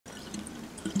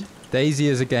DayZ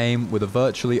is a game with a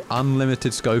virtually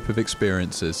unlimited scope of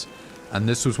experiences, and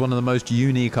this was one of the most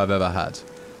unique I've ever had.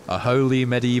 A holy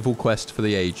medieval quest for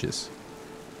the ages.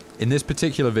 In this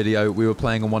particular video, we were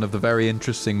playing on one of the very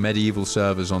interesting medieval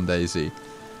servers on DayZ,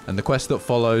 and the quest that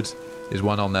followed is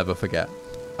one I'll never forget.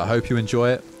 I hope you enjoy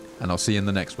it, and I'll see you in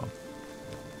the next one.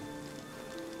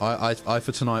 I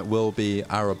for tonight will be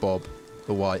Arabob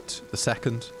the White the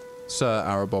Second, Sir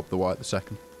Arabob the White the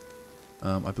Second.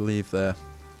 I believe they're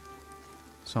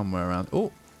somewhere around.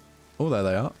 Oh, there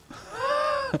they are.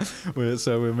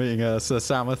 So we're meeting Sir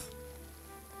Samuth.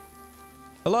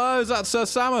 Hello, is that Sir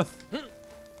Samuth?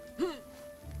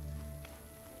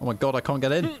 Oh my God, I can't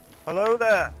get in. Hello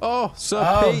there. Oh,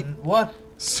 Sir Pete. What?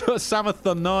 Sir Samuth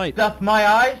the Knight. Doth my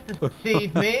eyes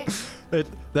deceive me?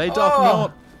 They doth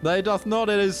not. They doth not.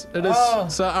 It is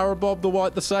Sir Arabob the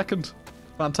White the Second.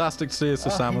 Fantastic to see you, Sir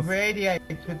Samuth. He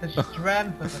radiates with the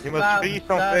strength of the You must be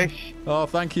some fish. Oh,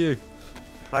 thank you.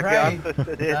 Like your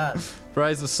ancestor did.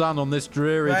 Praise the sun on this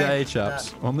dreary day,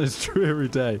 chaps. On this dreary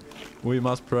day. We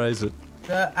must praise it.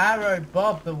 Sir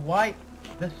Arabob the White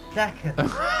the Second.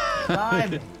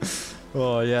 Blimey.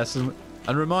 Oh, yes. And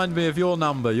remind me of your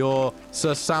number. You're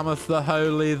Sir Samuth the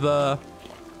Holy the...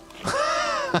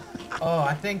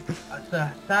 I think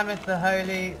Sir Samuth the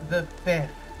Holy the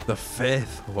Fifth. The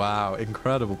Fifth. Wow,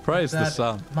 incredible. Praise the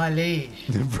sun. My liege.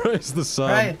 Praise the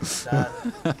sun. Praise the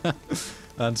sun.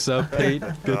 And Sir Pete.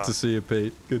 Good to see you,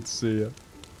 Pete. Good to see you.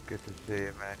 Good to see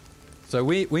you, mate. So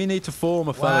we need to form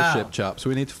a fellowship, chaps.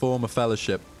 We need to form a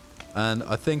fellowship. And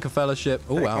I think a fellowship...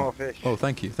 Oh, wow. More fish. Oh,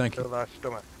 thank you. Thank you. Fill our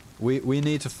stomach. We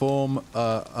need to form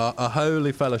a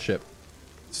holy fellowship.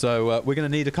 So we're going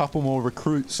to need a couple more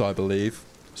recruits, I believe.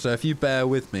 So if you bear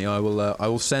with me, I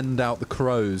will send out the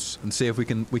crows and see if we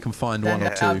can find one or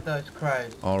two. Send out those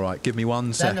crows. All right, give me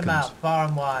 1 second. Send them out far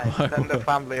and wide. Send a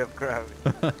family of crows.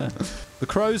 The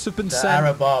crows have been Sir sent.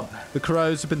 Arabob. The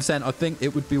crows have been sent. I think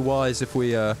it would be wise if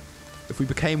we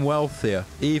became wealthier,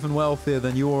 even wealthier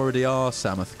than you already are,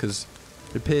 Samuth, because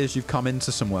it appears you've come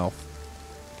into some wealth.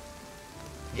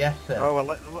 Yes, sir. Oh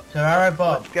well, Sir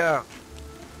Arabob. let's go.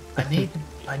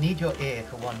 I need your ear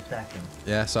for 1 second.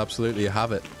 Yes, absolutely. You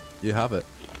have it. You have it.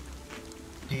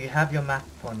 Do you have your map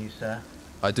on you, sir?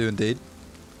 I do indeed.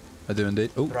 I do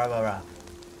indeed. Oh, Throw her up.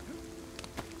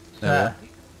 There Sir,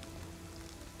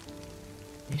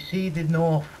 you see the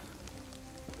north.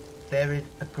 There is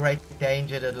a great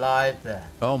danger that lies there.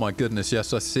 oh my goodness.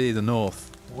 Yes, I see the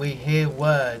north. We hear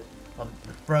word of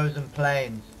the frozen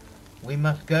plains. We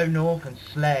must go north and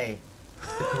slay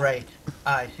the great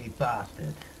icy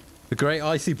bastard. The great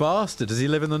icy bastard. Does he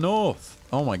live in the north?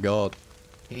 Oh my God.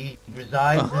 He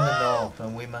resides in the north,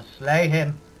 and we must slay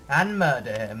him and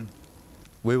murder him.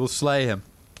 We will slay him.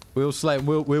 We will slay him.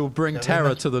 We will bring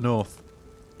terror to the north,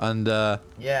 and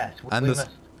yes, and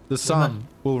the sun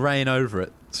will reign over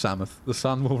it. Samuth, the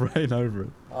sun will reign over it.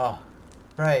 Oh,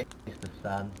 praise the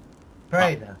sun.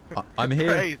 Praise him. I'm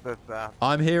hearing. Praise the sun.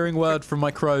 I'm hearing word from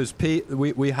my crows.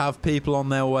 We have people on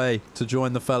their way to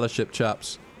join the fellowship,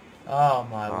 chaps. Oh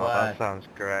my Oh, word! that sounds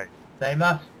great. They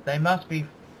must be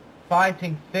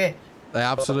fighting fit. They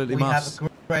absolutely must. We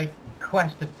have a great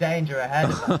quest of danger ahead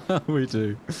of us.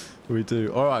 We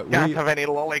do. All right. Can't have any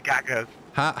lollygaggers.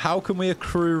 How can we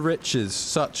accrue riches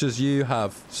such as you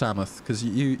have, Samuth? Because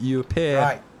you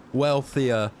appear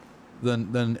wealthier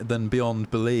than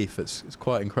beyond belief. It's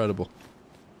quite incredible.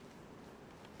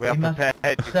 We are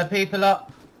prepared. Set people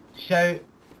up. Show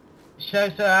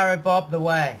Sir Arabob the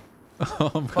way.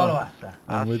 Follow us, sir.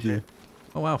 I'm with you.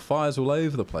 Oh wow, fires all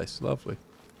over the place. Lovely.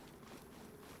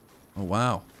 Oh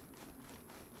wow.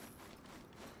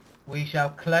 We shall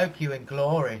cloak you in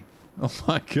glory. Oh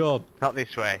my God. Not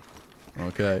this way.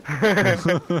 Okay.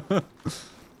 The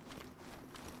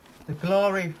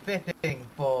glory fitting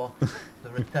for the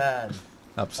return.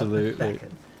 Absolutely.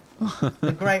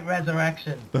 The great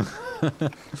resurrection.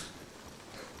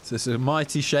 It's a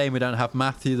mighty shame we don't have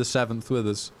Matthew the Seventh with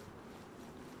us.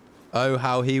 Oh,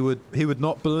 how he would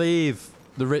not believe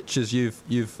the riches you've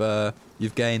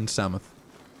gained, Samuth.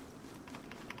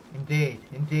 Indeed.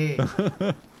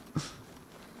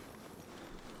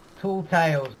 Tall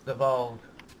tales of old.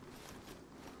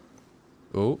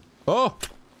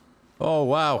 Oh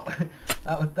wow.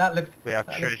 that looks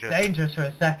dangerous for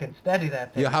a second. Steady there,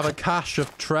 Pete. You have a cache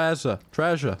of treasure.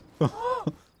 Oh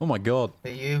my God. For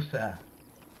you, sir.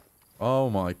 Oh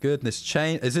my goodness.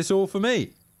 Is this all for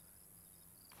me?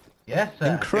 Yes,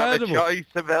 sir. Incredible. You have a choice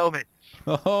of helmets.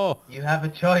 Oh. You have a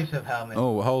choice of helmets.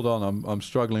 Oh, hold on. I'm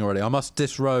struggling already. I must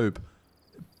disrobe.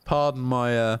 Pardon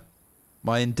my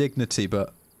my indignity,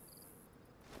 but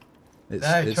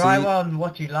try one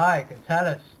what you like and tell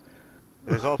us.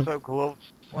 There's also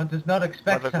gloves. One does not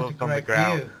expect Leather such a gloves on the great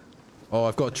ground. view. Oh,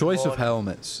 I've got a choice of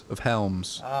Morning.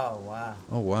 helms. Oh, wow.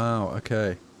 Oh, wow,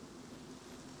 okay.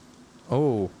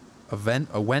 Oh,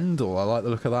 a Wendell, I like the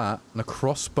look of that. And a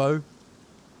crossbow.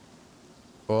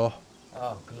 Oh,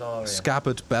 Oh, a glorious.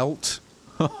 scabbard belt.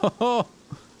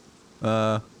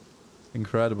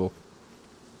 Incredible.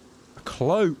 A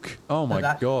cloak. Oh my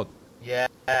that's- god. Yes.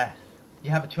 You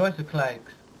have a choice of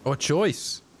cloaks. Oh, a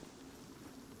choice.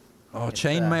 Oh, It's,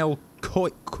 chainmail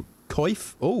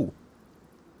coif. Oh.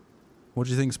 What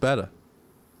do you think's better?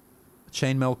 A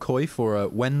chainmail coif or a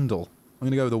Wendell? I'm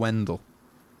gonna go with a Wendell.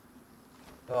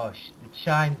 Gosh, it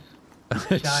shines.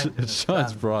 It Shines, in the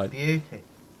shines sun. bright. Beauty.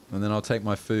 And then I'll take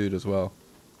my food as well.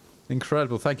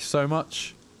 Incredible. Thank you so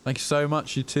much. Thank you so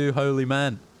much, you two holy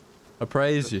men. I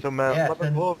praise There's you. some Yes, leather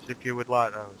and- gloves if you would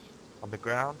like those. On the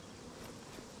ground.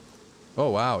 Oh,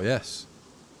 wow, yes.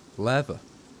 Leather.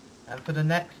 And for the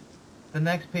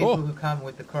next people Oh. who come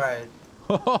with the crows,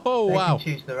 Oh, they wow. can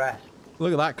choose the rest.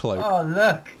 Look at that cloak. Oh,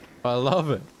 look. I love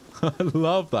it. I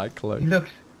love that cloak.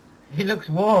 He looks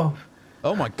warm,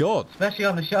 Oh my god. especially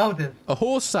on the shoulders. A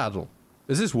horse saddle.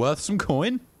 Is this worth some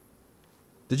coin?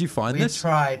 Did you find We this?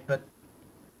 tried, but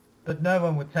no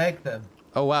one would take them.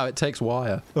 Oh wow, it takes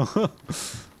wire.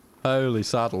 Holy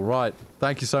saddle. Right.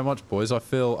 Thank you so much, boys. I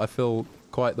feel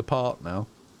quite the part now.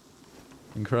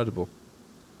 Incredible.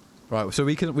 Right, so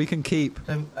we can keep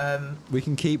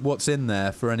what's in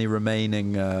there for any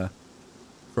remaining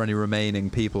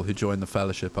people who join the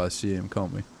fellowship, I assume,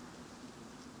 can't we?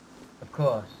 Of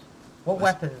course. What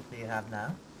weapons do you have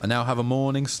now? I now have a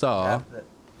morning You star have the-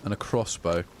 and a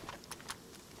crossbow.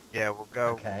 Yeah, we'll go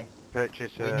Okay.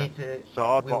 purchase We a need to.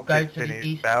 sword. We'll What go fits to in the his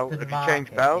east belt? to the Have you market.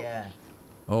 changed belts? Yeah.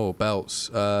 Oh, belts.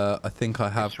 I think I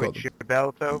have got. Switch your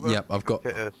belt over. Yep, I've got-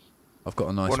 Fit a I've got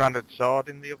a nice. one-handed sword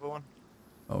in the other one.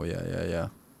 Oh yeah.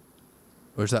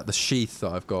 Or is that the sheath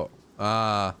that I've got?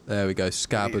 Ah, there we go. You need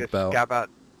Scabbard a belt. Scabbard.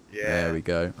 Yeah. There we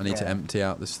go. I need to Yeah. empty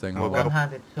out this thing. We'll Oh, go-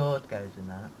 One-handed sword goes in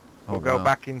that. oh, We'll go wow.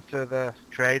 back into the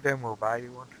trade and we'll buy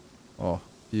you one. Oh,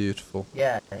 beautiful.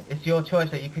 Yeah, it's your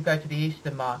choice. So you could go to the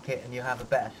Eastern market and you have a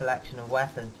better selection of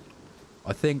weapons.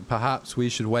 I think perhaps we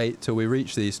should wait till we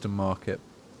reach the Eastern Market.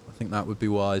 I think that would be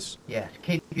wise. Yes,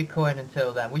 keep your coin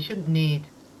until then. We shouldn't need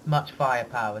much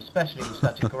firepower, especially with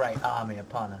such a great army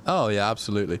upon us. Oh yeah,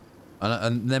 absolutely.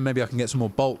 And then maybe I can get some more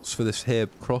bolts for this here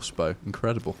crossbow.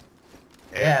 Incredible.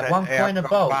 Yeah, one I've coin a got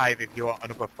bolt. 5 if you want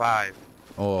another 5.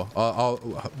 Or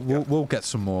we'll get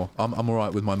some more. I'm all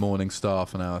right with my morning star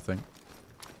for now. I think.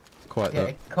 Quite Yeah, the.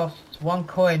 it costs 1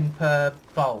 coin per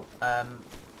bolt, and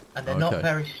they're not Okay.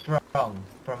 very strong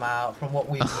from what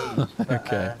we've used. But,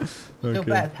 Okay. still Okay.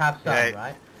 better to have some, Yeah.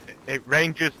 right? It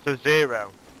ranges to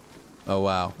 0. Oh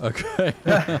wow. Okay.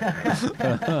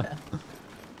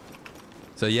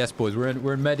 So yes, boys, we're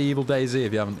in medieval DayZ.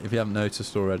 If you haven't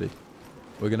noticed already,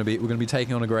 we're gonna be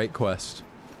taking on a great quest.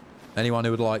 Anyone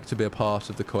who would like to be a part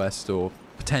of the quest or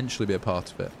potentially be a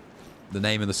part of it, the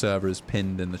name of the server is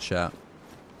pinned in the chat.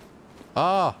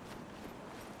 Ah,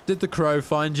 did the crow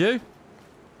find you?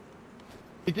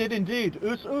 He did indeed.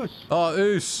 Oos oos. Oh,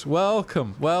 Oos,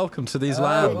 welcome to these Oh,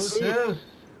 lands. Zeus.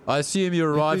 I assume you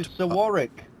arrived. This is Sir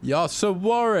Warwick. Yeah, Sir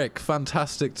Warwick.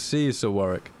 Fantastic to see you, Sir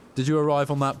Warwick. Did you arrive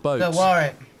on that boat? Sir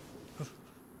Warwick.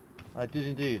 I did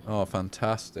indeed. Oh,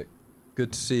 fantastic.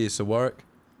 Good to see you, Sir Warwick.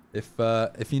 If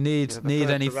you need You're the need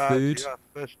first any arrived, food, you have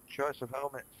first choice of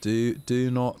helmet.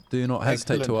 do not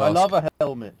hesitate Excellent. to I ask. love a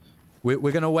helmet.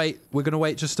 We're gonna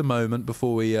wait just a moment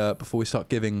before we start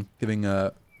giving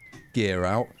gear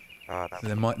out. Oh, that's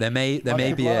There may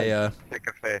be a thick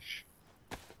a fish.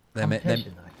 there may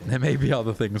Competition, I think. there may be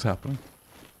other things happening.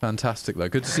 Fantastic though.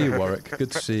 Good to see you, Warwick.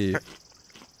 Good to see you.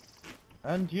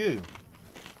 And you.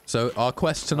 So our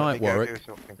quest tonight, Let me go Warwick, do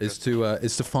something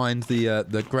is to find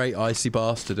the great icy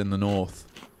bastard in the north.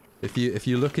 If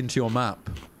you look into your map,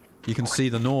 you can see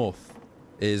the north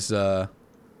is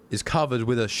covered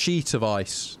with a sheet of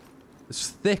ice, as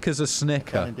thick as a Yeah,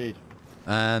 snicker, indeed.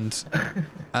 and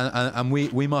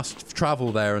we must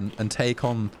travel there and take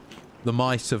on the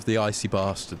might of the icy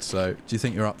bastard. So, do you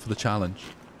think you're up for the challenge?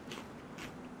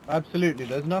 Absolutely.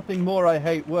 There's nothing more I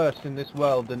hate worse in this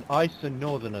world than ice and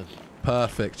northerners.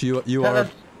 Perfect. You Tell are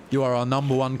us- you are our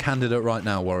 #1 candidate right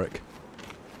now, Warwick.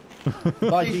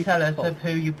 By Please tell us default. of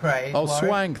who you praise. Oh, Warwick.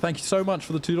 Swank, thank you so much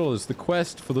for the $2. The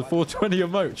quest for the 420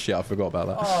 emote. Shit, I forgot about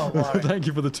that. Oh, Warwick. Thank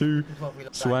you for the 2. This is what we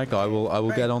like Swank, to I hear. will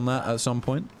Great get on that stuff. at some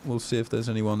point. We'll see if there's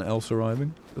anyone else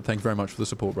arriving. But thank you very much for the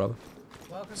support, brother.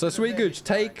 Welcome So to the Sweet village, Gooch,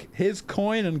 take his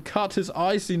coin and cut his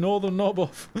icy northern knob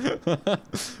off.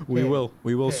 we Here. will,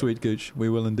 Here. Sweet Gooch. We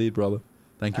will indeed, brother.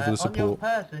 Thank you for the On your support.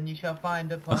 person, you shall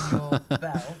find upon your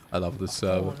belt. I love this a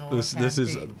server. horn or a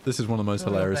This is one of the most Or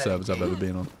a hilarious belly. servers I've ever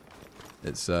been on.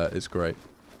 It's great.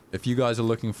 If you guys are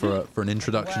looking for an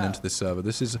introduction Wow. into this server,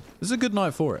 this is a good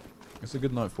night for it. It's a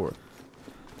good night for it.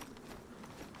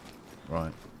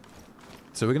 Right.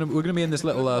 So we're gonna be in this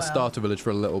little starter village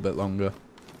for a little bit longer,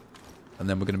 and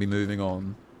then we're gonna be moving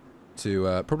on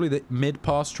to probably the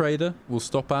mid-pass trader. We'll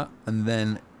stop at, and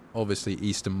then obviously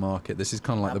Eastern Market. This is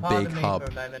kind of like Now, the big pardon me hub.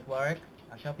 for a moment, Warwick.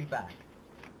 I shall be back.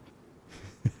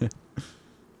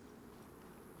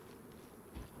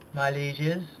 My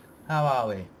lieges, how are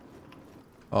we?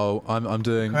 Oh, I'm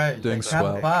doing Crows, they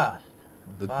travel swell. fast.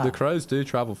 The crows do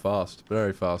travel fast,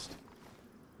 very fast.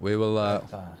 We will. Very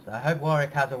fast. I hope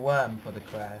Warwick has a worm for the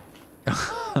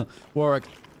crow. Warwick,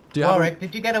 do you Warwick,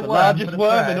 did you get a The worm largest for the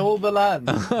worm crow? in all the land.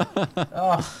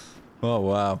 Oh, have? Oh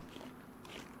wow,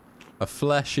 a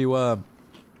fleshy worm.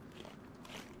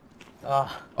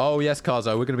 oh, Oh yes, Karzo,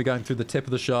 we're going to be going through the tip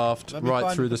of the shaft, Let me right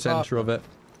find through the the center of it.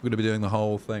 compartment. We're going to be doing the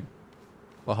whole thing,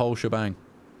 the whole shebang.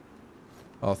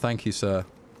 Oh, thank you, sir.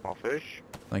 More fish.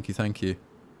 Thank you, thank you.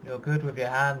 you're good with your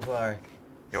hands, Warwick.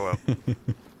 You're welcome.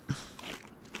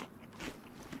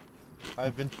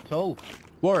 I've been told.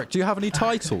 Warwick, do you have any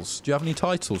titles? Do you have any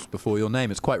titles before your name?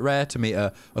 It's quite rare to meet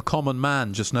a common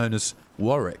man just known as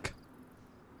Warwick.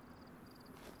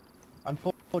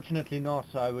 Unfortunately not.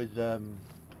 I was,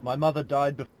 my mother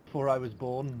died before I was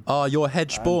born. Ah, you're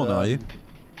hedge-born, and, are you?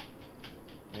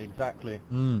 Exactly.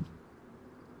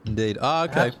 Indeed. Ah,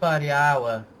 okay. Perhaps by the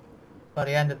hour, by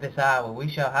the end of this hour, we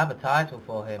shall have a title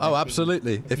for him. Oh, if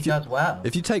absolutely. If he does well.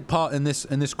 If you take part in this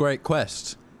great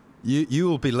quest, you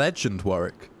will be legend,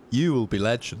 Warwick. You will be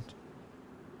legend.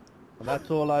 And that's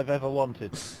all I've ever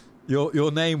wanted.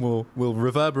 Your name will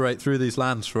reverberate through these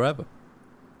lands forever.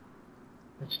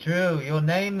 It's true. Your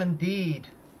name and deed,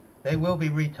 they will be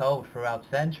retold throughout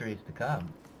centuries to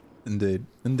come. Indeed.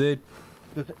 Indeed.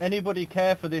 Does anybody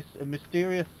care for this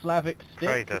mysterious Slavic stick,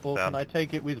 Traitor, or son. can I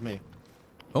take it with me?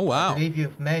 Oh I wow. believe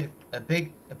you've made a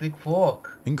big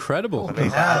fork. Incredible. At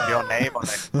least it has your name on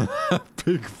it.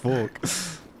 Big fork.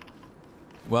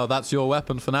 Well, that's your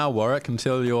weapon for now, Warwick,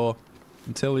 until you're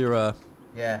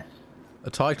Yes. a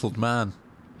titled man.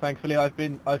 Thankfully, I've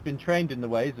been trained in the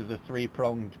ways of the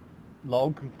three-pronged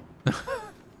log.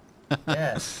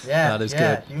 Yes. Yes. That is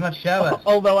yes. good. You must show us.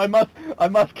 Although I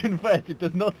must confess, it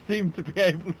does not seem to be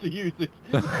able to use it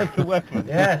as a weapon.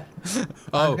 Yes.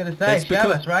 I was going to say, it's show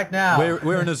because us right now.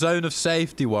 We're in a zone of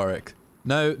safety, Warwick.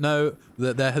 No,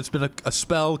 that there has been a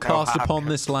spell cast upon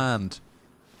this land.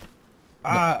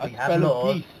 Ah, a We have spell laws.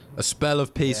 of peace. A spell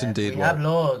of peace, Yes, indeed, we have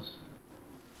Warwick. laws.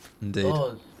 Indeed.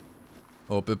 Laws.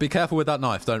 Oh, but be careful with that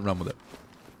knife. Don't run with it.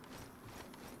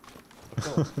 Of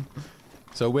course.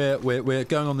 So we're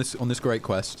going on this great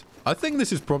quest. I think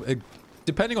this is probably,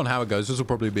 depending on how it goes, this will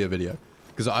probably be a video,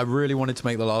 because I really wanted to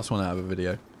make the last one out of a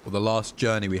video, or the last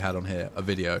journey we had on here a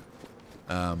video,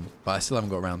 but I still haven't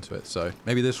got around to it. So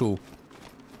maybe this will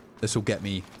get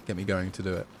me going to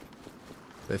do it.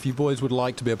 But if you boys would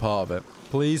like to be a part of it,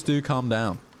 please do calm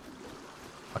down.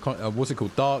 I can't. What's it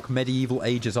called? Dark Medieval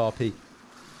Ages RP.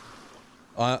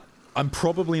 I'm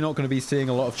probably not going to be seeing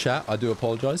a lot of chat. I do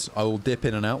apologise. I will dip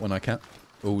in and out when I can.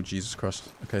 Oh, Jesus Christ.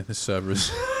 Okay, this server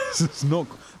is it's not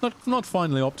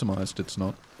finally optimised. It's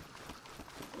not.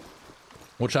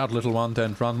 Watch out, little one.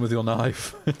 Don't run with your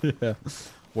knife. Yeah.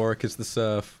 Warwick is the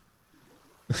serf.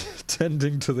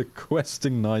 Tending to the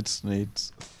questing knight's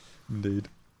needs. Indeed.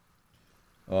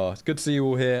 Oh, it's good to see you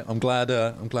all here. I'm glad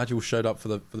you all showed up for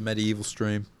the medieval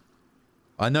stream.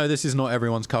 I know this is not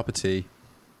everyone's cup of tea,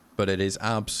 but it is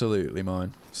absolutely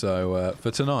mine. So for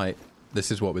tonight,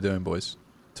 this is what we're doing, boys.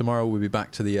 Tomorrow we'll be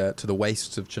back to the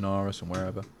wastes of Chinaris and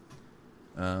wherever.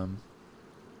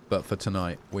 But for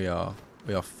tonight, we are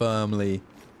firmly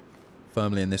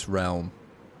in this realm.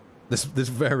 This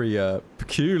very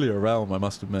peculiar realm, I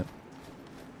must admit.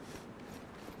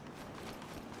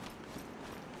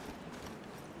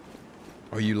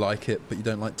 Or you like it, but you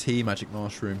don't like tea, Magic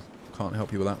Mushroom. Can't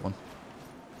help you with that one.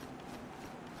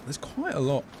 There's quite a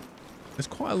lot. There's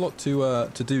quite a lot to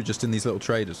do just in these little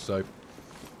traders, so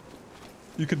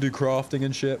you can do crafting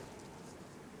and shit.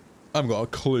 I haven't got a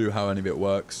clue how any of it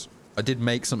works. I did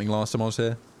make something last time I was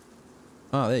here.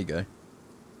 Ah, there you go.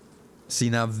 See,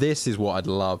 now this is what I'd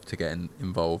love to get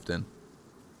involved in.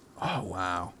 Oh,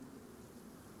 wow.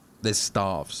 There's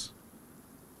staves.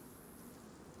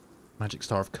 Magic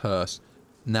Star of Curse.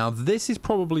 Now, this is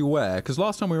probably where, because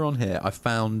last time we were on here, I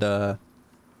found a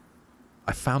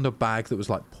bag that was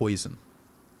like poison.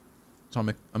 So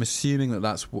I'm assuming that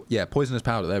that's what, yeah, poisonous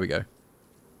powder. There we go.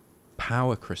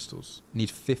 Power crystals. Need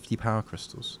 50 power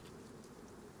crystals.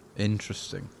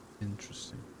 Interesting.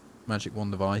 Interesting. Magic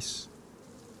wand of ice.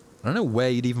 I don't know where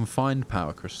you'd even find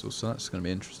power crystals, so that's going to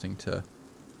be interesting to...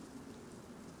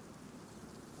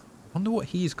 I wonder what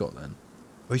he's got then.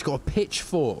 Oh, he's got a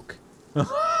pitchfork.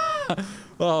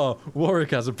 Oh,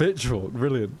 Warwick has a pitchfork.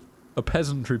 Brilliant. A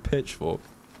peasantry pitchfork.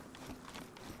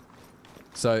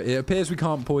 So it appears we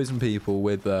can't poison people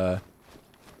with the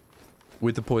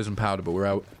poison powder, but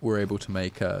we're able to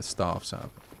make staffs out of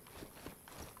it.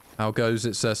 How goes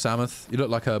it, Sir Samuth? You look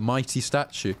like a mighty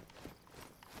statue.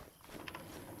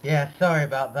 Yeah, sorry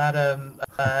about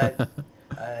that.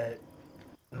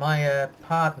 My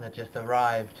partner just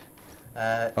arrived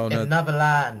in another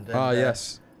land. And,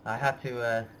 yes. I had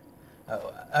to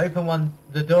open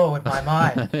the door with my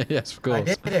mind. Yes, of course. I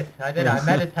did it. I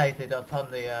meditated upon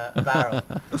the barrel.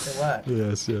 It worked.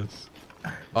 Yes, yes.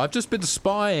 I've just been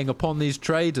spying upon these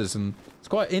traders, and it's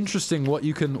quite interesting what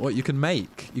you can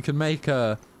make. You can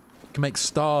make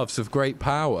staves of great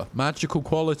power, magical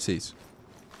qualities.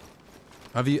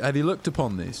 Have you looked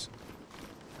upon these?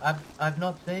 I've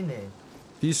not seen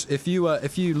these. If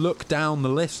you look down the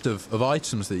list of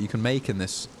items that you can make in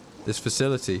this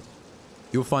facility,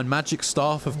 you'll find magic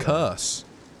staff of curse,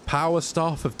 power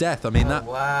staff of death. I mean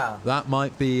wow. that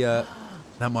might be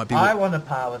I want a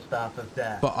power staff of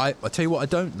death. But I tell you what, I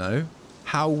don't know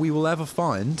how we will ever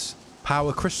find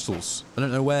power crystals. I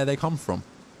don't know where they come from.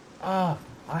 Oh,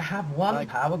 I have one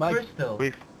power crystal.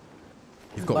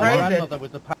 You've got My one. grandmother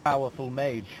was a powerful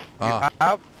mage.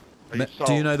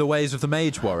 Do you know the ways of the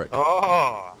mage, Warwick?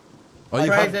 Oh!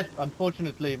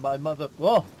 Unfortunately, my mother...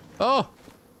 Oh! Oh!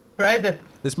 Praise it.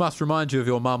 This must remind you of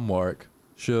your mum, Warwick.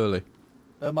 Surely.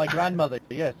 My grandmother,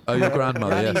 yes. Oh, your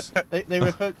grandmother, yes. They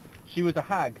referred... She was a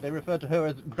hag. They referred to her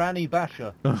as Granny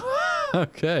Basher.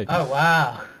 Okay. Oh,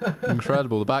 wow.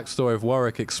 Incredible. The backstory of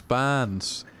Warwick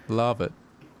expands. Love it.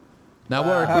 Now,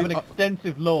 Warwick, I have an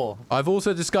extensive lore. I've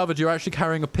also discovered you're actually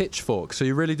carrying a pitchfork, so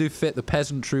you really do fit the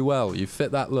peasantry well. You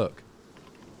fit that look.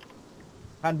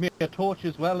 Hand me a torch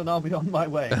as well, and I'll be on my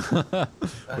way.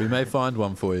 We may find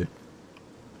one for you.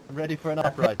 I'm ready for an A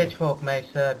uprising. pitchfork may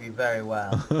serve you very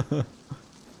well.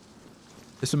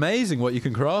 It's amazing what you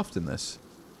can craft in this.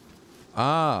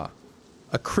 Ah.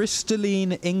 A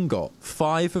crystalline ingot.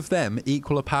 5 of them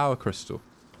equal a power crystal.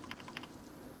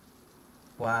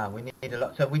 Wow, we need a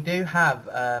lot. So we do have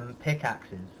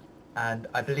pickaxes, and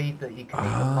I believe that you can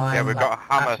even mine, Yeah, we've got a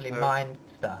hammer, actually so- mine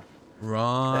stuff.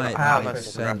 Right, Power makes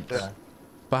crystal sense. stuff.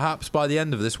 Perhaps by the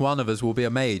end of this, one of us will be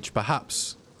a mage.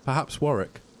 Perhaps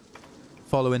Warwick.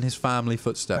 Following his family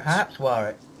footsteps. Perhaps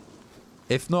Warwick.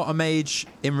 If not a mage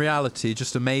in reality,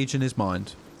 just a mage in his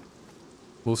mind.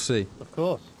 We'll see. Of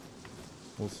course.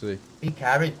 We'll see. He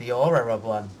carries the aura of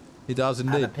one. He does And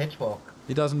a indeed. pitchfork.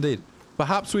 He does indeed.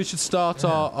 Perhaps we should start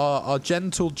our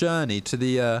gentle journey to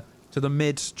the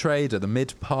mid-trader, the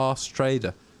mid-pass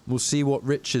trader. We'll see what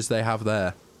riches they have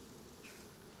there.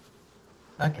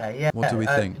 Okay, yeah. What do we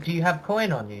think? Do you have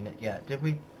coin on you yet?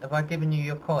 Have I given you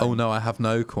your coin? Oh no, I have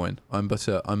no coin. I'm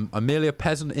merely a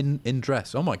peasant in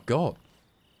dress. Oh my god.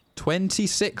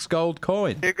 26 gold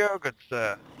coin. Here you go, good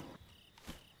sir.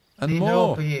 And These are all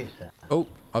more. for you, sir. Oh,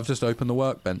 I've just opened the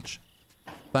workbench.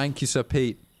 Thank you, Sir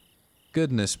Pete.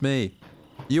 Goodness me.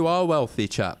 You are wealthy,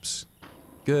 chaps.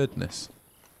 Goodness.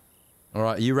 All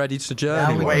right, are you ready to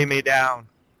journey? Now we- Weigh me down.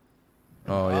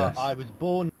 Oh, yes. I was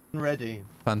born ready.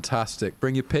 Fantastic.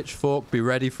 Bring your pitchfork. Be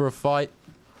ready for a fight.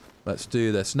 Let's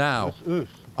do this. Now, Oof.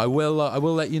 I will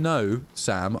let you know,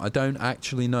 Sam, I don't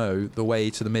actually know the way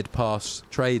to the mid-pass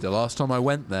trader. Last time I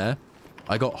went there,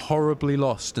 I got horribly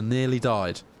lost and nearly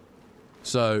died.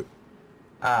 So,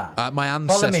 my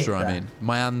ancestor, sir. I mean.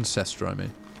 My ancestor, I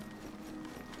mean.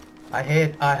 I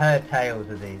heard tales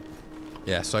of these.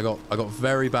 Yes, I got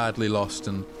very badly lost,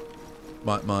 and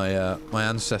my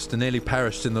ancestor nearly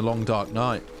perished in the long dark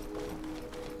night.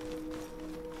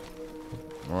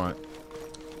 All right.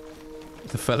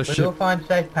 The But fellowship. you'll find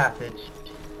safe passage.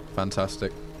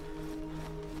 Fantastic.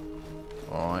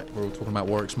 All right, we're all talking about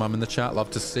Warwick's mum in the chat. Love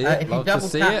to see If it. you Love to double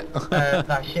see tap it.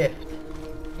 that shift,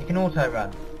 you can auto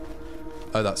run.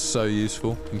 Oh, that's so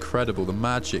useful. Incredible. The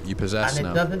magic you possess And it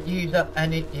now. doesn't use up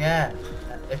any... Yeah,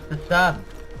 it's the sun.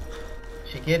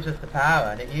 She gives us the power,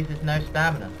 and it uses no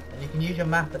stamina. And you can use your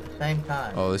map at the same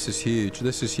time. Oh, this is huge.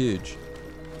 This is huge.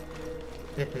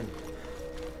 This is...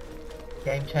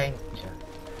 game changer.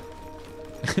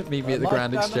 Meet me at the My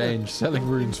Grand stamina Exchange, selling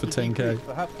runes for seems to 10k. decrease.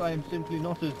 Perhaps I am simply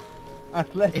not as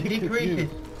athletic It as decreases. you.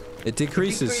 It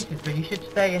decreases. But you should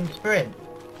stay in sprint.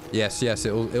 Yes, yes.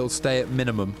 It'll stay at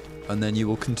minimum, and then you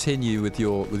will continue with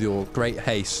your great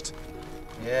haste.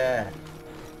 Yeah.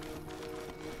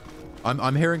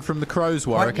 I'm hearing from the crows,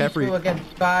 Quite Warwick. useful against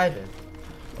spiders.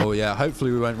 Oh yeah,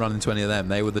 hopefully we won't run into any of them.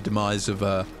 They were the demise of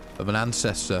an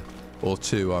ancestor or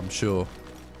two, I'm sure.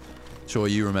 Sure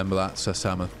you remember that, Sir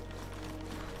Samuel.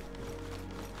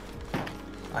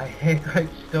 I hear great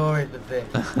stories of this.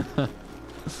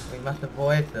 We must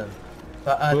avoid them.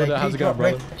 But they how's do it going, drop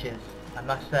brother? riches, I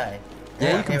must say.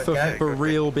 Yeah, I you can hear a goat. for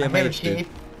real be a I hear a mage, dude. sheep.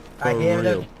 For I hear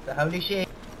real. the holy sheep.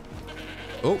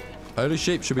 Oh, holy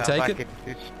sheep, should we Sounds take like it?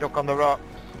 He's stuck on the rock.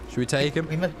 Should we take him?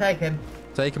 We must take him.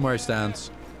 Take him where he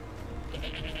stands.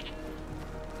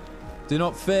 Do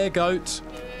not fear, goat.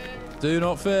 Do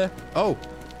not fear. Oh,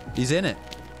 he's in it.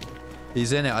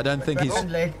 He's in it. I don't think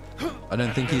Friendly.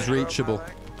 he's reachable.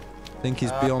 I think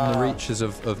he's beyond the reaches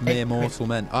of mere mortal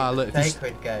men. Ah, look,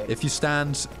 Sacred goat. if you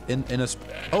stand in a...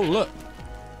 Oh, look.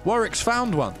 Warwick's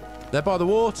found one. They're by the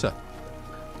water.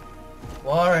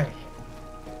 Warwick.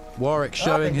 Warwick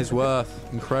showing his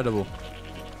worth. Incredible.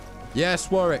 Yes,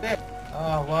 Warwick.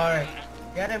 Oh, Warwick.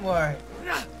 Get him, Warwick.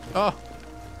 Oh,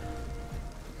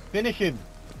 Finish him.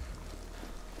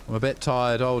 I'm a bit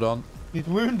tired. Hold on. He's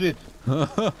wounded.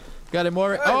 Get him,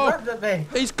 Warwick. Oh, Oh, he runs at me.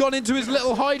 he's gone into his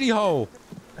little hidey hole.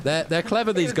 They're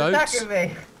clever, He these was goats. attacking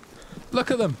me.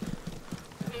 Look at them.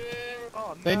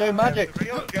 Oh, They no, know magic. the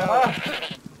real goat.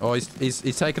 Oh,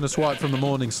 he's taken a swipe from the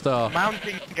Morning Star.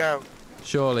 Mounting goat.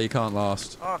 Surely he can't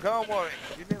last. Oh, go on, Warwick.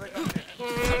 You nearly got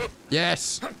it.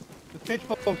 Yes. The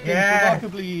pitchfork seems Yeah.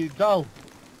 remarkably dull.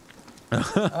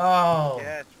 Oh.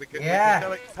 Yes, we can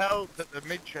sell it pelts at the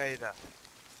mid-trader.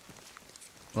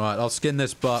 Right, I'll skin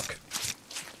this buck.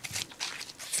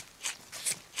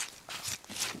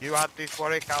 You add this,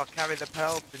 Warwick, I'll carry the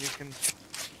pelts and you can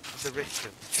have the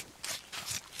riches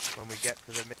when we get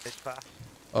to the mid-pass.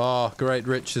 Oh, great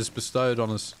riches bestowed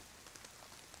on us.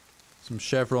 Some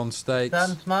chevron steaks.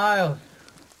 Sun smiles.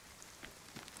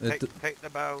 It- Take the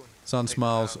bone. Sun Take the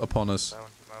smiles bone. upon us. Bone's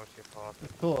the most important.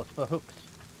 Of course, for hooks.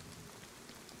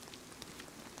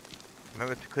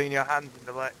 Remember to clean your hands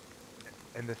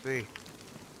in the sea.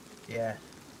 Yes.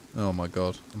 Oh my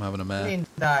god, I'm having a mare. Clean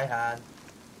thy hand.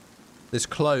 This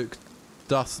cloak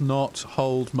doth not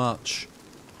hold much.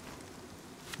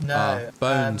 No.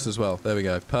 Bones as well. There we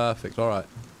go. Perfect. All right.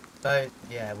 Bones.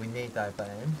 Yeah, we need thy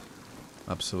bones.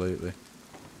 Absolutely.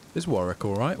 Is Warwick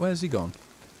all right? Where's he gone?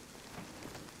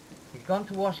 He's gone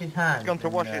to wash his hands. He's gone to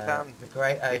in, wash his hands. The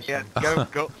Great Ocean. Yeah,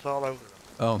 goat guts all over them.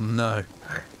 Oh no.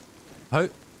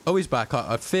 Oh, he's back.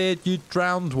 I feared you'd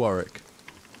drowned, Warwick.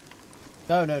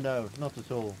 No, not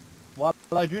at all. While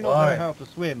I do not Warwick. know how to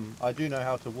swim, I do know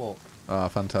how to walk. Ah,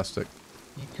 fantastic.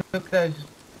 You took those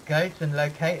goats and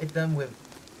located them with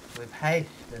haste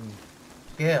and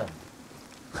skill.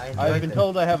 I enjoyed I've been them.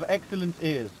 told I have excellent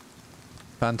ears.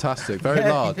 Fantastic. Very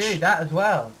Yes, large. you do that as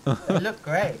well. They look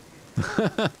great.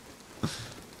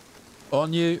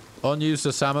 On you, Sir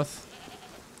Samuth.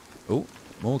 Oh,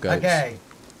 more goats. Okay,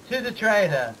 to the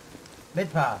trader.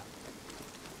 Mid path.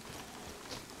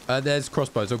 There's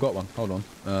crossbows. I've got one. Hold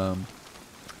on.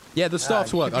 Yeah, the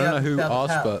staffs you work. should I be don't know able to who sell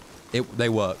the asked, pelts. but they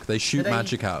work. They shoot Do they-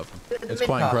 magic out of them. The It's mid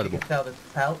quite path, incredible. You can sell the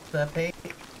pelts, Pete.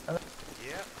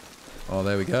 Yeah, Oh,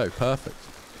 there we go. Perfect.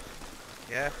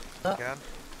 yeah, Oh. you can.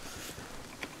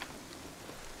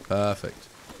 Perfect.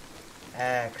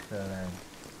 Excellent.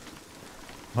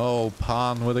 Oh,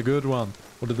 Pan with a good one.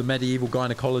 What did the medieval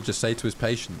gynecologist say to his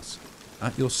patients?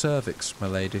 At your cervix, my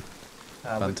lady. We've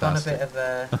gone a Fantastic. bit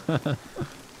of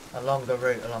a longer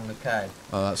route along the coast.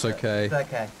 Oh, that's but okay. It's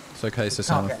okay. It's okay, Sir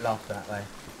Can't Samuth. get lost that way.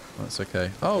 That's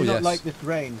okay. Oh, do yes. not like this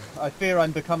rain. I fear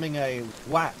I'm becoming a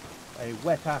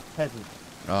wet-ass peasant.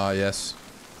 Ah, yes.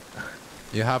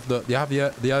 You have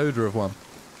the odour of one.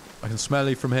 I can smell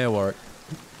you from here, Warwick.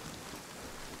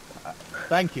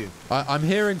 Thank you. I'm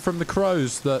hearing from the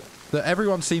crows that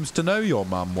everyone seems to know your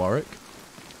mum, Warwick.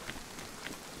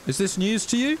 Is this news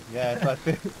to you? Yes, I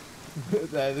feel...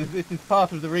 this is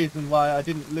part of the reason why I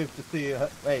didn't live to see her...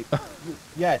 Wait.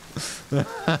 Yes.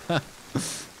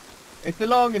 It's a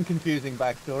long and confusing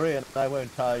backstory, and I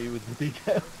won't tire you with the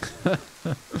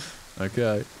details.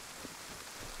 Okay.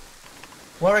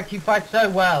 Warwick, you fight so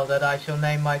well that I shall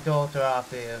name my daughter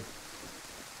after you.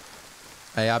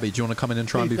 Hey, Abby, do you want to come in and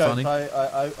try and Please be don't. funny?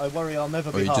 I worry I'll never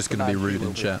Or be are you half just the going to be man she rude will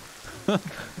in be. chat?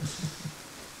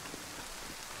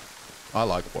 I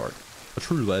like Warwick. A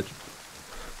true legend.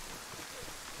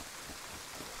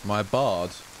 My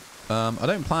bard. I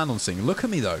don't plan on singing. Look at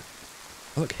me, though.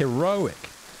 I look heroic.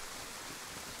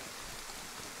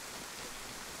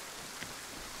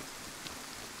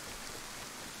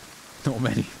 Not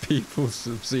many people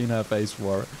have seen her face,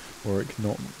 Warwick.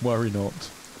 Not worry not.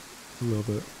 Love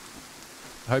it.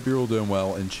 I hope you're all doing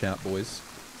well in chat, boys.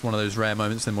 It's one of those rare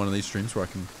moments in one of these streams where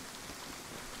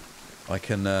I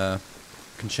can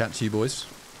chat to you boys.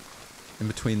 in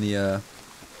between the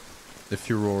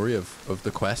furore of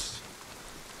the quest.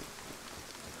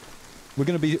 We're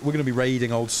gonna be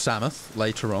raiding old Samuth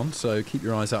later on, so keep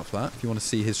your eyes out for that if you want to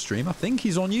see his stream. I think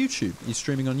he's on YouTube. He's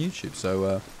streaming on YouTube,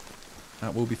 so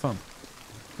that will be fun.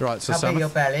 Right, so How big Samuth. your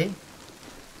belly?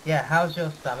 Yeah, how's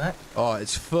your stomach? Oh,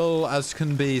 it's full as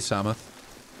can be, Samuth.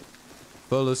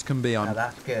 Full as can be. Oh,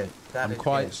 that's good. I'm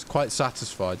quite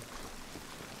satisfied.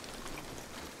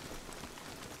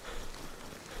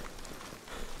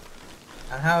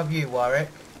 And how have you, Warwick?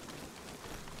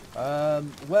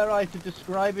 Were I to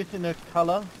describe it in a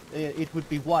colour, it would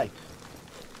be white.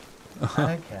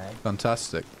 Okay.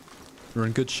 Fantastic. We're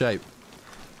in good shape.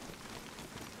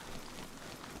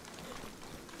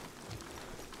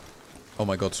 Oh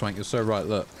my god, Swank, you're so right,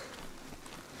 look.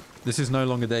 This is no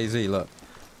longer DayZ, look.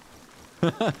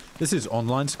 This is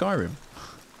online Skyrim.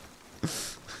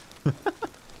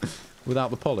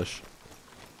 Without the polish.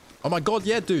 Oh my god,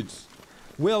 yeah, dudes.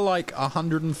 We're like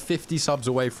 150 subs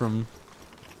away from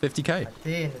 50k. I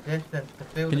see in the distance the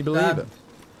field. Can you believe it?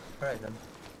 Praise them.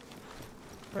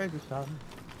 Praise the sun.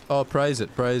 Oh, praise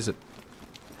it, praise it.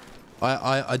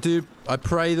 I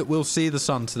pray that we'll see the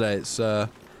sun today.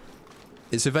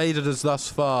 It's evaded us thus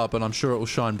far, but I'm sure it will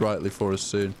shine brightly for us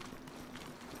soon.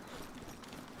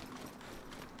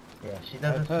 Yeah, she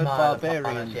doesn't I've heard smile upon us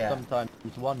barbarians yet. sometimes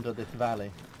wander this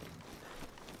valley.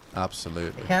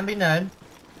 Absolutely. It can be known.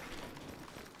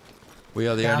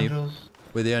 We're the Scoundrels.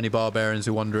 only barbarians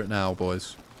who wander it now,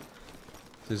 boys.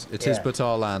 It is Yeah. but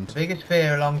our The land. biggest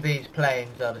fear along these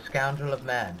plains are the scoundrel of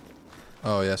men.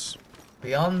 Oh yes.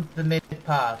 Beyond the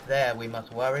mid-path there, we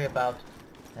must worry about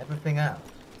everything else.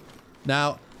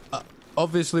 Now,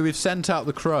 obviously we've sent out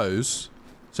the crows,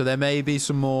 so there may be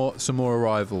some more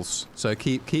arrivals. So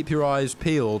keep your eyes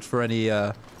peeled for any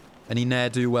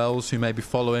ne'er-do-wells who may be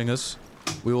following us.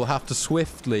 We will have to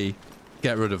swiftly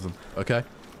get rid of them. Okay.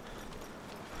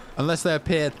 Unless they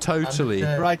appear totally.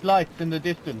 Understood. Bright lights in the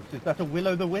distance. Is that a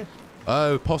will-o'-the-wisp?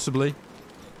 Oh, possibly.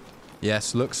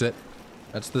 Yes, looks it.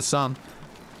 That's the sun.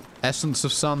 Essence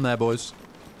of sun there, boys.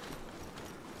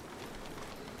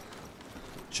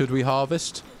 Should we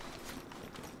harvest?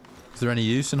 Is there any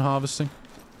use in harvesting?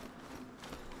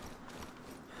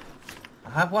 I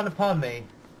have one upon me.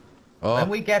 Oh, When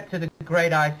we get to the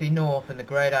Great Icy North and the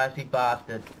Great Icy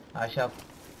Bastard, I shall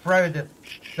throw the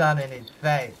sun in his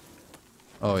face,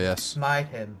 oh yes. smite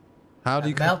him, How do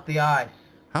and you? melt the ice.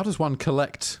 How does one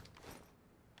collect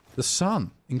the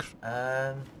sun?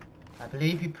 I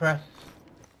believe you press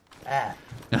F.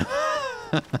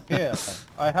 Here,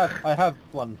 I have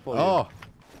one for you. Oh,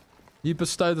 you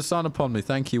bestow the sun upon me.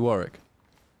 Thank you, Warwick.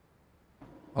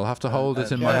 I'll have to hold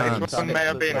it in my yeah, hands. This one may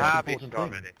have been That's the harvested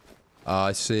important already. Ah,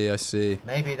 I see, I see.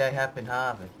 Maybe they have been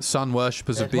harvested. Sun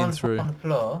worshippers have There's been one through. on the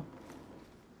floor.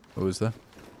 What was there?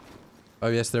 Oh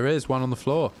yes, there is one on the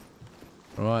floor.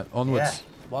 All right, onwards. Yes.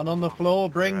 One on the floor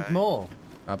brings Right. more.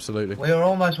 Absolutely. We were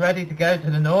almost ready to go to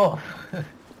the north.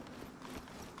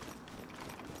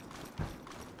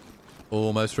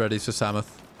 Almost ready for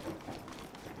Samuth.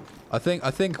 I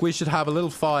think we should have a little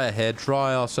fire here,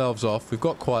 dry ourselves off. We've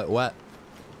got quite wet.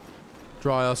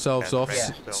 Dry ourselves Yeah, off.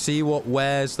 yeah. See what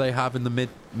wares they have in the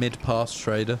mid-pass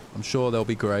trader. I'm sure they'll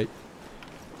be great.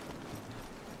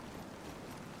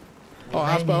 We Oh,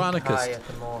 may Asbo need to Anarchist. hire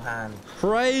some more hands.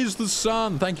 Praise the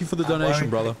sun. Thank you for the I'm donation, worried.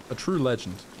 brother. A true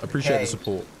legend. I appreciate the Cage.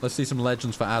 support. Let's see some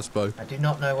legends for Asbo. I do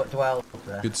not know what dwells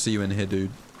there. Good to see you in here,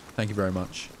 dude. Thank you very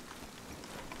much.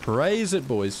 Praise it,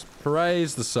 boys.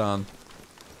 Praise the sun.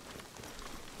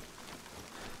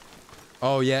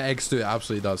 Oh, yeah, eggs do. It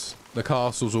absolutely does. The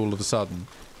castles all of a sudden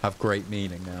have great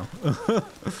meaning now.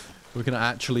 We can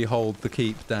actually hold the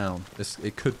keep down.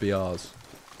 It could be ours.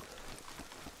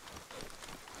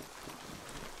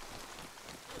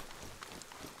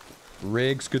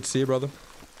 Riggs, good to see you, brother.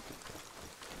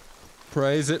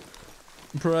 Praise it.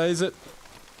 Praise it.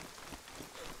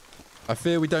 I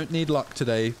fear we don't need luck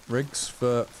today, Riggs,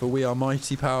 for we are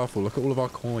mighty powerful. Look at all of our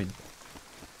coin.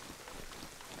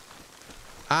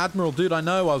 Admiral, dude, I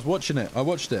know. I was watching it. I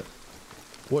watched it.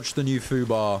 Watched the new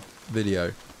Fubar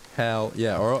video. Hell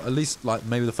yeah. Or at least, like,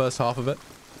 maybe the first half of it.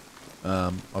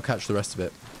 I'll catch the rest of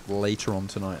it later on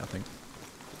tonight, I think.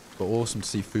 But awesome to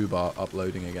see Fubar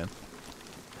uploading again.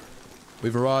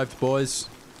 We've arrived, boys.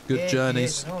 Good Here she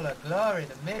journeys. is in all her glory,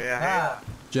 the mid Yeah,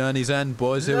 Journey's end,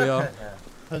 boys. Here we Look are. at her.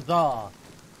 Huzzah!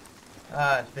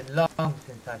 Ah, it's been long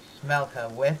since I smelt her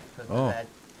whiff of Oh.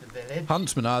 the village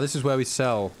Huntsman, this is where we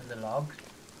sell and the logs.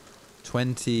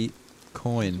 20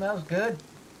 coin. Smells good.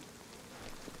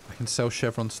 I can sell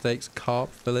chevron steaks,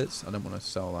 carp fillets. I don't want to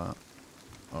sell that.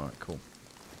 Alright, cool.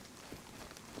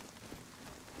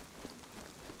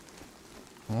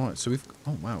 All right, so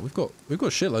oh wow, we've got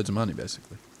shitloads of money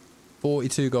basically.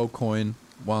 42 gold coin,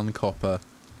 1 copper,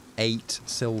 8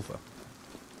 silver.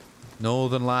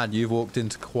 Northern lad, you've walked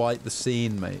into quite the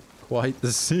scene, mate. Quite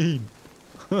the scene.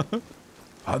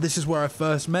 Oh, this is where I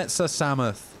first met Sir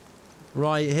Samuth.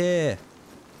 Right here.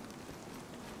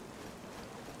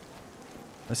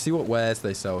 Let's see what wares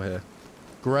they sell here.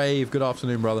 Grave, good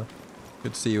afternoon, brother.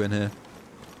 Good to see you in here.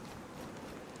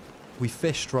 We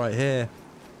fished right here.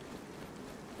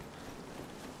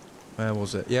 Where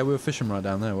was it? Yeah, we were fishing right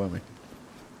down there, weren't we?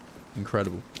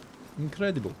 Incredible.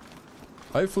 Incredible.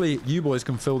 Hopefully you boys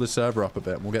can fill the server up a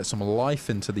bit and we'll get some life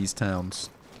into these towns.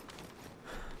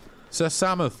 Sir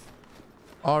Samuth,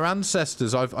 our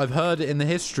ancestors, I've heard it in the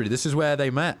history. This is where they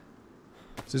met.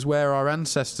 This is where our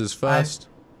ancestors first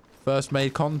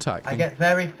made contact. I get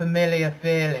very familiar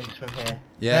feelings from here.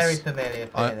 Yes, very familiar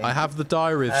feelings. I have the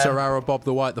diary of Sir Arabob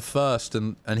the White the First,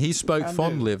 and he spoke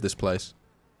fondly of this place.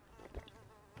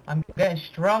 I'm getting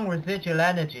strong residual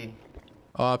energy.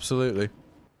 Oh, absolutely.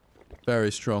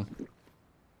 Very strong.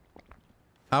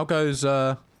 How goes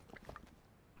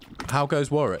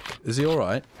Warwick? Is he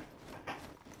alright?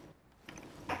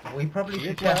 We probably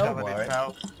should Well, check on Warwick.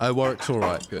 Oh, Warwick's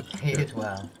alright. Good. He is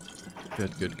well.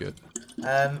 Good.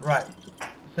 Right.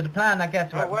 So the plan, I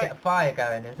guess, right, we wait. get a fire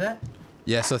going, is it?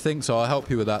 Yes, I think so. I'll help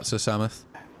you with that, Sir Samuth.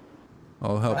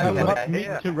 I'll help you Okay. with that. What meat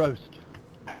to roast?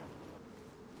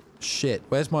 Shit,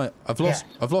 where's my... I've lost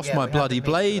Yeah, my we have bloody the meat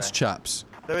blades, today. chaps.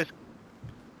 There is.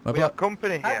 My We blo- have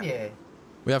company Have here. you?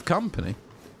 we have company?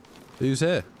 Who's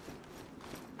here?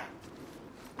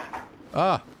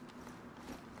 Ah.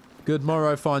 Good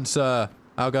morrow, fine sir.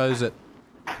 How goes it?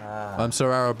 Ah, I'm Sir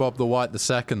Arabob the White the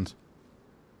Second.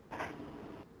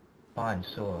 fine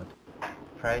sword.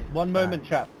 Praise One the moment,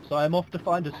 chaps. I am off to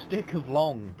find a stick of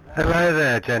long. Hello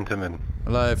there, gentlemen.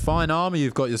 Hello, fine armour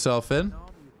you've got yourself in.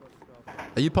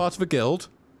 Are you part of a guild?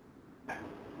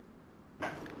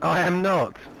 I am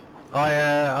not.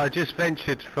 I just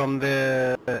ventured from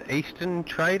the Eastern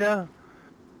Trader.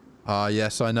 Ah,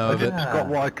 yes, I know I of it. just got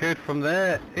what I could from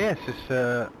there. Yes,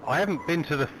 it's, I haven't been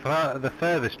to the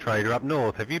furthest trader up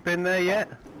north. Have you been there yet?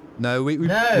 No, we No,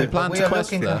 plan but we to are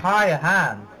quest looking there. to hire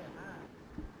hands.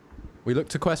 We look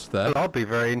to quest there. Well, I'll be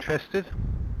very interested.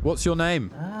 What's your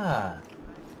name? Ah,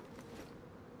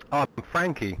 I'm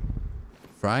Frankie.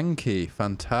 Frankie.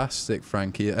 Fantastic,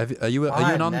 Frankie. Are you an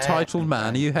Fine name, untitled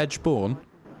man? Are you hedge-born?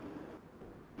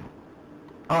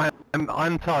 I am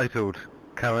untitled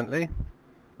currently.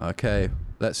 Okay,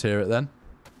 let's hear it then.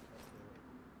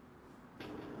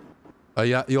 Oh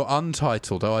yeah, you're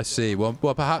untitled. Oh, I see. Well,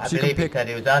 I perhaps you can believe he pick. said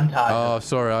he was untitled. Oh,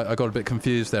 sorry, I got a bit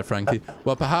confused there, Frankie.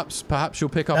 Well, perhaps you'll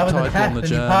pick up that a was a title on test the and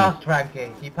you journey. passed,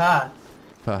 Frankie. You passed.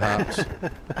 Perhaps.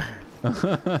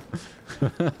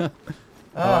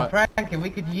 Oh, Alright. Frankie, we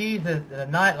could use a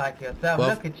knight like yourself. Well,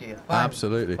 Look at you. Fine,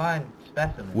 absolutely. Fine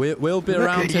specimen. We'll be Look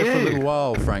around at here for a you. little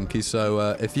while, Frankie.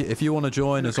 So if you want to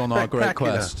join us on our great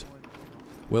Spectacular. quest,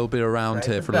 we'll be around Great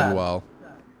here for a little stuff. while.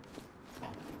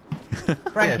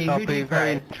 Frankie, Yes, I'll who do be you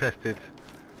very praise? interested.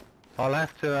 I'll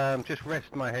have to just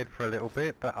rest my head for a little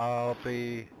bit, but I'll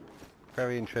be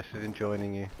very interested in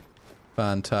joining you.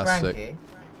 Fantastic. Frankie,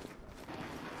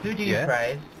 who do you Yeah?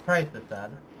 praise? Praise the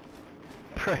sun.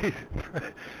 Praise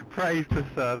the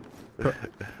sun. Praise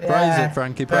it,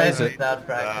 Frankie. Praise the it. sun,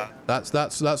 Frankie. That's If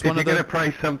one you're of going the to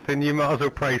praise something, you might as well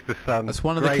praise the sun. that's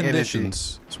one of the Great energy.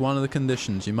 conditions. It's one of the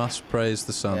conditions. You must praise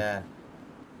the sun. Yeah.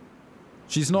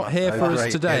 She's not here Oh, for us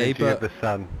great today, energy of but the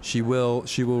sun. she will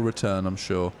return. I'm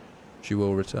sure. She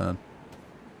will return.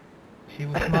 She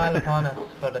will smile upon us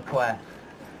for the quest.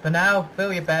 For now,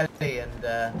 fill your belly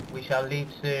and we shall leave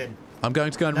soon. I'm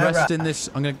going to go and No rest rush. in this.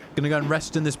 I'm going to go and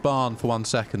rest in this barn for 1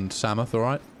 second, Samuth. All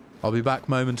right. I'll be back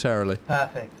momentarily.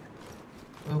 Perfect.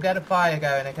 We'll get a fire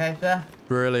going, okay, sir?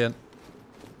 Brilliant.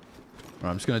 Right,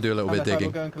 I'm just going to do a little bit of We'll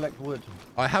digging. go and collect wood.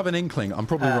 I have an inkling. I'm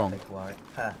probably wrong, Perfect, Warwick.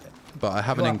 Perfect. but I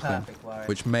have You an are inkling, perfect, Warwick.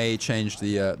 which may change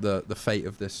the fate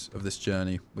of this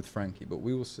journey with Frankie. But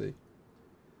we will see.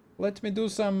 Let me do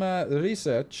some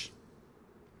research.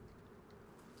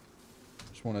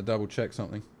 Just want to double check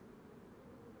something.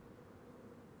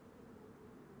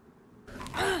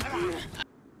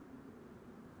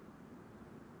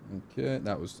 Okay,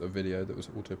 that was a video that was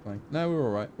auto-playing. No,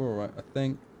 we're alright, I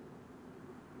think.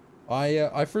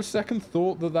 I for a second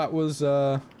thought that was,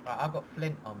 Right, I've got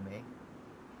flint on me.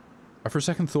 I for a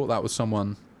second thought that was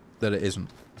someone that it isn't.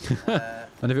 Uh,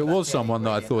 And if it was that's the someone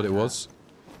that I thought it ingredient was,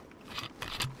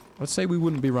 I'd say we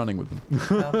wouldn't be running with them.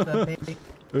 I have.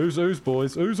 Ooze,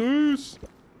 boys, ooze.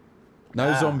 No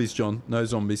Ah. zombies, John. No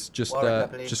zombies. Just, Warwick, I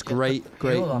believe, just just put great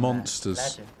fuel on there. monsters.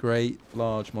 Legend. Great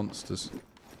large monsters.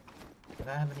 Do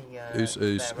I have any, Oos,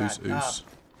 oos, spare oos, rags? oos.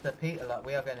 Sir Peter, like,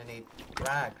 we are going to need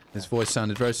rags. His voice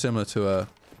sounded very similar to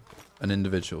an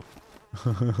individual.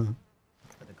 For the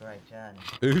great journey.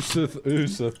 Ooseth,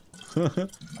 Ooseth.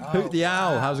 Hoot the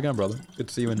owl. How's it going, brother? Good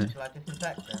to see you in here. Shall I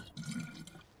disinfect it?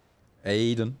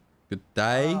 Aiden. Good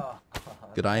day. Oh,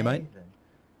 Good day, mate. amazing.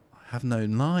 I have no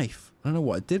knife. I don't know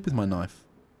what I did with my knife.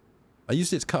 I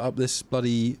used it to cut up this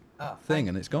bloody Oh, thing thank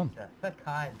and it's gone. you, sir. So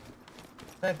kind.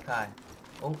 So kind.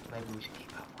 Oh, maybe we should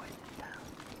keep our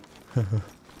voices down.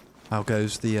 How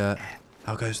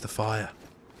goes the fire?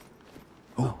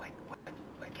 Oh, wait,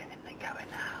 we're getting it going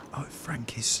now. Oh,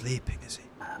 Frankie's sleeping, is he?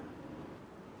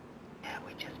 Yeah,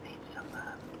 we just need some,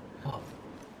 oh,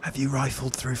 Have you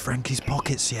rifled through Frankie's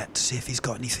pockets yet to see if he's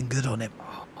got anything good on him?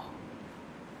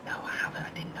 no, I haven't. I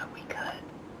didn't know we could.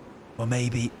 Well,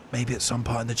 maybe at some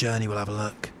part in the journey we'll have a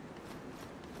look.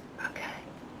 Okay.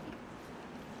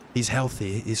 He's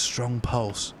healthy. He's strong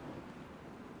pulse.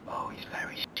 Oh, he's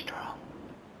very strong.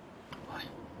 What?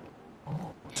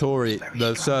 Oh, Tori, he's very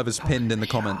the strong. server's Oh, pinned in the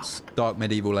sharp. comments. Dark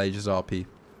Medieval Ages RP.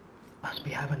 Must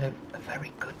be having a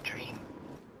very good dream.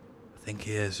 I think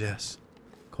he is, yes.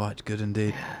 Quite good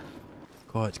indeed. Yeah.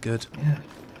 Quite good. Yeah.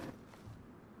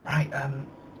 Right,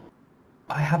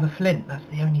 I have a flint. That's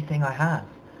the only thing I have.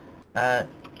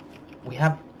 We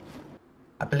have...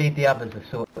 I believe the others are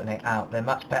sorting it out. They're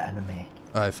much better than me.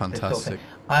 Oh, This sort of fantastic. thing.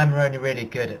 I'm only really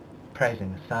good at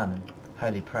praising the sun and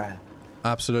holy prayer.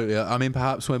 Absolutely. I mean,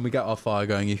 perhaps when we get our fire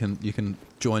going, you can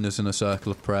join us in a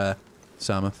circle of prayer,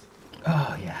 Samuth.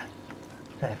 Oh, yes.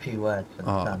 Say a few words for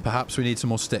the sun. Perhaps we need some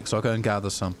more sticks. I'll go and gather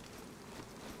some.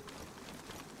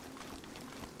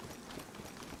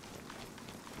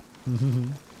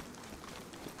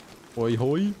 Hoi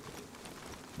hoi.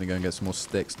 Let me go and get some more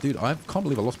sticks. Dude, I can't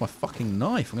believe I lost my fucking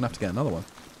knife. I'm gonna have to get another one.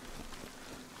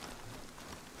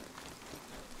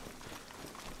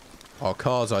 Oh,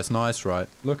 car's ice nice, right?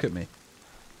 Look at me.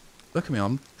 Look at me.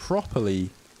 I'm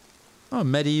properly... I'm a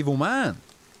medieval man.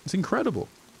 It's incredible.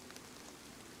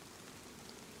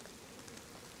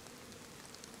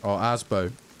 Oh,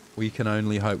 Asbo. We can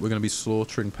only hope. We're going to be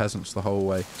slaughtering peasants the whole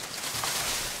way.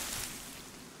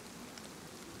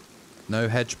 No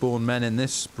hedge-born men in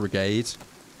this brigade.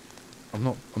 I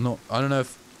don't know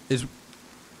if...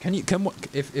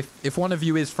 If one of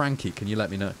you is Frankie, can you let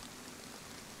me know?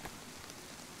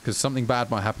 Because something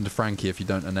bad might happen to Frankie if you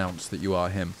don't announce that you are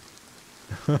him.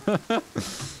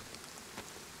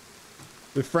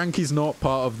 If Frankie's not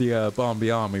part of the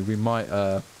Barnby army, we might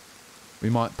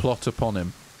plot upon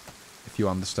him. If you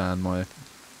understand my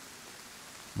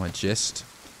gist.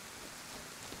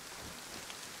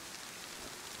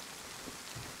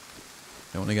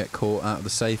 Don't want to get caught out of the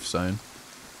safe zone.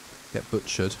 Get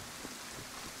butchered.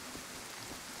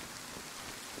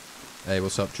 Hey,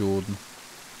 what's up, Jordan?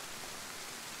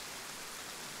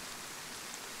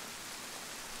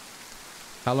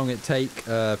 How long it take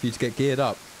for you to get geared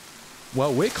up?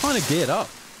 Well, we're kind of geared up,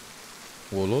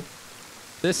 Warlord.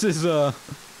 This is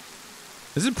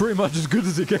pretty much as good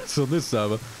as it gets on this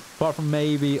server, apart from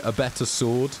maybe a better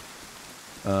sword,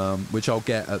 which I'll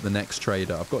get at the next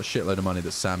trader. I've got a shitload of money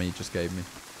that Sammy just gave me.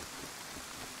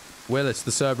 Willis,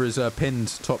 the server is pinned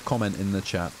top comment in the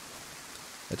chat.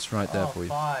 It's right there for you.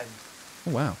 Fine.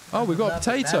 Oh wow! Oh, we've got a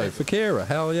potato for Kira.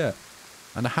 Hell yeah!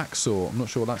 And a hacksaw. I'm not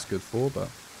sure what that's good for, but.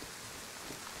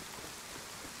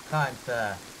 Kind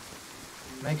sir.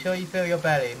 Make sure you fill your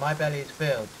belly. My belly is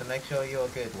filled, so make sure you're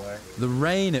good, Warwick. The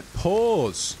rain, it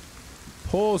pours.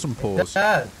 Pours and pours. It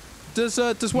does.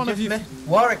 Does one of you...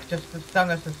 Warwick just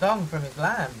sung us a song from his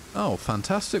land. Oh,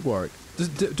 fantastic, Warwick.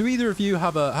 Do either of you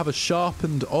have a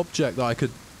sharpened object that I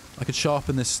could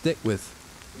sharpen this stick with?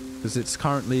 Because it's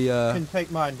currently... You can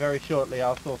take mine very shortly.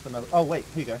 I'll source another. Oh wait,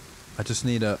 here you go. I just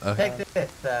need a Take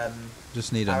this.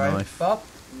 just need a arrow, knife. Bob.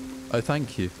 Oh,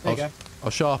 thank you. There you go. I'll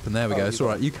sharpen. There we go. Oh, It's you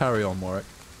all got right. You carry on, Warwick.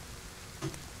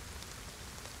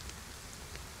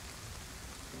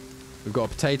 We've got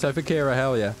a potato for Kira.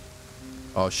 Hell yeah.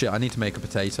 Oh shit! I need to make a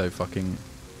potato fucking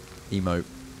emote.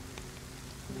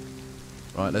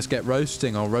 Right, let's get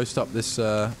roasting. I'll roast up this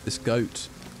this goat.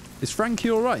 Is Frankie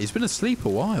all right? He's been asleep a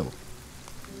while.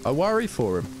 I worry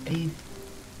for him.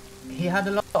 He had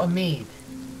a lot of mead.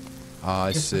 Ah,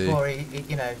 I just see. Before he,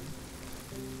 you know.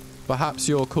 Perhaps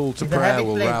your call to He's a prayer heavy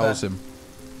will sleeper. rouse him.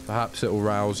 Perhaps it will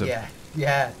rouse him. Yeah,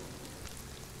 yeah.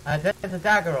 There's a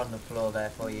dagger on the floor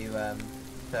there for you,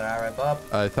 Sir Arrow Bob.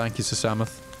 Oh, thank you, Sir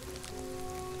Samuth.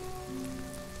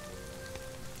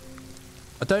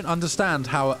 I don't understand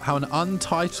how an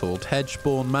untitled,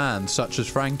 hedge-born man such as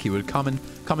Frankie would come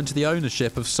into the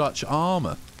ownership of such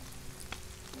armour.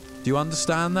 Do you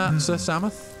understand that, Sir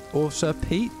Samuth? Or Sir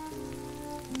Pete?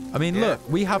 I mean, Yeah. look,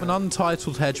 we have an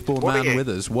untitled hedgeborn What are man you? with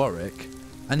us, Warwick,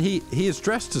 and he is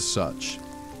dressed as such.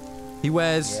 He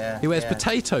wears Yeah, yeah.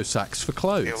 potato sacks for He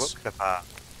clothes, looks the part.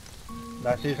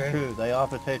 That is True. true. They are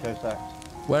potato sacks.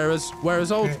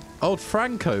 whereas old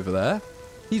Frank over there,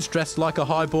 he's dressed like a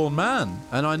highborn man,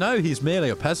 and I know he's merely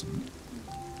a peasant.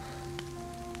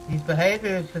 His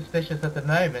behaviour is suspicious at the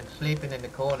moment, sleeping in the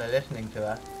corner listening to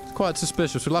us. It's quite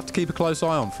suspicious. We'll have to keep a close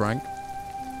eye on Frank.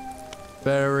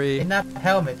 Very In that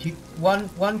helmet,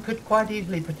 one could quite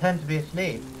easily pretend to be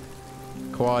asleep.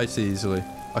 quite easily.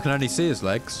 I can only see his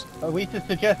legs. Are we to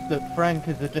suggest that Frank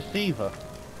is a deceiver?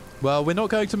 Well, we're not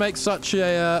going to make such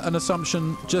an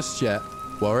assumption just yet,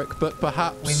 Warwick, but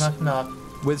perhaps We must not.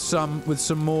 with some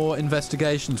more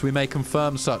investigations we may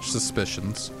confirm such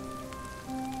suspicions.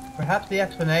 Perhaps the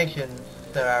explanations,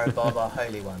 Sir Arabob, are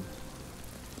holy ones.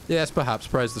 Yes, perhaps.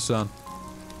 Praise the sun.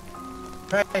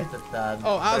 Praise the sun.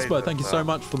 Oh, Praise Asbo, the thank you so sun.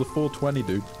 much for the 420,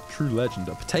 dude. True legend.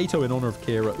 A potato in honor of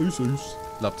Kira. Oos oos.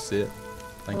 Love to see it.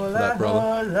 Thank you for that, brother.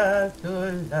 Hola,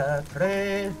 hola,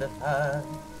 praise the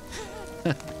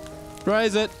sun.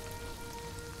 Praise it.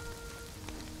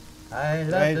 I love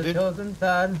Praise the it. chosen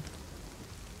son.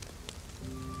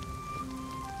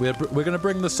 We're going to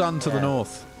bring the sun to the Yeah.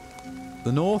 north.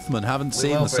 The Northmen haven't We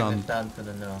seen will the bring sun the sun to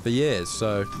the north. for years,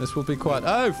 so this will be quite...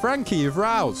 Oh, Frankie, you've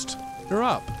roused. You're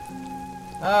up.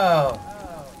 Oh,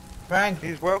 Frank,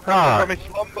 He's woken Ah. up from his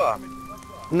slumber.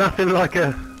 Nothing like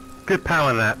a good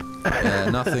power nap. Yeah,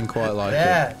 nothing quite like it.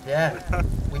 yeah, yeah.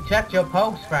 We checked your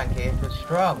pulse, Frankie. It was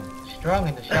strong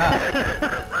in the shaft.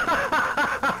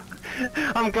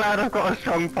 I'm glad I've got a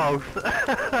strong pulse.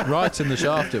 Right in the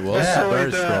shaft it was. Yeah. Very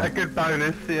Always a strong. good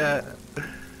bonus, yeah.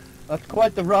 That's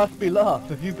quite the raspy laugh.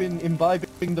 Have you been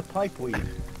imbibing the pipe weed?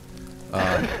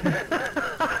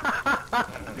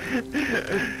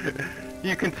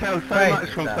 You can tell so Praise much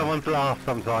from the sun. someone's laugh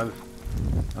sometimes.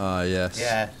 Yes.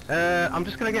 Yes. I'm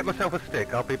just going to get myself a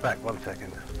stick. I'll be back 1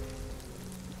 second.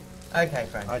 Okay,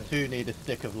 Frank. I too need a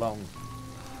stick of long.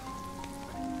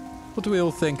 What do we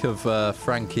all think of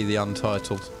Frankie the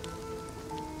Untitled?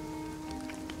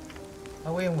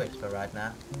 Are we in Whisper right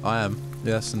now? I am.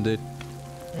 Yes, indeed.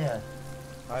 Yes.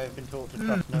 I have been taught to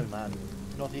trust no man,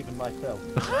 not even myself.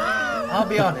 I'll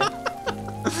be honest.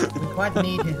 We quite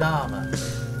need his armour.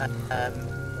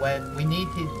 When we need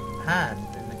his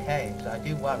hands in the cave, so I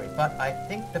do worry. But I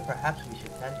think that perhaps we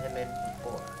should send him in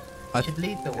before us. I He should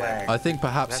lead the way. I think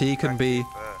perhaps Then he can Frankie be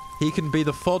first. he can be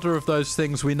the fodder of those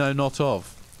things we know not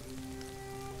of.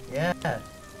 Yes.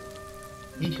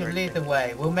 He should lead the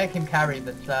way. We'll make him carry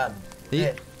the sun. He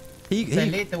Yes. he So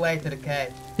he, lead the way to the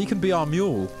cave. he can be our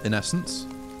mule in essence.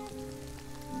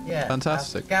 Yeah.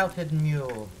 Fantastic. A scouted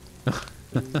mule.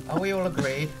 Are we all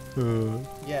agreed?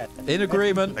 Yeah. In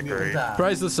agreement. Agreed. Huzzah.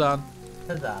 Praise the sun.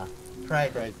 Huzzah.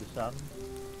 Praise Praise the sun.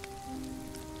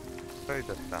 Praise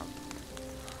the sun.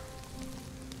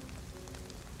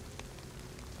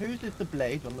 Whose is the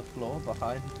blade on the floor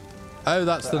behind? Oh,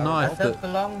 that's the knife That does that.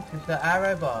 belong to Sir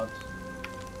Arrowbob's.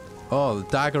 Oh, the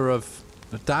dagger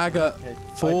Okay,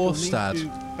 four I shall stad. need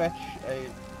to fetch a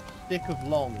stick of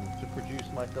long to produce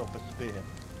myself a spear.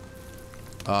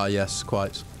 Ah, yes,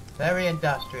 quite. Very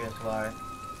industrious, Warren.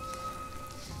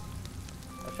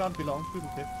 I shan't be long,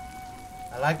 Poodletip.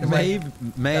 I like the way you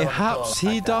Mayhaps go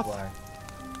on he the floor like that, doth Warren.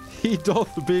 he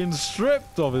doth been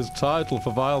stripped of his title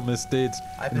for vile misdeeds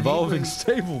I believe involving we-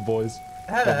 stable boys,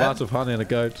 or Hello. that of honey and a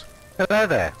goat. Hello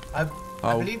there. I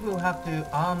Oh. believe we'll have to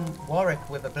arm Warwick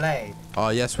with a blade. Ah,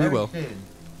 yes, we Very will. soon.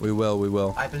 We will. We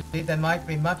will. I believe there might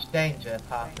be much danger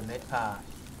past the mid-pass.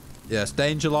 Yes,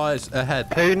 danger lies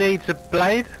ahead. Who needs a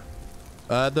blade?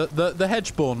 The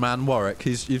hedgeborn man Warwick.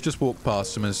 You've just walked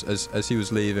past him as he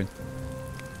was leaving.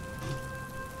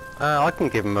 I can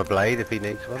give him a blade if he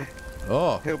needs one.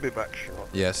 Oh, He'll be back short.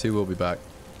 yes, he will be back.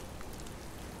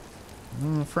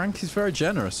 Frankie's very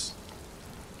generous.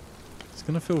 It's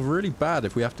gonna feel really bad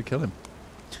if we have to kill him.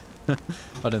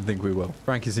 I don't think we will.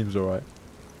 Frankie seems alright.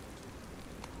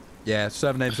 Yeah,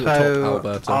 surname's at the top, So,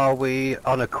 Alberto. are we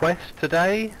on a quest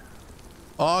today?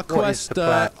 Our what is quest, the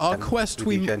plan, our quest, with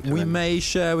we you gentlemen? may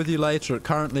share with you later.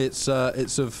 Currently, it's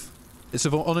of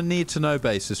on a need to know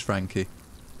basis, Frankie.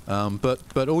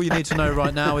 But all you need to know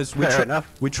right now is Fair enough.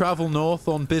 we travel north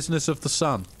on business of the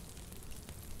sun.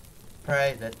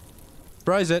 Praise it.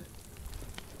 Praise it.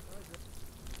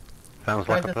 Sounds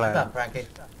Praise like a the plan. sun, Frankie.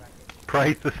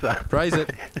 Praise the sun. Praise it.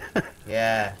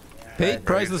 Yeah. Pete,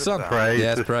 praise the sun. Praise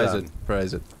Yes, the praise sun. it.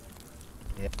 Praise it.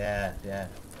 Yeah, yeah.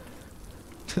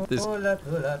 This Hula,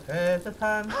 hula, praise the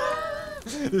sun.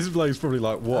 this bloke's probably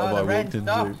like, what Oh, have the I rain walked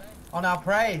into? stops on our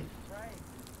praise.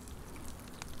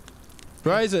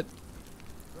 Praise it.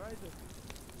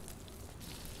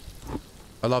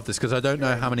 I love this because I don't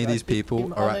know how many of these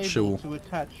people are actual to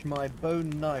attach my bone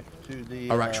knife to the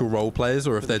actual role players,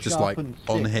 or if they're just like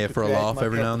on here for a laugh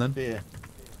every now and then. spear.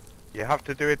 You have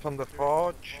to do it on the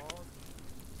forge.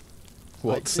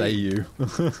 What say you?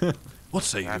 What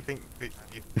say I you? think that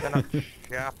you cannot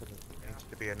sharpen it. It needs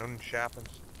to be an unsharpened.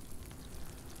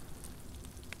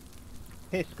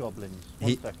 Hiss goblins.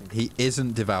 One second. He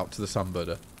isn't devout to the Sun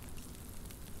Buddha.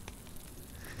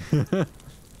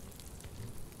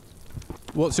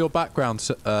 What's your background,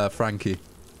 Frankie?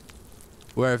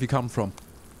 Where have you come from?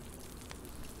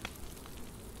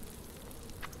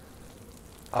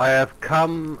 I have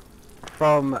come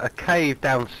from a cave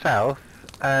down south,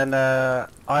 and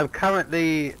I'm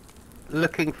currently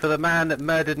looking for the man that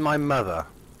murdered my mother.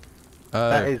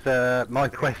 That is my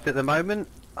quest at the moment.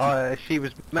 She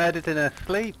was murdered in her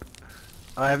sleep.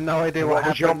 I have no idea what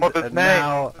happened. Was your mother's and name?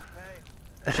 Now,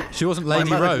 She wasn't Lady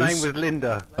my Rose. mother's name was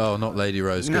Linda. Oh, not Lady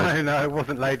Rose. Good. No, no, it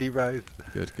wasn't Lady Rose.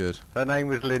 Good, good. Her name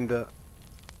was Linda.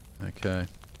 Okay.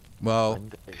 Well,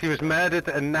 She was murdered,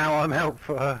 and now I'm out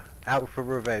for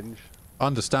revenge.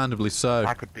 understandably so.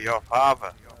 I could be your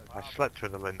father. I slept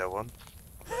with a Linda once.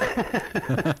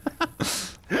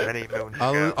 Many moons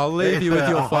ago. I'll leave you with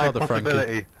your father, Frankie.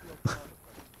 Possibility.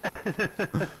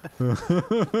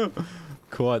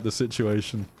 Quite the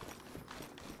situation.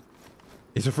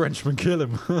 He's a Frenchman, kill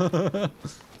him.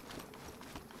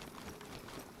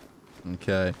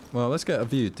 Okay, well, let's get a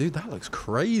view. Dude, that looks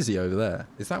crazy over there.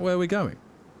 Is that where we're going?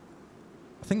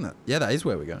 I think that... Yeah, that is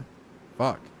where we're going.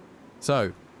 Fuck.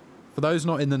 So, for those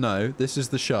not in the know, this is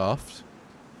the shaft.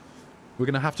 We're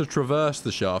going to have to traverse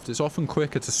the shaft. It's often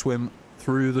quicker to swim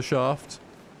through the shaft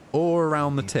or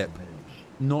around the tip.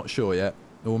 Not sure yet.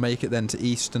 We'll make it then to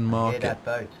Eastern Market. That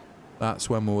boat. That's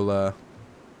when we'll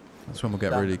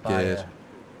get really geared.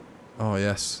 Oh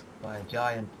yes. By a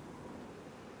giant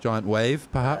Giant wave,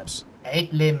 perhaps.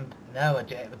 8-limbed. No, a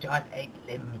giant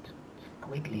 8-limbed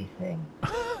squiggly thing.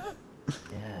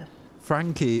 Yes.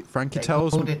 Frankie They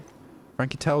tells called me. it-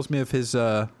 Frankie tells me of his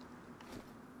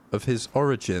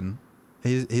origin.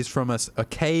 He's from a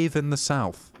cave in the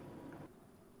south.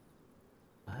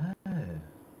 Oh.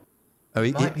 Oh,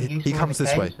 Might be he useful in comes the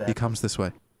this way. caves, then. He comes this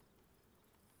way.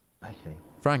 I see.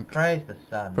 Frank. Praise the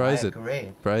sun. Praise I it. agree.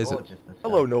 It's Praise it. gorgeous, the sun.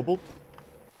 Hello, noble.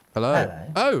 Hello.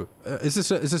 Hello. Oh, is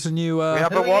this a new We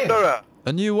have Who a are you? wanderer.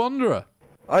 a new wanderer?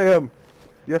 I am,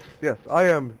 yes, I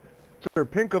am Sir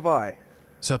Pink of Eye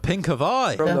Sir Pink of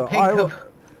Eye. from Sir the Pink Isle of-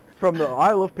 from the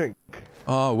Isle of Pink.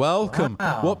 Oh, welcome.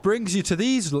 Wow. What brings you to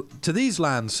these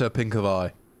lands, Sir Pink of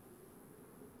Eye?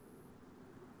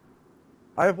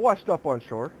 I have washed up on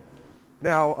shore.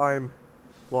 Now I'm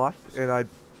lost and I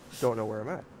don't know where I'm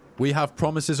at. We have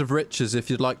promises of riches if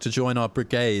you'd like to join our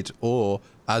brigade, or,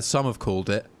 as some have called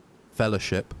it,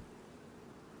 fellowship.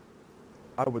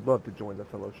 I would love to join the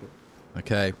fellowship.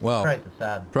 Okay, well, Praise the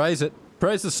sun. praise it.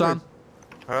 Praise the sun.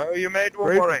 Oh, you made one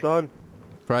Praise worry. the sun.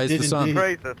 Praise Did the sun. indeed.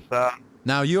 Praise the sun.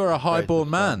 Now, you're a highborn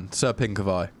sun. man, Sir Pink of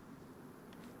Eye.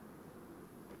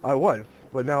 I was,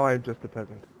 but now I am just a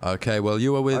peasant. Okay, well,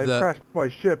 you were I with, crashed my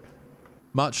ship.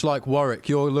 much like Warwick,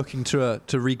 you're looking to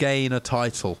regain a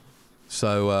title.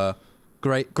 So,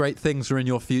 great things are in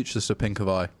your future, Sir Pink of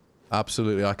Eye.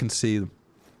 Absolutely, I can see them.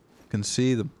 Can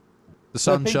see them. The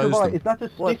sun Pink shows of Eye, them. Is that a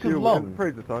Bless stick of you long? and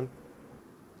praise the sun.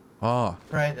 Ah,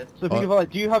 Praise it. So Pink of Eye,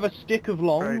 do you have a stick of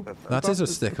long? Praise the sun. that is a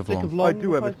stick of long. I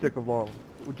do have a stick of long.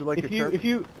 Would you like If it,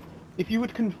 you sir? if you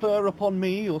would confer upon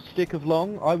me your stick of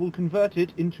long, I will convert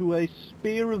it into a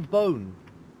spear of bone.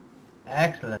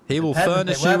 Excellent. He The will peasants,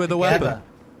 furnish they you work with a together. weapon.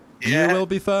 Yeah. You will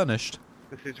be furnished.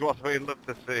 This is what we love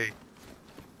to see.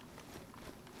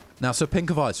 Now, Sir Pink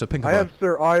of Eye, Sir Pink of I Eye. have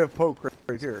Sir Eye of Poke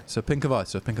right here. Sir Pink of Eye,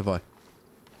 Sir Pink of Eye.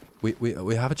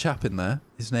 We have a chap in there.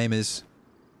 His name is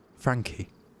Frankie.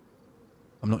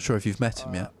 I'm not sure if you've met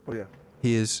him yet. Oh yeah.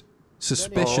 He is Oh, I've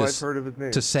suspicious, heard of his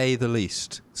name. to say the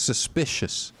least.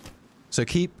 Suspicious. So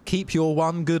keep your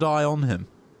one good eye on him,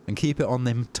 and keep it on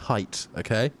him tight,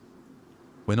 okay?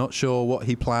 We're not sure what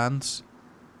he plans,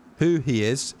 who he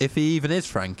is, if he even is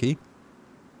Frankie.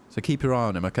 So keep your eye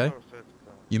on him, okay?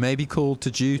 You may be called to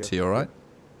duty, Yes, alright?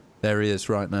 There he is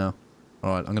right now.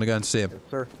 Alright, I'm gonna go and see him. Yes,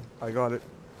 sir. I got it.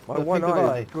 My Sir one Pink of eye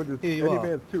Eye, is as good as here you any are.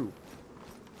 man's two.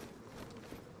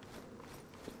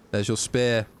 There's your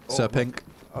spear, Oh, Sir look. Pink.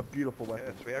 A beautiful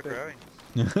weapon. Yes, we are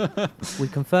growing. We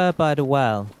confer by the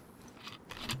well.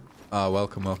 Ah,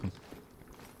 welcome.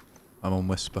 I'm on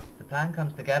Whisper. The plan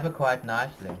comes together quite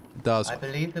nicely. It does. I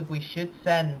believe that we should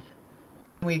send...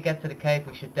 When we get to the cave,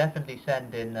 we should definitely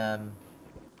send in,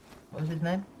 what was his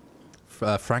name?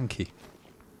 Frankie.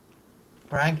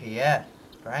 Frankie, yes.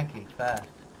 Frankie first.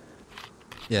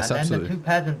 Yes, and absolutely. then the two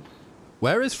peasants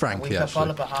Where is And Frankie, we shall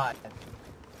follow actually? behind.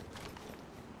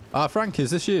 Ah, Frankie, is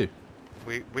this you?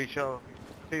 We shall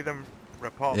see them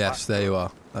report Yes, back there to you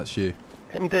us. are. That's you.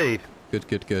 Indeed. Good,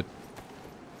 good, good.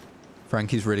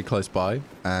 Frankie's really close by,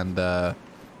 and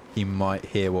he might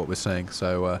hear what we're saying,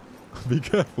 so be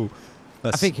careful. I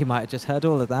think he might have just heard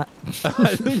all of that.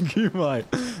 I think you might.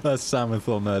 That's Samuel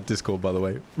on Discord, by the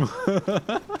way.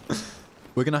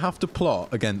 We're gonna have to plot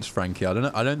against Frankie. I don't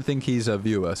know. I don't think he's a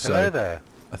viewer, so Hello there.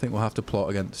 I think we'll have to plot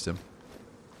against him.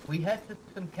 We head to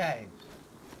some caves.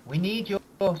 We need your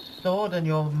sword and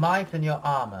your might and your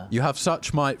armor. You have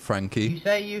such might, You Frankie.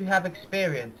 say you have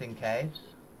experience in caves.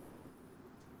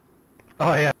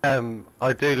 I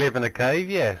do live in a cave,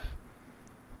 yes.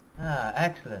 Ah,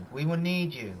 excellent. We will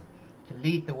need you to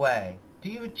lead the way. Do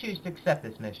you choose to accept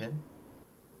this mission?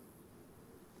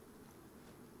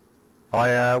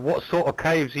 What sort of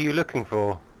caves are you looking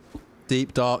for?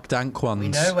 Deep, dark, dank ones. We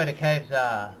know where the caves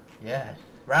are. Yes.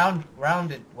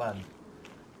 Rounded ones.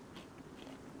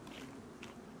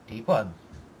 Deep ones.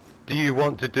 Do you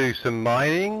want to do some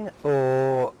mining,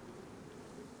 or...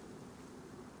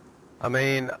 I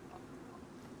mean,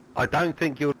 I don't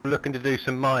think you're looking to do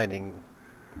some mining.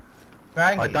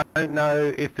 Frankie. I don't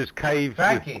know if there's caves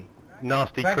Frankie. with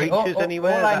nasty Frankie, creatures all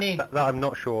anywhere. I That- need- that I'm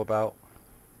not sure about.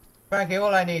 Frankie,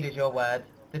 all I need is your word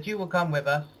that you will come with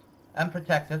us and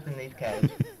protect us in these caves.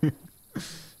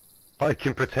 I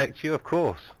can protect you, of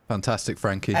course. Fantastic,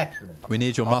 Frankie. Excellent. We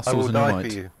need your I will muscles and your die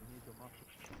might. for you.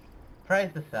 Praise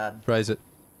the sun. Praise it.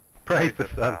 Praise the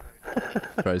sun.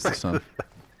 Praise the sun.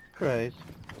 Praise.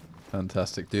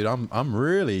 Fantastic, dude. I'm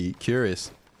really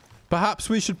curious. Perhaps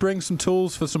we should bring some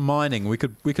tools for some mining. We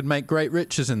could make great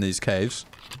riches in these caves.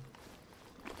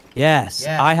 Yes,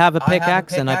 Yeah, I have a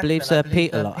pickaxe, and I believe Sir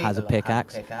Peterlot has a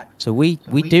pickaxe. So we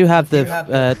do have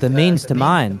the means to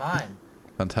mine.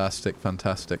 Fantastic,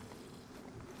 fantastic.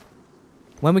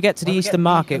 When we get to the Eastern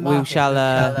Market, we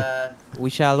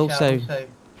shall also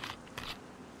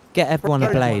get everyone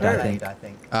a blade, I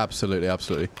think. Absolutely,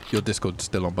 absolutely. Your Discord's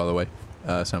still on, by the way,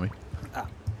 Sammy.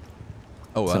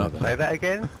 Oh, Son no. of a- Say that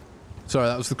again? Sorry,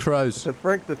 that was the crows. Said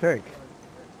Frank the Tank.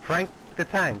 Frank the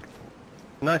Tank.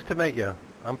 Nice to meet you.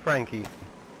 I'm Frankie.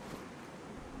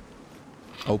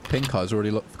 Oh, Pink Eye's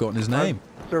already forgotten his name.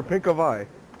 Sir Pink of Eye.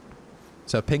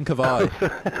 So Pink of Eye.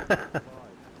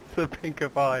 The pink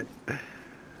of eye. I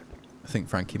think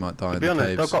Frankie might die To in be the honest,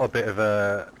 caves. I've got a bit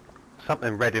of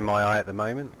something red in my eye at the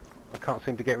moment. I can't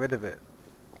seem to get rid of it.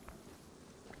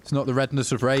 It's not the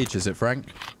redness of rage, is it, Frank?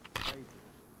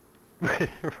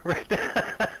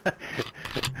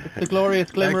 The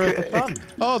glorious glimmer of the sun.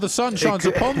 Oh, the sun shines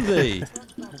upon thee.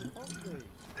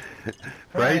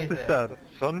 Praise the sun.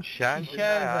 Sunshine. He shows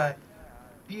us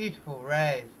beautiful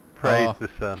rays. Praise Oh. the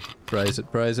sun. Praise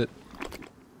it, praise it.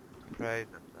 Praise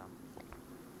the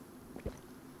sun.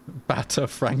 Batter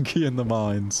Frankie in the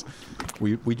mines.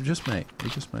 We just may. We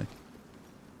just may.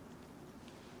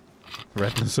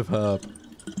 Redness of herb.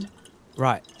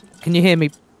 Right. Can you hear me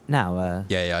now?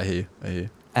 Yeah, I hear you. I hear you.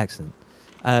 Excellent.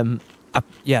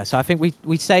 Yeah, so I think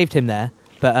we saved him there.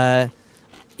 But,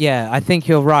 yeah, I think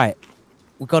you're right.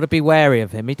 We've got to be wary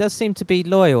of him. He does seem to be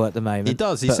loyal at the moment. He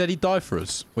does. He but- said he'd die for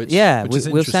us. Which, Yeah, which is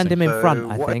we'll send him in So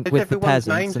front, I what think, is with the everyone's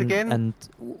peasants, names again? and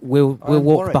we'll I'm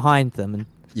walk Warwick. behind them and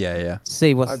Yeah, yeah.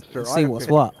 see what's I'm Sir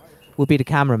what. We'll be the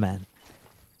cameraman.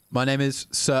 My name is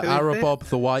Sir Who is Arabob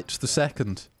the White the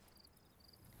Second.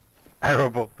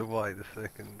 Arabob the White the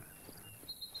second.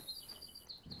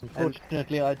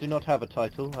 Unfortunately, I do not have a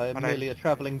title. I am My name- merely a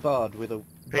travelling bard with a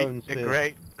bone Pete the spear.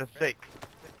 Great, the Sixth.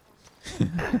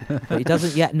 But he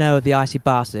doesn't yet know of the icy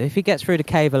bastard. If he gets through the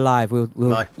cave alive, we'll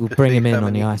Nice we'll to bring see him in so on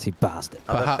the many- icy bastard.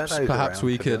 Other Perhaps fellows around,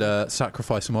 we to be could honest.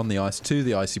 sacrifice him on the ice to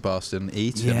the icy bastard and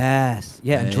eat him. Yes,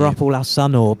 yeah, and Hey. drop all our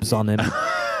sun orbs on him.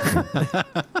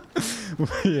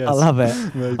 Yes, I love it.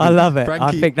 maybe. I love it. I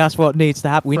Frankie- think that's what needs to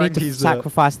happen. We need to Frankie's,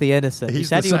 sacrifice the innocent. He he's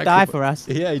said the he would die sacrifi- for us.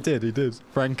 Yeah, he did. He did.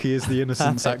 Frankie is the innocent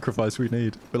Perfect. sacrifice we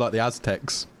need. We're like the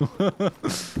Aztecs.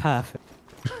 Perfect.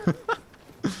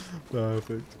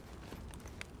 Perfect.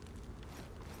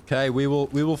 Okay, we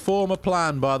will form a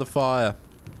plan by the fire.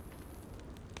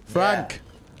 Frank,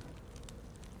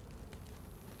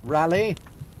 Rally.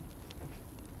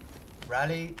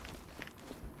 Rally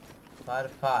by the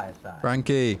fireside.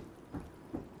 Frankie,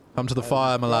 come to the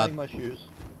fire, my Darning lad. my shoes.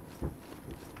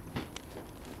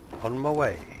 On my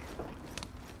way.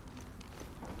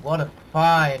 What a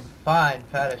fine, fine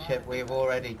fellowship we've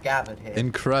already gathered here.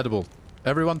 Incredible.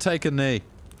 Everyone take a knee.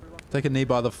 Take a knee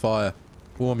by the fire.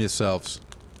 Warm yourselves.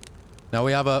 Now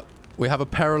we have a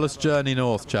perilous journey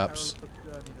north, chaps.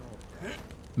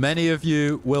 Many of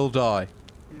you will die.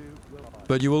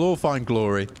 But you will all find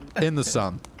glory in the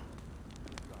sun.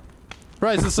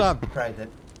 Praise the sun. Praise it.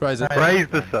 Praise it. Praise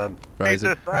the sun. Praise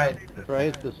it. Praise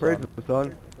Praise the Praise sun. the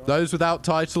sun. Those without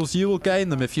titles, you will gain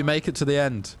them if you make it to the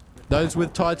end. Those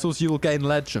with titles, you will gain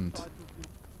legend.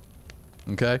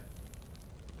 Okay?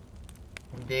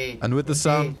 Indeed. And with the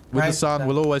sun,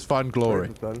 we'll always find glory.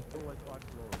 Praise the sun.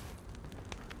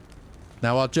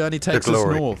 Now our journey takes us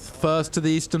glory. north, first to the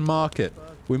Eastern Market.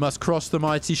 We must cross the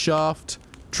mighty shaft,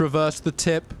 traverse the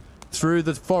tip, through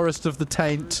the forest of the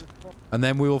taint, and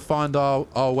then we will find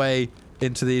our way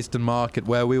into the Eastern Market,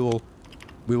 where we will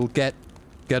get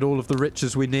all of the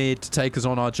riches we need to take us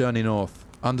on our journey north.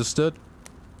 Understood?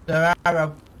 Sir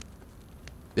Arrow,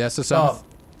 Yes, Sir Sam? Bob,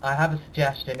 I have a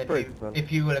suggestion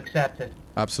if you will accept it.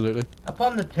 Absolutely.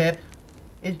 Upon the tip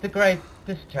is the great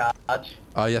discharge.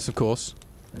 Yes, of course.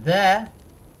 There,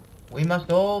 we must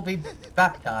all be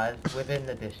baptized within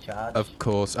the discharge. Of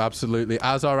course, absolutely.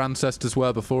 As our ancestors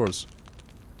were before us.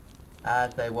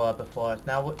 As they were before us.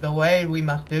 Now, the way we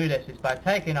must do this is by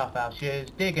taking off our shoes,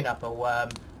 digging up a worm,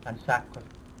 and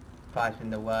sacrificing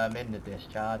the worm in the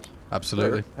discharge.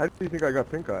 Absolutely. How do you think I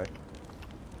got pink eye?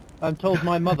 I'm told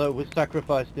my mother was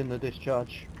sacrificed in the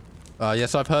discharge.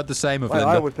 Yes, I've heard the same of I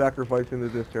Linda. was sacrificed in the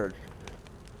discharge.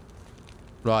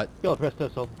 Right. God rest her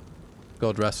soul.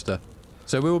 God rest her.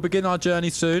 So we will begin our journey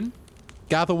soon.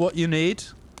 Gather what you need.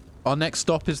 Our next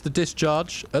stop is the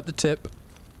discharge at the tip,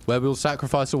 where we will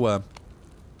sacrifice a worm.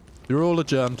 You're all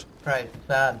adjourned. Praise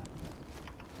the sun.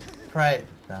 Praise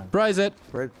the sun. Praise it.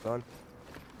 Praise the sun.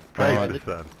 Praise Alright. the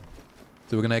sun.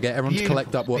 So we're going to get everyone to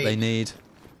collect Beautiful up what they speech. need.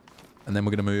 And then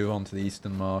we're going to move on to the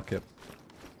Eastern Market.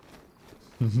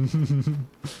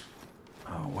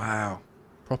 Oh, wow.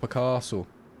 Proper castle.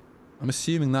 I'm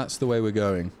assuming that's the way we're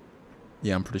going.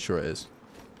 Yeah, I'm pretty sure it is.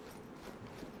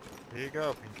 Here you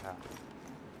go, pink eye.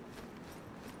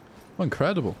 Oh,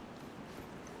 incredible.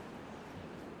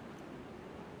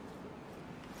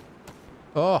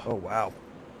 Oh, Oh wow.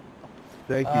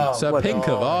 Thank you. Oh, Sir Bless- Pink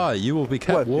of Eye, you will be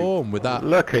kept Bless you. warm with that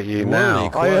Look at you woolly now.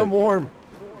 cloak. I am warm.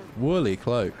 Woolly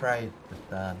cloak. Praise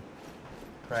the sun.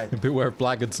 Praise Beware of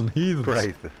blackguards and heathens.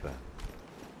 Praise the sun.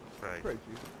 Right. Praise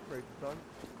you. Praise the sun.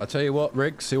 I tell you what,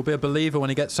 Riggs, he'll be a believer when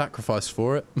he gets sacrificed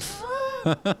for it.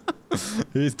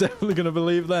 He's definitely going to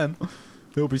believe then.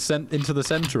 He'll be sent into the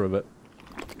centre of it.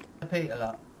 Repeat a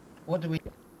lot. What do we...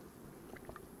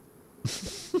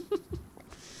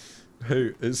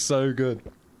 Who? It's so good.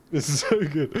 This is so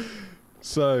good.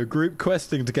 So, group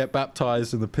questing to get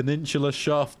baptised in the Peninsula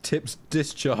Shaft Tips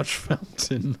Discharge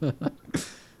Fountain.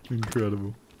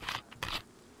 Incredible.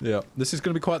 Yeah, this is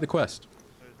going to be quite the quest.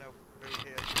 There's no free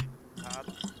here. Hard.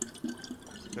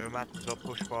 So we might as well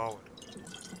push forward.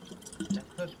 Let's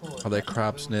push forward. Are there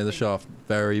crabs near the shaft?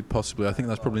 Very possibly. I think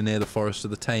that's probably near the Forest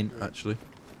of the Taint, actually.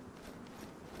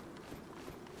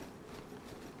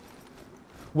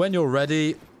 When you're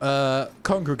ready,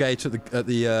 congregate at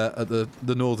the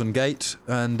northern gate,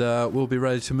 and we'll be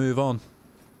ready to move on.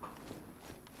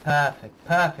 Perfect,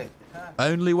 perfect.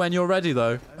 Only when you're ready,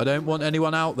 though. I don't want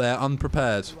anyone out there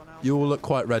unprepared. You all look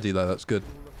quite ready, though. That's good.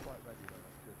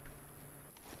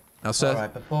 Now, Seth.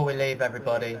 Alright, before we leave,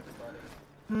 everybody.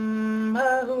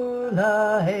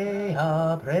 Mahula hey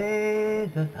ha, praise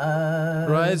the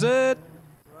sun. Raise it.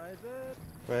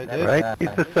 Praise Praise it.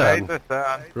 Praise the Praise sun. the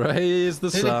sun. Raise the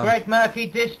To the sun. great murky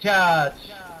discharge.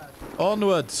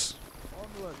 Onwards.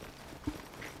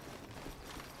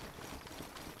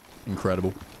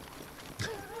 Incredible.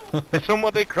 There's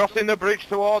somebody crossing the bridge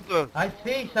towards us. I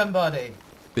see somebody.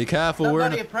 Be careful.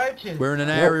 Somebody approaches. We're in an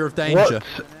area of danger.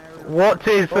 What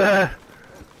is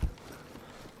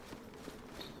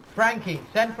Frankie,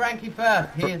 send Frankie first.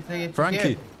 He is the Frankie,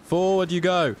 security. forward you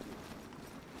go.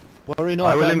 Worry I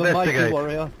not, will I'm a mighty investigate.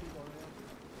 warrior.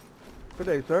 Good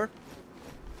day, sir.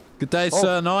 Good day,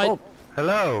 Sir Knight. Oh,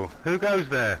 Hello, who goes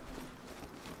there?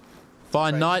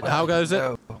 Fine night. How goes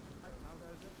it?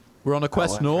 We're on a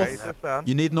quest Praise north. the sun.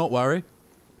 You need not worry.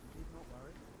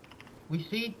 We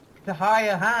seek to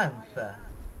hire hands, sir.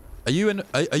 Are you in?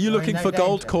 Are you We're looking in for no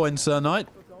gold danger. coins, Sir Knight?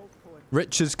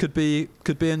 Riches could be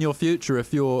in your future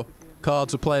if your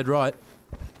cards are played right.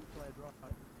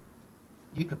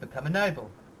 You could become a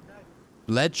noble.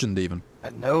 Legend even.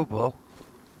 A noble.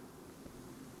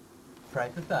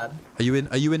 Praise the sun. Are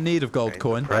you in need of gold Praise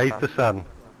coin? the Praise the sun.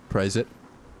 Praise it.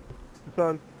 the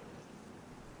sun.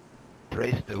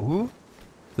 Praise the who?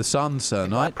 The sun, Sir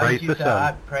Knight. Praise you, the sir. sun.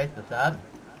 I praise the sun.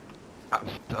 I'm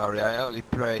sorry, I only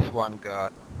praise one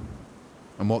God.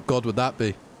 And what god would that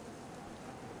be?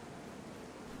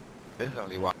 There's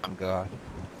only one God.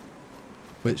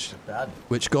 Which The sun.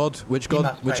 which god? Which You god?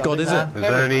 must Which praise god the is it? sun.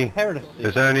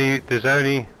 There's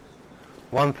only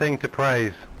one thing to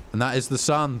praise. And that is the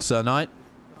sun, Sir Knight.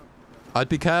 I'd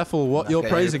be careful what you're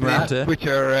praising round here. Put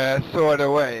your sword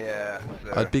away, sir.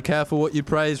 I'd be careful what you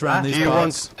praise round these Do you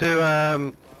parts. want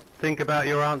to think about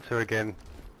your answer again?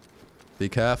 Be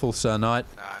careful, Sir Knight.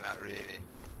 No, not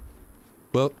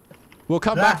really. We'll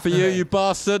come back for you, you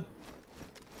bastard.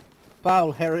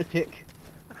 Foul heretic.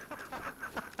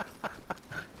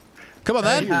 Come on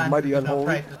then. Mighty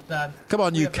unholy. Come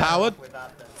on, you coward.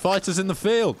 Fighters in the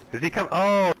field. Has he come?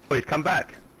 Oh, he's come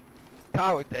back.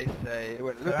 Coward, they say.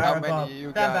 Look how many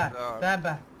you guys are. Stand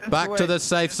back. Back to the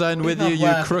safe zone with you, not you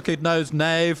worth- crooked-nosed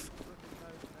knave.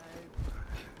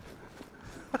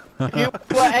 If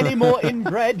you were any more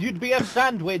inbred, you'd be a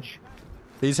sandwich.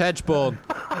 He's hedge-born.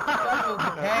 That will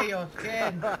decay your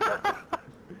skin.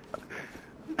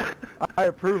 I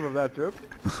approve of that joke.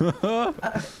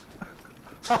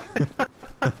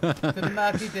 To the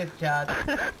murky discharge.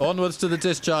 Onwards to the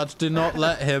discharge. Do not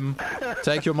let him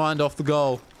take your mind off the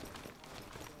goal.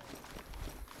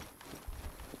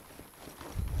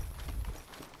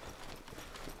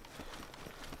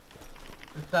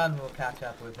 The sun will catch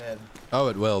up with him. Oh,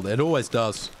 it will. It always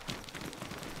does.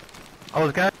 I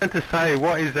was going to say,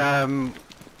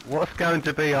 what's going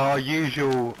to be our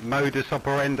usual modus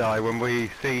operandi when we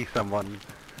see someone,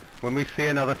 when we see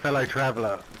another fellow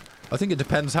traveller? I think it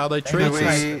depends how they treat Do we-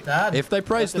 us. If they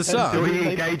praise the Do sun, we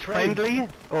engage friendly,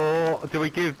 or do we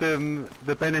give them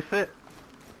the benefit?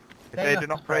 If they do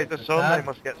not praise the sun, they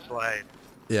must get slain.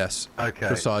 yes, Okay.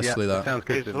 precisely yeah, that. Sounds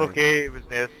good He's to me. lucky it was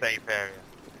near a safe area.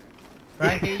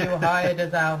 Frankie, you were hired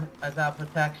as our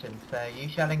protection, so you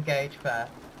shall engage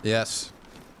first. Yes.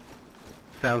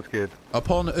 Sounds good.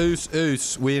 Upon oos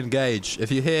oos, we engage.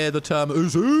 If you hear the term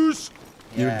oos oos,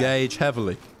 you Yeah. engage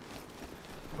heavily.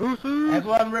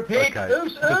 Everyone repeat, Okay.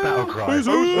 oos, The battle oos. cry.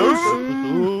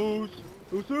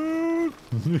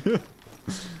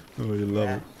 Oh, you love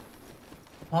Yeah. it.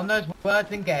 Upon those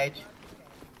words, engage.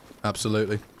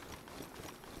 Absolutely.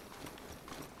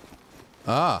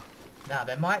 Ah, Now,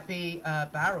 there might be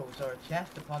barrels or a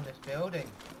chest upon this building.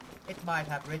 It might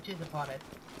have riches upon it.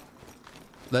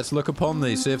 let's look upon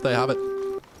these, see if they have it.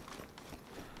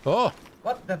 Oh,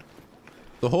 What the?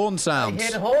 the horn I sounds.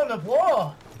 hear the horn of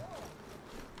war.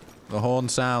 The horn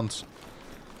sounds.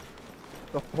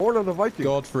 The horn of the Viking.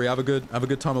 Godfrey, have a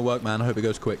good time at work, man. I hope it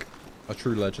goes quick. A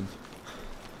true legend.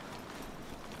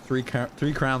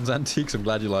 Three Crowns Antiques. I'm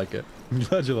glad you like it. I'm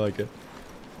glad you like it.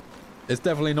 It's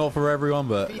definitely not for everyone,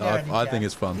 but Be there any I think chest.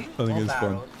 it's fun. I think Or it's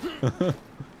fun. barrels.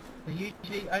 So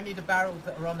usually only the barrels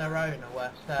that are on their own are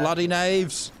worth searching. Bloody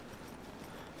knaves.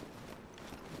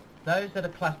 Those that are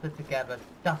clustered together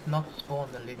doth not spawn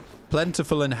the loot.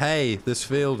 Plentiful in hay. This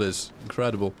field is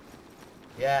incredible.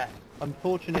 Yeah.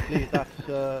 Unfortunately, that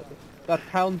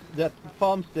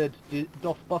farmstead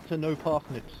doth butter no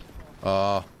parsnips.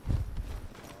 Ah.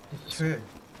 It's true.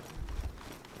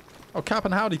 Oh,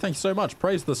 Captain Howdy, thank you so much.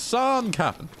 Praise the sun,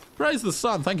 Captain. Praise the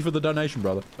sun. Thank you for the donation,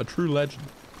 brother. A true legend.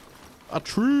 A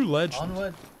true legend.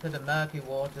 Onwards to the murky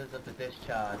waters of the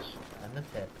discharge and the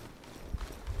tip.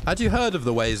 Had you heard of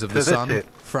the ways of the So that's sun, it.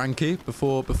 Frankie,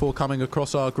 before coming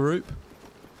across our group?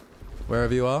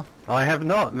 Wherever you are? I have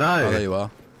not. No. Oh, there you are.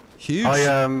 Huge.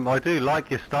 I do like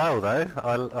your style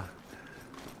though.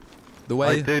 The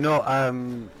way.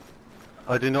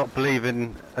 I do not believe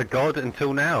in a god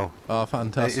until now. Oh, It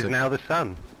fantastic. is now the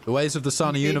sun. The ways of the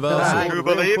sun are You keep the universal. light. True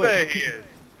believer he is.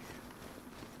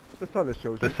 The sun has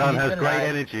chosen. The sun Keep has the great light.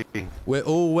 energy. We're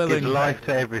all Gives willing. life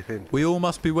to everything. We all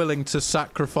must be willing to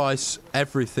sacrifice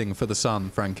everything for the sun,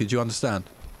 Frankie. Do you understand?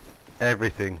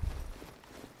 Everything.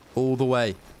 All the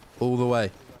way. All the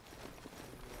way.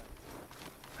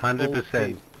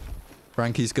 100%.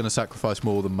 Frankie's going to sacrifice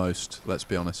more than most, let's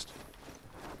be honest.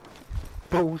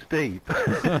 Balls deep.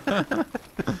 Say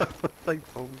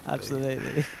balls deep.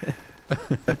 Absolutely.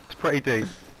 It's pretty deep.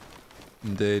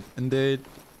 Indeed. Indeed.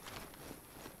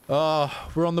 Oh,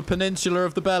 we're on the peninsula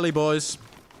of the belly, boys.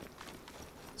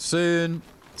 Soon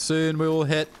we will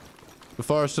hit the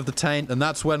forest of the taint, and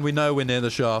that's when we know we're near the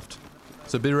shaft.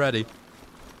 So be ready.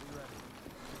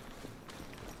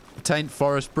 The taint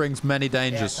forest brings many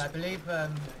dangers. Yes, I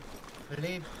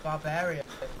believe barbarians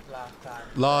last time.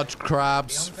 Large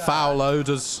crabs, foul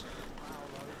odours.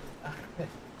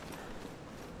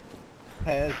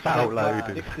 Hares, Foul snakes,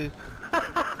 loaded. sixes.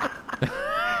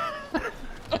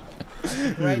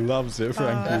 Great loves it,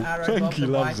 Arrow Bob the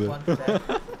Wise once said,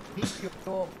 keep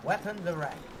your weapons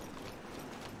erect.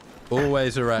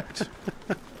 Always erect.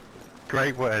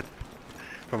 Great word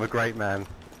from a great man.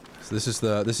 So this is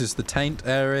the taint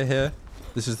area here.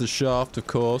 This is the shaft, of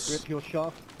course. Grip your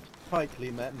shaft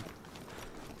tightly, men.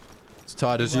 As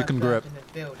tight as you Work can grip. searching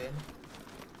this building.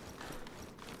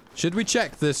 Should we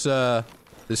check this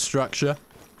this structure?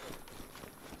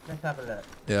 Let's have a look.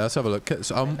 Yeah, let's have a look.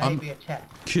 So I'm Maybe a chest.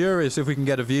 curious if we can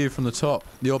get a view from the top,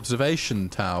 the observation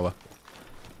tower.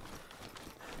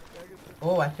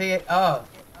 Oh, I see it. Oh,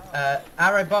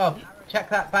 Arrow Bob, check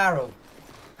that barrel.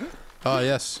 Oh,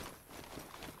 yes.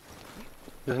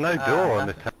 There's no door on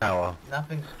the nothing. tower.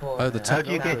 Nothing's spawned. Oh, the How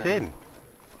do you get in?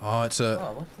 Oh, it's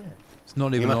Oh, what's this? it's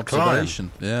not even an must climb.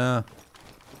 observation. Yeah.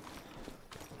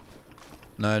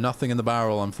 No, nothing in the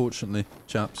barrel, unfortunately,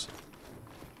 chaps.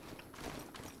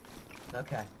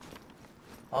 Okay.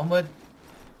 Onward.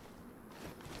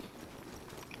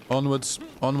 Onwards,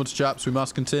 onwards, chaps. We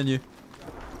must continue.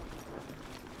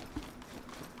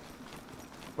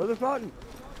 Where's the sun?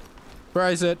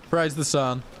 Praise it. Praise the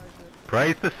sun.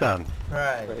 Praise the sun.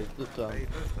 Right. Praise the sun.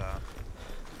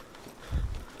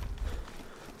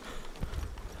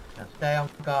 Now stay on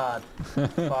guard,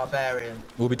 barbarians.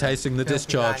 We'll be tasting the Filthy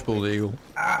discharge, Bald language.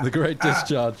 Eagle. The great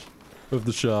discharge of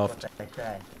the shaft. What they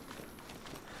say.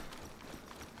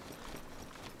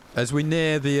 As we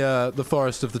near the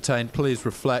forest of the Taint, please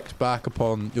reflect back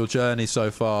upon your journey so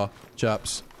far,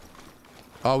 chaps.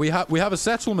 Oh, we have a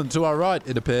settlement to our right,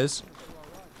 it appears.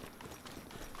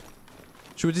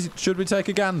 Should we take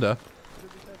a gander?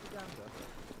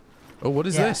 Oh, what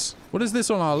is Yeah. this? What is this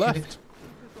on our left?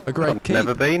 A great I've keep.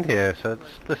 never been here, so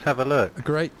let's have a look. A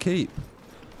great keep.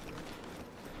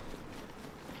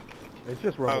 It's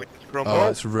just Oh, rubble. it's crumbled. Oh,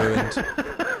 it's ruined.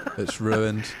 It's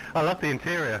ruined. I love the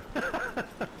interior.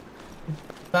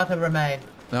 But to remain.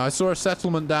 Now I saw a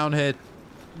settlement down here.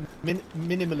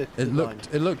 Minimalist It design.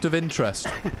 looked of interest.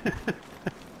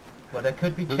 Well, there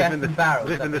could be chests Living and barrels.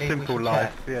 I living the believe we simple should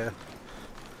life, check. yeah.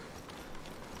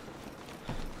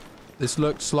 This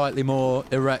looked slightly more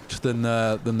erect than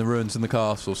the ruins in the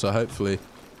castle, so hopefully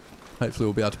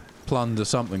we'll be able to plunder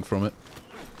something from it.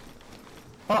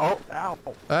 Oh, Ow.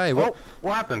 Hey, what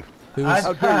happened? Who I was,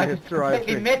 How dare you I hit your eye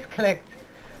completely cheek? misclicked.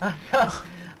 I thought-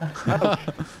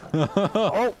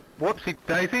 Oh, whoopsie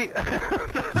daisy.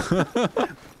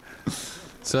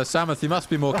 Sir Samuth, you must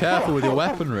be more careful with your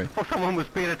weaponry. Well, someone was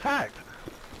being attacked.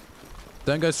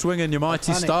 Don't go swinging your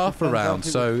mighty Panic, staff it turns around out it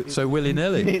so was- so willy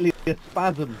nilly. Immediately a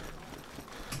spasm.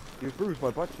 You bruised my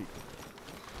butt cheek.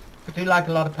 I do like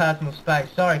a lot of personal space.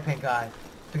 Sorry, Pink Eye.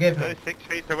 Forgive me. 6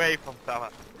 feet away from Summer.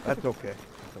 That's okay.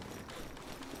 That's okay.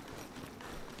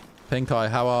 Pink Eye,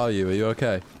 how are you? Are you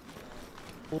okay?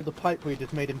 All the pipe we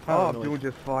just made him Oh, I'm paranoid. doing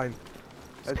just fine.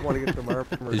 I just want to get some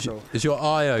armor, so. Is your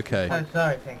eye okay? Oh,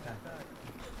 sorry, Pink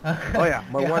Eye. Oh yeah,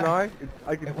 my one eye.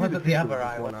 I can It see wasn't the pieces other of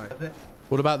eye, one was eye. it?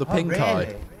 What about the Oh, pink really?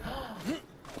 eye?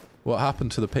 What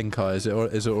happened to the pink eye? Is it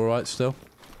all right still?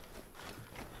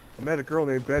 I met a girl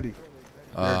named Betty.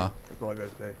 Ah, That's all I gotta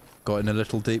say. got in a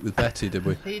little deep with Betty, did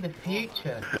we? See the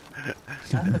future.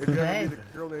 That's If you ever amazing. meet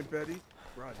a girl named Betty,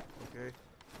 run, okay?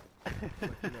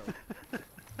 Let you know.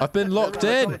 I've been locked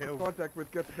Everyone I in. come into contact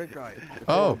with gets pink eye. It's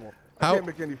Oh, horrible. I how- can't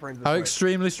make any friends this How way.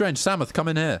 extremely strange. Samuth, come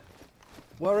in here.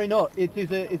 Worry not, it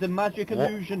is a magic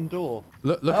illusion door.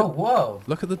 Look Oh, whoa.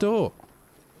 look at the door.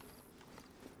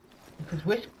 Because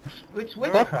which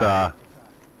What witchcraft?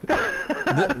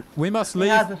 the? We must It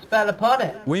leave. has a spell upon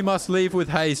it. We must leave with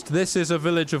haste. This is a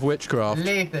village of witchcraft.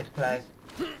 Leave this place.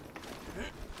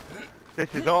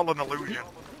 This is all an illusion.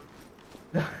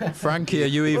 Frankie, are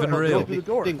you even Look, real? Open the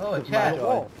door. Stinks Oh, a of chest.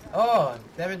 magi. Oh,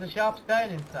 there is a sharp stone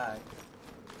inside.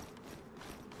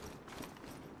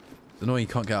 It's annoying you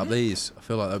can't get up these. I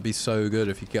feel like that would be so good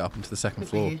if you could get up into the second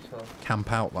Could be floor. useful.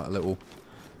 Camp out like a little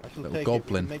I shall Little take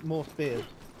goblin. it. We can make more spears.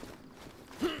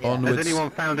 onwards. Has anyone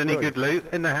found any good loot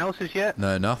in the houses yet?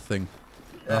 No, nothing.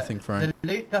 Nothing, Frank. The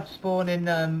loot does spawn in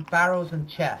barrels and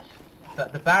chests,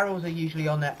 but the barrels are usually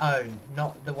on their own,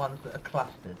 not the ones that are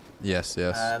clustered. Yes,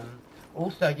 yes.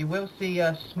 Also, you will see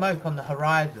smoke on the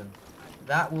horizon.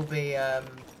 That will be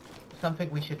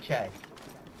something we should chase.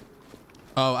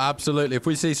 Oh, absolutely. If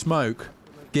we see smoke,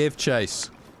 give chase.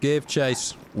 Give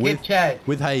chase. Give chase.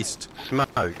 With haste.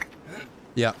 Smoke.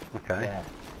 Yeah. Okay. Yeah.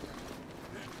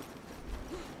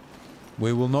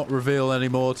 We will not reveal any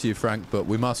more to you, Frank, but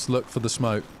we must look for the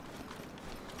smoke.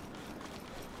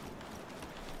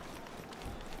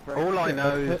 All I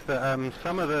know is that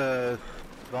some of the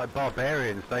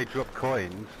barbarians, they drop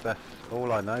coins. That's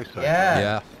all I know so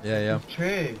Yeah. Yeah. It's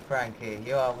true, Frankie.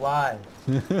 You are wise.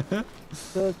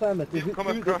 So Samus, is You've it come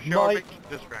true across that your my...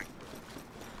 riches, Frank.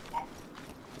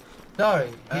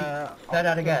 Sorry. far. Say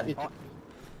that again.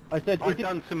 I said, I've is it...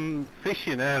 done some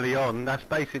fishing early on. That's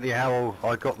basically how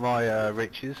I got my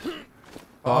riches.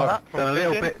 Oh, that's Done a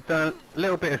little fishing. done a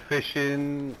little bit of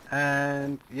fishing,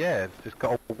 and yeah, just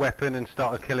got a weapon and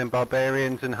started killing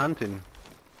barbarians and hunting.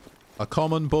 A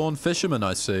common-born fisherman,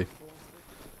 I see.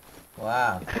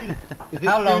 Wow. Is it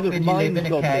How true long that did you live in a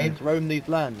goblins cave? roam these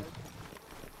lands?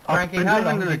 Frankie, I've been how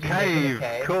living long in a did you live in a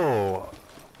cave? Cool.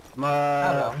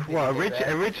 How long did Well, you live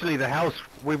there? originally the house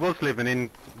we was living in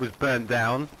was burnt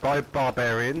down by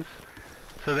barbarians.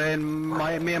 So then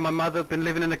me and my mother have been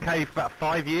living in a cave for about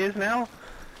 5 years now.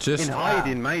 Just, In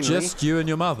hiding mainly. just you and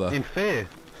your mother. In fear.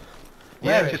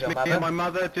 Where Yeah, is just your me mother? and my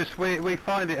mother. Just we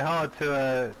find it hard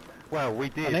to. Well, we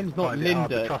did. Her name's not find it hard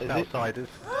to Linda, trust is it? outsiders.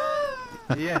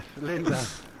 Yes, Linda.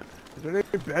 Is her name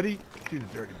Betty? She's a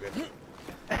dirty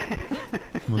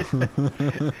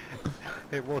bitch.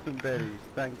 It wasn't Betty.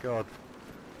 Thank God.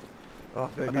 Oh, I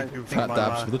thank don't you. think Fat my,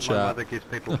 dabs for the my chat. mother gives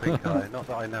people pink eye. Not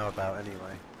that I know about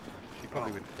anyway. She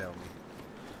probably wouldn't tell me.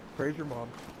 Praise your mom.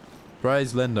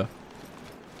 Praise Linda.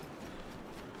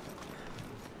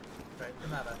 Praise the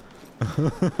mother.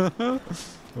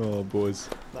 Oh, boys.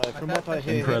 No, from what I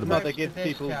hear, his Incredible. mother gives This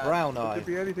people guy. brown Could there eyes.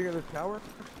 be anything in this tower?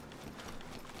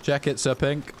 Check it, Sir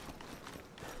Pink.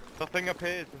 Nothing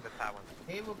appears in the tower.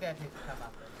 He will get his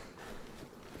comeuppance.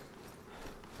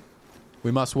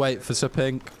 We must wait for Sir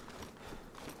Pink.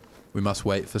 We must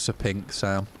wait for Sir Pink,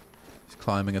 Sam. He's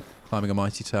climbing a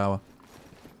mighty tower.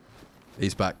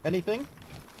 He's back. Anything?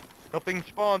 Nothing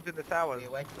spawns in the tower. We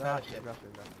await the Nothing, fellowship.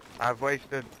 nothing. I've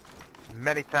wasted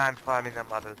many times finding them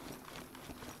others.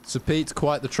 Sir Pete's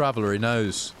quite the traveller. He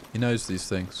knows these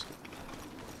things.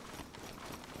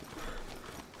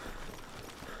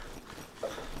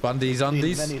 Bundy's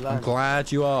undies. many I'm lands.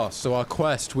 glad you asked. So our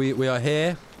quest, we are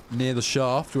here near the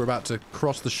shaft. We're about to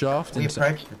cross the shaft. We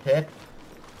approach the tip.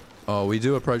 Oh, we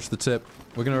do approach the tip.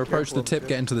 We're going to approach careful the of the tip, tip.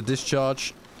 get into the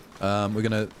discharge. We're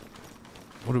going to...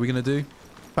 What are we going to do?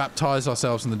 Baptise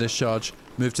ourselves in the discharge.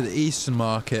 Move to the eastern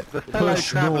market. The fellow Push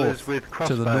travellers north with to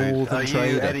crossbows, the northern are you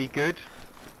trader. any good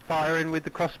firing with the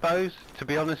crossbows? To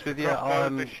be honest with you, Crossbows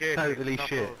I'm are shit, totally it's not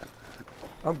shit. good.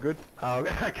 I'm good. Oh,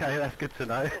 okay, that's good to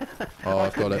know. Oh, I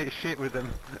I've got couldn't it. hit shit with them.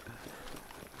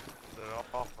 They're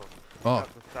awful. Oh.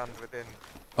 Have to stand within.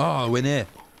 Oh, we're near.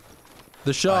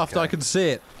 The shaft, Okay. I can see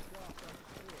it.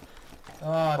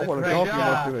 Oh, I the want to great golf you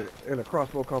shaft. up in a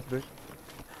crossbow competition.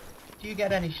 Do you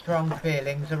get any strong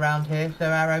feelings around here, Sir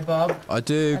Arrow Bob? I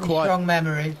do Any strong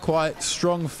memories? quite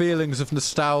strong feelings of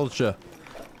nostalgia.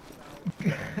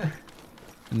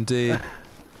 Indeed.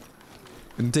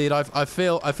 Indeed, I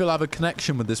feel I have a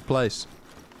connection with this place.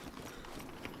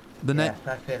 The Yes,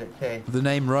 I feel it too. the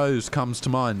name Rose comes to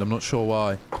mind. I'm not sure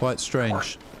why. Quite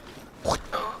strange.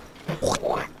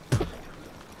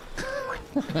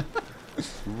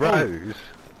 Rose?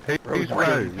 Who's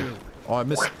Rose? Oh, I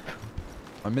missed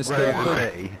Rose the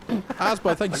Betty.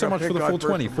 Asbo, thank you so I got much for the pink-eyed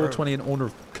 420. person, 420 in honor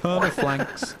of Colonel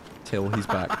Flanks till he's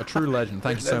back. A true legend.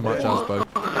 Thank you so much, Asbo.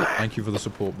 Thank you for the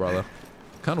support, brother.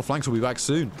 Colonel Flanks will be back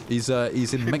soon. He's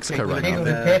in Mexico right King of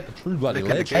now. the tip. True bloody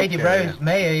Look at the legend. Lady Rose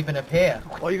may even appear.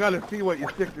 Well, you gotta see what you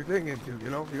stick your thing into,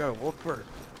 you know? You gotta look first.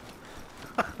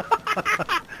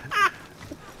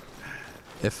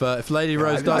 If Lady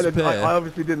Rose I does didn't- I appear,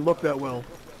 obviously didn't look that well.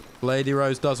 Lady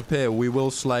Rose does appear, we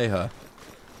will slay her.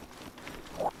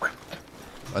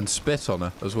 And spit on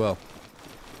her as well.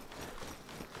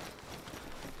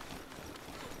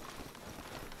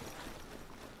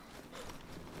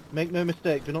 Make no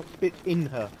mistake, do not spit in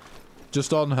her.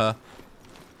 Just on her.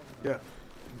 Yeah.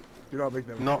 Do not make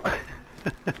that. Not. Do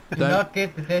Don't- not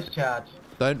give the discharge.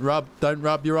 Don't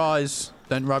rub your eyes.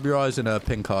 Don't rub your eyes in her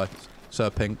pink eye, Sir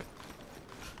Pink.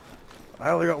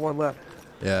 I only got one left.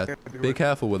 Yeah, Can't do be it.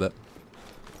 careful with it.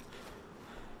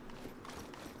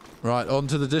 Right, on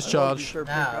to the I love you, discharge. Sir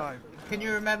Pink Now, Eye. can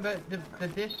you remember the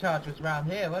discharge was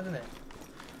round here, wasn't it?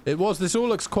 It was. This all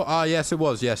looks quite. Ah, yes, it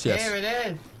was. Yes, Here yes.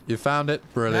 it is. You found it.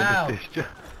 Brilliant.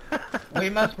 Now, we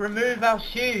must remove our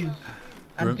shoes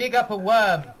and Rem- dig up a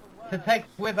worm to take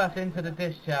with us into the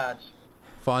discharge.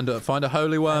 Find a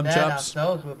holy worm, And then our chaps.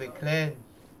 souls will be cleansed.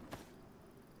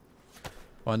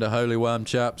 Find a holy worm,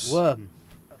 chaps. Worm.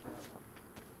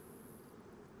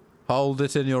 Hold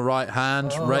it in your right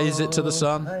hand. Raise it to the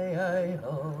sun. Hey, hey,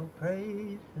 oh,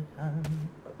 praise the sun.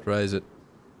 Raise it.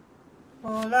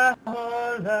 Hola,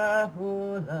 hola,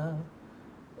 hola.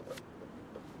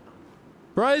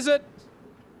 Raise it.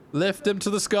 Lift him to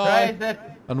the sky Praise it.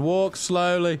 and walk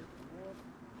slowly.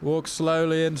 Walk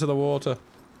slowly into the water.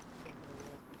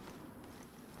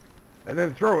 And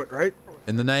then throw it, right?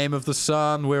 In the name of the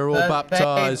sun, we're all First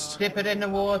baptized. phase, dip it in the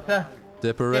water.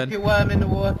 Dip her Dip your in. worm in the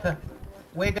water.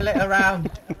 Wiggle it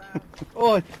around.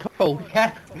 Oh, it's cold.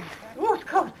 Careful. Oh, it's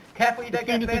cold. Careful you don't As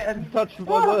soon get as it's bitten. touched my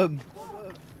Oh. worm.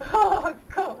 Oh,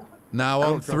 it's cold. Now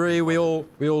on three, we all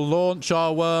launch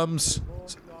our worms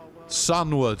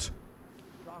sunward.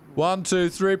 1, 2,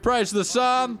 3. Praise the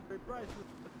sun.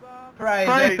 Praise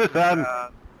Praise it. the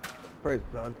sun. Praise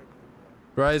the sun.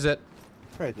 Praise it.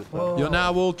 Praise the sun. Whoa. You're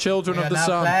now all children We of are the now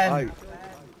sun. cleansed.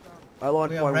 I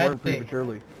launched We my are worm ready.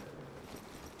 prematurely.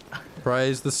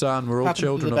 Praise the sun. We're all Happens to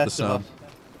children the of the best of sun.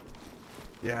 us.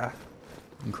 Yeah.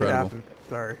 It Incredible. happens.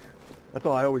 Sorry. That's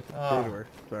all I always say Oh. to her.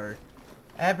 Sorry.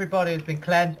 Everybody has been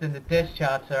cleansed in the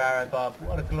discharge, Sir Arrow Bob.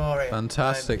 What a glory.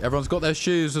 Fantastic. Everyone's got their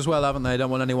shoes as well, haven't they?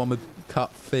 Don't want anyone with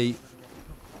cut feet.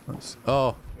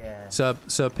 Oh, Yeah.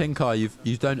 Sir Pink Eye,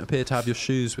 you don't appear to have your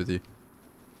shoes with you.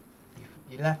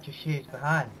 You left your shoes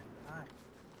behind.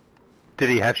 Did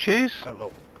he have shoes?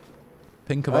 Hello.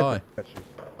 Pink of Eye. That's just-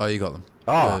 Oh, you got them.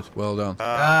 Oh. Good. Well done.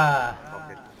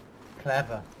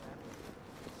 Clever.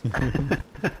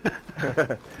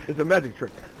 It's a magic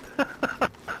trick.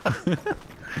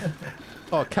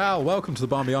 Oh, Cal, welcome to the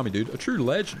Barmy Army, dude. A true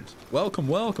legend. Welcome,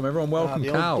 welcome. Everyone, welcome, The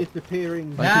old Cal.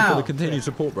 disappearing. Thank you for the Now. continued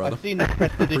support, brother. I've seen this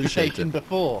prestidigitation it.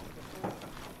 before.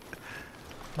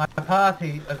 My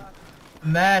party of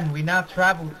men, we now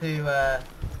travel to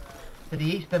the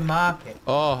Eastern Market.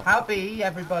 Oh, How be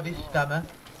everybody's stomach?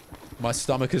 my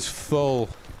stomach is full.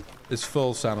 It's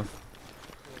full, Samuel.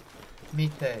 Me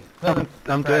too.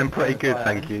 I'm doing pretty good,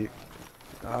 thank you.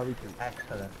 We can.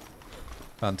 Excellent.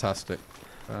 Fantastic.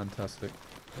 Fantastic.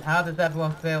 How does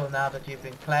everyone feel now that you've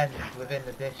been cleansed within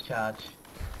the discharge?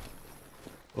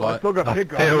 Well, I Like, still got I pig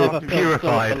feel- on. Never felt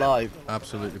Purified. so alive.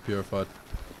 absolutely purified.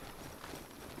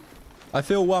 I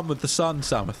feel one with the sun,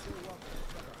 Samuel.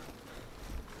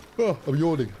 Oh, I'm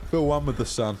yawning. Feel one with the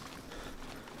sun.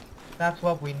 That's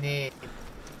what we need.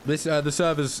 This the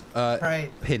server's Praise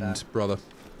pinned, that. brother.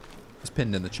 It's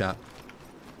pinned in the chat.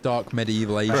 Dark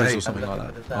medieval ages Great. or something I'm like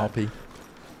looking that. for the sound. RP.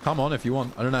 Come on if you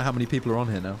want. I don't know how many people are on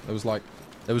here now.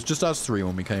 There was just us three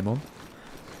when we came on.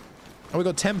 Oh, we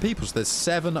got 10 people. So there's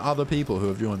 7 other people who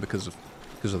have joined because of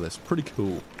this. Pretty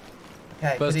cool.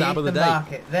 Okay, First for the dab of the Eastern day.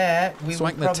 Market, there we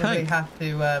Swank will the probably tank. have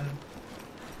to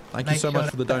Thank you make so sure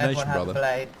much for the that everyone donation, has a brother.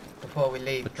 blade before we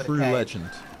leave A for true the cave. legend.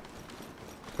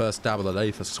 First dab of the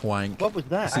day for Swank. What was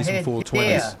that? Season hear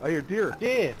 420s. Oh, you're deer.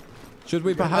 Dear. Should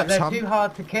we But perhaps they're hunt? too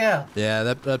hard to kill.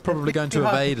 Yeah, they're probably going Too to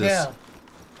hard evade us. kill.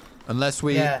 Unless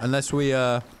we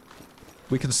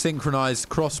we can synchronize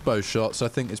crossbow shots. I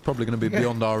think it's probably going to be Yeah.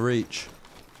 beyond our reach.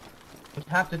 We'd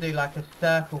have to do like a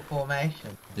circle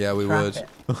formation. Yeah, we Trap would. it.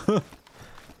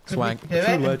 Could Swank, we do a it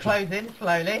true and legend. close in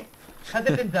slowly? Has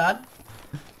it been done?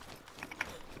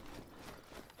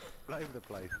 All over the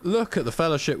place. Look at the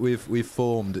fellowship we've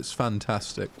formed. It's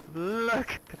fantastic.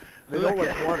 Look. They don't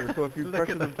like water, so if you Look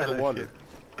pressure at the them to the water.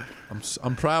 fellowship.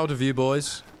 I'm proud of you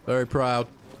boys. Very proud.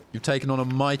 You've taken on a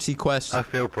mighty quest. I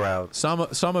feel proud. Some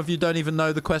of you don't even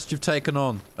know the quest you've taken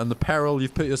on and the peril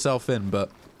you've put yourself in, but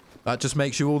that just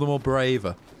makes you all the more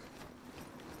braver.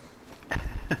 I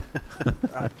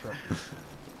trust you.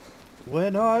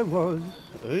 When I was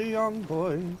a young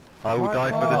boy, I will my die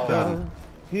for the father, sun.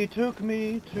 he took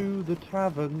me to the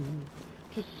tavern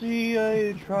to see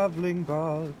a travelling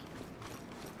bard.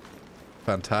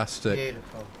 Fantastic.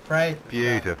 Beautiful. Praise the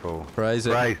Beautiful. Praise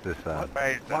it. Praise the sun.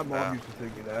 My mom used to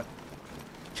sing me that.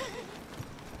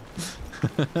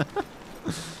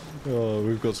 Oh,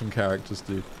 we've got some characters,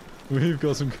 dude. We've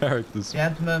got some characters.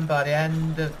 Gentlemen, by the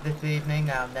end of this evening,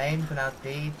 our names and our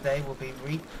deeds, they will be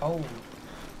retold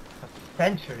for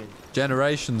centuries.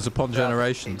 Generations upon throughout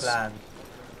generations. these lands.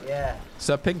 Yeah.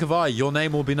 Sir Pink of Eye, your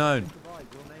name will be known.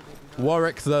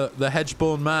 Warwick the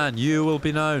Hedgeborn Man, you will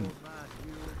be known.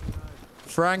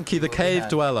 Frankie the Cave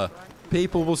Dweller,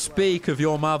 people will speak of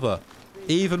your mother,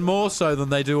 even more so than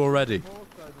they do already.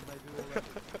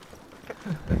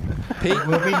 Pete,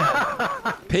 Will be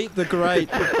known. Pete the Great,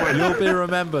 you'll be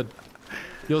remembered.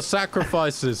 Your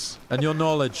sacrifices and your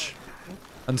knowledge.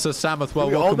 And Sir Samuel, well,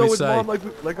 we all what can know we his say? mom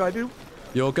like I do.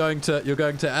 You're going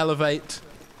to elevate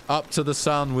up to the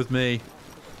sun with me.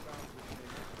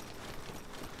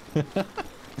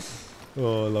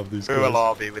 Oh, I love these We will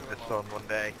all be with the sun one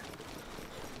day.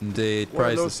 Indeed, What are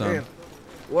praise the those sun. cans?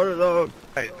 What are those?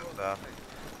 Praise the sun.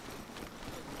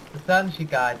 The sun, she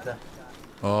guides us.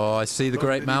 Oh, I see the Those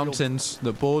great medieval- mountains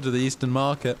that border the Eastern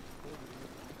Market.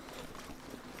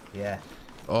 Yeah.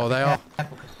 Oh, they are.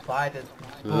 Careful, 'cause spiders can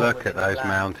spawn Look within at the those land.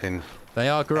 mountains. They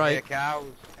are Here great. cows.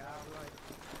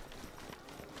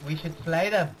 We should slay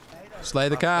them. Slay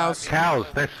the cows. Cows,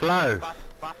 they're slow.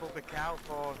 Battle the cow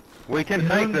for We can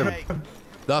take them.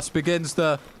 Thus begins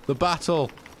the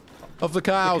battle of the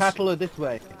The cows. cattle are this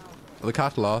way. The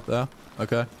cattle are there.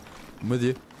 Okay, I'm with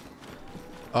you.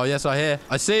 Oh yes, I hear.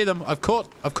 I see them. I've caught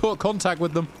contact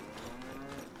with them.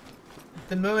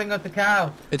 The mooing of the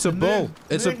cow. It's a The bull. moo-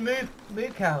 It's a moo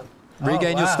cows.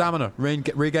 regain Oh, your wow. stamina.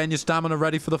 Regain your stamina,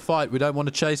 ready for the fight. We don't want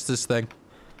to chase this thing.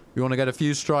 We want to get a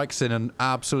few strikes in and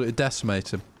absolutely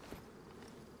decimate him.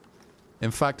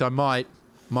 In fact, I might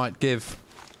give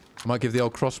the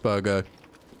old crossbow a go.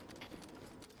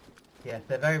 Yes,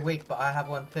 they're very weak, but I have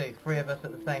one too. 3 of us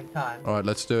at the same time. All right,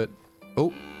 let's do it.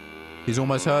 Oh, he's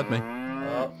almost heard me.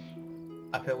 Oh,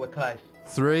 I feel we're close.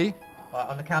 3. Right,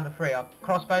 on the count of 3. Our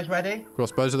crossbows ready?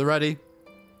 Crossbows at the ready.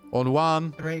 On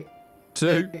 1, 3,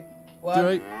 2, 1.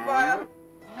 3. Fire!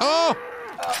 Oh!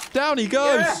 Down he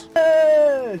goes!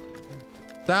 Yes!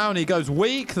 Down he goes.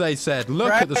 Weak, they said.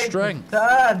 Look at the Praise strength. the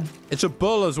sun. It's a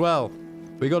bull as well.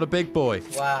 We got a big boy.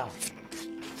 Wow.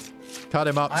 Cut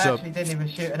him up, I so... actually didn't even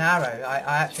shoot an arrow. I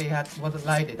actually wasn't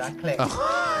loaded. I clicked.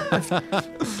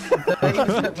 So he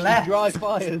just took left. Dry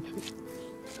fires.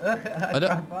 I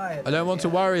don't want to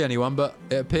worry anyone, but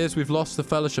it appears we've lost the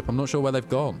fellowship. I'm not sure where they've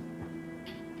gone.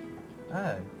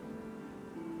 Oh.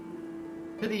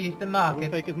 To the Eastern I'll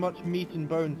Market. take as much meat and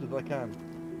bones as I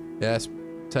can. Yes,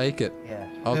 take it. Yeah,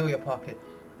 I'll- fill your pockets.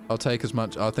 I'll take as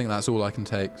much. I think that's all I can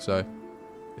take, so...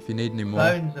 If you need any more...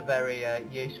 Bones are very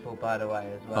useful, by the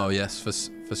way, as well. Oh, yes, for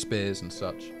spears and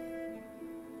such.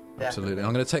 Definitely. Absolutely.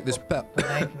 I'm going to take this pelt. For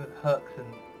making hooks and...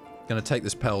 Going to take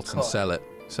this pelt and Cool. sell it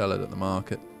at the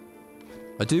market.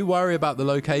 I do worry about the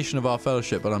location of our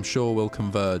fellowship, but I'm sure we'll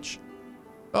converge.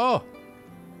 Oh,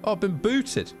 I've been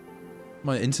booted.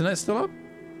 My internet's still up?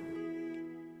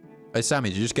 Hey, Sammy,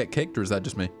 did you just get kicked, or is that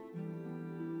just me?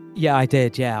 Yeah, I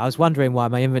did. Yeah, I was wondering why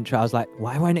my inventory. I was like,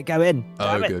 why won't it go in?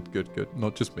 Oh, Damn it. good.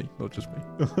 Not just me.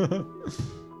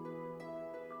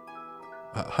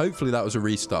 Hopefully that was a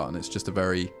restart, and it's just a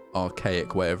very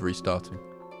archaic way of restarting.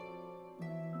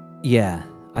 Yeah,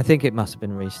 I think it must have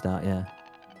been restart. Yeah.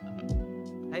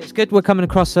 Hey, it's good we're coming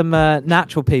across some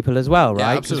natural people as well, Yeah,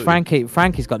 right? Because absolutely.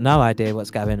 Frankie's got no idea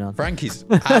what's going on. Frankie's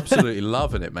absolutely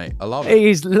loving it, mate. I love it.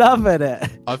 He's loving it.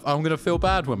 I'm going to feel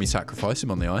bad when we sacrifice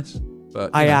him on the ice.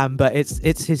 But I you know, am, but it's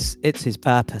his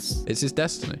purpose. It's his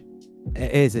destiny.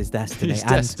 It is his destiny. He's and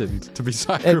destined to be there,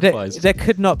 sacrificed. there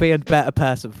could not be a better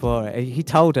person for it. He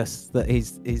told us that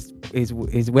he's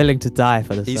willing to die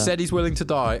for the He sun. said he's willing to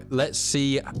die. Let's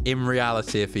see in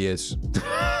reality if he is.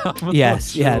 I'm not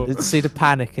Yes, yeah. sure. Let's see the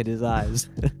panic in his eyes.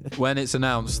 When it's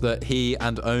announced that he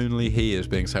and only he is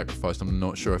being sacrificed, I'm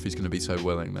not sure if he's going to be so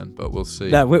willing then, but we'll see.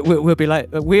 No, we'll be like,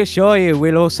 we assure you,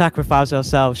 we'll all sacrifice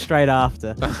ourselves straight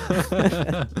after.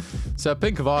 So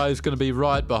Pink of Eye is going to be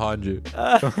right behind you.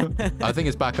 I think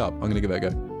it's back up. I'm going to give it a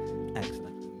go.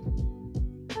 Excellent.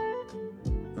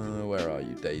 Where are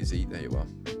you, DayZ? There you are.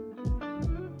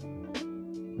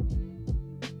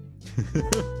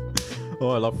 Oh,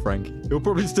 I love Frankie. He'll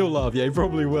probably still laugh. Yeah, he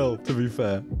probably will, to be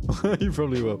fair. He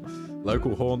probably will.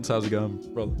 Local haunts, how's it going,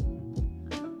 brother?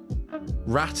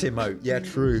 Rat emote. Yeah,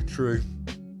 true.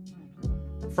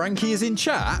 Frankie is in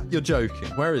chat? You're joking.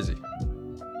 Where is he?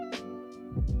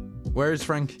 Where is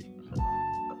Frankie?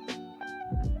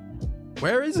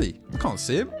 Where is he? I can't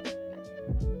see him.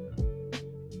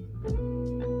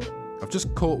 I've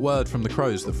just caught word from the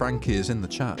crows that Frankie is in the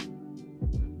chat.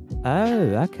 Oh,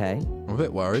 okay. I'm a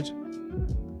bit worried.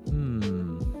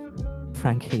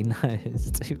 Frankie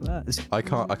knows too much. I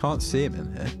can't see him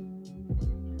in here.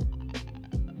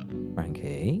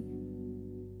 Frankie.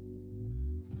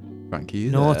 Frankie,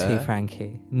 you Naughty there?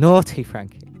 Frankie. Naughty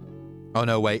Frankie. Oh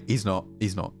no, wait, he's not.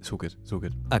 It's all good. It's all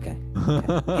good. Okay.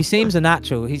 He seems a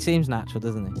natural. He seems natural,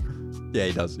 doesn't he? Yeah,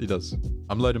 he does.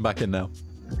 I'm loading back in now.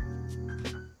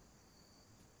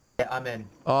 Yeah, I'm in.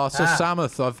 Oh, so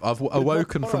Samuth, I've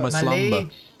awoken from my My slumber.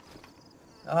 liege.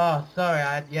 Oh,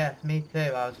 sorry. Yes, me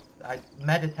too. I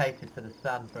meditated for the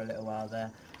sun for a little while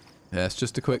there. Yeah, it's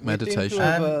just a quick We seem to meditation.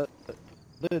 have,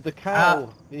 the cow,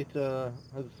 it has...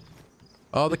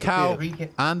 Oh, the cow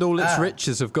disappeared. and all its Ah.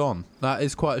 riches have gone. That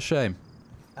is quite a shame.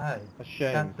 Oh, A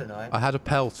shame. that's annoying. I had a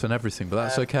pelt and everything, but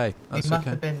that's okay. He That's must okay.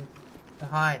 have been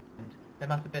behind. There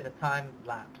must have been a time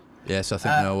lapse. Yes, I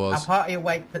think there Our was. party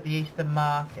awaits at the Eastern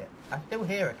Market. I still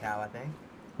hear a cow, I think.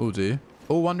 Oh, do you?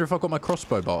 Oh, wonder if I've got my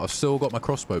crossbow bolt. I've still got my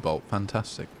crossbow bolt.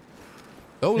 Fantastic.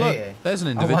 Oh, Do look. you? There's an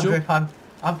I individual. wonder if I'm...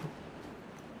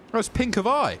 Oh, it's Pink of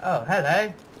Eye. Oh,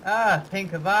 hello. Ah,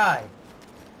 Pink of Eye.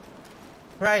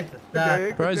 Praise the sun.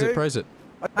 Okay. Praise it.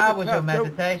 How was your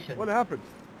meditation? What happened?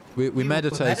 We You were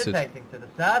meditated. meditating to the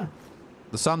sun.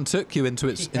 The sun took you into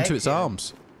its She takes you.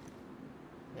 arms.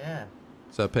 Yeah.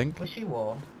 So Pink, Was she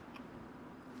warm?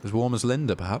 as warm as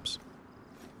Linda, perhaps,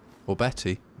 or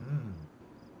Betty.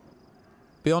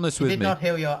 Be honest She with did me, not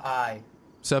heal your eye.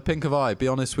 Sir Pink of Eye. Be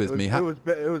honest with me. It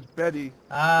was Betty.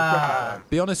 Ah.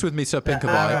 Be honest with me, Sir Pink of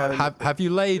The Eye. arrow. Have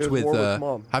you laid It was with Warwick's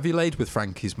mom. Have you laid with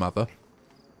Frankie's mother?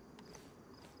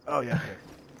 Oh yeah.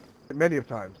 Many of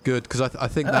times. Good, because I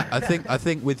think that I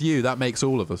think with you that makes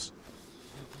all of us.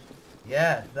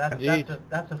 Yes, Indeed.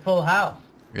 that's a full house.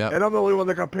 Yeah. And I'm the only one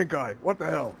that got pink eye. What the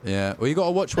hell? Yeah. Well, you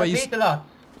gotta watch where you. Beetle,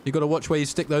 You gotta watch where you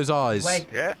stick those eyes. wake.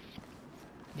 Yeah.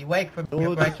 You wake from In your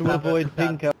order great to love of avoid the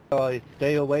sun. pink eye,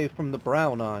 stay away from the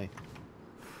brown eye.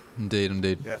 Indeed,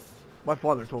 indeed. Yes. My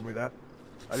father told me that.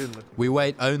 I didn't listen. We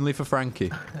wait only for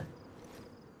Frankie.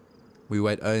 We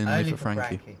wait only for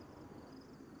Frankie.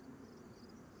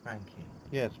 Frankie.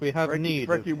 Yes, we have need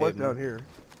Frankie of was him. down here.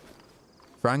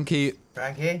 Frankie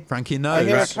Frankie? I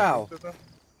hear a knows. cow.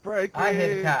 Frankie! I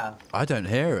hear the cow. I don't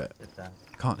hear it. Just, I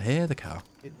can't hear the cow.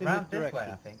 It's in round this this way, I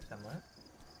direction. think, somewhere.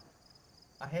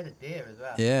 I hear the deer as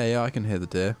well. Yeah, I can hear the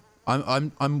deer.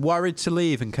 I'm worried to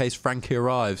leave in case Frankie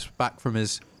arrives back from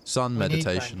his sun We need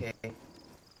meditation. Frankie.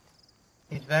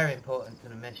 He's very important to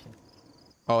the mission.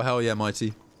 Oh hell yeah,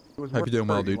 Mighty. It was Hope you're doing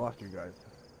well, worth it. We dude. lost you guys.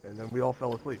 And then we all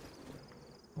fell asleep.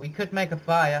 We could make a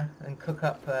fire and cook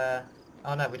up,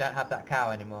 oh no, we don't have that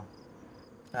cow anymore.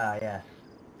 Ah, yes.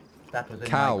 That was in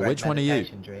Cal, my great which one are you?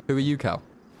 meditation dream. Who are you, Cal?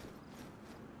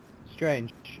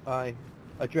 Strange. I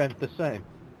dreamt the same.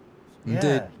 Indeed,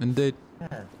 Yeah. indeed.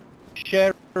 Yeah.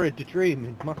 Share a dream.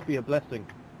 It must be a blessing.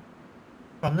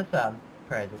 From the sun,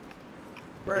 praise it.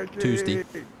 Frankie! Tuesday.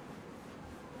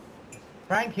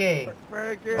 Frankie!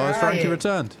 Frankie! Oh, has Frankie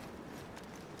returned?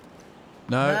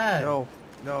 No. No!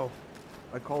 No.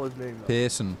 I call his name though.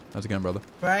 Pearson. How's it going, brother?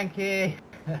 Frankie!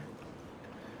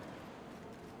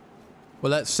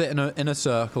 Well, let's sit in a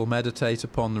circle, meditate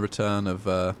upon the return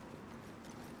of.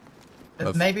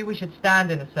 Maybe we should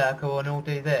stand in a circle and all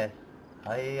do this.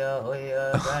 Hiya,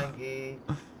 hoya, Frankie.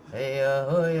 Hiya,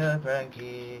 hoya,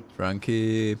 Frankie.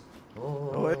 Frankie.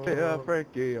 Oh, yeah,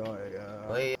 Frankie. Oh, yeah.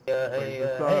 Hoya, Praise the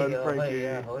hiya, sun, hiya, Frankie.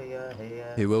 hoya, hoya,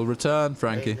 hiya. He will return,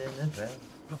 Frankie. Praising the Frank.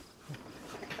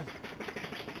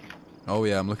 Oh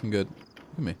yeah, I'm looking good.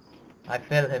 Look at me. I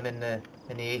feel him in the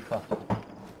ethos.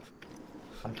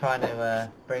 I'm trying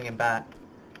to bring him back.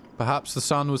 Perhaps the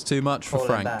sun was too much for Call him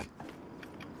Frank. back.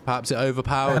 Perhaps it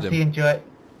overpowered Perhaps he him. enjoy.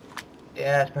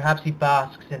 Yes, perhaps he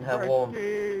basks in her warmth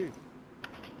Frankie!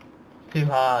 too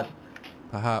hard. He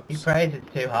Perhaps. praises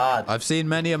too hard. I've seen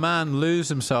many a man lose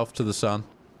himself to the sun.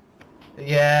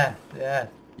 Yeah, yeah.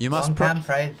 You must One can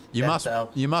praise you must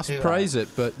themselves too praise it,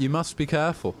 but you must be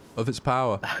careful of its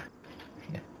power. hard.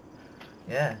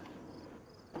 Yeah.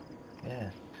 Yeah.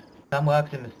 Sun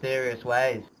works in mysterious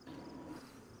ways.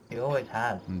 He always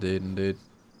has. Indeed, indeed.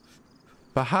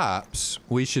 Perhaps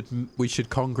we should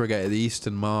congregate at the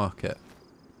Eastern Market,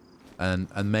 and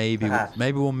maybe Perhaps.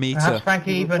 maybe we'll meet Perhaps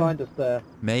Frankie You will even find us there.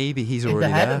 maybe he's is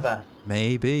already ahead there. of us.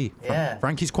 Maybe. Yeah.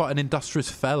 Frankie's quite an industrious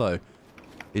fellow.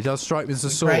 He does strike me as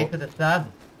the We pray sort. for the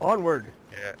sun. Onward!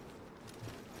 Yeah.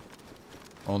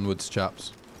 Onwards,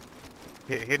 chaps.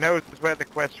 He knows where the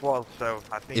quest was, so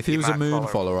I think If he was a might moon follow.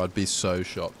 follower, I'd be so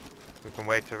shocked. We can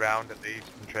wait around at the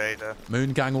Eastern Trader.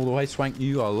 Moon gang all the way, Swank.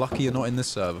 You are lucky you're not in this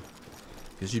server.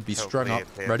 Because you'd be strung Hopefully up,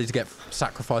 it's him. ready to get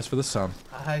sacrificed for the sun.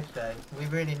 I hope so. We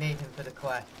really need him for the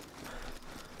quest.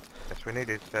 Yes, we need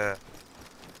his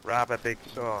rather big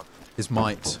sword. His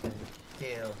might. And his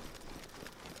skill.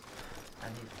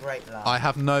 And his great love. I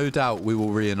have no doubt we will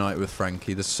reunite with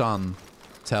Frankie. The sun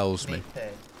tells me. Me too.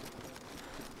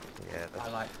 Yeah, I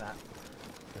like that.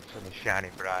 the sun is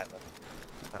shining brightly.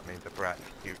 That means a bright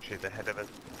future is ahead of us.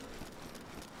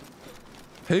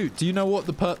 Who? Do you know what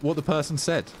the person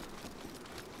said?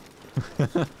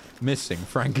 Missing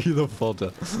Frankie the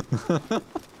fodder.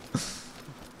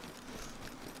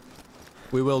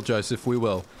 We will, Joseph. We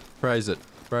will. Praise it.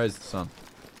 Praise the sun.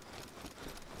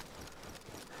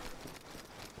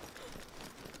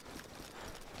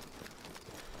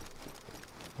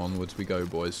 Onwards we go,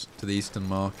 boys, to the Eastern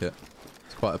Market.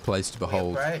 It's quite a place to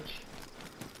behold. We approach.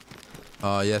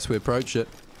 Ah, yes, we approach it.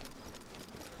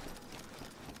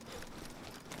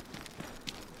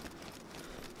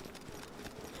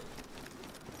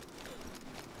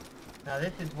 Now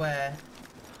this is where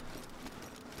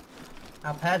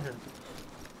our peasants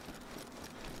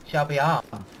shall be armed.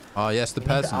 Ah, yes, the We need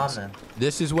to arm peasants. them.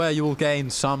 This is where you will gain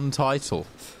some title,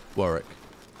 Warwick.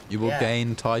 You will Yeah.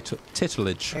 gain title,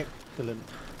 titillage. Excellent.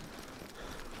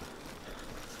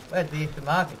 Where's the Eastern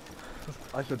Market?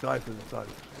 I shall die for the sun.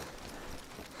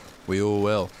 We all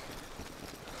will.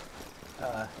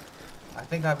 I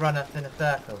think I've run us in a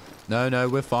circle. No, no,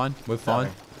 we're fine. We're Sorry.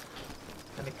 fine.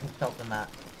 Let me consult the map.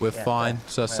 We're Yeah, fine,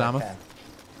 Sir we're Samuth. okay.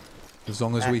 As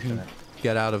long as we can Excellent.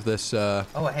 get out of this Oh,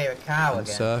 I hear a cow again.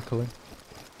 encircling.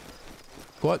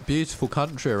 Quite beautiful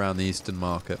country around the Eastern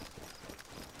Market.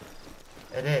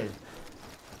 It is.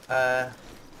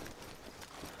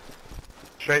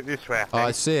 Straight this way, I think. Oh,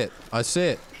 I see it. I see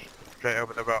it. Straight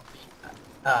over the rocks.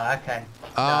 Oh, okay.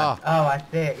 Ah. No. Oh, I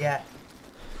see it, yes.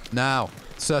 Now,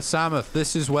 Sir Samuth,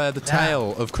 this is where the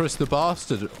tale of Chris the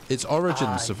Bastard, its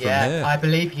origins are from here. I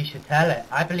believe you should tell it.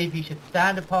 I believe you should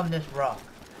stand upon this rock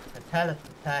and tell us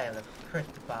the tale of Chris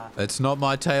the Bastard. It's not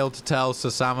my tale to tell, Sir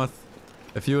Samuth.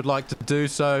 If you would like to do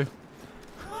so,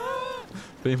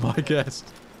 be my guest.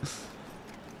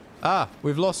 Ah,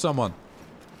 we've lost someone.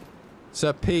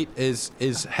 Sir Pete is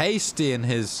hasty in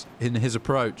his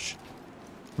approach.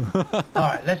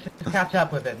 Alright, let's just catch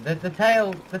up with him. The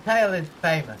tale is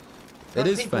famous. It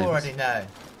is people famous. Already know.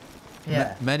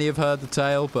 Yeah. Many have heard the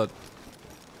tale, but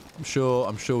I'm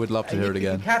sure we'd love to hear it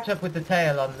again. You can catch up with the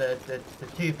tale on the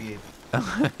tube view.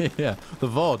 Yeah, the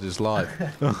VOD is live.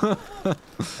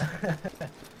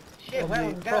 Shit, where are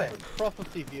we going?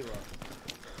 Prophecy viewer.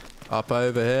 Up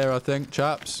over here, I think,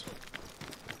 chaps.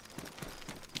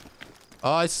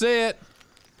 I see it.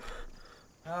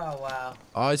 Oh wow.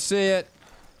 I see it.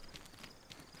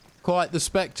 Quite the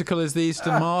spectacle is the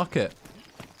Eastern Market.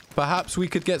 Perhaps we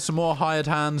could get some more hired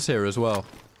hands here as well.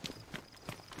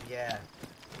 Yeah.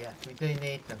 Yes, we do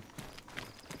need them.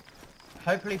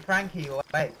 Hopefully Frankie will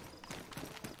wait.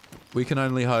 We can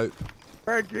only hope.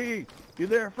 Frankie! You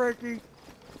there, Frankie?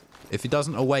 If he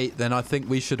doesn't await, then I think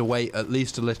we should await at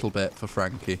least a little bit for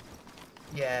Frankie.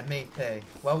 Yeah, me too.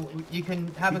 Well, you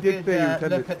can have He a did good say you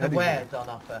look at the intended wares on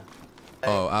offer.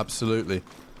 Oh, absolutely.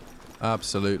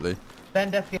 Absolutely.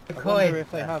 Spend a few I wonder coins.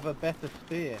 if they have a better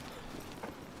spear.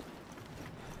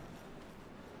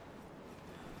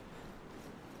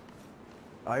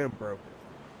 I am broke.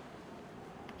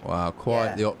 Wow,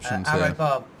 quite the options Arrow here.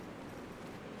 Bob.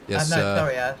 Yes, no, sir.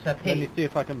 sorry, Sir Let me Pete. see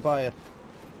if I can buy it.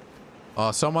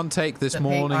 Oh, someone take this Sir Pete,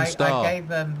 Morning Star. I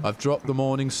gave, I've dropped the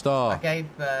Morning Star. I gave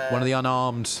One of the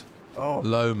unarmed Oh,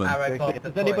 lowmen. Arrow Bob the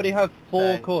Does anybody coin, have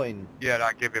 4 so- coins? Yeah,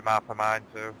 I give him half of mine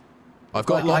too. I've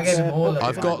got Well, I lots. gave him all of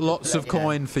I've mine, got just lots to of let you know.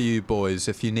 coin for you boys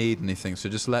if you need anything. So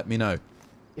just let me know.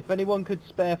 If anyone could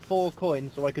spare 4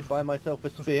 coins so I could buy myself a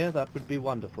spear, that would be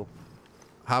wonderful.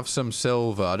 Have some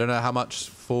silver. I don't know how much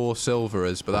 4 silver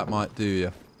is, but that might do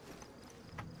you.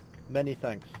 Many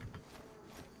thanks.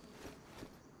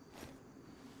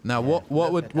 Now, Yeah, what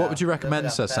look would it what up, would you look it recommend,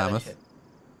 up, Sir Samuth? fellowship.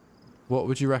 What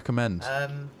would you recommend?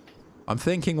 I'm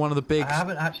thinking one of the big, I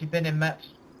haven't actually been in much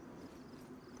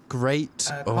great.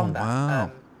 Oh combat.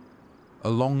 wow, a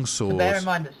long So sword. bear in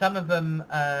mind that some of them,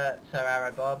 Sir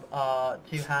Arrow Bob, are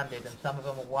two-handed and some of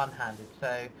them are one-handed.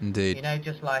 So Indeed. you know,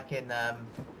 just like in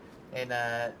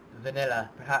vanilla,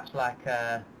 perhaps like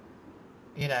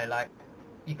you know, like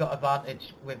you got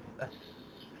advantage with a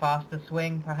faster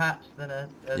swing, perhaps than a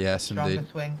Yes, stronger indeed.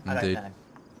 swing. I Indeed. don't know.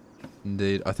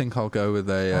 Indeed, I think I'll go with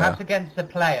a. Perhaps against a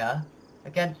player,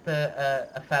 against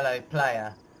a fellow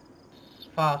player,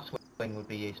 fast swing would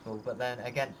be useful. But then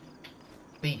against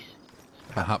beasts,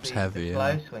 Perhaps the heavy, slow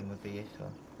yeah. swing would be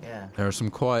useful. Yeah. There are some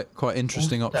quite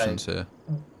interesting Also- options here.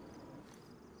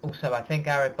 Also, I think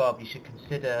Arrow Bob, you should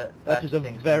consider. That is a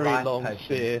purchasing some very life long potions.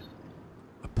 spear.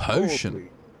 A potion.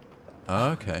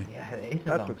 holy. Okay. Yeah, it is a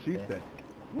That's long what she spear. said.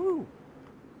 Woo!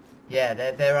 Yeah,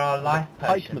 there are life pikeman.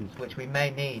 potions which we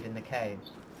may need in the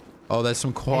caves. Oh, there's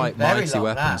some quite very mighty long,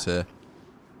 weapons that. here.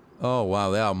 Oh wow,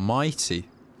 they are mighty,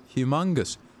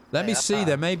 humongous. Let me They see. are.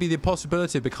 There may be the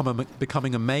possibility of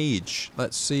becoming a mage.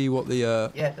 Let's see what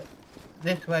the. Yes,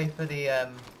 this way for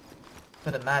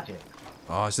the magic.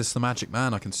 Oh, is this the magic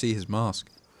man? I can see his mask.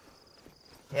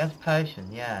 He has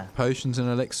potion, yeah. Potions and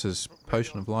elixirs.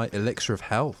 Potion of light, elixir of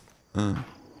health.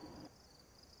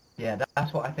 Yeah,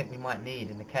 that's what I think we might need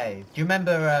in the cave. Do you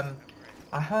remember,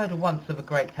 I heard once of a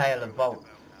great tale of vaults.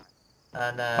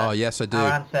 And Oh, yes, I do.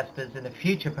 our ancestors in the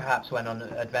future perhaps went on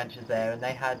adventures there and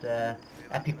they had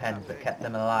EpiPens that kept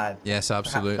them alive. Yes,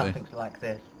 Perhaps absolutely. something like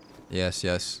this. Yes,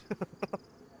 yes.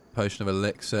 Potion of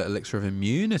elixir, elixir of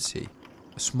immunity.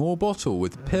 A small bottle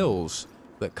with pills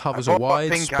that covers a got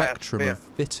wide pink eye spectrum spear. of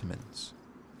vitamins.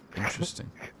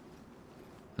 Interesting.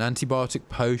 An antibiotic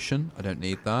potion. I don't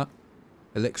need that.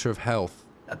 Elixir of health.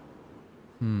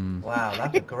 Wow,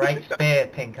 that's a great spear,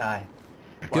 Pink Eye.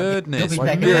 Goodness You'll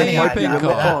me, be taking any might be eyes a out little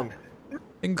of that. long.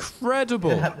 incredible.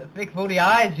 You'll have the big baldy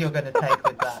eyes you're going to take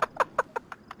with that.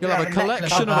 You'll Yeah, have a the necklace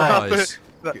collection of of eyes.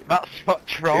 That's what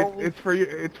trolls. It's for you.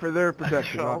 It's for their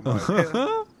protection. not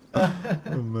mine.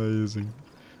 Amazing.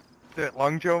 Is it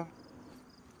long jump?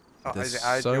 Oh, There's is it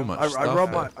high so jump? much I stuff rub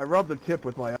here. I rub the tip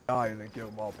with my eye and then give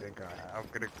them all pink eye. I'm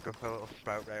gonna go for a little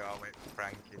smoke break. I'll wait for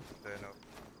Frankie to turn up.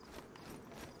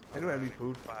 Anyway, I need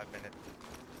food. 5 minutes.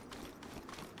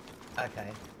 Okay.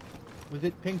 Was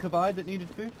it Pink of Eye that needed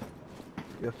food?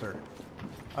 Yes, sir.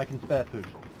 I can spare food.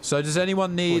 So does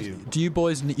anyone need? you. Do you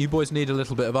boys need a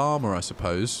little bit of armor? I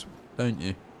suppose, don't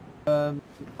you? I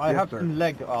Yes, have sir. some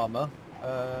leg armor.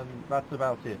 That's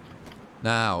about it.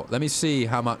 Now, let me see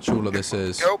how much all of this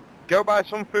is. Go buy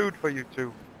some food for you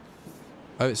two.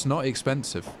 Oh, it's not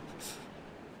expensive.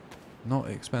 Not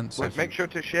expensive. Wait, make sure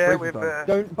to share with.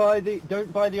 Don't buy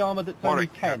the armor that's only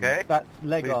Warwick, 10. okay? That's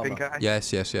leg armor.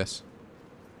 Yes, yes, yes.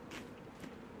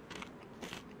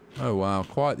 Oh wow,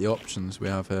 quite the options we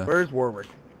have here. Where's Warwick?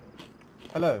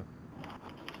 Hello.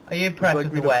 Are you impressed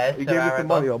with the He wares, gave Sir me some Aragon?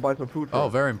 money. I'll buy some food for Oh,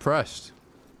 him. very impressed.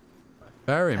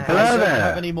 Very I impressed. don't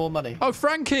have any more money. Oh,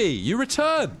 Frankie, you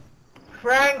return.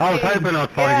 Frankie! I was hoping I'd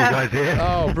find you guys here.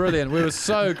 Oh, brilliant. We were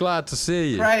so glad to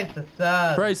see you. Praise the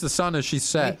sun. Praise the sun as she We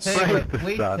sets. too, Praise were, the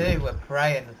we sun. too were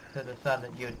praying to the sun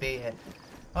that you would be here.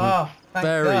 Oh, thank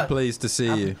Very God. pleased to see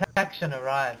Our you. protection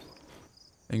arrived.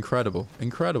 Incredible,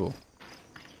 incredible.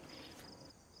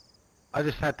 I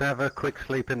just had to have a quick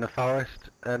sleep in the forest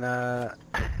and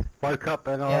woke up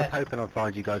and I Yeah. was hoping I'd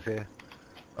find you guys here.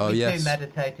 Oh, we yes. too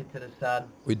meditated to the sun.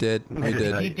 We did. We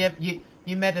Meditate. did.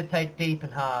 You meditate deep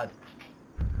and hard.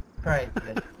 Praise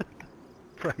it.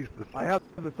 Praise the I have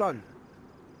the sun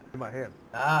in my hand.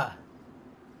 Ah.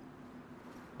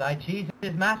 Thy cheese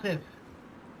is massive.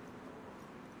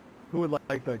 Who would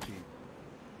like that cheese?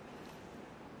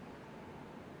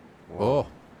 Oh.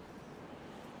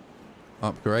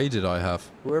 Upgraded I have.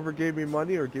 Whoever gave me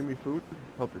money or gave me food,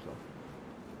 help yourself.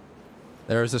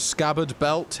 There is a scabbard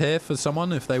belt here for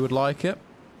someone if they would like it.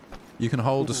 You can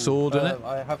hold a sword in it.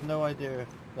 I have no idea.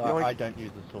 I don't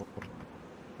use the sword.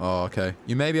 Oh, okay.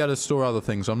 You may be able to store other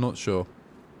things, I'm not sure.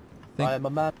 I am a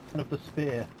man of the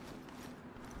spear.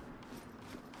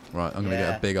 Right, I'm gonna get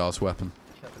Yeah. a big ass weapon.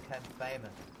 Shall become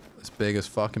famous. As big as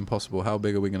fucking possible. How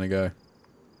big are we gonna go?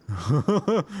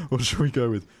 What should we go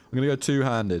with? I'm gonna go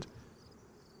two-handed.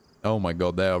 Oh my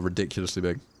god, they are ridiculously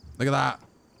big. Look at that!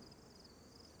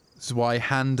 This is why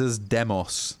Handers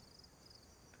Demos.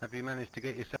 Have you managed to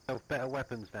get yourself better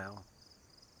weapons now?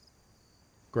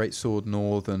 Great Sword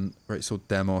Northern, Great Sword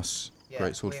Demos, Yeah,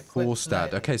 Great Sword we equipped Forstad.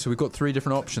 slightly. Okay, so we've got three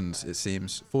different options, it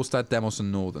seems. Forstad, Demos,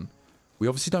 and Northern. We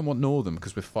obviously don't want Northern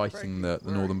because we're fighting the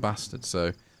Northern Bastard,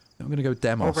 so I'm going to go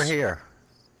Demos. Over here.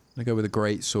 I'm going to go with a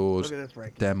Great Sword, Look at this,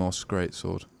 Frankie. Demos Great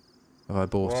Sword. Have I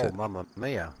bought Whoa, it? mamma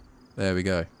mia. There we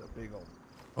go. It's a big old.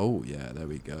 Oh, yeah, there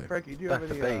we go. Frankie, do you That's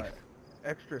have a any beast.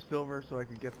 extra silver so I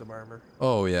can get some armor?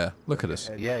 Oh, yeah, look at us.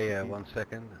 Yeah, 1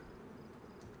 second.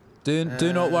 Do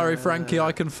not worry, Frankie,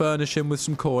 I can furnish him with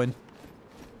some coin.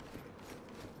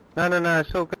 No,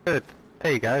 it's all good.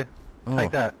 There you go. Oh.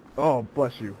 Take that. Oh,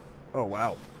 bless you. Oh,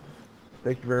 wow.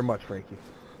 Thank you very much, Frankie.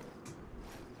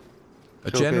 A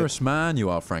It's all generous man you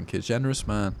are, Frankie, a generous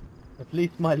man. At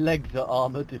least my legs are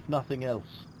armoured, if nothing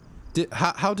else.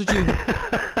 How did you...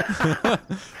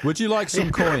 Would you like some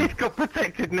coin? He's got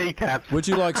protected kneecaps. Would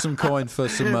you like some coin for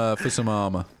some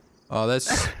armor? Oh,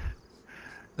 that's...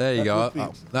 There you That go. would be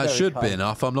Oh, that very should be kind.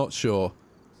 enough, I'm not sure.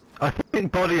 I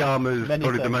think body armor is Many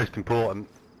probably the thanks. most important.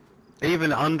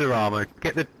 Even under armor.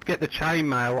 Get the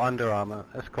chainmail under armor.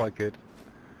 That's quite good.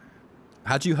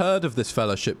 Had you heard of this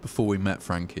fellowship before we met,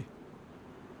 Frankie?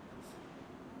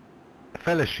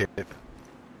 Fellowship.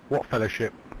 What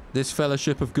fellowship? This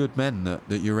fellowship of good men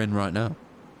that you're in right now?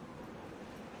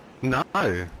 No.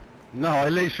 No, I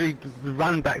literally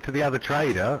ran back to the other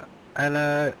trader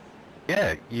and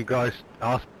yeah, you guys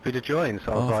asked me to join,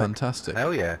 so I was Oh, like, fantastic.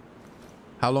 hell yeah.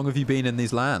 How long have you been in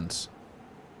these lands?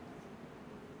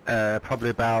 Probably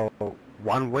about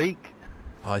 1 week.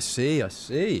 I see, I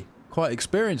see. Quite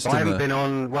experienced I in haven't the... been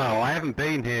on, well, I haven't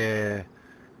been here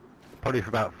probably for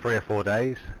about 3 or 4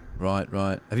 days. Right,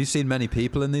 right. Have you seen many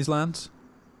people in these lands?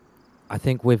 I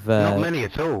think with Not many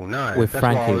at all, no. with That's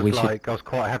why Frankie, I was we should- like, I was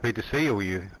quite happy to see all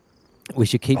you. we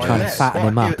should keep I trying to met fatten quite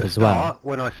him a few up at the as well. start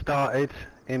When I started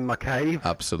in my cave,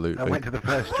 Absolutely. I went to the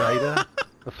first trader.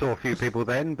 I saw a few people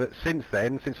then, but since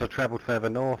then, since I travelled further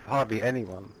north, hardly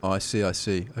anyone. Oh, I see, I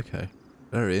see. Okay.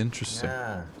 Very interesting.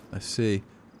 Ah. I see.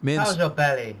 Me and... How's your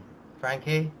belly,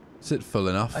 Frankie? Is it full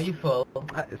enough? Are you full?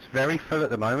 It's very full at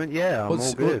the moment. Yeah, I'm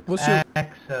all good. What's your...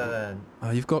 Excellent.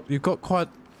 Oh, you've got quite...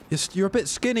 You're a bit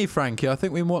skinny, Frankie. I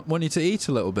think we want you to eat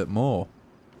a little bit more.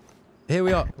 Here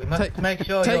we are. We must make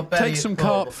sure your belly take is some full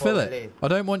carp before we fillet. leave. I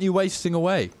don't want you wasting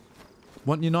away.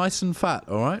 Want you nice and fat,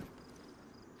 all right?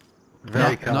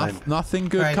 Very kind. Nothing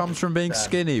good Very comes from being good.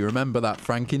 skinny. Remember that,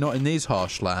 Frankie. Not in these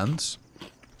harsh lands.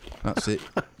 That's it.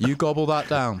 You gobble that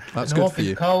down. That's The good north for is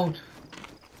you. cold.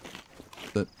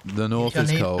 The north you is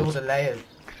shall need all cold. the layers.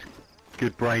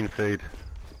 Good brain food.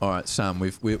 All right, Sam.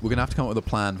 We're gonna have to come up with a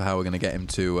plan for how we're gonna get him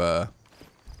to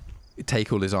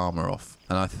take all his armor off.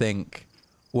 And I think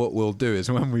what we'll do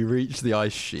is when we reach the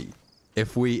ice sheet,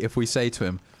 if we say to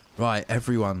him, right,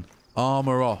 everyone,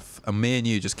 armor off, and me and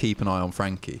you just keep an eye on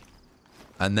Frankie,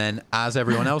 And then, as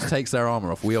everyone else takes their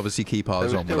armor off, we obviously keep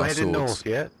ours So we're on with still our heading swords. north,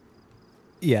 yeah?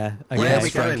 Yeah. I Where are Yes, we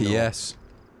guess. going Frankie. north? Yes.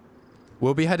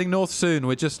 We'll be heading north soon.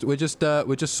 We're just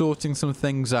sorting some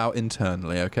things out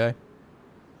internally. Okay.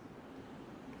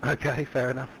 Okay, fair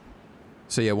enough.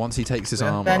 So yeah, once he takes his We're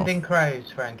armor sending off,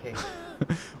 crows, Frankie.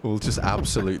 we'll just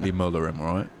absolutely muller him,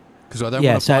 all right? Because I don't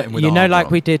Yeah. want to So fight him with you know, armor like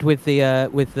on. we did with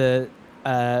the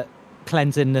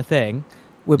cleansing the thing,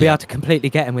 we'll be Yeah. able to completely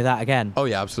get him with that again. Oh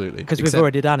yeah, absolutely. Because we've Except-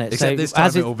 already done it. Except So this time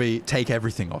as it will be take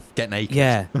everything off, get naked.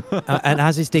 yeah, and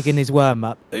as he's digging his worm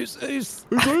up, oos.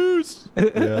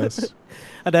 Yes.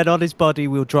 And then on his body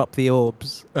we'll drop the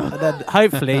orbs, and then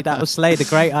hopefully that will slay the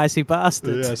great icy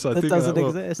bastard Yes, I that think doesn't that will-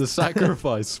 exist. The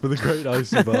sacrifice for the great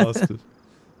icy bastard.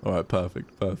 All right,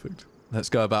 perfect. Let's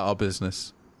go about our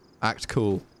business. Act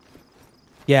cool.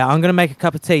 Yeah, I'm gonna make a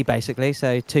cup of tea basically.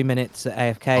 So 2 minutes at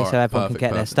AFK, All so right, everyone can perfect, get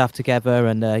their perfect. stuff together,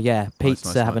 and yeah, Pete's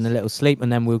nice, having nice. a little sleep,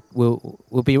 and then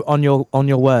we'll be on your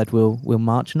word. We'll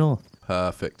march north.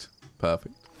 Perfect.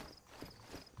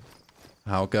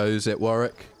 How goes it,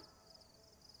 Warwick?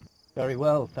 Very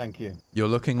well, thank you. You're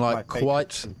looking like My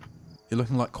You're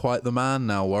looking like quite the man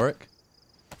now, Warwick.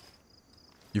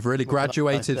 You've really What can I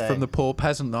graduated say? from the poor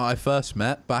peasant that I first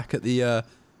met back at the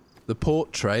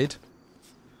port trade.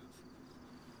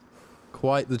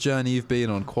 Quite the journey you've been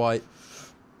on. Quite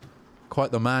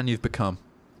the man you've become.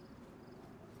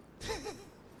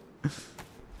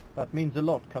 That means a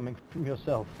lot coming from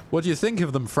yourself. What do you think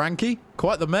of them, Frankie?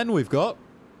 Quite the men we've got.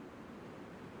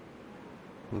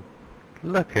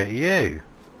 Look at you.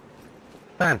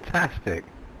 Fantastic.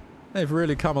 They've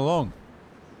really come along.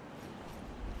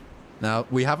 Now,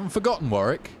 we haven't forgotten,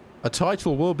 Warwick. A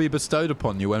title will be bestowed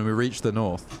upon you when we reach the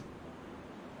north.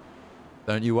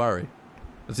 Don't you worry.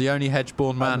 As the only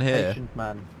hedge-born man I'm a here, patient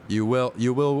man.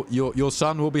 your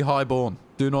son will be high-born.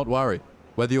 Do not worry.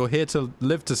 Whether you're here to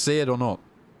live to see it or not.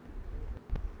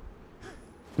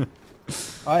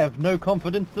 I have no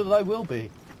confidence that I will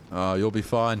be. Oh, you'll be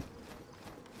fine.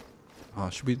 Oh,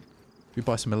 should we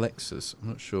buy some elixirs? I'm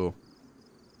not sure.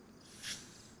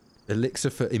 Elixir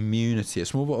for immunity. A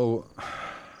small bottle.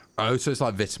 Oh, so it's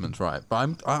like vitamins, right?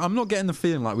 But I'm not getting the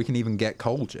feeling like we can even get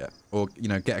cold yet, or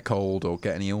get a cold or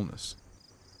get any illness.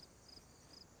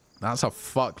 That's a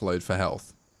fuckload for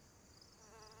health.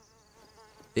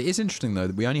 It is interesting though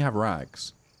that we only have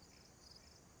rags.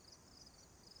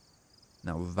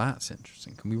 Now that's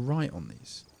interesting. Can we write on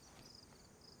these?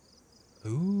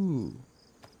 Ooh.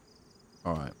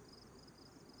 All right.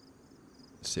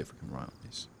 Let's see if we can write on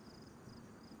these.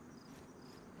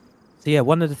 So yeah,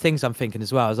 one of the things I'm thinking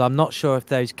as well is I'm not sure if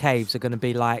those caves are going to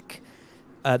be like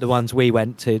the ones we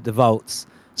went to, the vaults.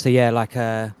 So yeah, like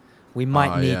we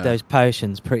might need yeah. those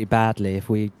potions pretty badly if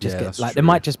we just Yeah, get that's like there true.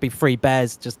 might just be free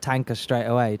bears just tank us straight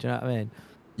away. Do you know what I mean?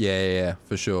 Yeah,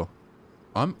 for sure.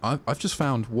 I've just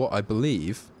found what I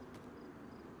believe.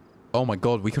 Oh my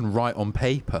god, we can write on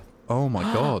paper. Oh my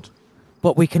god.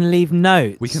 But we can leave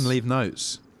notes. We can leave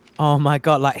notes. Oh my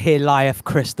god, like here lieth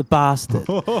Chris the bastard.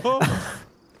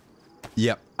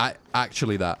 Yep,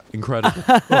 actually that. Incredible.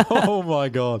 Oh my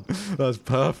god. That's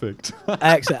perfect.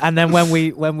 Excellent. And then when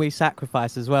we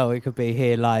sacrifice as well, it could be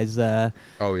here lies Oh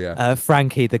yeah.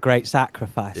 Frankie the great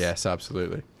sacrifice. Yes,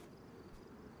 absolutely.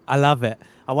 I love it.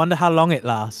 I wonder how long it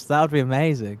lasts. That would be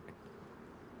amazing.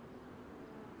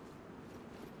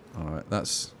 Alright,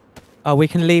 that's... Oh, we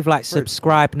can leave like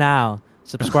subscribe now.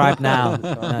 Subscribe now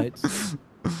notes.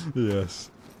 Yes.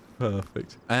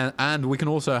 Perfect. And we can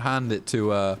also hand it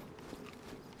to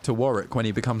Warwick when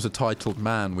he becomes a titled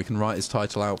man. We can write his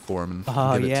title out for him and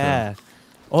Oh give it to yeah. him.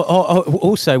 Or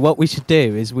also, what we should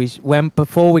do is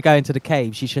before we go into the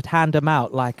caves, you should hand them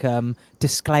out like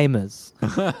disclaimers.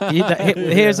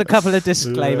 Here's a couple of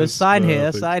disclaimers. Yes, sign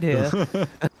here, perfect. sign here.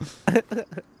 Alright,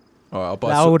 I'll buy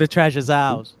Now some... all the treasure's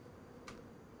ours.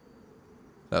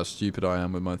 How stupid I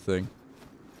am with my thing.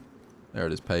 There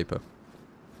it is, paper.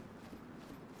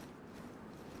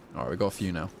 Alright, we got a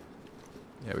few now.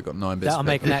 Yeah, we got 9 bits. That'll of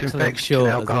make paper. an excellent Disinfection short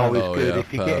as alcohol well. is good. Oh, yeah,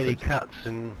 If you get any perfect. cuts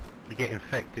and you get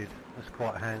infected, that's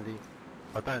quite handy.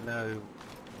 I don't know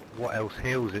what else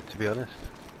heals it, to be honest.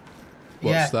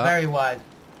 What's yeah, that? very wise.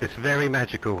 It's very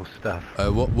magical stuff.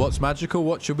 What's magical?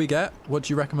 What should we get? What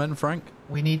do you recommend, Frank?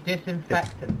 We need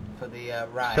disinfectant for the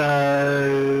rag.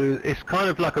 So it's kind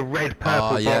of like a red purple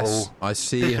Ah, yes. bottle. I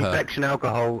see her. Disinfection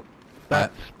alcohol.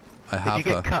 That's I if have you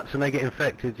get her. cuts and they get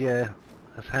infected, yeah,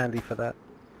 that's handy for that.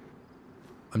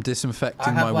 I'm I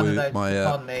disinfecting have my one of wound, those my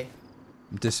upon me.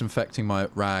 I'm disinfecting my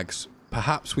rags.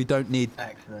 Perhaps we don't need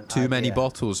Excellent. too many idea.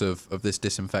 bottles of this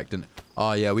disinfectant.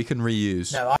 Ah, yeah, we can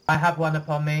reuse. No, I have one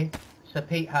upon me. Sir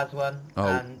Pete has one. Oh,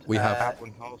 and, we have That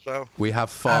one also. we have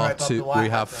far Arrow Bob too the White we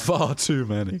have has far too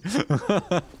many.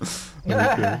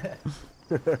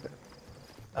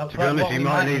 Oh, To be honest, you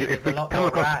might need, if we a lot come more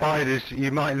across rags. spiders,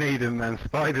 you might need them, man.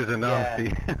 Spiders are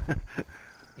nasty.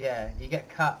 Yeah, you get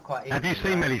cut quite easily. Have you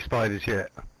seen many spiders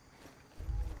yet?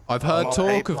 I've heard Oh,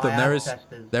 talk of my them.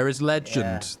 ancestors. There is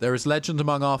legend. Yeah. There is legend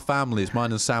among our families,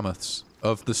 mine and Samuth's,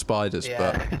 of the spiders,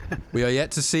 Yeah. but we are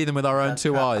yet to see them with our own That's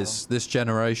two travel. eyes this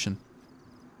generation.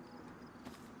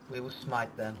 We will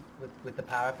smite them with the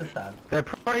power of the sun. They're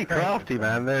pretty crafty,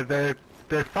 man. They're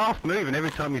fast moving.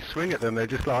 Every time you swing at them, they're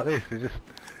just like this. They're just.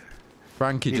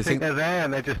 Frankie, do You you think think they're there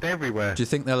and they're just everywhere. do you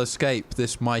think they'll escape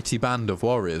this mighty band of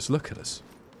warriors? Look at us.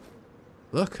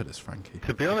 Look at us, Frankie.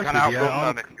 To be honest can with you,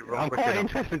 outrun them if you run I'm quick quite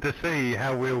enough. interested to see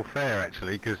how we'll fare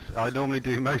actually, because I normally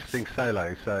do most things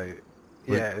solo. So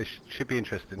yeah, it should be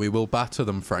interesting. We will batter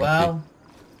them, Frankie. Well,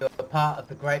 you're a part of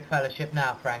the great fellowship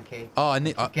now, Frankie. Oh, I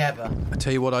Together.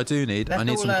 tell you what I do need. I Let's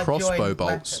need all, some crossbow join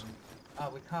bolts. weapons. Oh,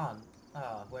 we can't.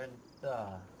 Oh, we're in.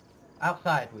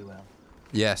 Outside we will.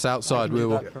 Yes, I outside can we do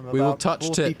will. that from We will about touch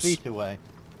 40 tips. feet away.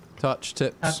 Touch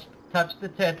tips. Touch the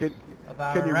tips Can, of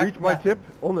our can you erect reach my weapons. tip?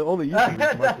 Only you can reach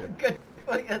my That's tip.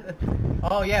 good.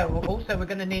 Oh yeah. Well, also, we're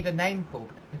going to need a name pool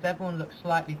because everyone looks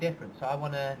slightly different. So I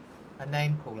want a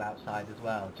name pool outside as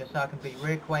well, just so I can be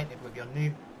reacquainted with your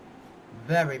new,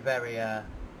 very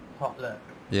hot look.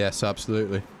 Yes,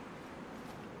 absolutely.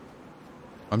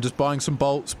 I'm just buying some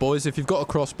bolts, boys. If you've got a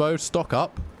crossbow, stock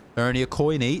up. They're only a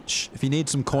coin each. If you need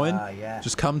some coin, Yeah.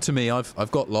 just come to me.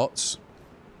 I've got lots.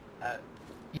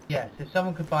 Yes, if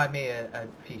someone could buy me a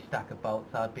few stack of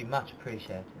bolts, I'd be much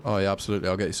appreciated. Oh yeah, absolutely.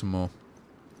 I'll get you some more.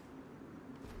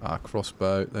 Ah,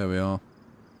 crossbow. There we are.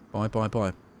 Buy.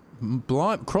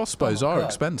 Crossbows Oh, are God.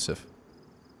 expensive.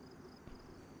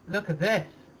 Look at this,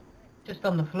 just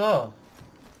on the floor.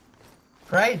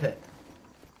 Praise it.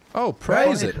 Oh,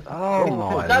 praise Praise it. Oh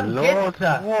my sun lord! gifts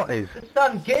us. What is? The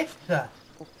sun gifts us.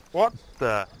 What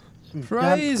the? Some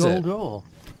Praise damp it. gold ore.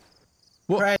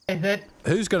 What? Praise it.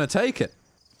 Who's going to take it?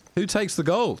 Who takes the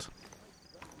gold?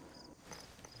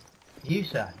 You,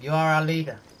 sir. You are our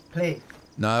leader. Please,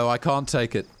 No, I can't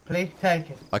take it. please take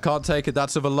it. I can't take it.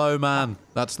 That's of a low man.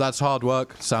 That's hard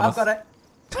work, Samuth. I've got it.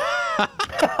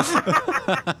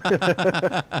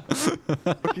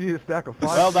 Don't you need a stack of 5?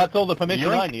 Well, that's all the permission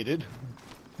Yoink. I needed.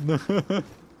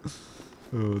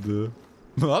 Oh dear.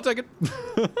 I'll take it.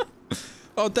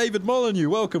 Oh, David Molyneux,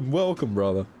 welcome,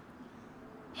 brother.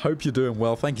 Hope you're doing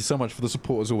well. Thank you so much for the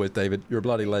support as always, David. You're a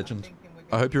bloody legend.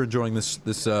 I hope you're enjoying this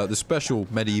special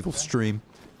medieval stream.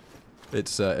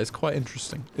 It's quite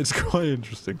interesting. It's quite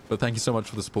interesting. But thank you so much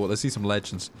for the support. Let's see some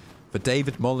legends. For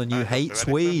David Molyneux hates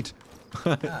weed.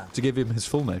 To give him his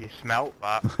full name. You smelt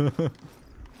that.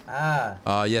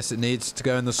 Ah, Yes, it needs to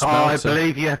go in the Oh, I smelter.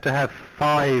 believe you have to have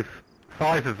five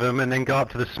of them, and then go up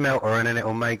to the smelter, and then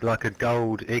it'll make like a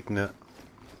gold ignet.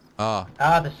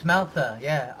 the smelter.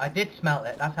 Yeah, I did smelt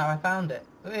it. That's how I found it.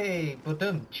 Hey,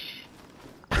 badumch.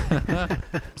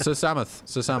 Sir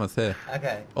Samuth here.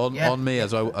 Okay. On yes. me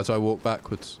as I walk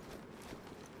backwards.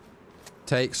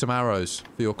 Take some arrows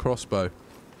for your crossbow.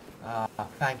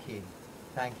 Thank you.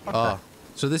 Thank you.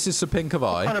 So this is Sir Pink of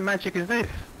What kind Eye. of magic is this?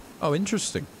 Oh,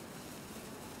 interesting.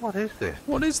 What is this?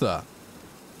 What is that?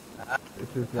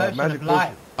 This is Potion magic of life.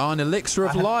 potion. Oh, an elixir I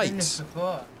of have seen light. this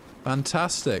before.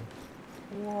 Fantastic.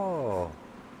 Whoa!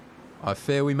 I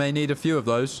fear we may need a few of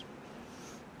those.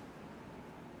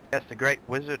 Yes, the great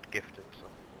wizard gifted some.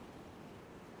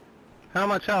 How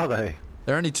much are they?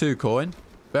 They're only 2 coin.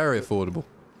 Very affordable.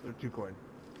 They're 2 coin.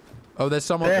 Oh, there's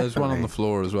one on Definitely. the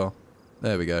floor as well.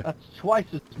 There we go. That's twice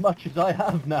as much as I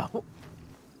have now.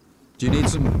 Do you need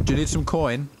some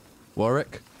coin,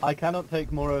 Warwick? I cannot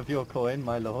take more of your coin,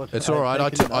 my lord. It's I've all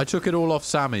right. taken I enough. took it all off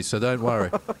Sammy, so don't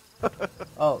worry.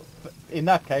 Oh, in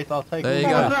that case, I'll take There you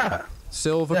all go. of What's it. that?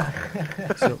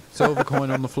 Silver, silver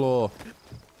coin on the floor.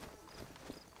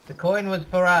 The coin was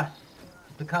for us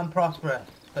to become prosperous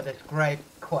for this great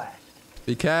quest.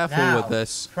 Be careful Now, with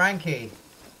this. Frankie,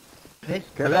 this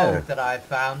Hello. gold that I've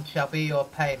found shall be your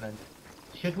payment.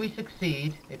 Should we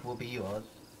succeed, it will be yours.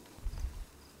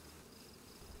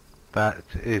 That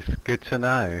is good to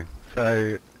know.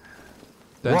 So,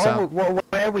 Don't sound- where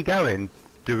are we going?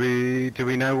 Do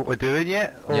we know what we're doing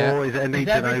yet, or Yeah. is it a need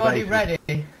Is to know everybody basis?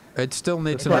 ready? It still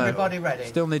need Is to know. everybody ready?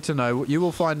 Still need to know. You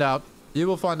will find out. You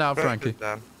will find out, First Frankie. is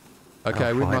done. Okay,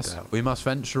 I'll find out. we must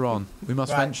venture on. We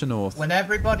must Right. venture north. When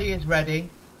everybody is ready,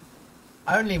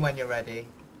 only when you're ready,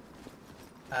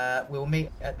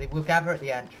 we'll gather at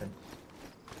the entrance.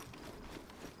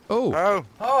 Oh, Oh,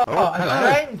 Oh, Oh, a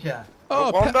hello. stranger!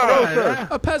 oh, Wanderer. Hello, sir.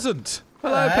 a peasant.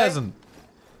 Hello, Hello. peasant.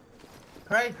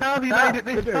 Praise How have the you sun. made it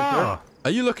this Good day, far?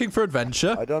 Are you looking for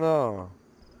adventure? I don't know.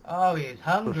 Oh, he's For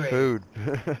hungry. food.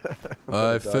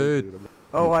 Food.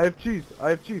 Oh, I have cheese.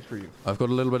 I have cheese for you. I've got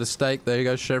a little bit of steak. There you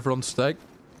go, chevron steak.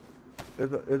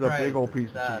 There's a Praise big old the piece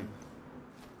of sun. cheese.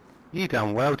 You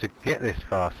done well to get this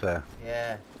far, sir.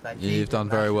 Yeah. That Yeah, cheese you've is done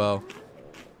very massive. well.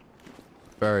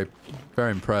 Very,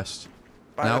 very impressed.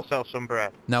 Buy Now- yourself some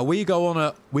bread. Now we go on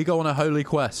a holy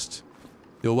quest.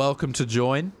 You're welcome to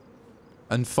join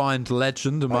and find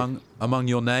legend among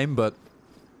your name, but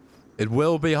it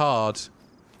will be hard.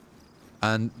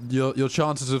 And your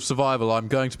chances of survival, I'm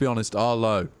going to be honest, are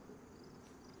low.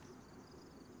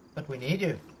 But we need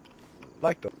you.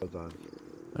 Like those odds.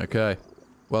 Okay.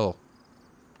 Well,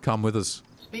 come with us.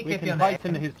 Speak We if can your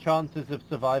heighten name. his chances of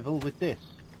survival with this.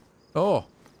 Oh,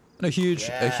 and a huge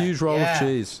roll yeah. of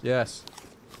cheese. Yes.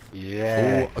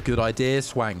 Yeah. Oh, a good idea,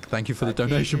 Swank. Thank you for the That cheese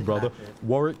donation, is brother. massive.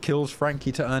 Warwick kills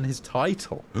Frankie to earn his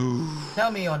title.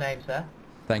 Tell me your name, sir.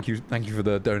 Thank you for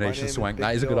the donation, name is Swank. Big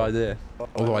That is a good Joe. idea.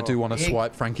 Although I do want to Big-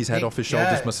 swipe Frankie's head Big off his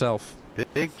shoulders Joe. myself.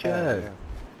 Big Joe.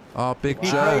 Ah, Big He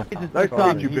Joe. praises Nice the to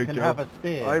sun, meet you, he Big can Joe. have a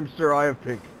spear. I'm Sir Eye of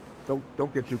Pink.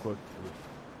 Don't get too close.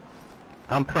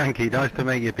 I'm Frankie. Nice to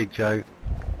meet you, Big Joe.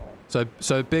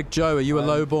 So Big Joe, are you a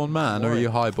lowborn man or are you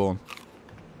highborn?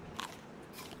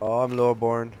 Oh, I'm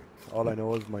lowborn. All I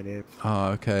know is my name.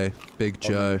 Ah, okay. Big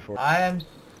Joe. I am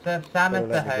Sir Samus the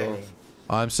let me go. Holy.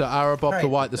 I'm Sir Arabob the Praise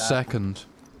White the the sun. Second.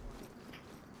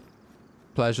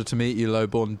 Pleasure to meet you,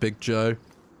 lowborn Big Joe.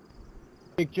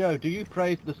 Big Joe, do you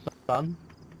praise the sun?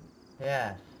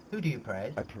 Yes. Who do you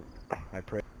praise? I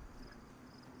pray.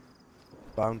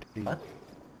 Bounty. What?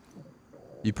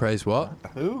 You praise what?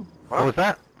 Who? What was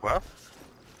that? What?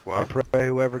 I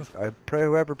pray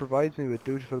whoever provides me with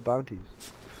dutiful bounties.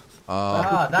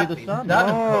 Ah, Ah, could be that's the the sun. sun,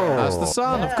 of Oh. course. that's the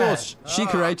sun, of Yeah. course. She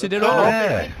created it Oh, all.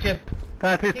 Yeah. He just,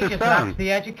 That is he the just sun. lacks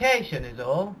the education is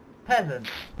all. Peasant.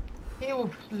 He'll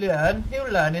learn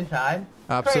in time. Praise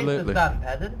Absolutely. the sun,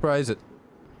 peasant. Praise it.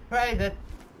 Praise it.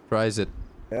 Praise it.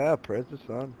 Yeah, praise the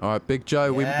sun. All right, Big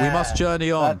Joe, we Yeah. must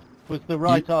journey on. That was the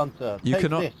right answer. You Take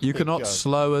cannot this, you Big cannot Joe.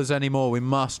 slow us anymore. We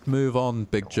must move on,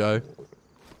 Big Joe.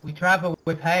 We travel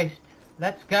with haste.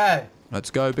 Let's go.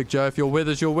 Let's go, Big Joe. If you're with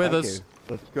us, you're with Thank us. you.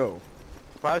 Let's go.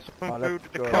 Buy some Oh, food let's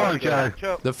at the go. Come on, car.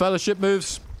 Joe. The fellowship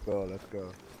moves. Let's go.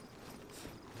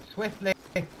 Swiftly.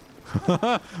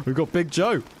 We've got Big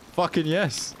Joe. Fucking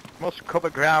yes. Must cover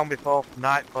ground before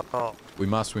nightfall. We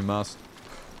must, we must.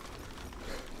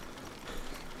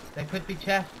 There could be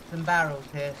chests and barrels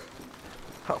here.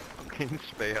 Oh, fucking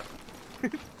spear.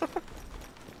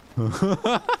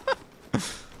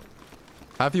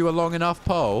 Have you a long enough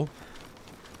pole?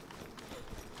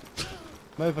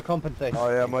 I'm overcompensating. Oh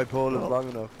yeah, my pole is long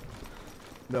enough.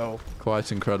 No.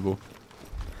 Quite incredible.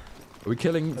 Are we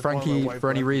killing That's why my Frankie wife for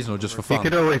any left reason or just for You fun?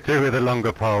 could always do with a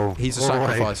longer pole. He's a Always.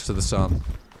 sacrifice to the sun.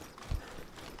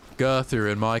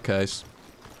 Girthier in my case.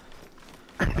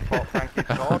 I thought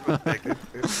Frankie's sword was big.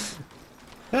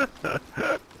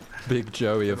 Big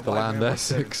Joey of the land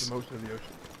Essex. The motion of the ocean.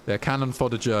 Yeah, cannon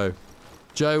fodder Joe.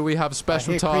 Joe, we have a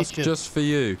special hear task creatures. just for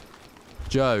you.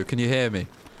 Joe, can you hear me?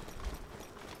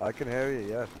 I can hear you,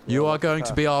 yes. You Yeah, are what's going the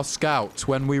to be our scout.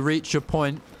 When we reach a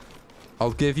point,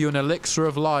 I'll give you an elixir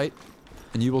of light,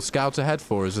 and you will scout ahead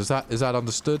for us. Is that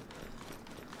understood?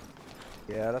 task?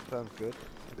 Yeah, that sounds good.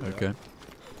 Do that. Okay.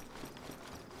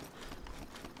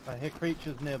 I hear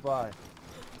creatures nearby.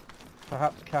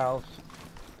 Perhaps cows.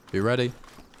 You ready?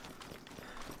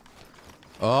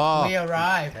 Oh, We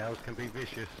arrive. Cows can be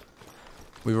vicious.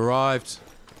 we've arrived.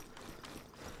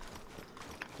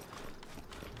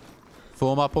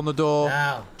 Form up on the door,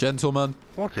 Now, gentlemen.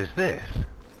 What is this?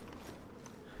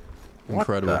 What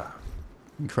Incredible. the-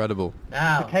 Incredible.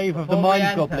 now. The cave of the before we mine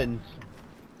enter- goblins.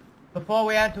 Before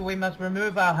we enter, we must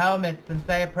remove our helmets and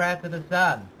say a prayer to the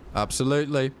sun.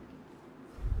 Absolutely.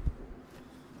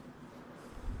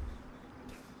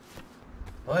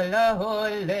 Hola,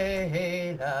 hola,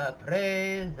 hola,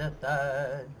 praise the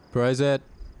sun. Praise it.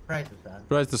 Praise the sun.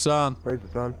 Praise the sun. Praise the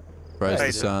sun. Praise the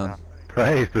Praise the sun. sun.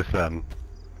 Praise the sun.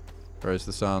 Praise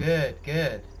the sun. Good,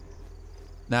 good.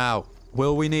 Now,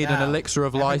 will we need an Now, elixir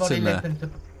of light everybody in there? listen to,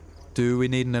 Do we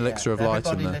need an elixir yeah, of light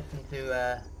in everybody there?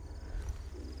 listen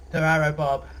to Arrow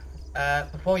Bob.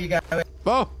 Before you go in,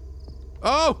 Oh!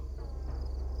 Oh!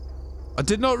 I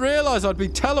did not realise I'd be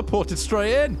teleported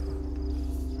straight in.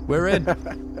 We're in.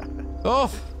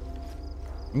 Oh!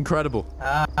 Incredible.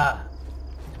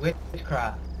 it's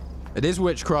witchcraft. It is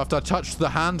witchcraft. I touched the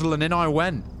handle and in I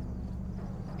went.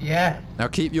 Yes. Now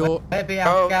keep your... Maybe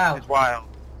our Oh, scout. this is wild.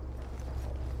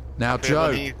 Now, I feel Joe.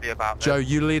 uneasy about this. Joe,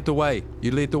 you lead the way.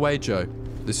 You lead the way, Joe.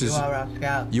 This You is... are our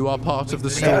scout. You are part of the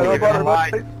We story. believe Yeah, in no your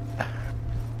bother, light.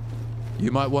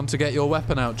 You might want to get your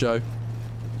weapon out, Joe.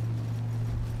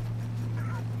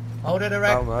 Hold it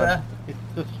erect, sir. It's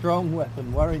a strong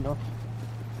weapon, worry not.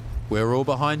 We're all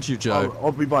behind you, Joe.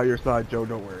 I'll be by your side, Joe.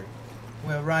 Don't worry.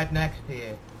 We're right next to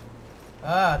you.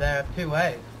 Ah, there are two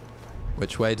ways.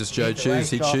 Which way does Joe Either way, choose?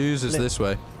 He Josh. chooses this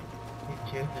way.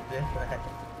 He chooses this way.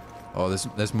 Oh,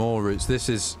 there's more routes. This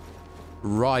is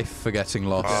rife for getting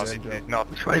lost. Oh, this is not.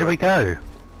 Which way do we go?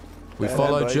 We Yeah,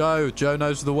 follow buddy. Joe. Joe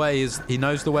knows the way. He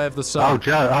knows the way of the Oh, sun.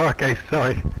 Joe. Oh, okay,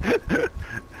 sorry.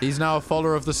 He's now a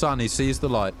follower of the sun. He sees the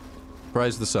light.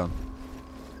 Praise the sun.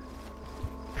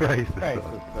 Praise the Praise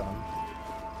sun. the sun.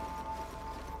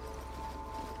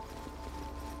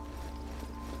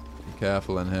 Be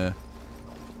careful in here.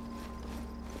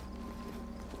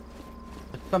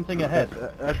 There's something ahead.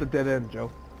 That's a dead end,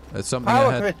 Joe. There's something Power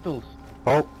ahead. crystals.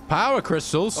 Oh, Power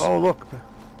crystals. Oh, look.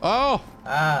 Oh.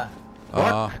 Ah.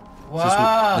 Ah.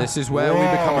 Wow. This is where we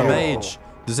become a Whoa. mage.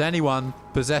 Does anyone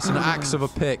possess an axe of a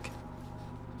pick?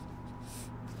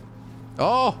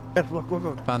 Oh, Yes, look.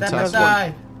 Step fantastic.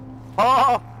 aside.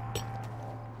 Ah!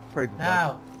 Praise the Lord.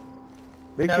 Now.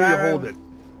 Make So sure you arrow- hold it.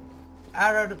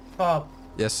 Arrow to Bob.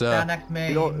 Yes, Down sir. next to me.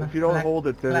 If you don't Select- hold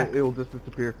it, then select. it'll just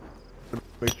disappear. So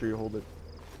make sure you hold it.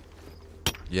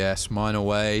 Yes, mine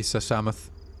away, Sir Samuth.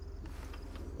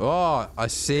 Oh, I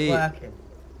see. Working.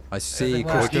 I see Does it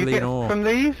work? what do you crystalline get ore. from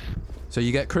these? So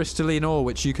you get crystalline ore,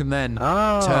 which you can then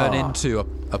Ah. turn into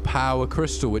a power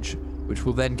crystal, which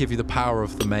will then give you the power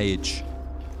of the mage,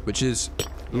 which is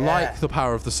Yeah. like the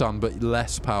power of the sun, but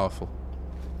less powerful.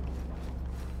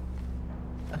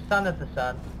 A son of the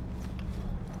sun.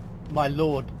 My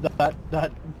lord,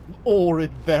 that ore is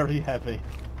very heavy.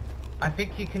 I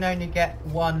think you can only get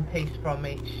one piece from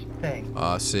each thing.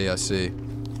 Ah, I see.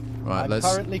 Right, I'm let's...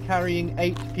 currently carrying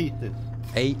 8 pieces.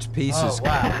 8 pieces. Oh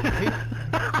wow.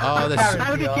 Oh, there's... Carry-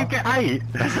 How did you get 8?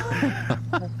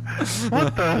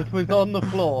 What the? It was on the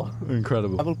floor. I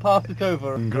Incredible. will pass it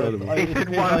over. Incredible. I- He it said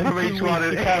appears one I'm from too each weak one to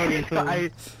and carry he's it got all.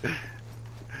 8.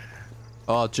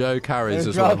 Oh, Joe carries There's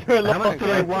as well. rather a How lot much do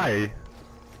they of weigh?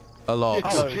 A lot. Oh,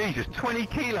 Kilos. Jesus, 20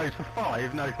 kilos for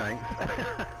 5? No thanks.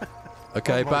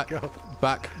 Okay, Oh my God.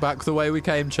 back the way we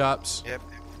came, chaps. Yep.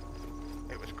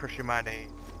 It was crushing my knee.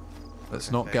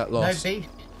 Let's not get No lost. beasts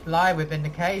lie within the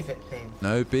cave, it seems.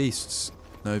 No beasts.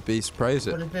 No beasts. Praise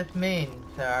What it. does this mean,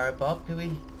 Sir Bob? Do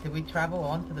we travel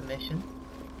on to the mission?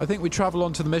 I think we travel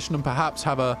on to the mission and perhaps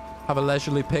have a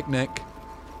leisurely picnic.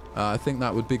 I think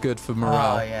that would be good for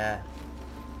morale. Oh yeah.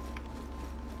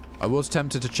 I was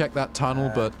tempted to check that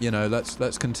tunnel, but you know,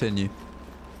 let's continue.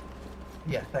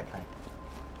 Yes, okay.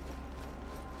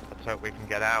 Let's hope we can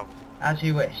get out. As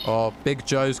you wish. Oh, Big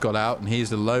Joe's got out, and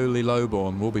he's a lowly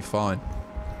lowborn. We'll be fine.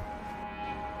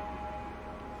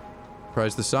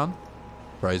 Praise the sun.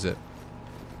 Praise it.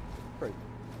 Praise.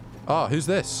 Ah, who's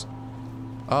this?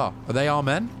 Ah, are they our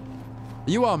men? Are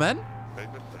you our men? Praise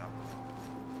the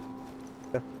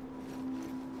sun.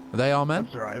 Are they our men?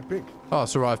 That's all right, I think. Oh,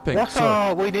 it's arrived pink. What's So,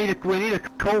 our... We need a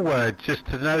call word just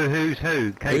to know who's who.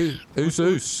 in Case... oos,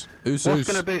 oos. Oos, What's oos.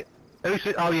 going to be...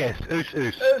 Oos, oh yes, oos,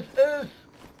 oos. Oos,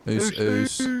 oos.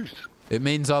 Oos, oos. It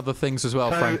means other things as well,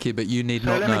 So- Frankie, but you need So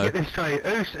not let me know. get this straight.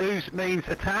 Oos, oos means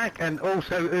attack, and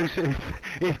also oos, oos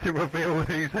is to reveal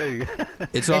who's who. It's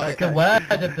It's like... the word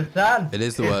of the sun. It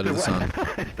is the word of the sun.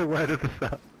 It's the word of the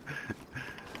sun.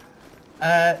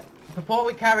 Before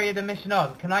we carry the mission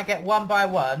on, can I get one by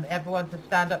one everyone to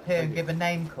stand up here and give a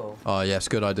name call? Oh, yes,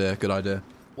 good idea, good idea.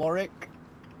 Warwick.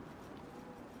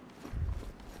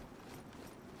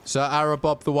 Sir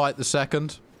Arabob the White II.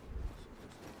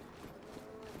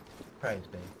 Praise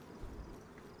be. Can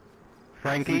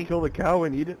Frankie. you kill the cow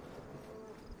and eat it?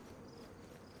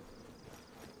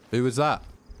 Who was that?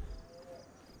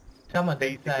 Someone did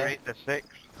Beat the say. great the sixth.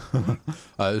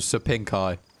 Oh, it was Sir Pink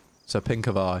Eye. Sir Pink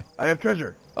of Eye. I have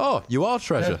treasure. Oh, you are Sir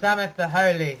treasure. Samuth the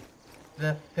Holy,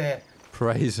 the Fifth.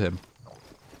 Praise him. You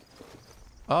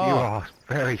Oh, are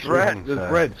very Bread, strong, there's sir.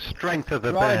 bread. Strength of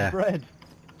the Dried bear. bread.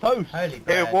 Toast. Holy Here,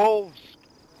 bread. wolves.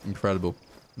 incredible.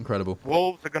 Incredible.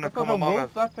 Wolves are going to That's not come a among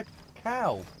wolf, us. that's a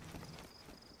cow.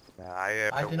 Yeah, I hear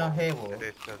I the do not hear wolves. wolves.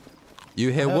 It is,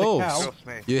 You hear I heard a wolves? cow. trust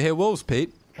me. You hear wolves,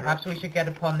 Pete? Perhaps we should get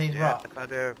upon these Yes, rocks. I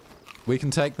do. We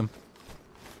can take them.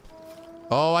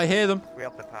 Oh, I hear them. We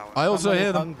have the power. I also Someone hear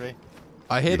is them. hungry.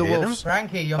 I hear You the hear wolves.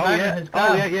 Frankie, your Oh moment yeah. has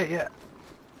come. Oh yeah, yeah, yeah.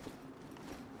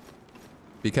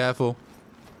 Be careful.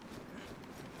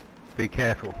 Be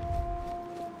careful.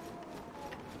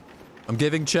 I'm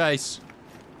giving chase.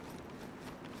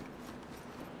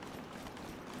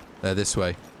 They're this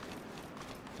way.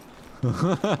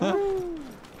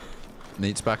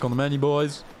 Meat's back on the menu,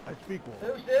 boys. I speak wolf.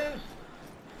 Oos,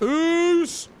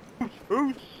 oos. Oos!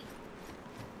 Oos.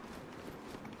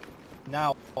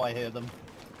 Now I hear them.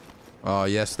 Oh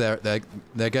yes, they're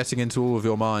getting into all of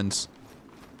your minds.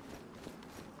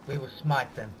 We will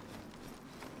smite them.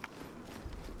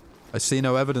 I see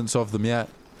no evidence of them yet.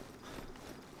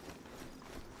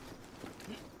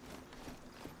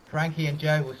 Frankie and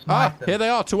Joe will smite them. Here they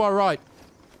are, to our right.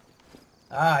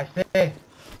 I see.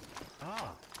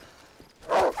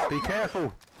 Be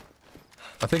careful.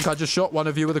 I think I just shot one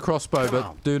of you with a crossbow,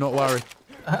 but do not worry.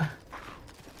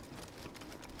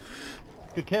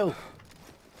 Good kill.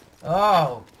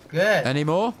 Oh, good. Any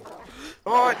more?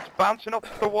 Oh, it's bouncing off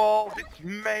the walls. It's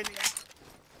many.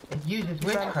 It uses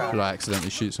witchcraft. Did I accidentally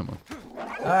shoot someone?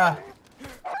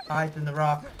 Hides in the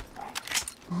rocks.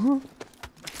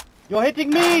 You're hitting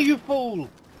me, you fool!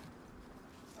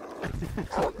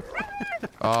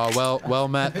 Oh, well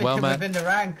met, well met. Within the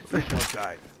ranks.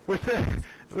 Was there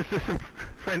some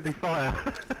friendly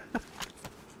fire?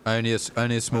 Only a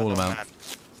small amount.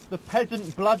 The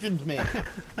peasant bludgeoned me.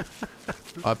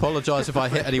 I apologise if I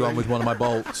hit anyone with one of my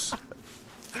bolts.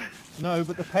 No,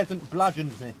 but the peasant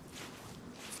bludgeoned me.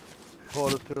 Oh,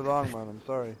 that's too long, man. I'm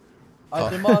sorry. I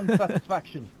demand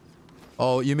satisfaction.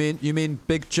 Oh, you mean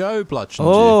Big Joe bludgeoned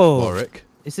Oh. you, Warwick?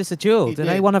 Is this a duel? He Do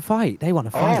they did. want to fight? They want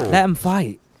to fight. Oh. Let them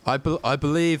fight. I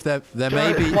believe there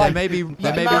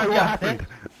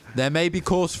may be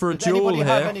cause for a Does duel anybody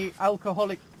have here. any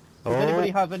alcoholic... Does anybody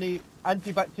have any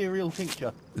antibacterial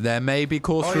tincture? There may be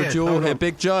cause for a yes, duel hold here. on.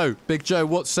 Big Joe,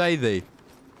 what say thee?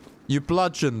 You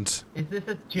bludgeoned. Is this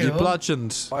a You duel?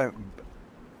 bludgeoned. By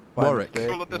Warwick.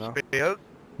 mistake, Full of you the know? spears.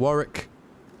 Warwick,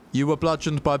 you were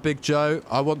bludgeoned by Big Joe.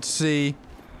 I want to see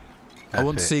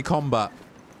That's it. combat.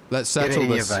 Let's Get it settle in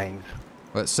your this. veins.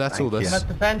 Let's settle Thank You this. must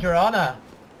defend your honour.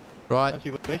 Right. As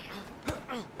you wish.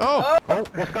 Oh! Oh,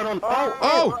 what's going on? Oh,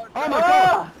 Oh! oh my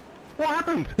god! What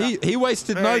happened? He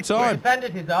wasted no Very He time.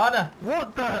 defended his honour.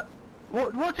 What the?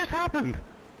 What just happened?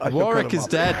 I shall Warwick cut him is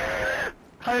up. dead.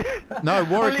 No,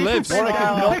 Warwick lives. Warwick is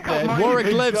not dead. Warwick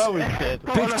Big lives. Joe is dead.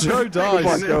 Big Joe Come on,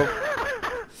 dies. Joe.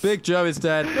 Big Joe is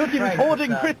dead. Look, he was Christ,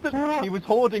 hoarding son. crystal. He was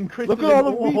hoarding crystal. Look at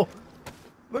all the ore. meat.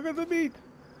 Look at the meat.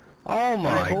 Oh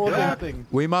my Hoarding god! things.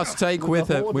 We must take with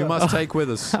a him. We hoarder. must take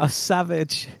with us. How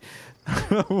savage.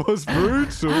 That was brutal.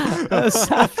 So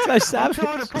savage. I'm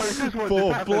trying to process what Poor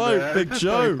just happened bloke, there. Big It's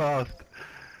just very Joe. fast.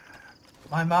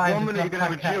 My mind One is minute not you're gonna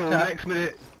have a quite duel, catch up. next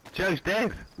minute Joe's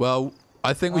dead. Well,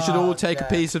 I think we should Oh, all take a yeah.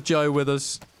 piece of Joe with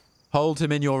us. Hold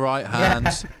him in your right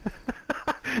hand,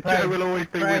 Joe will always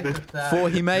be with us. for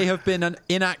he may have been an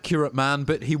inaccurate man,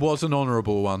 but he was an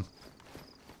honourable one.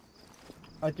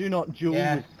 I do not duel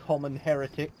Yes. with common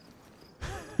heretics.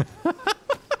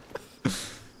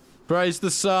 Praise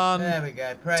the sun. There we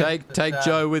go. Praise Take the take sun.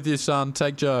 Joe with you, son.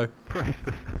 Take Joe.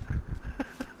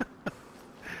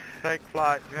 Take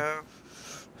flight, Joe.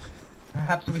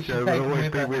 Perhaps we Joe should will take him always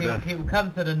with be us. with us. He will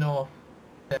come to the north.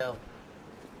 Still.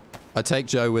 I take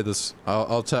Joe with us.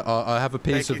 I'll have a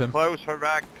piece Take of it him. closer,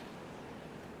 Rags.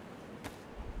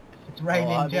 It's raining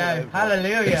I'm all Joe. over it.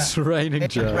 Hallelujah. It's raining,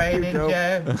 It's Joe. raining Joe.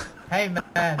 Joe. Hey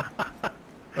man.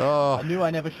 Oh, I knew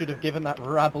I never should have given that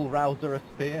rabble-rouser a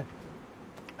spear.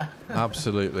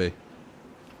 absolutely.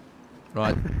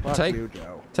 Right, Fuck take you,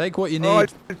 Joe. take what you Oh, I need.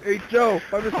 just ate Joe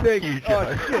by mistake. you, Oh,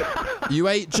 Joe. shit. You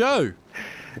ate Joe.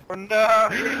 Oh no,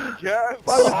 it's Joe.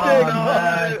 By mistake. no.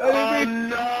 I Oh didn't mean...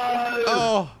 no!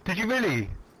 Oh, Did you really?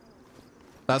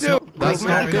 that's Dude, not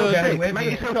make good. yourself Sick. with Make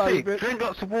you. yourself Tiny sick. bit. Drink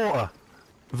lots of water.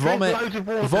 Vomit. Drink loads of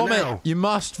water Vomit. now. You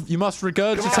must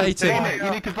regurgitate Vomit. him.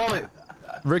 You need to vomit.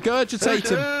 Regurgitate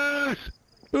him.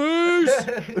 Oos,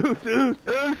 Ooze.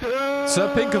 oos.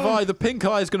 Sir Pink of Eye, the pink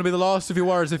eye is going to be the last of your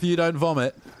worries if you don't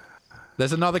vomit.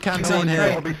 There's another canteen Praise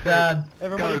here. the sun.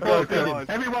 Everybody Go, go, go.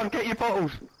 Everyone, get your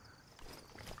bottles.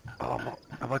 Oh,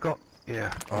 have I got?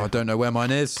 Yeah. Oh, I don't know where mine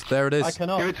is. There it I is.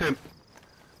 cannot. Give it to him.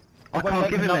 I Well, can't let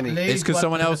give him him not any. lose It's 'cause what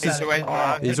someone he else is- decided to do.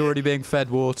 Oh, He's already being fed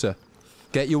water.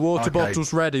 Get your water Okay.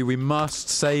 bottles ready. We must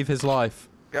save his life.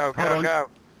 Go, Hold go, on. go.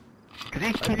 Because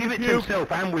he can give it to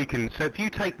himself and we can. So if you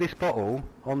take this bottle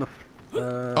on the.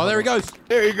 Oh, there he goes.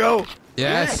 There you go.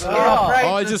 Yes. Yes. Oh, praise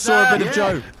Oh, I the just saw a sun. bit of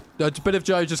Joe. A bit of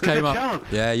Joe just Good came up. chance.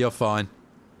 Yeah, you're fine.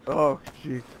 Oh,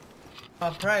 jeez.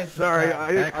 Oh, praise the Sorry,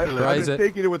 sun. Excellent. I Praise was it.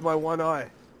 taking it with my one eye.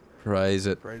 Praise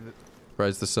it. Praise it.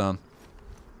 Praise the sun.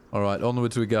 All right,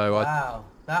 onwards we go. Wow.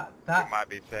 That It might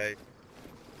be safe.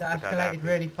 escalated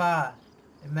really fast.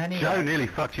 In many Joe ways. nearly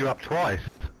fucked you up twice.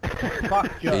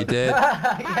 Fuck Joe. He did.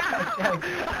 Yeah,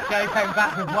 Joe came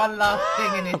back with one last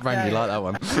thing in his Randy day. like that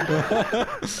one.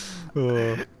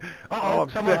 Oh. Oh, I'm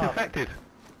someone's sick. infected.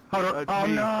 Hold on. That's Oh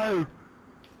me. no.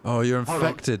 Oh, you're Hold on.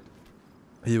 infected.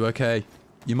 Are you okay?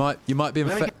 You might be Let me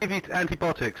infected. give you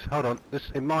antibiotics. Hold on.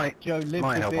 It might Joe lived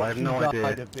might a help. bitch I have no and idea.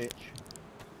 died a bitch.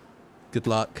 Good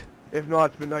luck. If not,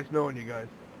 it's been nice knowing you guys.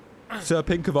 Sir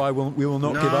Pink of Eye, we will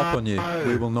not give up on you.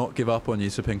 We will not give up on you,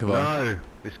 Sir Pink of Eye. No,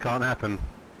 this can't happen.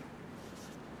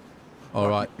 All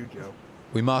right. You, Joe.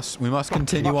 We must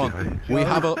continue on. We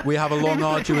have a long,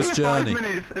 arduous journey. 5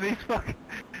 minutes and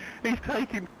he's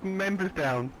taking members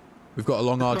down. We've got a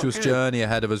long, arduous journey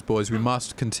ahead of us, boys. We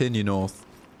must continue north.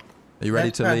 Are you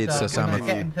ready to lead, Sir We're Samuel?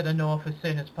 getting to the north as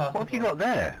soon as possible. What have you got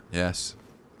there? Yes.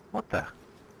 What the?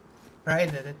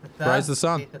 Praise it, it's the sun. Praise the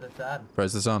sun. Peace of the sun.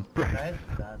 Praise the sun. Praise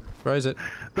the sun. Praise it.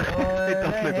 It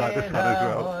does look like the sun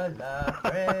as well.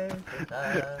 Praise the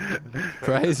sun.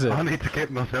 Praise it. I need to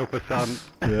get myself a son.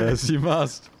 Yes, you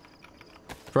must.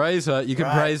 Praise her. You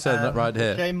can praise her right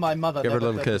here. Shame my mother Give her a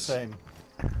never little said kiss. the same.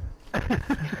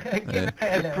 Give me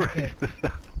a little kiss.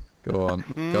 Go on.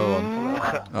 Go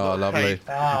on. Oh, lovely.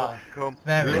 Ah, Come.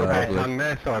 very Lovely. nice. Tongue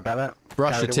there, sorry about that.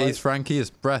 Brush your Carried away. teeth, Frankie. His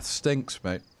breath stinks,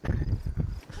 mate.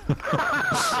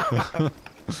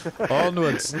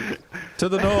 Onwards. To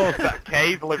the north. That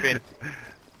cave living.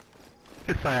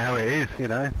 Just say how it is, you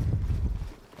know.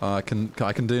 I can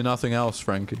do nothing else,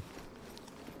 Frankie.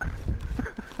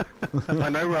 I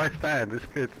know where I stand, it's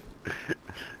good.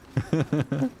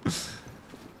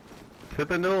 To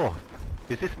the north.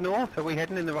 Is this north? Are we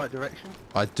heading in the right direction?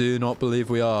 I do not believe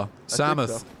we are. Samuth,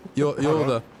 so.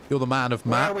 you're the man of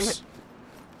Where are we maps.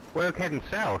 We're heading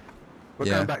south. We're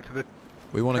Yeah. going back to the...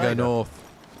 We want to go Trader. north.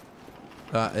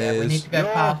 That Yeah, we need is. to go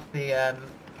North. past the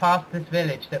past this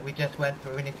village that we just went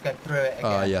through. We need to go through it again.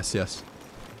 Ah, yes, yes.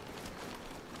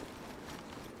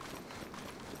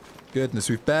 Goodness,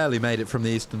 we've barely made it from the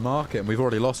Eastern Market, and we've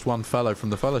already lost one fellow from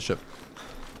the Fellowship.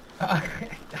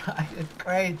 It's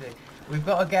crazy. We've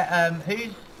got to get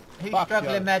who's Fuck,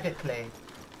 struggling Joe. medically?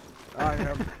 I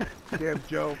am. Damn,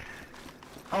 Joe.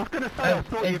 I was going to say, I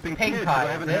thought it's you'd been pink cured, eye,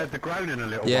 I haven't is it? heard the groan in a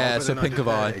little Yeah, while. it's but a then I pink just of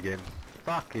heard eye. it again.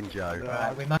 Fucking Joe.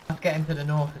 Right, we must get into the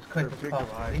north as quick It's a as pink of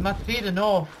possible. eye. We must see the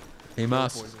north. He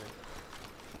must.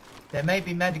 There may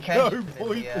be medications in the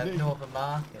poisoning. northern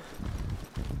market.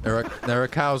 There are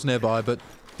cows nearby, but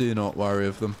do not worry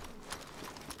of them.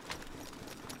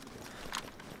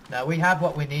 No, we have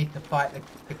what we need to fight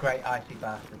the great icy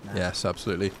bastard now. Yes,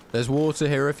 absolutely. There's water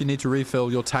here if you need to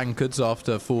refill your tankards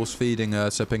after force feeding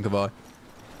Sir Pink of Eye.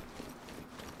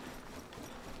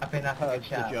 I think that's a good Purge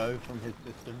the shout. Joe from his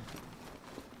system.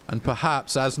 And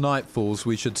perhaps as night falls,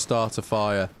 we should start a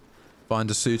fire.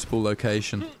 Find a suitable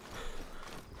location.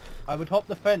 I would hop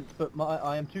the fence, but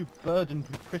I am too burdened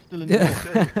with crystalline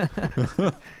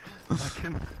water. I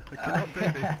cannot do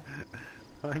this.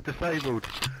 I'm disabled.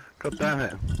 God damn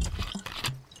it.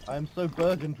 I am so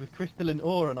burdened with crystalline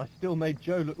ore, and I still made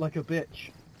Joe look like a bitch.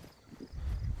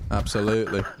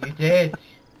 Absolutely. You did.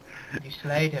 You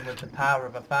slayed him with the power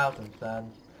of 1,000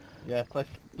 suns. Yes, I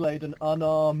slayed an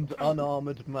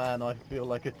unarmoured man. I feel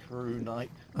like a true knight.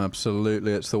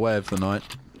 Absolutely. It's the way of the night.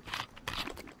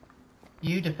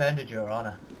 You defended your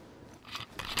honour.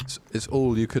 It's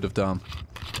all you could have done.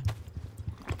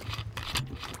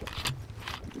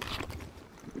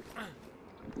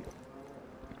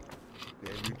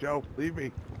 Damn you, Joe. Leave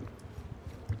me.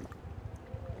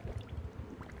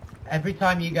 Every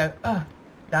time you go, oh,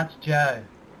 that's Joe.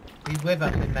 He's with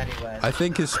us in many ways. I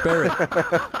think his spirit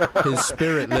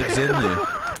lives in you.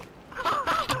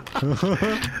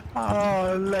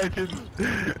 Oh, legend.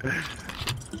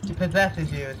 He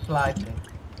possesses you slightly.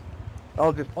 I'll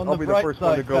On be the the bright first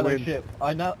one to side, go in. fellowship,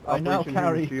 I now Operation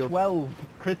carry Human Shield. 12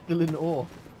 crystalline ore.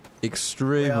 We are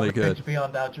Extremely the good. bridge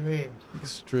beyond our dreams.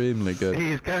 Extremely good.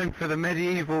 He is going for the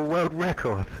medieval world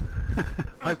record.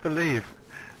 I believe.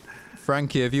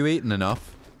 Frankie, have you eaten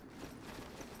enough?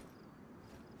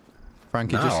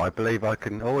 Frankie, No, I believe I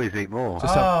can always eat more.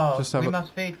 Just have we a-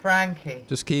 must feed Frankie.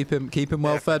 just keep him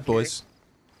well fed, boys.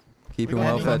 Keep him We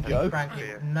well need fed. one, Joe. Frankie,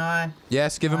 nice.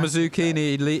 Yes, give him a Nice.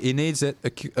 zucchini. He needs it.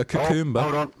 A Oh, cucumber.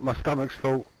 hold on, my stomach's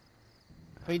full.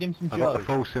 Feed him some I got Joe. the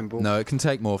full symbol. No, it can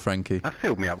take more, Frankie. That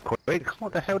filled me up quick.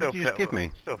 What the hell did you just give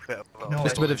me? Still fit a You lot. can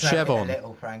Just a always bit of stretch it Chevon. a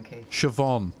little, Frankie.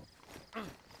 Siobhan.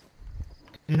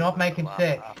 Do not make him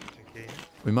sick.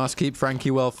 We must keep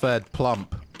Frankie well fed.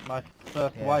 Plump. My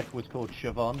first Yeah. wife was called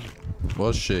Siobhan.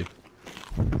 Was she?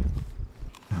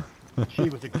 She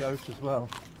was a ghost as well.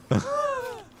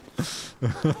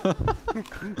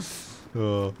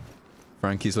 Oh.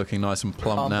 Frankie's looking nice and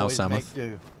plump Can't now, always make Samuth.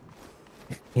 do.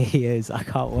 He is. I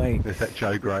can't wait. Is that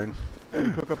Joe groan?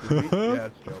 Cook up the meat? Yeah,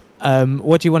 it's Joe.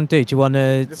 What do you want to do? Do you want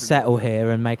to settle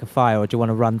here and make a fire, or do you want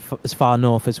to run as far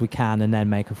north as we can and then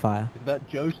make a fire? Is that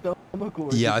Joe's stomach or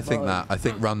is Yeah, it I think mine? that. I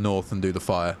think run north and do the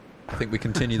fire. I think we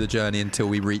continue the journey until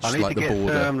we reach I need like to the get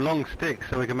border. long sticks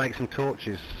so we can make some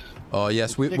torches. Oh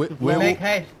yes, we're Make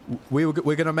haste. we're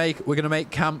gonna make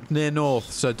camp near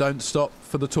north, so don't stop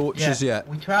for the torches yet.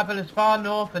 We travel as far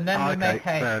north and then we make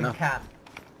haste fair and enough. camp.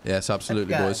 Yes,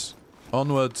 absolutely, boys.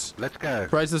 Onwards. Let's go.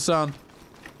 Praise the sun.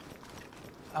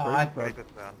 Oh, I Very good,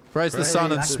 son. Praise the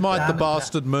sun and Praise the smite the sun.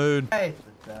 bastard moon. praise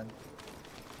the sun.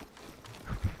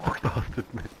 Bastard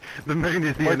moon. The moon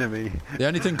is the enemy. The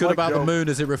only thing good Like about the Joe. moon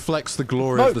is it reflects the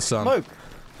glory Smoke, of the sun. smoke.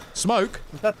 Smoke?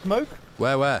 Is that smoke?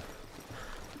 Where?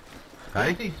 Hey?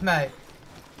 I see smoke.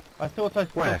 I thought I saw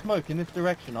Where? smoke in this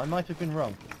direction. I might have been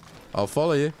wrong. I'll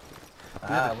follow you. I've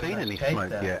Ah, never we seen must any chase smoke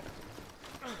them. yet.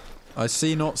 I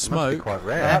see not It must be smoke. quite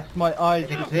rare. Perhaps my eyes It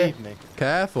deceive exists. me.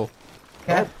 Careful.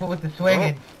 Careful with the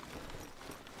swinging.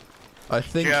 I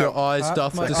think Joe. your eyes Perhaps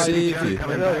doth my eyes deceive are you.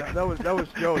 coming No, back. that was Joe.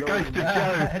 The That ghost was,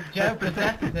 of Joe. Joe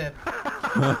possesses him.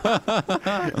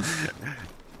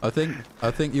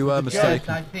 I think you were Yes, mistaken.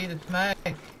 I see the smoke.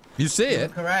 You see You're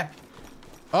it? correct.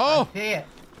 Oh! I see it.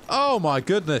 Oh my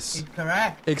goodness. He's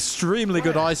correct. Extremely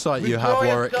good eyesight you have, Withdraw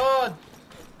your Warwick. swords.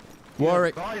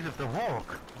 Warwick. The eyes of the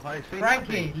hawk. I see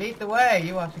Frankie, nothing. lead the way.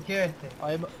 You are security.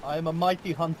 I am a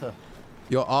mighty hunter.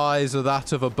 Your eyes are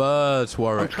that of a bird, I'm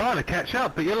Warwick. trying to catch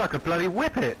up, but you're like a bloody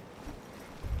whippet.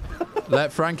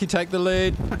 Let Frankie take the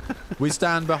lead. We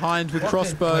stand behind with What's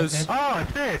crossbows. this, Oh, I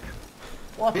see it.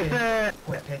 What Is is there,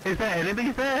 wicked? is there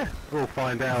enemies there? We'll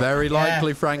find out. Very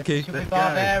likely, Yeah. Frankie. Should be Let's go.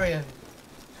 barbarians.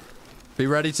 Be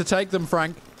ready to take them,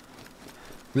 Frank.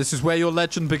 This is where your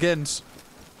legend begins.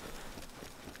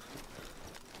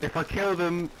 If I kill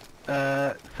them,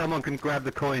 someone can grab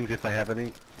the coins if they have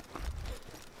any.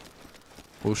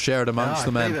 We'll share it amongst Ah,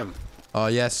 the I see men. them. Oh,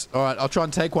 yes. All right, I'll try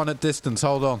and take one at distance.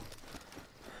 Hold on.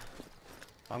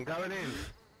 I'm going in.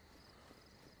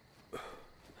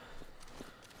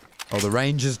 Oh, the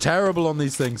range is terrible on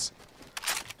these things.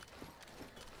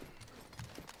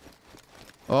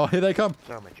 Oh, here they come.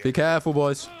 So much. Be careful,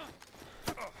 boys.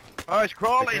 Oh, he's Be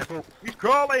crawling. careful. He's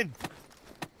crawling.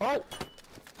 Oh,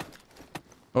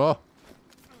 Oh,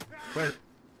 wait.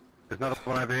 There's another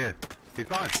one over here. He's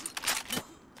fine.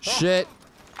 shit.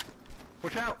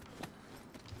 Watch out.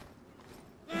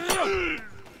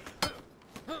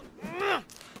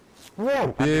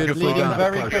 Whoa. Beautiful Bleeding done.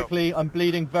 very Close. quickly. I'm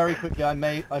bleeding very quickly. I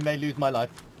may lose my life.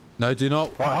 No, do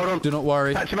not. Right, hold on. Do not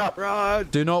worry. Catch him up. Run!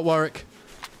 Do not worry.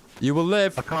 You will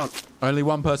live. I can't. Only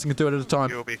one person can do it at a time.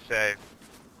 You'll be safe.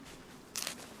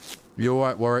 You all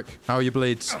right, Warwick? How are your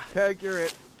bleeds? Tag, you're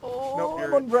it. Oh, Nope, I'm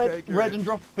you're on it. red, Tag, you're red it. and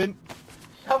dropping.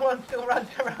 Someone still runs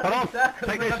around Hold on, in circles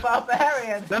take with this. a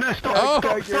barbarian. No, no, stop. Oh.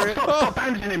 Stop, stop, stop, stop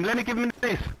bandaging him. Let me give him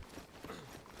this.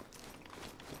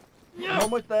 I'm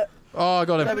almost there. Oh, I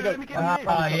got There him. we go. Let me give him this.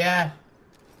 Yeah.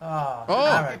 Oh, Oh.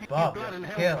 Arab Bob, Blood and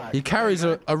kill. hellfire. He carries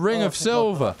a ring Oh, of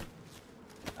silver.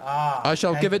 Ah, I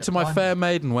shall take give it to my upon fair you.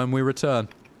 maiden when we return.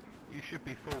 You should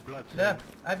be full blood. soon. Look,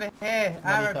 over here,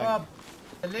 Arab thanks. Bob.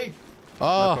 Salute. No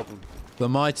Oh, problem. the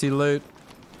mighty loot.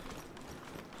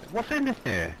 What's in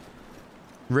here?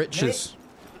 Riches.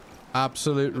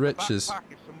 Absolute riches. Backpack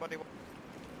if somebody wants.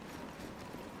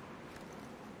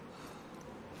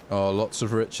 Oh, lots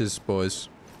of riches, boys.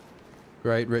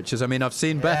 Great riches. I mean, I've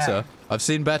seen Yeah. better. I've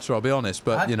seen better, I'll be honest,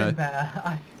 but, I've you know, been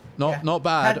better. not not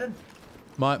bad. Peasants,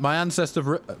 My ancestors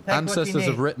you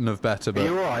have need. written of better, Are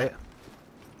you but alright?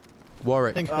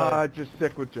 Warwick, Think so. Just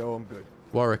stick with Joe. I'm good.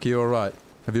 Warwick, are you all right?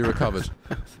 Have you recovered?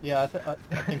 Yeah, I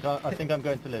think I'm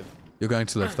going to live. You're going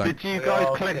to live, thank. Did you guys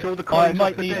Oh, collect okay. all the I coins?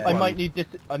 might off the need, dead I might ones? need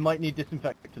I might need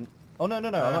disinfectant. Oh no, I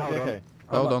might be hold on. okay.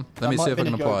 Hold on, let me see if I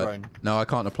can apply it. Groan. No, I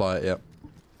can't apply it yet.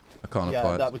 I can't Yeah,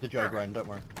 apply that it. was a Joe groan. Don't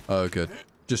worry. Oh, good.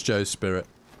 Just Joe's spirit.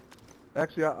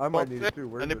 Actually, I might need it too.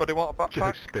 Where is it? Anybody want a backpack?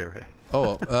 Joe spirit.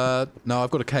 Oh, no,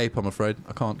 I've got a cape, I'm afraid.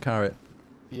 I can't carry it.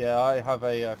 Yeah, I have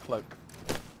a cloak.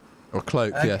 Or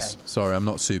cloak, Okay. yes. Sorry, I'm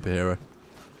not superhero.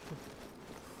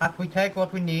 Have we take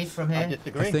what we need from I here?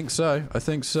 disagree. I think so. I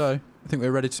think so. I think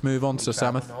we're ready to move on, Sir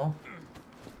Travel Sameth. north.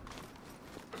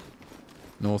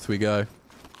 North we go.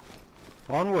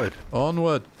 Onward.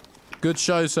 Onward. Good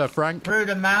show, Sir Frank. Through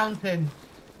the mountains.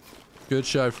 Good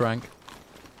show, Frank.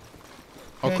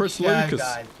 Oh, Good Chris show, Lucas.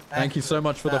 guys. Thank you so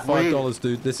much for the Excellent. $5,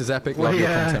 dude. This is epic. Love your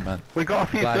content, man. We got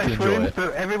a few Glad you flesh enjoy wounds, it.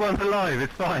 but everyone's alive.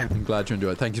 It's fine. I'm glad you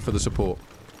enjoyed it. Thank you for the support.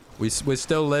 We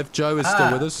still live. Joe is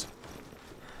still with us.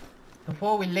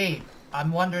 Before we leave,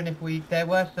 I'm wondering if there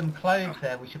were some clothes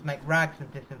there. We should make rags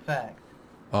and disinfect.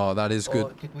 Oh, that is Or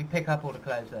good. did we pick up all the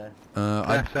clothes there?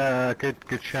 That's a good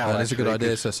shout. That is a good actually,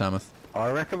 idea, 'cause Sir Sameth. I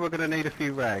reckon we're going to need a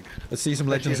few rags. Let's see some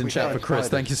Especially legends if in we chat go for Chris.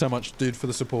 inside Thank it. you so much, dude, for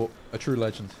the support. A true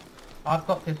legend. I've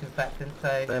got disinfectant,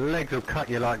 so Their legs will cut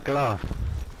you like glass.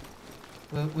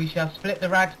 we shall split the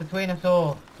rags between us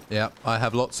all. Yeah, I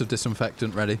have lots of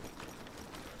disinfectant ready.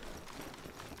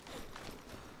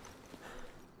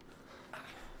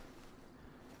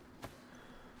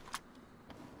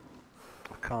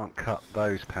 can't cut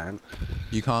those pants.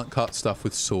 You can't cut stuff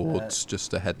with swords,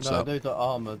 just a heads No, up. those are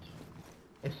armoured.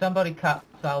 If somebody cuts,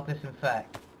 I'll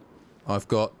disinfect.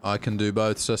 I can do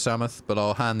both, Sir Sameth, but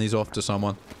I'll hand these off to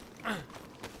someone.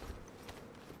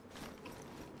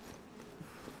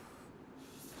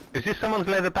 Is this someone's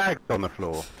leather bag on the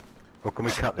floor? Or can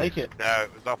we cut this? Take it. No,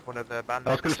 it was off one of the bandits.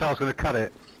 I was going to say I was going to cut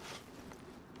it.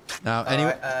 Now,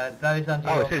 anyway, Those under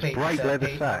Oh, your it says feet, bright Sir leather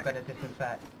Pete, sack. I'm going to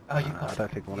disinfect. Oh, you I can't.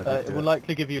 don't think I want It to will do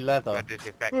likely give you leather. A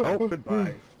disinfect. Oh,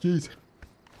 goodbye. jeez.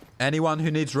 Anyone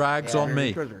who needs rags, Yeah. on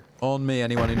me. Treasure. On me,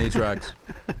 anyone who needs rags.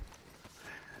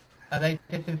 Are they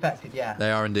disinfected? Yeah.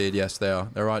 They are indeed, yes, they are.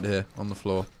 They're right here, on the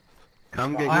floor.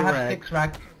 Come get I your have rag. 6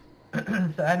 rags.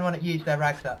 So anyone that used their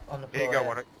rags up on the floor. Here you go, here.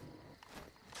 Warwick.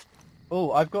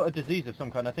 Oh, I've got a disease of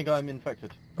some kind. I think I'm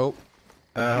infected. Oh,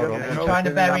 Hold on. Yeah, I'm no, trying to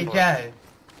it's bury in the Joe.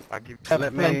 I'll give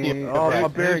Let Plenty me... of Oh, rags.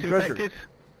 I'm buried Who's treasure. infected?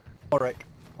 Warwick,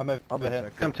 I'm over I'm here.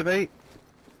 infected. Come to me.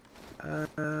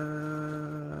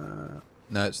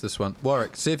 no, it's this one.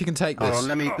 Warwick, see if you can take Hold this. on,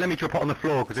 let me drop it on the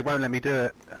floor because it won't let me do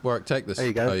it. Warwick, take this. There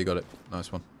you go. Oh, you got it. Nice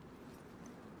one.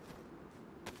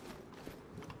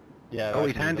 Yeah. Oh, I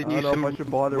he's can- handed I you don't know some if I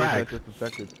should bother with that rags.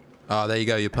 disinfected. Ah, there you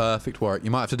go. You're perfect, Warwick.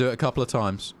 You might have to do it a couple of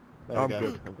times. There we I'm go.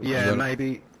 good. I'm good. Yeah,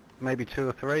 got maybe 2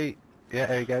 or 3. Yeah,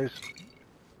 there he goes.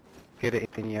 Get it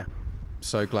in you.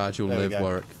 So glad you'll There we live, go.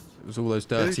 Warwick. It was all those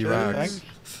dirty Oosh, rags.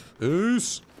 thanks.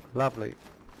 Oos! Lovely.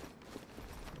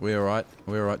 We alright.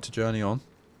 We alright to journey on.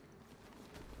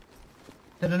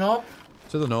 To the north.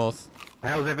 To the north.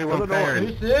 How's everyone Hold on, faring?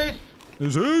 Who's this?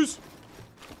 Oos, oos!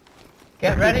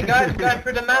 Get ready, guys. Go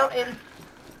through the mountains.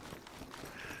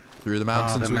 Through the Ah,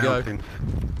 mountains the we go. mountains.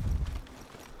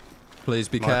 Please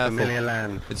be My careful. familiar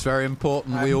land. It's very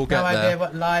important I we have all get no idea there.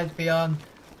 what lies beyond.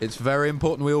 It's very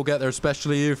important we all get there,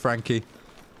 especially you, Frankie.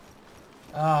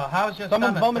 Oh, how's your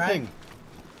Someone's stomach, vomiting. Frank?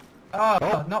 Oh,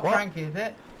 Oh, not what? Frankie, is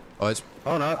it? Oh, it's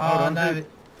Oh no, hold Oh on. no, Joe.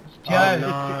 it's Joe. Oh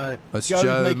no. Joe.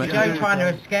 Joe's making Joe trying to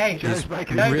escape. Joe's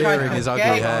making Joe me trying rearing to his ugly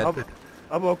escape. head.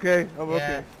 I'm okay. I'm Yeah.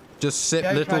 okay. Just sip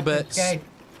Joe little tries to bits. escape.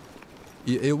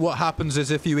 What happens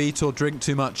is if you eat or drink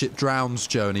too much, it drowns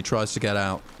Joe and he tries to get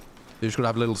out. You just gotta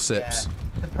have little sips.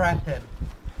 Yeah. Suppress him.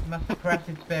 You must suppress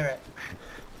his spirit.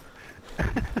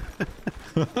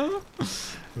 Oh,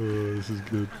 this is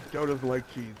good. Joe doesn't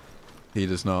like cheese. He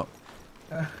does not.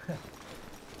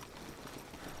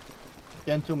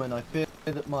 Gentlemen, I fear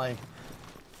that my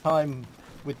time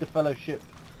with the Fellowship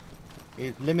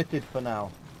is limited for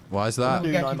now. Why is that?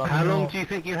 Soon Get I you must- How long North. do you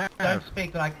think you have? Don't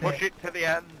speak like push this. it to the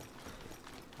end.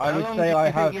 I How would long say do I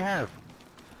you think have you have?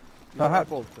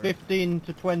 perhaps Not sir. 15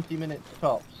 to 20 minutes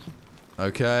tops.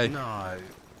 Okay, No.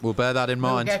 we'll bear that in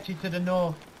We'll mind. get you to the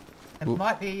north. There Well-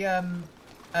 might be a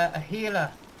healer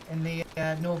in the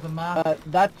northern market.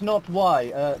 That's not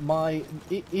why.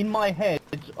 In my head,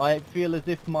 I feel as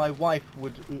if my wife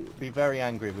would be very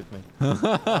angry with me.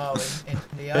 Oh, in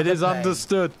the other It is plane.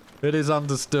 understood. It is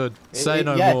understood. Say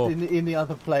no yes, more. in the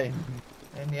other plane.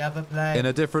 In the other plane. In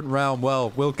a different realm.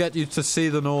 Well, we'll get you to see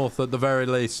the north at the very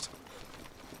least.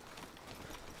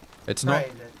 It's not.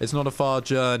 Praise it. It's not a far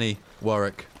journey,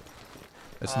 Warwick.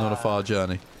 It's not a Ah. far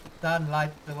journey. Sun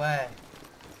lights the way.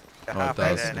 They're Oh, it halfway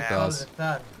does, there it now. Follow does.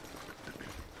 the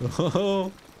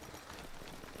sun.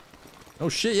 Oh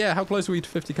shit! Yeah. How close are we to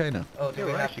 50k now? Oh, do You're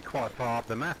we have... actually quite far up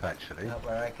the map, actually. No,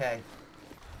 we're okay.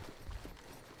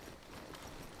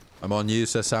 I'm on you,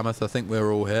 Sir Sameth. I think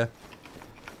we're all here.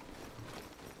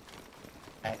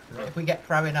 Excellent. If we get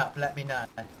throwing up, let me know.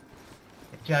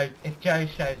 If Joe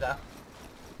shows up,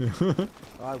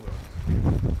 I will.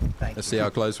 thank Let's you. see how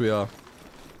close we are. I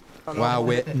don't know Wow, how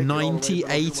we're to take it all the way, but I'll do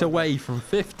 98 my away best. from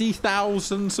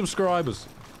 50,000 subscribers.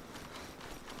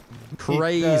 He's,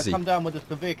 Crazy. come down with a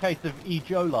severe case of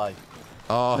E-Joli.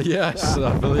 Oh yes,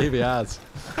 I believe he has.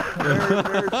 Very,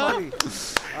 very funny.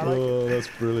 I like it. that's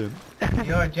brilliant.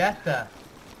 You're a jester.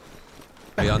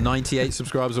 We are 98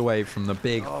 subscribers away from the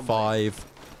big Oh,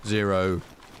 50000.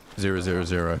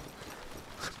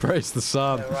 Praise the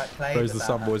sun. There are right plays Praise the about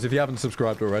sun, that. boys. If you haven't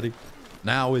subscribed already,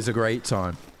 now is a great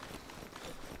time.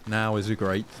 Now is a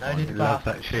great No time. need to Love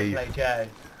pass that to cheese. play Joe.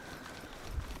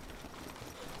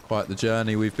 Quite the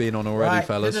journey we've been on already, Right,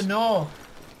 fellas. to the north.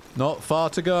 Not far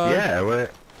to go. Yeah, we're...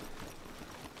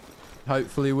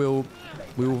 Hopefully we will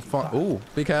find. Oh,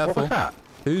 be What careful. was that?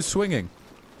 Who's swinging?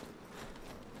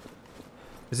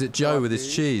 Is it Joe with his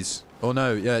Lucky. cheese? Oh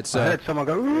no, yeah, it's I heard someone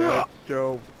go... Yeah, it's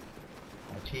Joe.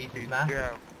 Oh, cheese is It's man. Joe.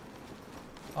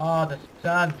 Oh, the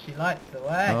sun. She lights the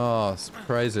way. Oh,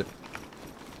 praise it.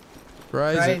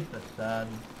 Praise Praise it. the sun.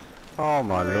 Oh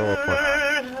my lord.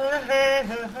 Praise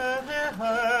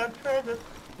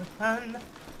the sun.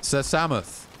 Sir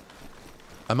Sameth,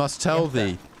 I must tell Yes, sir.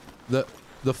 thee that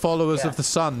The followers Yeah. of the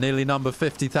sun nearly number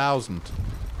 50,000.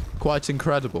 Quite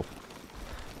incredible.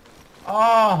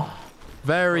 Oh,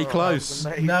 Very Oh, that close. was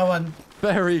amazing. no one.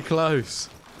 Very close.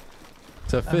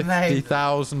 To Amazing.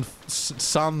 50,000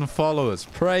 sun followers.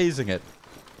 Praising it.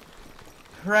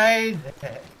 Praise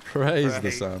it. Praise the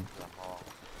Praise sun.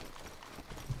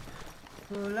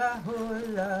 Hula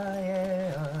hula,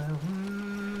 yeah.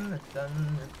 The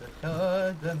sun is the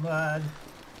chosen one.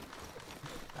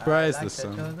 I Praise like the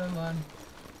sun. chosen one.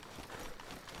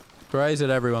 Praise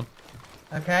it, everyone.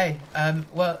 Okay,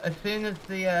 well, as soon as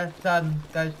the sun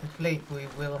goes to sleep, we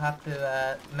will have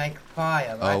to make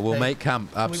fire, right? Oh, we'll So make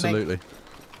camp, we make- absolutely.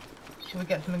 Should we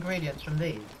get some ingredients from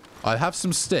these? I have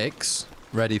some sticks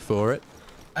ready for it.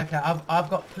 Okay, I've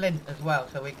got flint as well,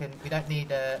 so we don't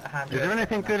need a hand. Is there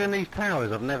anything good in these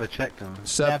towers? I've never checked them.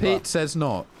 Sir Never. Pete says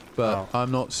not, but Oh.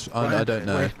 I'm not. I don't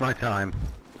know. Waste my time.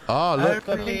 Ah, look,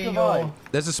 Only think of your,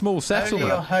 there's a small only your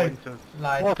settlement. hope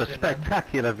lies What a in them.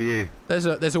 spectacular view. There's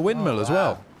a windmill Oh, as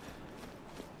well.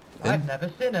 wow. I've never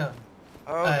seen them.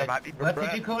 Oh, there might be What did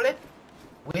bread. you call it?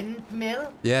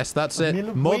 Windmill? Yes, that's A it. mill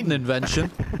of Modern wind.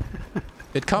 invention.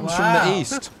 It comes from Wow. the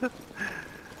east.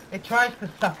 It tries to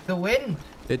suck the wind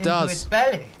It into does. its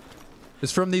belly.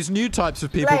 It's from these new types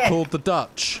of people Slay it. called the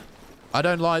Dutch. I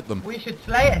don't like them. We should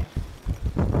slay it.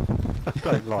 I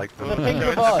don't like them. The pink Show it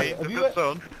of to eye. Pete, Have the you, good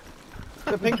son.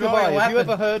 the pink of Draw eye. your Have you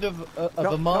weapon. ever heard of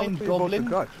a mind Tell me about goblin? the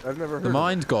Dutch. I've never heard The of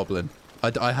mind goblin.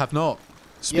 I have not.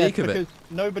 Speak Yes, of it. because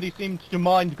nobody seems to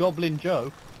mind Goblin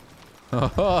Joe.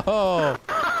 Oh,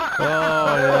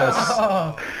 yes.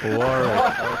 Oh,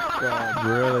 Warwick.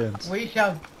 Brilliant. we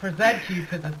shall present you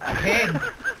to the king,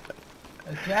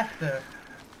 a jester. it.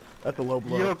 That's a low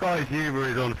blow. Your guy's humour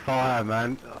is on fire,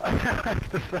 man. I have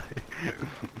to say.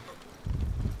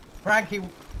 Frankie,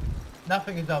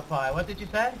 nothing is on fire. What did you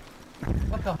say?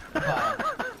 What's on fire?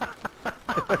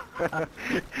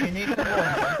 You need some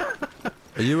water.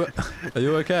 Are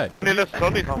you okay? Only the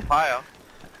sun is on fire.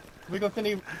 We got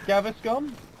any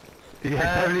Gaviscon?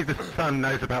 Yeah, only the sun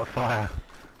knows about fire.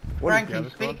 What is Frankie,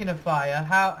 Gaviscon? speaking of fire,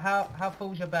 how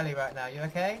full's your belly right now? You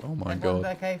okay? Oh my Everyone's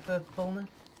God. okay for fullness?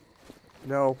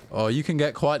 No. Oh, you can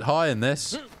get quite high in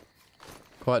this.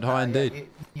 Quite high Yeah, indeed.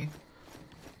 you,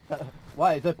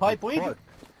 Why, is there pipe weed? What?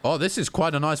 Oh, this is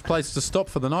quite a nice place to stop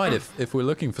for the night if we're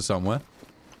looking for somewhere.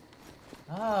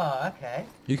 oh, okay.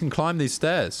 You can climb these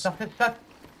stairs. Stuff it suck.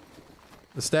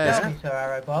 The stairs. Tell me, Sir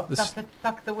Arrow Bob. This- Stuff it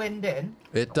suck the wind in.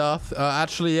 It doth.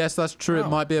 Actually, yes, that's true. It Oh,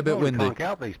 might be a bit well, we windy. can't get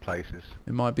out these places.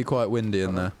 It might be quite windy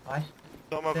in there. I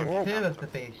Some of them. there's two of the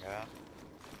beasts. Yeah.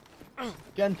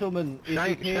 Gentlemen, is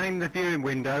Shame, it here? shame the viewing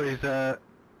window is for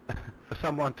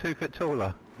someone 2 foot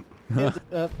taller.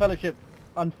 Fellowship,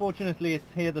 unfortunately it's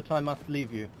here that I must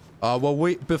leave you. Well,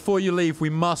 before you leave, we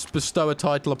must bestow a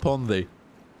title upon thee.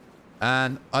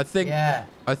 And I think Yeah.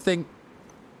 the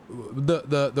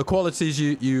qualities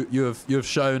you have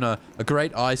shown are a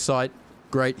great eyesight,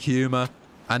 great humor,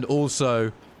 and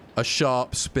also a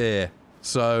sharp spear.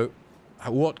 So,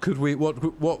 what could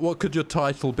your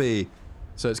title be?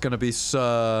 So it's going to be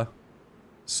Sir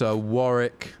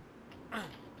Warwick.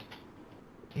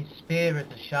 His spear is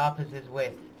as sharp as his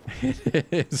wit.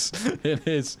 It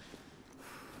is.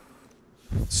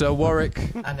 Sir Warwick.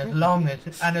 And as long as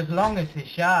his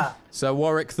shaft. Sir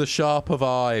Warwick the Sharp of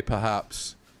Eye,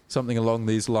 perhaps. Something along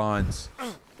these lines.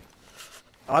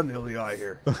 I'm the only eye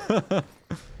here.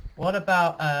 What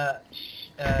about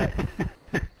There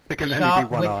can only be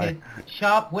one eye.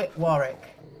 sharp wit Warwick?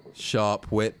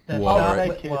 Sharp wit The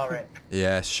Warwick. sharp wit Warwick.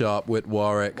 Yes, sharp wit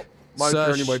Warwick. My Sir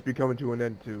journey might be coming to an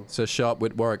end too. Sir Sharp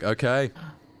wit Warwick. Okay.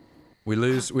 We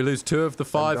lose 2 of the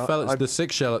 5 the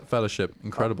 6 fellowship.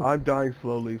 Incredible. I'm dying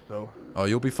slowly, so Oh,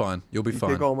 you'll be fine. You'll be you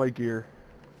fine. take all my gear.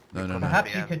 No.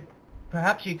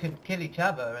 Perhaps you could kill each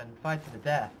other and fight to the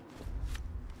death.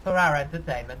 For our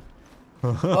entertainment.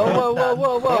 Oh,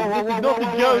 whoa, this is not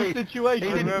a Joe He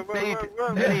situation. didn't need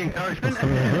any encouragement.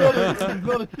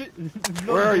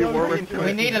 Where are you, Warwick?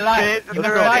 We need a light. You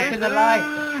must fight in the light.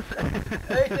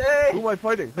 Who am I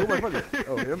fighting? Who am I fighting?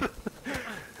 Oh, him?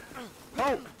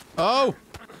 Oh!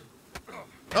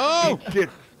 Oh! Shit.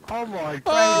 Oh my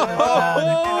god.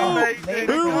 Oh! Amazing.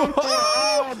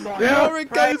 Oh my Warwick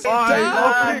goes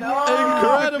down!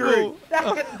 Incredible!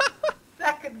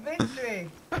 Second victory.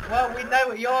 Well, we know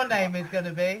what your name is going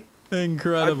to be. I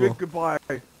Incredible. bid goodbye.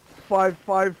 Five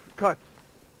cuts.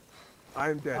 I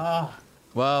am dead. Oh,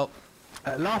 Well,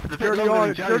 lasted a bit Journey longer on,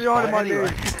 than Joe's journey on in fight my anyway.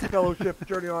 name. Fellowship,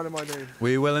 journey on in my name.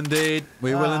 we will indeed.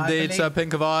 We will I indeed, believe- Sir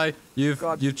Pink of Eye. You've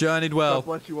journeyed God well.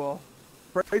 bless you all.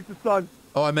 Praise the sun.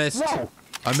 Oh, I missed. Whoa!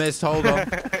 I missed. Hold on.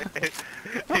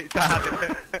 It's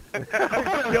hard. I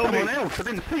thought it was someone else. I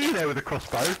didn't see you there with a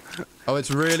crossbow. Oh,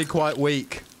 it's really quite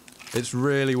weak. It's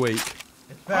really weak.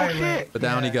 It's very shit. weak, But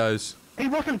down he yeah. goes. He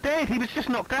wasn't dead. He was just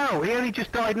knocked out. He only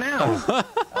just died now.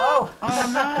 Oh!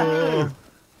 Oh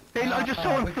no! I just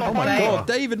saw him we flop can Oh my say- god,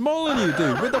 David Molyneux,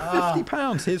 dude, with the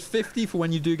 £50. Here's 50 for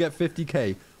when you do get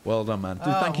 50k. Well done, man. Dude,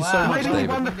 Oh, thank you so wow. much, Maybe he David.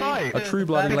 won the fight. A true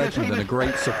bloody Because legend and a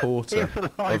great supporter he was a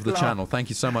of the lifeline. channel. Thank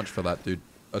you so much for that, dude.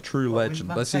 A true Well, we legend.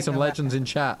 must Let's see take some a legends in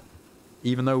chat.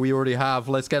 Even though we already have,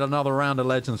 let's get another round of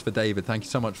legends for David. Thank you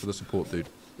so much for the support, dude.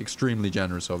 Extremely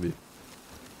generous of you.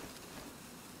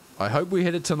 I hope we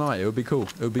hit it tonight. It would be cool.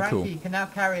 It would be Frankie, cool. you can now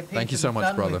carry a piece Thank you of so the much,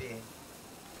 sun brother. with you.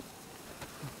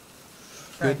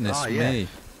 Goodness Ah, me. yes.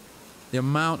 The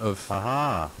amount of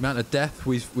death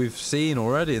we've seen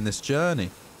already in this journey.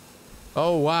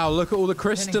 Oh wow, look at all the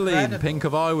crystalline incredible. Pink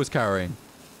of Eye was carrying.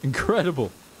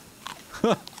 Incredible.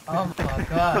 Oh my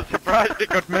god. Surprised he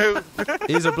could move.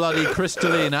 He's a bloody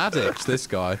crystalline addict, this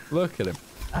guy. Look at him.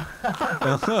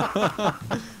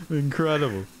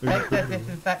 Incredible. Take the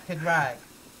disinfected rag.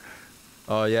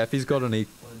 Oh yeah, if he's got any,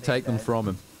 We'll need take them those. from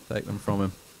him. Take them from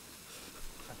him.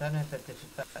 I don't know if it's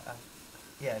disinfected.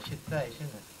 Yeah, it should say,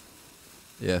 shouldn't it?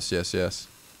 Yes, yes, yes.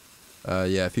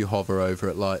 Yeah, if you hover over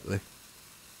it lightly.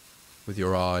 With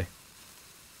your eye.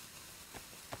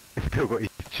 He's still got his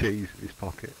cheese in his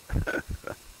pocket.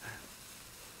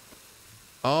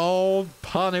 Oh,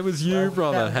 pun, it was you, Well,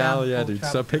 brother. step Hell down, yeah, full dude.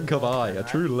 travel So to Pink the of Eye, a water,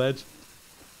 true legend.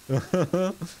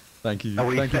 Thank you. Are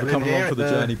we Thank you for settling coming here along for at the the-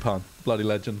 journey, pun. Bloody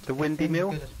legend. The Windy Seems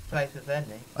Mill. as good a place as any.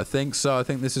 I think so. I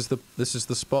think this is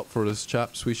the spot for us,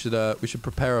 chaps. We should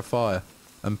prepare a fire,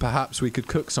 and perhaps we could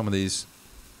cook some of these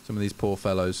poor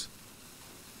fellows.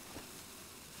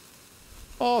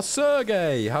 Oh,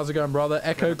 Sergey, how's it going, brother?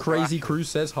 Echo Crazy Crew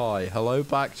says hi. Hello,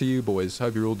 back to you, boys.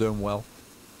 Hope you're all doing well.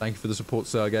 Thank you for the support,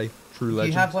 Sergey. True Do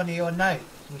legend. you have one of your notes?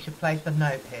 We should place a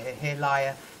note here. Here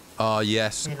lieth. Ah,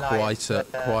 yes, Here lieth,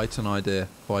 quite an idea.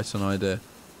 Quite an idea.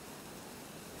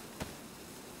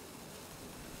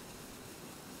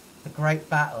 The great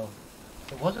battle.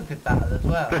 It was a good battle as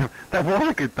well. That was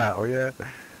a good battle, yeah.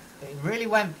 It really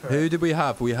went for Who it. did we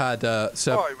have? We had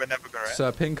Sir, Oh, we're never gonna.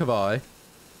 Sir Pink of Eye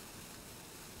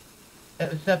It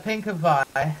was Pink of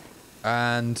Eye,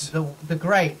 and the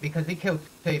Great, because he killed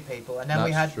 2 people, and then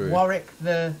we That's had true. Warwick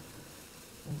the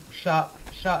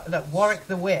Warwick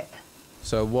the Wit.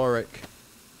 Sir Warwick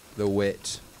the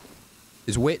Wit.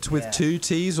 Is Wit with Yeah. 2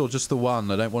 T's or just the one?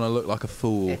 I don't want to look like a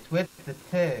fool. It's with the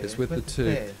 2. It's with the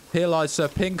 2. Here lies Sir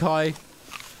Pink Eye,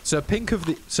 Sir Pink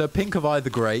of Eye the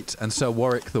Great, and Sir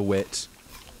Warwick the Wit.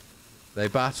 They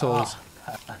battled.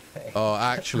 Perfect. Oh,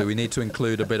 actually, we need to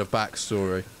include a bit of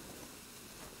backstory.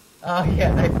 Oh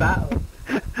yeah, they battled.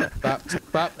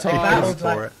 Baptized,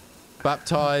 like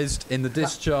baptized in the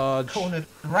discharge cornered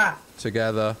rat.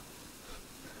 together.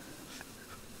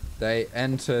 They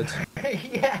entered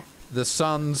Yeah. the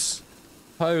sun's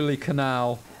holy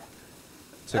canal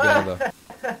together.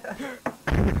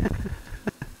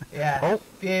 Yeah. Oh.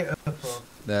 Beautiful.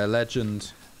 Their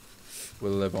legend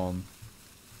will live on.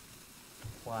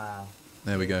 Wow.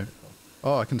 There we go. Beautiful.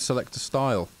 Oh, I can select a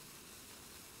style.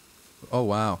 Oh,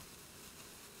 wow.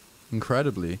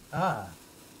 Incredibly. Ah.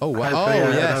 Oh, wow. Hopefully, Oh,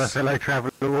 another yes. fellow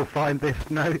traveller will find this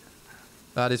note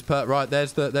That is right.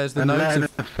 There's the and note. learn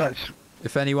If, of such.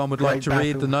 if anyone would like great to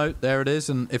read the battle. note, there it is.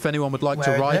 And if anyone would like Where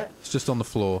to is write, it? it's just on the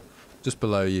floor, just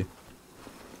below you.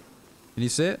 Can you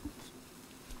see it?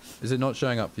 Is it not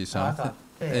showing up for you, Oh, I Sam? can't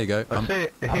see There you it. go. I see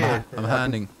it I'm here.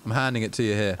 happy. I'm handing it to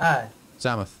you here. Oh.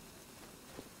 Zamath.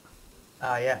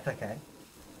 Oh yes. Okay.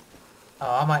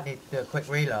 Oh, I might need to do a quick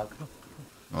relog.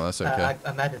 Oh, that's okay.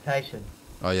 A meditation.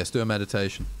 Oh, yes, do a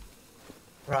meditation.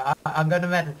 Right. I'm going to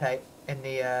meditate in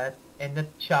the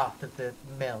shaft of the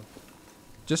mill.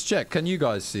 Just check. Can you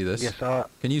guys see this? Yes,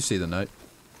 Can you see the note?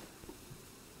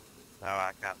 No,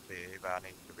 I can't see it, but I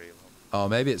need to reload. Oh,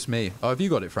 maybe it's me. Oh, have you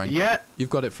got it, Frank? yeah. You've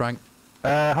got it, Frank.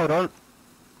 Hold on.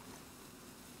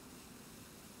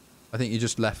 I think you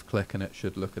just left click and it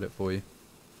should look at it for you.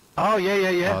 Oh,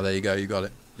 yeah. Oh, there you go. You got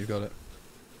it. You got it.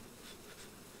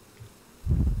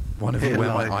 One of you Here where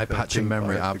my lies eye the patch in King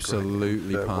memory Fire, the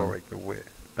absolutely great Sir pun. Warwick the Wit,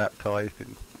 baptised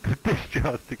in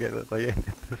discharged together, they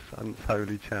entered the sun's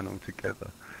holy channel together.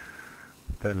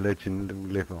 Their legend will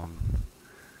live on.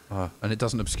 Oh, and it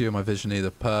doesn't obscure my vision either.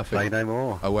 Say Perfect. no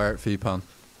more. I wear it for you, pun.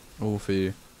 All for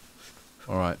you.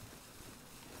 All right.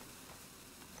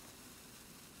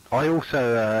 I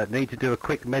also need to do a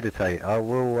quick meditate. I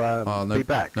will Oh, no, be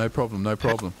back. no problem. No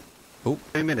problem. 2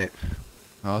 minutes.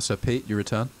 Oh, so Pete, you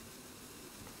return.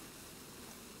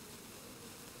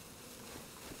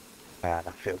 Ah,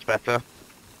 that feels better.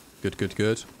 Good, good,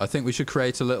 good. I think we should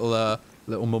create a little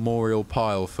memorial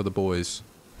pile for the boys.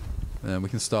 And we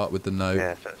can start with the note.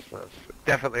 Yes, that's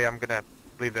definitely. I'm gonna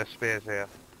leave their spears here.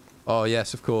 Oh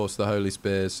yes, of course, the holy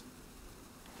spears.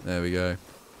 There we go.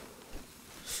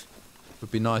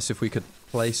 Would be nice if we could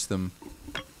place them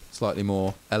slightly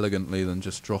more elegantly than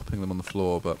just dropping them on the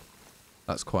floor, but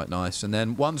that's quite nice. And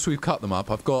then once we've cut them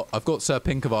up, I've got Sir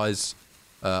Pinkavai's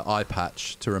eye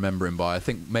patch to remember him by. I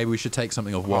think maybe we should take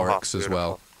something of Warwick's as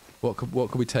well. What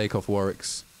could we take off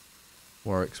Warwick's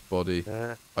body?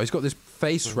 Oh, he's got this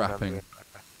face wrapping.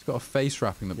 He's got a face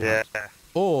wrapping that. Yeah.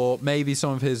 Or maybe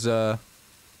some of his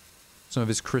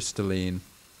crystalline.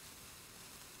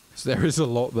 So there is a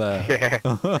lot there. Yeah.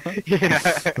 Yeah.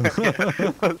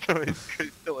 That's what he's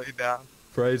crystalline down.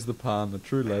 Praise the pan, the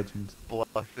true legend.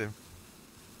 Bless him.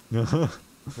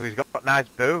 He's got nice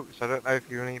boots. I don't know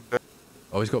if you need boots.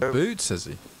 Oh, he's got boots, has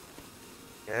he?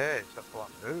 Yeah, he's got black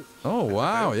boots. Oh,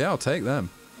 wow. Yeah, I'll take them.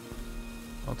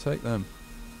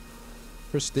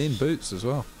 Pristine boots as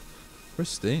well.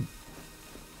 Pristine.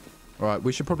 Right,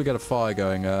 we should probably get a fire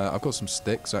going. I've got some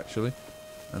sticks, actually.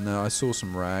 And I saw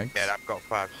some rags. Yeah, I've got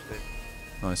 5 sticks.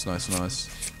 Nice, nice,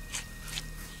 nice.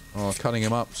 Oh, cutting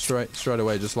him up straight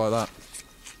away, just like that.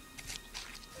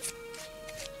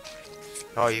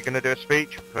 Oh, you're gonna do a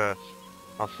speech first?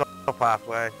 I'll stop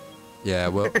halfway. Yeah,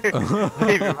 well...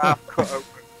 Leave him half cut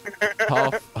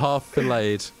open. half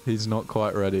filleted. He's not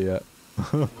quite ready yet.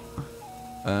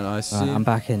 And I see... Right, I'm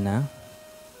back in now.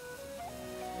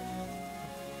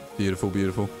 Beautiful,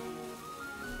 beautiful.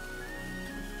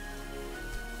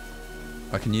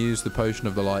 I can use the potion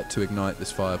of the light to ignite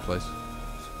this fireplace.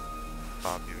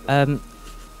 Oh, beautiful.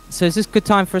 So is this good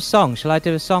time for a song? Shall I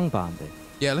do a song, Barnaby?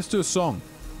 Yeah, let's do a song.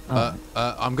 Oh.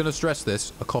 I'm going to stress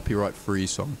this, a copyright-free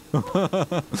song.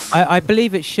 I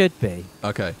believe it should be.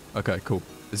 Okay, cool.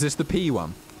 Is this the P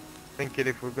one? Thinking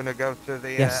if we're gonna go to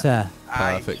the Yes, sir.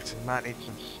 ice, Perfect. we might need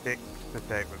some sticks to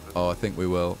take with us. Oh, I think we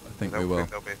will. I don't think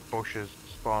there'll be bushes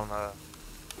spawn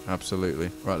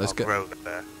Absolutely. Right, let's get... road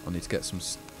there. I need to get some...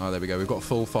 Oh, there we go. We've got a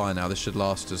full fire now. This should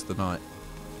last us the night.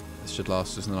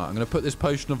 I'm going to put this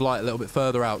potion of light a little bit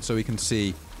further out so we can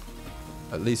see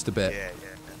at least a bit. Yeah.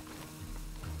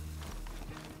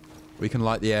 We can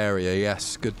light the area.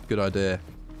 Yes, good idea.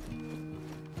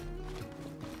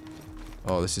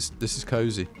 Oh, this is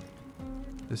cozy.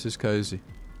 This is cozy.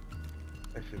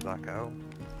 This is like home.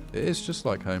 It is just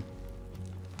like home.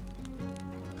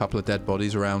 Couple of dead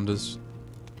bodies around us.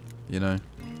 You know,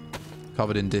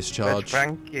 covered in discharge.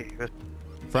 Where's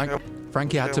Frankie?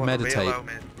 Frankie had to Still want the real meditate. home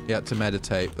in. He had to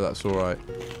meditate, but that's all right.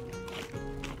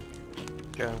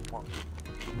 What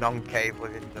non-cave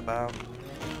living's about.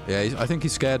 Yeah, I think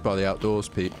he's scared by the outdoors,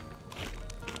 Pete.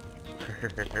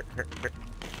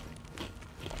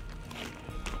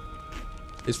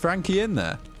 Is Frankie in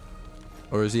there,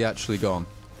 or is he actually gone?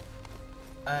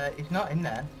 He's not in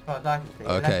there, as far as I can see.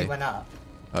 Okay. Unless he went up.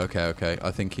 Okay.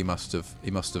 I think he must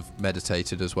have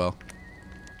meditated as well.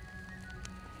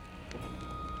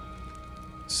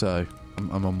 So,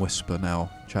 I'm on whisper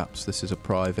now, chaps. This is a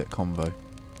private convo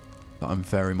that I'm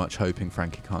very much hoping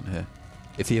Frankie can't hear.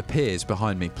 If he appears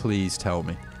behind me, please tell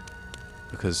me.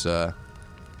 Because,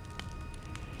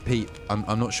 Pete,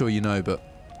 I'm not sure you know, but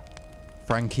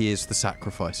Frankie is the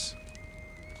sacrifice.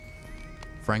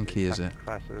 Frankie is it.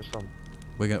 Sacrifice of the sun.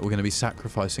 We're going to be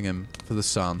sacrificing him for the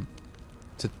sun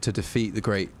to defeat the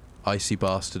great icy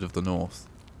bastard of the north.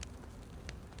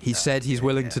 He said he's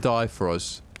willing to die for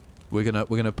us. We're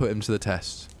gonna put him to the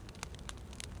test.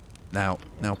 Now,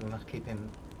 So we must keep him.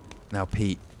 Now,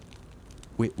 Pete,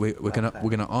 we're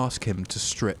gonna ask him to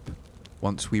strip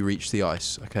once we reach the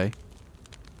ice. Okay.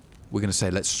 We're gonna say,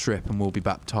 let's strip, and we'll be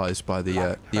baptized by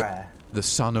the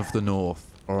son of the north.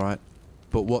 All right.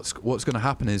 But what's gonna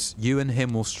happen is you and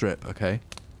him will strip. Okay.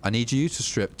 I need you to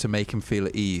strip to make him feel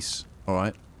at ease. All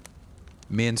right.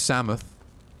 Me and Samuth,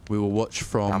 we will watch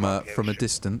from a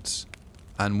distance,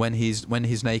 and when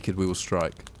he's naked, we will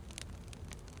strike.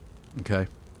 Okay.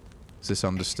 Is this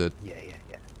understood? Yeah.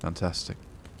 Fantastic.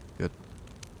 Good.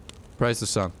 Praise the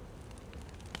sun.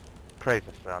 Praise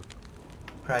the sun.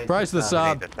 Praise the We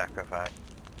sun. need the sacrifice.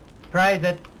 Praise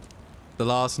it. The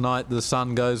last night the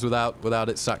sun goes without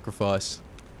its sacrifice.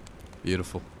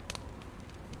 Beautiful.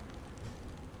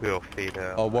 We'll feed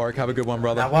her. Oh, Warwick, have a good one,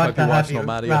 brother. Now, once Hope your I wife's have you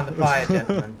not mad around at the you. fire,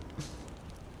 gentlemen, I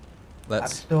have a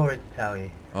Let's. story to tell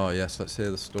you. Oh yes, let's hear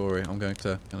the story. I'm going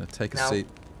to take a Now- seat.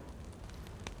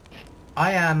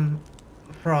 I am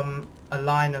from a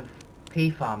line of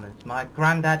pea farmers. My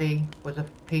granddaddy was a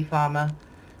pea farmer.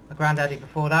 My granddaddy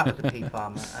before that was a pea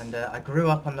farmer, and I grew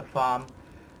up on the farm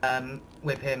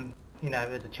with him,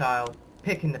 as a child,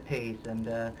 picking the peas.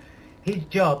 And his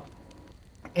job,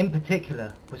 in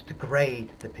particular, was to grade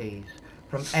the peas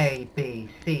from A, B,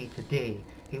 C to D.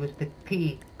 He was the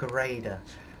P grader.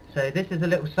 So this is a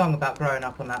little song about growing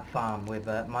up on that farm with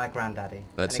my granddaddy.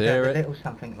 Let's and it hear goes it. a little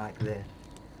something like this.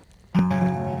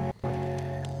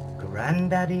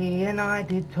 Granddaddy and I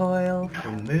did toil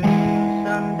from moon,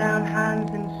 sundown hands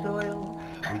in soil.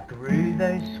 We grew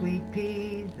those sweet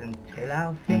peas until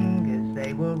our fingers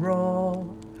they were raw.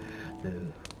 The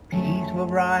peas were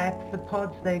ripe, the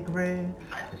pods they grew.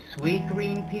 The sweet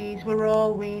green peas were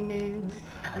all we knew.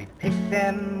 We picked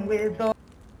them with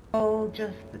all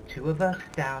just the two of us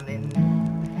down in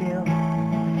the field.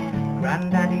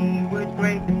 Granddaddy would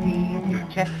grade the peas, he'd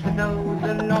check for those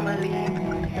anomalies.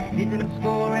 If he didn't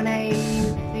score an A or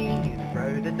C, he'd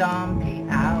throw the darn pea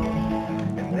out.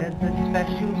 Then there's a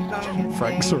special song he'd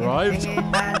Frank's sing, arrived. sing it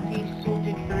as he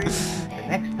sorted through. The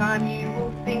next time you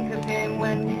will think of him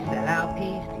when we sell our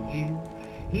peas to you.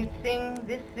 He'd sing,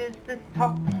 this is the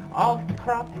top of the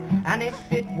crop, and if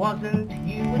it wasn't,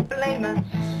 you would blame us.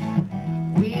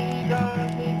 We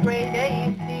don't need grade A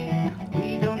or C,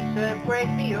 we don't serve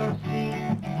grade B or C.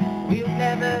 We'll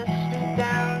never stoop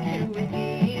down to a D.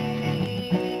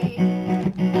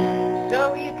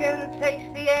 So you can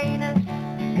taste the anus,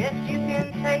 yes you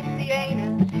can taste the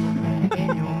anus in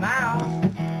your mouth.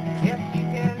 Yes you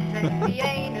can taste the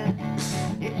anus,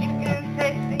 yes you can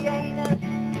taste the anus,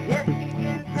 yes you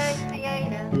can taste the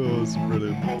anus. Oh, that's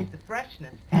brilliant. Taste the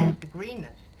freshness, taste the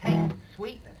greenness, taste the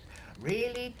sweetness,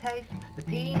 really taste the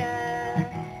peanut.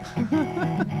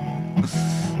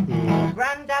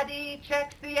 Granddaddy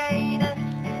checks the anus,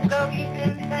 so you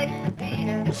can taste the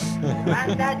peanut.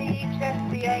 Granddaddy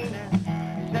checks the anus,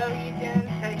 so you can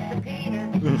taste the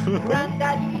peanut.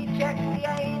 Granddaddy checks the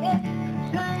anus,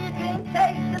 so you can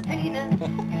taste the peanut.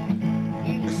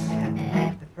 You can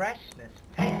taste the freshness,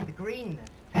 taste the greenness,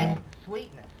 taste the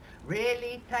sweetness,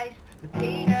 really taste the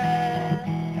peanut.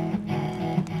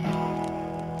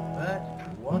 But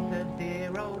what a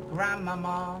dear old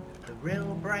grandmama, the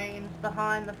real brains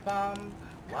behind the farm.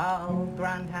 While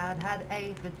Grandad had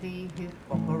A for T, he'd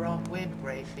fop her off with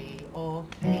grade B or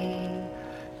C.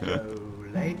 So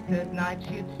late at night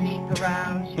she'd sneak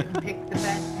around, she'd pick the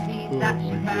best peas that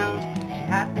she found. She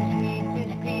had the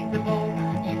sweetest peas of all,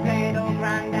 she played old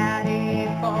Granddaddy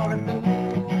for a fool,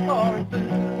 for a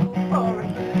fool, for a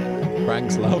fool.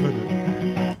 Frank's loving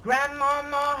it.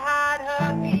 Grandmama had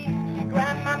her peas,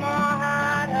 Grandmama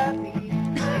had her peas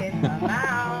in her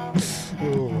mouth.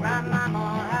 Grandmama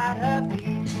had her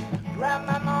peas,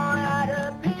 Grandmama had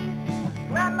her peas,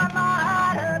 Grandmama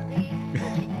had her peas.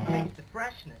 She could taste the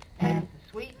freshness, taste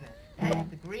the sweetness, taste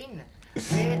the greenness,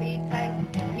 really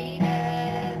taste the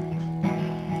peanut.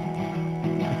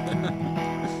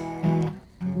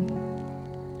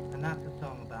 And that's a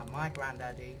song about my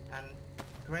granddaddy and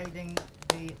grading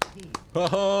the peas.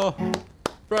 Oh,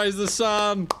 praise the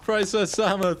sun! Praise the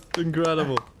Samoth!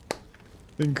 Incredible.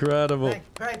 Incredible.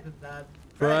 Praise the Dad.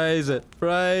 Praise it.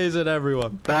 Praise it,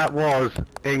 everyone. That was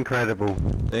incredible.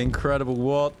 Incredible.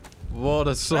 What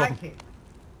a song. Thank you.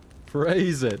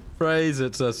 Praise it. Praise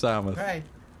it, Sir Samoth. Praise.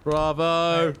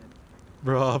 Bravo. Praise.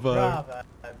 Bravo. Bravo.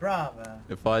 Bravo.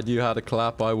 If I knew how to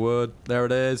clap, I would. There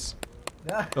it is.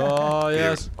 Oh,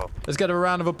 yes. Let's get a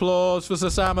round of applause for Sir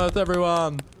Samoth,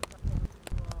 everyone.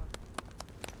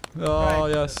 Oh,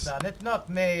 Praise yes. the sun. It's not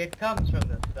me. It comes from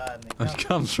the sun. It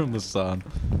comes from the sun.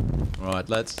 Right,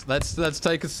 let's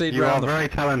take a seat You are round very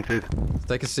talented.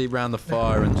 take a seat round the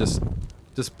fire and just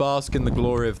bask in the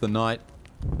glory of the night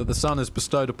that the sun has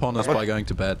bestowed upon us by going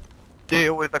to bed.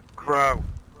 Deal with the crow.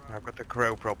 I've got the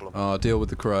crow problem. Oh, deal with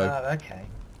the crow. Oh, okay.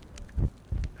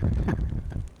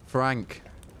 Frank,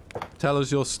 tell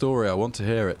us your story. I want to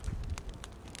hear it.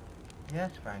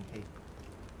 Yes, Frankie.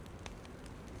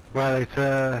 Well, it's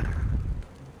a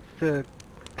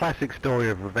classic story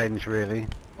of revenge, really.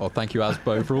 Oh, thank you,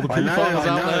 Asbo, for all the I know, peafires I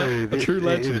out know. there. A true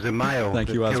legend. It was a male Thank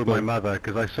that you, killed Asbo. my mother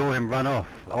because I saw him run off.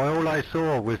 All I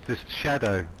saw was this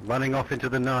shadow running off into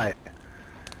the night.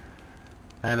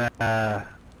 And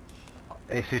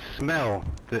it's his smell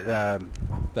that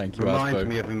Thank you, reminds Asbo.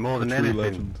 me of him more than A true anything.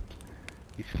 legend.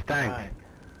 He stank. Right.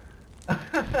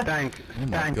 Stank Oh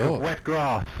my of God. wet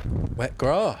grass. Wet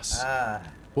grass. Ah,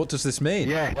 What does this mean?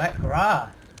 Yes. wet grass.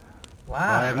 Wow.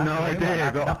 I have no that's a new one. idea,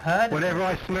 I've not but heard of whenever it.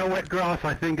 I smell wet grass,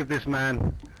 I think of this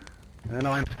man, and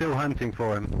I'm still hunting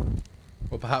for him.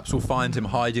 Well, perhaps we'll find him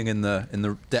hiding in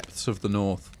the depths of the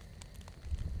north.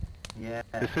 Yeah.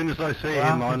 As soon as I see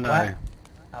Grass him, I is know. wet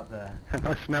up there. And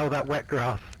I smell that wet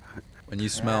grass. When you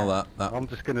smell that. I'm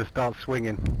just going to start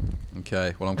swinging.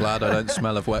 Okay. Well, I'm glad I don't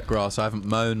smell of wet grass. I haven't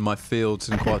mown my fields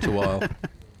in quite a while.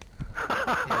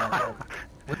 Yeah,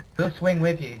 we'll swing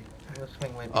with you. We'll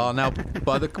swing with you. Oh, now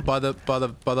by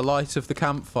the light of the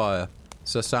campfire,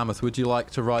 Sir Samuth, would you like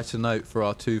to write a note for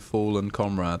our 2 fallen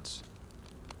comrades?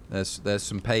 There's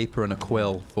some paper and a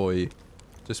quill for you,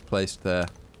 just placed there.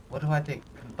 What do I do?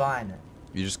 Combine it?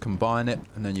 You just combine it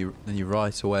and then you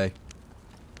write away.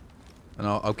 And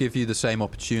I'll give you the same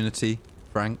opportunity,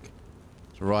 Frank,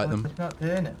 to write them. It's not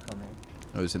doing it for me.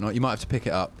 Oh, is it not? You might have to pick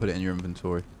it up, put it in your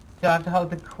inventory. Do I have to hold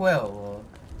the quill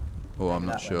or? Oh, I'm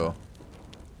not sure.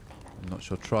 I'm not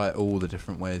sure. Try it all the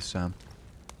different ways, Sam.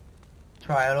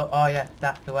 Try it. Oh yes,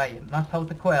 that's the way. You must hold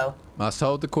the quill. Must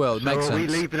hold the quill. It makes So are we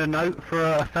sense. leaving a note for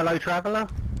a fellow traveller?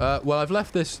 Well, I've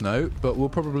left this note, but we'll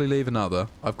probably leave another.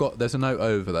 There's a note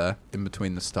over there, in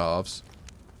between the staves.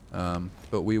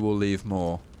 But we will leave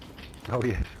more. Oh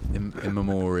yes. In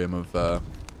memoriam of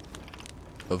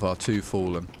our 2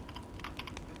 fallen.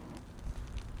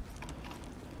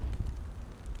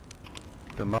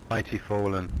 The mighty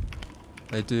fallen.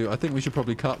 They do. I think we should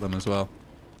probably cut them as well.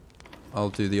 I'll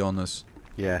do the honours.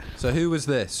 Yes. So who was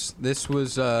this? This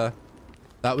was that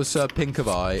was Sir Pink of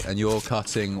Eye, and you're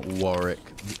cutting Warwick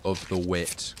of the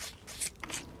Wit.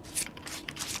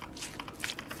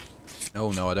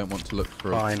 Oh no, I don't want to look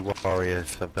for. Fine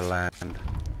warriors of the land.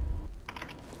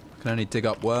 I can only dig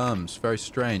up worms. Very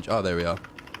strange. Oh, there we are.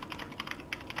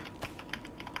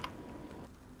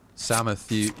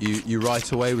 Samuth, you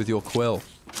write away with your quill.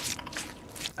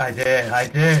 I did.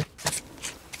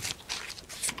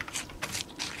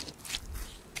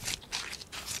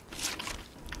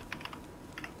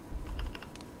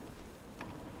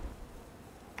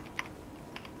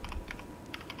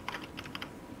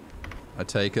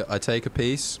 I take a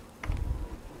piece.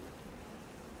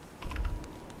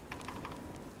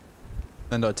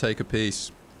 And I take a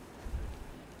piece.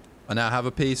 I now have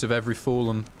a piece of every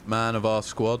fallen man of our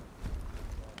squad.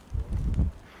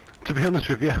 To be honest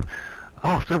with you,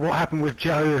 after what happened with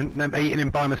Joe and them eating him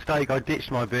by mistake, I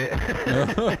ditched my bit.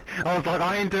 I was like,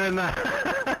 I ain't doing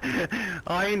that.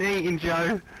 I ain't eating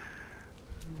Joe.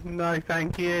 No,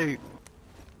 thank you.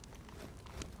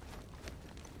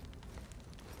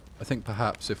 I think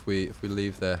perhaps if we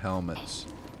leave their helmets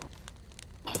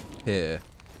here.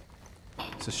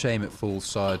 It's a shame it falls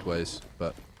sideways,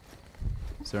 but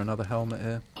is there another helmet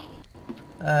here?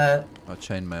 Oh,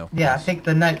 chainmail. Yeah, I think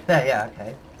the note's there. Yeah,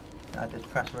 okay. I just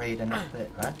press read and that's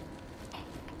it, right?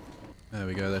 There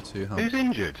we go. There too. Who's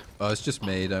injured? Oh, it's just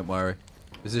me. Don't worry.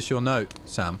 Is this your note,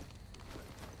 Sam?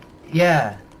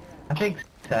 Yeah, I think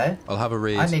so. I'll have a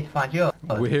read. I need to find yours.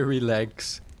 Weary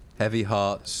legs, heavy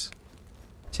hearts,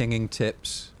 tinging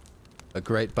tips. A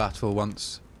great battle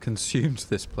once consumed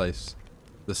this place.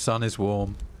 The sun is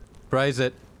warm. Praise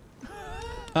it.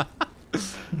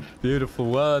 Beautiful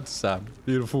words, Sam.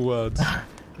 Beautiful words.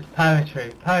 It's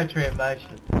poetry in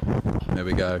motion. There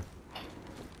we go.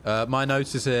 My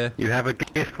note is here. You have a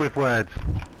gift with words.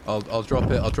 I'll drop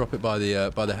it. I'll drop it by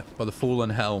the fallen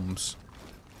helms.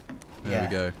 There we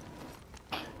go.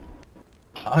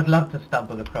 I'd love to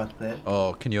stumble across this.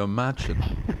 Oh, can you imagine?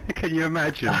 Can you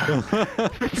imagine?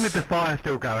 Especially with the fire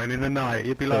still going in the night,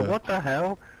 you'd be like, what the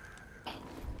hell?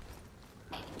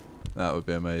 That would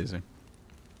be amazing.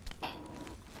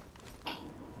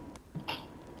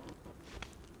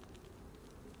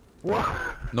 What?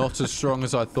 Not as strong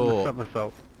as I thought.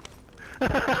 Somersault.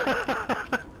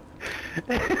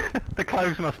 The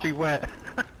clothes must be wet.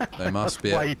 They must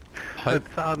be. Wait, the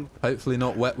sun. Hopefully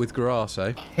not wet with grass,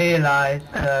 eh? Here lies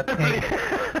Sir Pink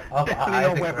of Definitely Eye,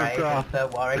 not the wet with Grave, grass. and Sir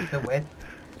Warwick the Wit.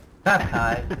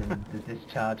 Baptized and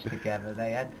discharged together,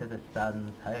 they enter the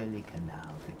sun's holy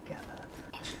canal together.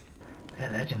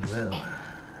 Their legend will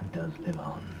and does live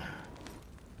on.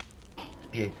 It's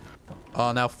beautiful.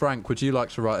 Ah, now Frank, would you like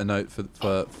to write a note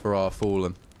for our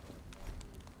fallen?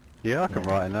 Yeah, I can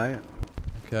write a note.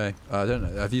 Okay. I don't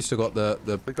know. Have you still got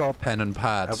the We got pen and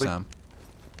pad, Have we- Sam?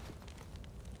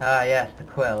 Ah, yes, the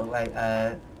quill. Wait,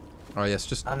 Oh yes,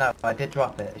 just oh no, I did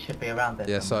drop it. It should be around there.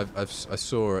 yes. somewhere. I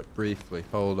saw it briefly.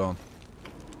 Hold on.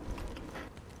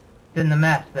 It's in the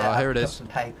mess there. Ah, here I've it got is. some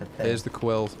paper too. Here's the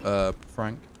quill,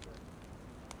 Frank.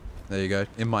 There you go.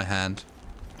 In my hand.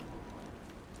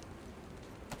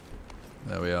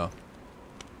 There we are.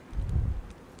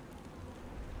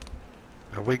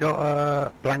 Have we got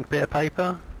a blank bit of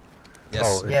paper? Yes.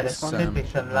 Oh, Yeah, this there one? should be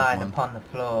some that line one. upon the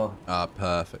floor. Ah,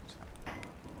 perfect.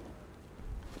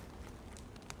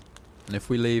 And if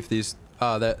we leave these...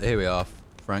 Ah, here we are,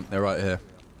 Frank. They're right here.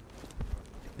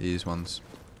 These ones.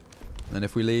 And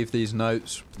if we leave these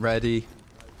notes ready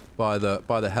by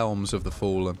the helms of the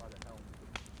fallen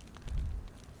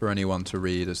for anyone to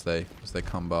read as they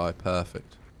come by,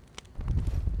 perfect.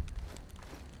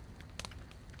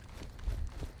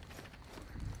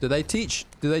 Do they teach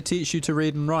you to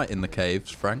read and write in the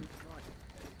caves, Frank?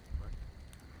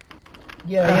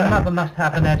 Yeah, your mother must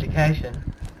have an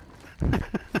education.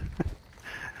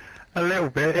 A little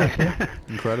bit.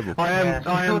 Incredible. I am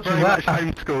taught you very much well.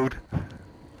 homeschooled.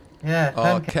 Yeah, Oh,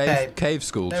 home cave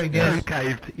schools. Very yes. good.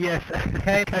 Caved, yes.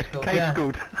 Cave school, yeah.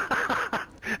 schooled.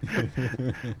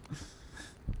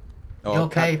 Oh, Your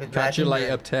cave is catch you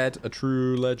legendary. later, Ted. A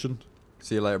true legend.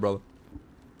 See you later, brother.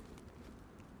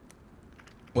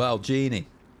 Well, Genie.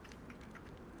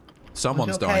 Someone's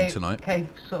Was your dying cave, tonight. Cave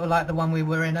sort of like the one we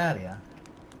were in earlier?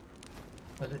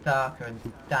 Was it darker and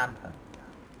damper?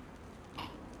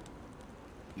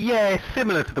 Yeah, it's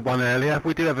similar to the one earlier.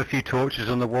 We do have a few torches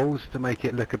on the walls to make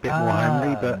it look a bit more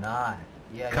homely, but nice.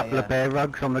 Yeah, a couple of bear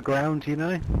rugs on the ground, you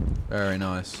know. Very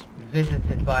nice.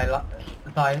 Visited by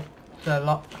Sir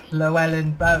Lawrence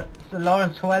Llewellyn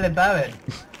Bowen.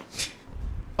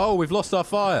 Oh, we've lost our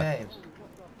fire. Caves.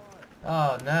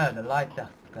 Oh no, the light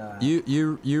just go out. You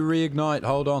reignite.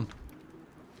 Hold on.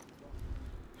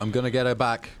 I'm gonna get her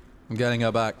back. I'm getting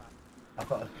her back. I've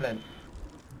got a flint.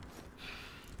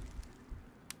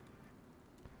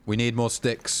 We need more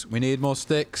sticks. We need more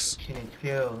sticks. She needs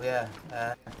fuel, yeah.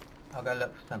 I'll go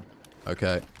look for some.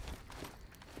 Okay.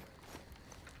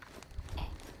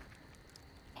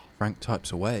 Frank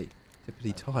types away.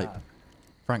 Tippity type. Oh.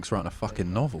 Frank's writing a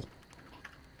fucking novel.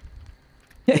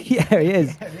 Yeah, he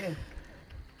is. Yeah, it is.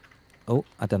 Oh,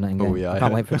 I don't know. Oh, yeah, I I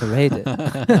can't know. wait for it to read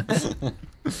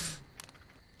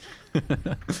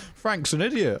it. Frank's an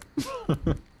idiot.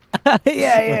 Yeah, he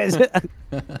is.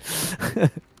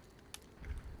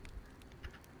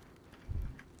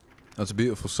 That's a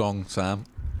beautiful song, Sam.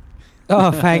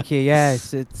 Oh, thank you.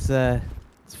 Yes, it's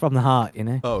from the heart, you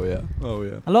know. Oh yeah. Oh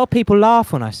yeah. A lot of people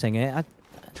laugh when I sing it. I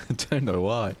don't know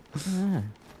why. don't know.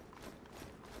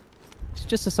 It's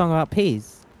just a song about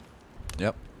peas.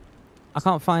 Yep. I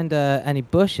can't find any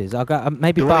bushes. I'll go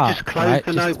maybe Do bark. I just close right?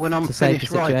 the Just note when I'm to save the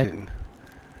finished situation. writing?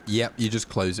 Yep. You just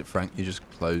close it, Frank. You just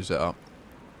close it up.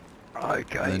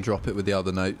 Okay. And then drop it with the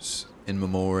other notes in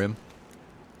memoriam.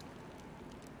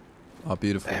 Oh,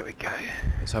 beautiful. There we go.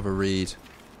 Let's have a read.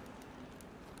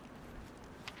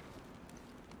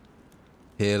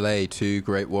 Here lay two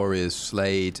great warriors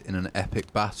slayed in an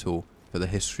epic battle for the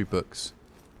history books.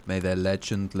 May their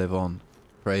legend live on.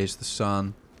 Praise the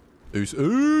sun. Oos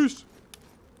oos!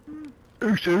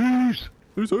 Oos oos!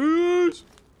 Oos oos!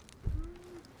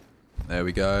 There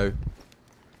we go.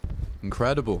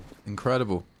 Incredible.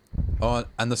 Incredible. Oh,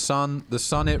 and the sun,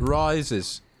 it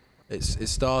rises.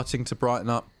 It's starting to brighten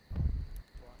up.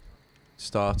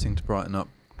 Starting to brighten up.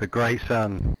 The great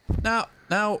sun. Now,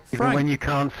 Even Frank. when you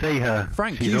can't see her,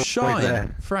 Frank, she's you always shine.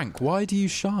 there. Frank, why do you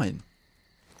shine?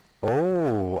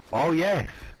 Oh yes.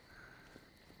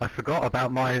 I forgot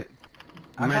about my I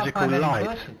can't magical find any light.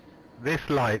 bushes. This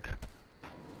light.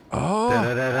 Oh,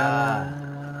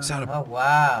 Da-da-da-da. is that Oh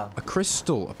wow. a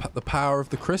crystal? The power of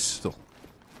the crystal.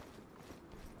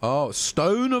 Oh,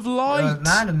 stone of You're light. a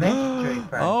man of mystery,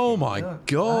 Frank. Oh my You're-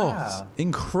 God! Wow.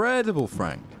 Incredible,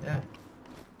 Frank. Yeah.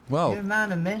 Well, You're a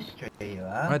man of mystery, you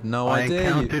I are. had no I idea.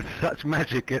 encountered such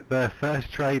magic at the first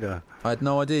trader. I had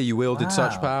no idea you wielded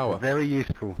such Wow. power. Very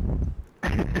useful.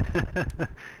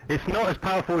 It's not as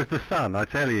powerful as the sun, I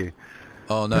tell you.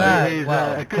 Oh no. No. It is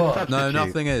well, a of good course. substitute No,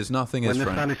 nothing is. Nothing when is, the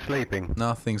Frank. sun is sleeping.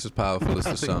 Nothing's as powerful as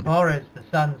the sun. Or is the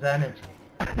sun's energy.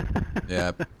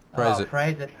 Yeah. Praise Oh, it.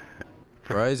 praise it.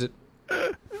 Praise it.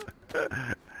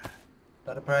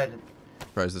 Gotta praise it.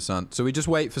 Praise the sun. So we just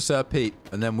wait for Sir Pete,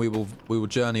 and then we will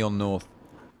journey on north.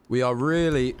 We are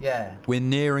really. Yeah. We're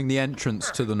nearing the entrance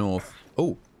to the north.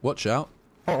 Oh, watch out!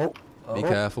 Oh, Be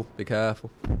careful. Be careful.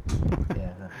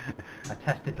 Yeah. I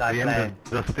tested like the playing. end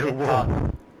of the still It's warm.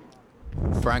 hot.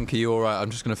 Frank, are you all right? I'm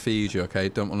just gonna feed you, okay?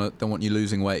 Don't want you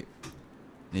losing weight.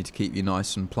 Need to keep you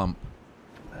nice and plump.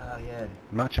 Oh yeah.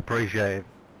 Much appreciated.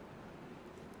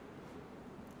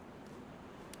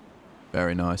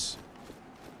 Very nice.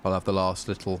 I'll have the last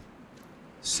little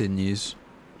sinews.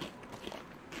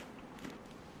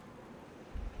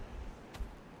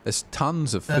 There's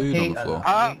tons of Sir food on Pete, the floor.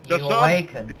 Ah, You the sun!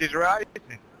 awaken. It is rising.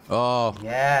 Oh,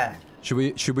 Yeah.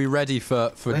 should we ready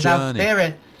for With our journey?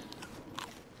 spirits.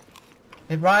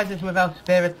 It rises with our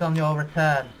spirits on your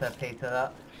return, Sir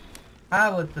Peter.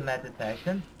 How was the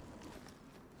meditation?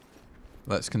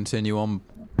 Let's continue on.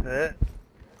 Very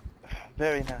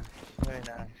nice. Very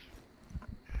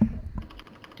nice.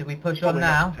 Do we push Probably on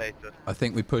now? meditator. I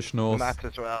think we push north Might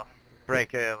as well.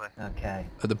 Break early. Okay.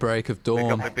 at the break of We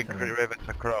dawn. got the big Excellent. river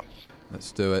to cross.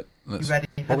 Let's do it. You Let's. ready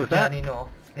for What the was that? journey north,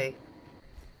 Pete?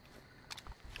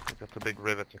 We got the big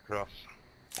river to cross.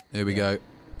 Here we go.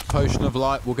 Potion of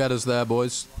light will get us there,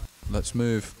 boys. Let's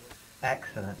move.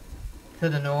 Excellent. To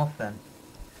the north then.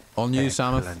 On you,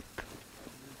 Samuth. Excellent.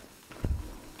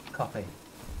 Copy.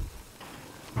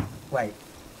 Wait.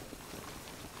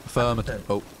 Affirmative.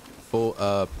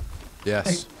 Oh,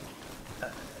 yes.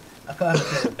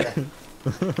 Affirmative,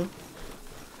 yes.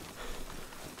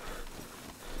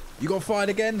 You got fired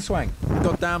again, Swank?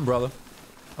 God damn, brother.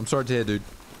 I'm sorry to hear, dude.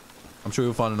 I'm sure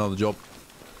you'll find another job.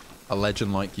 A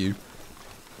legend like you.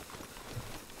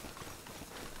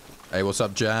 Hey, what's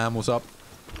up, Jam? What's up?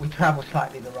 We travelled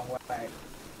slightly the wrong way.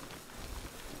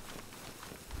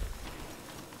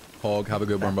 Hog, have a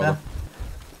good one, brother.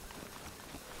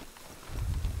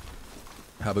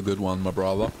 Have a good one, my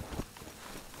brother.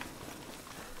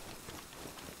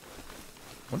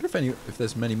 Wonder if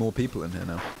there's many more people in here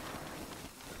now.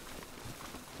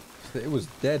 It was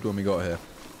dead when we got here.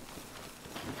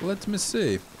 Let me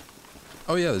see.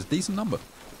 Oh yeah, there's a decent number.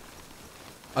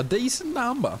 A decent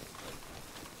number.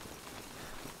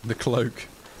 The cloak.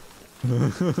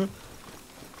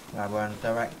 Right, we're on a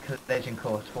direct collision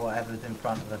course for whatever's in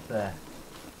front of us there.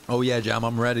 Oh yeah, Jam,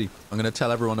 I'm ready. I'm going to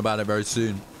tell everyone about it very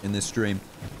soon in this stream.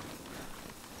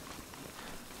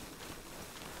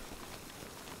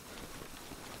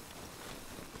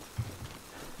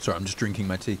 Sorry, I'm just drinking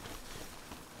my tea.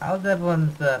 How's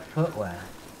everyone's footwear?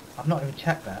 I've not even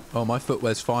checked that. Oh, my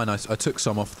footwear's fine. I took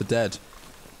some off the dead.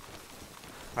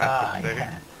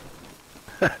 Yeah.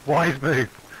 Wise move.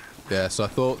 Yes, I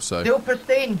thought so. Still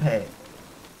pristine, Pete.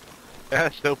 Yeah,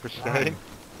 still pristine.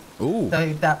 Ooh.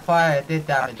 So that fire did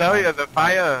damage. I tell you, the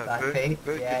fire. My feet.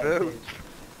 Yeah, it did.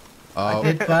 Oh, I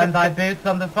did burn thy boots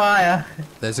on the fire.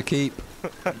 there's a keep.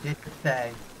 You did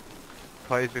say.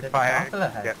 Plays with There's fire. a castle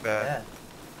ahead. Get there. Yeah.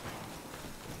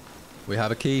 We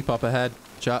have a keep up ahead.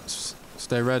 Chaps,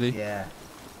 stay ready. Yeah.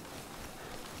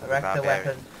 Erect the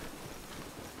weapon.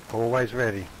 Always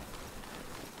ready.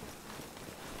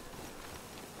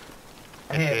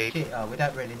 Here, shit. Oh, we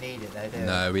don't really need it though, do we?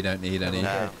 No, we don't need any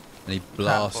No.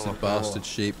 blasted bastard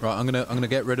sheep. Right, I'm gonna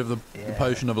get rid of the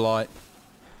potion of light.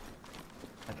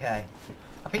 Okay.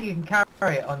 I think you can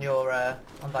carry it on your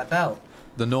on thy belt.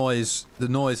 The noise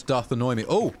doth annoy me.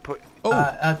 Oh, Does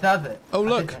it? oh I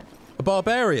look, didn't. a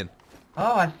barbarian.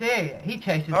 Oh, I see. He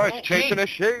chases. Oh, he's chasing a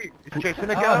sheep. He's chasing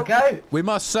a Oh, goat. goat. We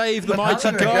must save the Look, mighty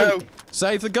hungry. goat.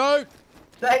 Save the goat.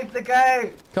 Save the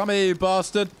goat. Come here, you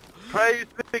bastard. Praise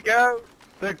the goat.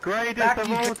 The greatest Back of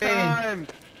you all Finn. time.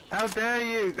 How dare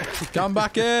you? Come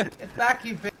back here, Get back,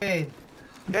 you Finn.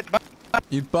 Get back,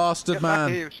 you bastard get back man.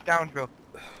 here, you scoundrel.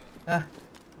 Uh,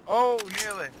 Oh,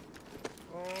 nearly.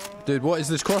 Oh. Dude, what is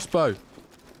this crossbow?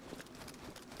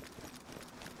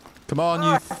 Come on,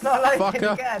 you it's not like it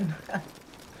fucker. again.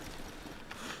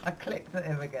 I clicked at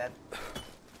him again.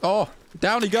 Oh,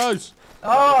 down he goes.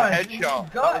 Oh, That was a you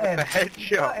headshot. got That him. was a headshot.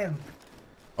 You got him.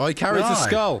 Oh, he carries a Nice.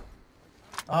 skull.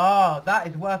 Oh, that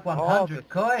is worth 100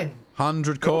 coins.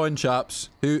 100 coin, chaps.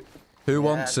 Who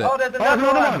wants it? Oh, there's Oh, another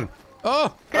another one. one.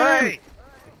 Oh, Hey!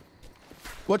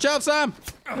 watch out, Sam.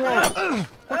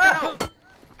 Oh,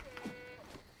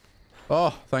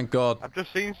 Oh, thank God. I've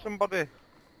just seen somebody.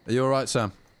 Are you alright,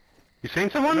 Sam? You seen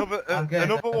someone? Another, I'm good,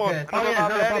 another I'm one. good. Oh, Another yeah,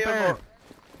 another barbarian barbarian. one.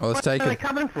 Oh, let's Where take are they him.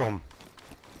 coming from?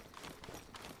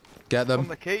 Get On them.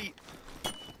 the keep.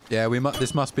 Yeah,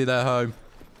 this must be their home.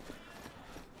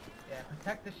 yeah,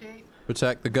 protect the sheep.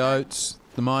 Protect the goats,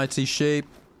 the mighty sheep.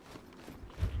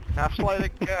 Now slay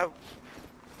the goat.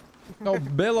 Oh,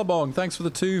 Billabong, thanks for the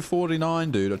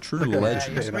 249, dude. A true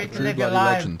legend. you're free A to true live your bloody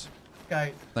life. legend.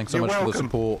 Goat. Thanks so You're much for the welcome.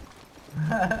 support.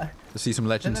 Let's see some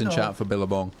legends in chat for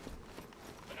Billabong.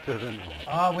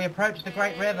 Oh, we approached the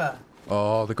Great River.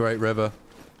 Oh, the Great River.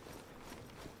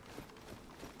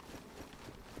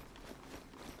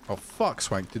 Oh, fuck,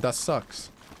 Swank, dude, that sucks.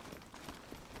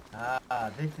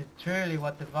 Ah, this is truly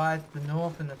what divides the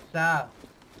North and the South.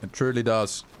 It truly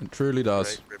does. It truly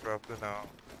does. Great River of the North.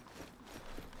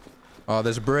 Oh,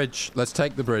 there's a bridge. Let's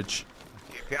take the bridge.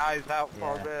 Keep your eyes out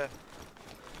for Yeah.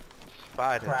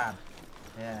 spiders. Crab.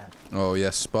 Yeah, Oh,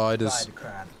 yes, spiders. spider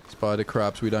crab. Spider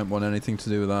crabs, we don't want anything to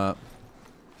do with that.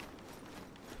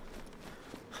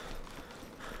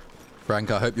 Frank,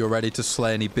 I hope you're ready to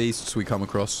slay any beasts we come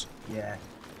across. Yeah.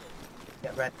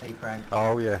 Get ready, Frank.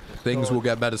 Oh, yeah. Things will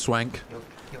get better, Swank.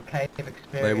 Your cave experience.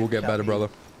 They will get shall better, be brother.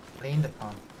 Leaned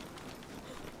upon.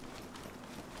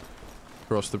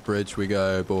 Across the bridge we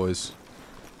go, boys.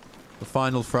 The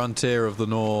final frontier of the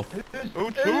north.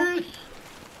 Oos,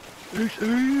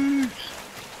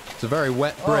 It's a very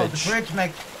wet Oh, bridge. the bridge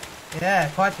makes, yeah,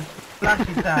 quite a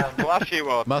splashy sound. Flashy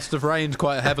one. Must have rained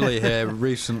quite heavily here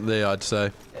recently, I'd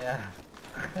say. Yeah.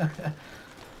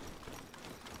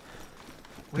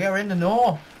 We are in the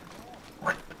north.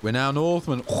 We're now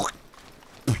Northmen.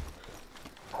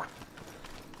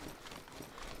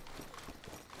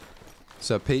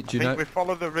 So, Pete, do I you think know? we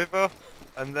follow the river.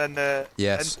 and then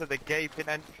Yes. enter the gaping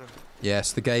entrance.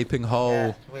 Yes, the gaping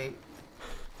hole.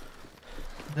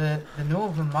 Yes, the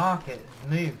northern market has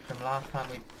moved from last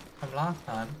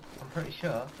time. I'm pretty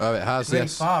sure. Oh, it has, It's really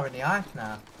yes. far in the ice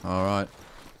now. All right.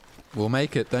 We'll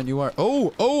make it, don't you worry.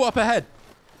 Oh, oh, up ahead.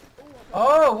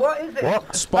 Oh, what is it?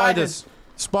 What? Spiders.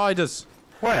 Spiders.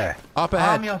 Where? Up Arm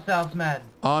ahead. yourselves, men.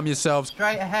 Arm yourselves.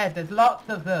 Straight ahead. There's lots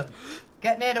of them.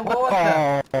 Get near the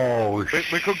water. Oh,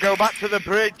 We could go back to the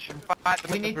bridge and fight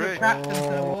them We at the need to bridge. attract them to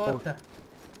the water.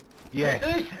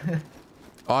 yes.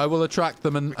 I will attract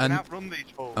them We can outrun these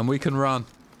fools. and we can run.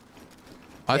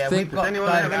 I Yeah, think we've got Does anyone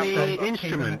have spiders, any so-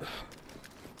 instruments?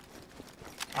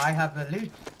 I have a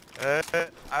loot. I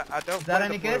don't Is that play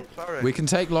any the good? flute, sorry. we can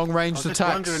take long I range was just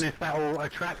attacks. wondering if that will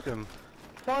attract them.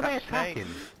 Why are they That's snake.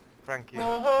 attacking? Frankie. I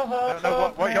don't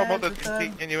know what your mother's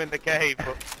been teaching you in the cave,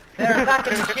 but They're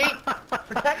attacking the sheep.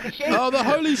 Protect the sheep. Oh, the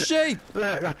holy sheep!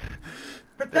 Look, the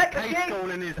Protect the cave sheep.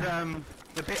 calling is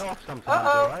a bit off sometimes,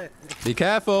 Uh-oh. alright? Be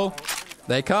careful.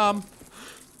 They come.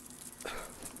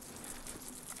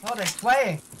 Oh, they're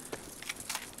swaying.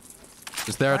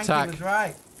 It's their Frankie attack. was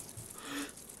right.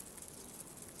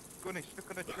 Gunny's stuck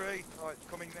on a tree. Oh, it's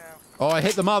coming now. Oh, I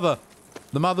hit the mother.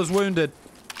 The mother's wounded.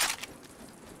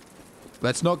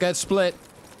 Let's not get split.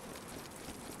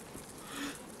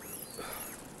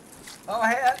 Oh,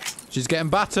 I hit it. She's getting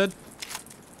battered.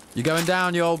 You're going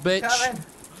down, you old bitch. Coming.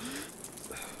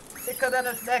 Thicker than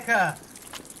a snicker.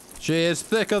 She is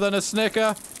thicker than a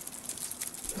snicker.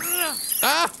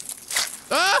 Ah!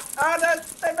 Ah! Oh, no,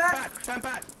 stay back. Stand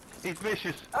back! He's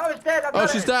vicious. Oh, it's dead. I Oh, got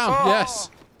she's it. down. Oh, Yes.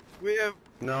 We have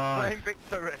Nice. claimed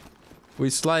victory. We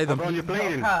slay them. Hold on, you're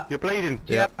bleeding. cut. You're bleeding.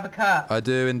 Do you Yeah. have a cut? I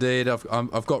do indeed.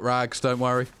 I've got rags. Don't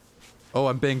worry. Oh,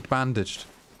 I'm being bandaged.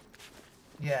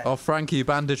 Yeah. Oh, Frankie, you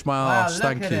bandaged my Wow, arse. look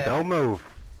Thank at you. it. Don't move.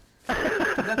 Look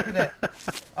at it.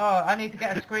 Oh, I need to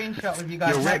get a screenshot with you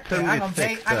guys Your next to it. rectum Hang is on, Pete.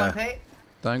 fixed Hang on, there. Pete.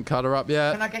 Don't cut her up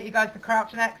yet. Can I get you guys to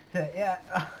crouch next to it? Yeah.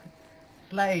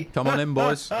 Slade. Come on in,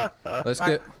 boys. Let's Right,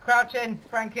 get. crouch in,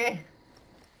 Frankie.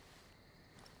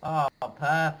 Oh,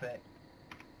 perfect.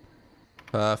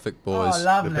 Perfect, Oh, boys. The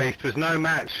lovely. beast was no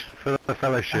match for the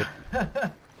fellowship.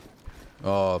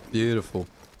 Oh, beautiful.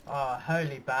 Oh,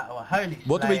 holy battle. Holy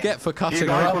What do we slaying. get for Do you cutting her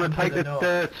guys up? want to take to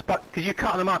the because you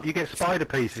cut them up, you get spider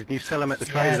pieces and you sell them at the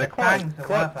Yeah, trade. the They're quite, fangs are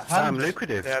quite worth 100.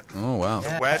 lucrative. Yeah, Oh, wow.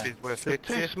 Yeah. the web is worth There's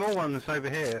 50. two small ones over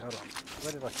here. Hold on.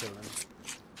 Where did I kill them?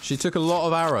 She took a lot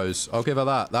of arrows. I'll give her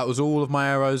that. That was all of my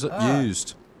arrows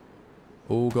used.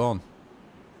 All gone.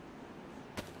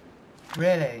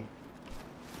 Really?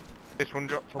 This one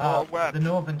dropped a Oh, lot of web. the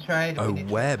Northern Trade. A we need to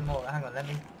get web. some more. Hang on, let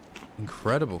me...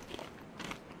 Incredible.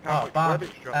 How Oh, much Bob, web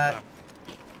it's dropped now?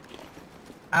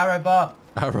 Arrow Bob,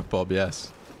 Arrow Bob,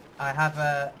 yes. I have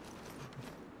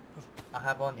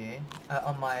on you,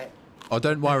 on my... Oh,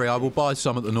 don't worry. I will buy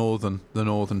some at the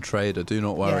northern trader. Do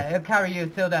not worry. Yeah, it'll carry you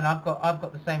till then. I've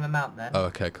got the same amount then. Oh,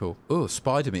 okay, cool. Oh,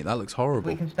 spider meat. That looks horrible.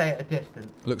 We can stay at a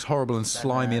distance. Looks horrible and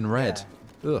slimy and red.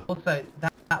 Ugh. Also,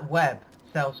 that web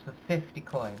sells for 50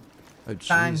 coins. Oh,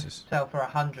 Fangs Jesus. sell for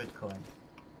 100 coins.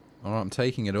 All right, I'm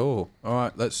taking it all. All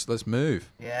right, let's move.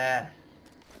 Yeah.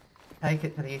 Take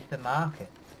it to the Eastern Market.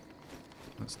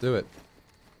 Let's do it.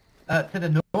 To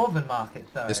the Northern Market,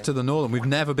 sorry. It's to the northern. We've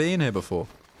never been here before.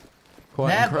 Quite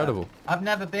Never. incredible. I've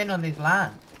never been on these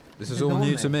lands. This is all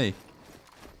new to me.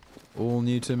 All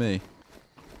new to me.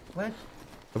 Where's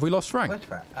Have we lost Frank?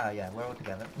 Frank? Oh yeah, we're all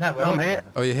together. No, we're all I'm here. together.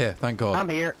 Oh, you're here. Thank God. I'm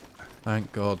here.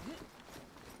 Thank God.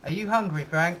 Are you hungry,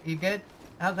 Frank? You good?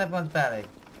 How's everyone's belly?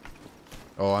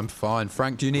 Oh, I'm fine.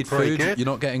 Frank, do you need Pretty food? good. You're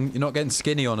not getting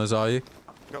skinny on us, are you?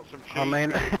 Got some cheese. I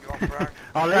mean, You want Frank?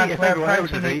 I'll Frank, eat if we're everyone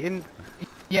else is approaching eating.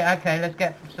 Yeah, okay, let's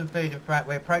get some food and Frank.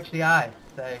 We approach the ice,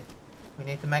 so we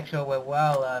need to make sure we're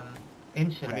well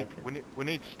insulated. We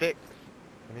need sticks.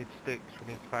 We need sticks.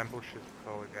 We need to find bushes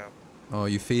before we go. Oh,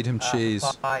 you feed him cheese.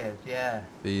 Fires, yeah.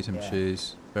 Feed him Yeah.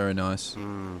 cheese. Very nice.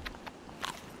 Mm.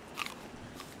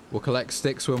 We'll collect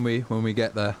sticks when we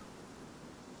get there.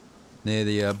 Near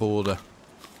the border,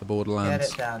 the Get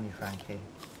borderlands. it down, you Frankie.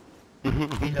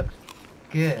 He looks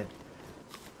good.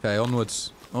 Okay,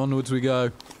 onwards. Onwards we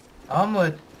go.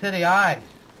 Onwards to the ice.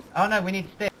 Oh no, we need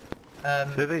sticks.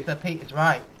 the- So Pete is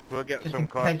right. We'll get Just some in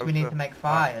case we need to make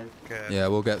fires. Okay. Yeah,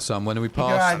 we'll get some. When we Keep your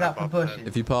eyes pass, out for bushes.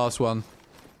 if you pass one,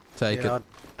 take Yeah, it.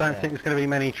 I don't Yeah. think there's going to be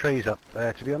many trees up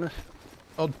there, to be honest.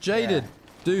 Oh, Jaded. Yeah.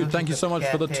 Dude, Bushes thank you so look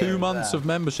much for the scarce 2 here as months well. of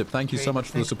membership. Thank you so much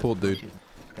for the support, dude. Bushes.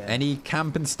 Okay. Any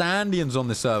camping standians on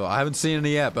this server? I haven't seen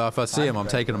any yet, but if I see them, I'm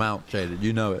taking them out, Jaded.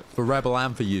 You know it. For Rebel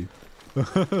and for you.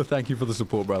 Thank you for the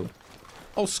support, brother.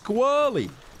 Oh, Squirrely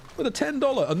with a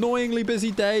 $10. Annoyingly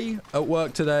busy day at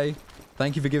work today.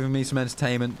 Thank you for giving me some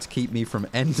entertainment to keep me from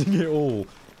ending it all.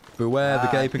 Beware the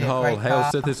gaping yeah, hole. great Hail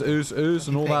car. Sithis, ooze, ooze,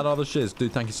 and all think? that other shiz.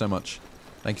 Dude, thank you so much.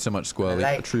 Thank you so much, Squirrely.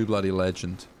 A Lake. true bloody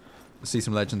legend. I see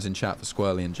some legends in chat for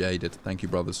Squirrely and Jaded. Thank you,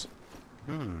 brothers.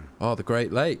 Oh, the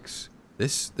Great Lakes.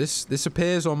 This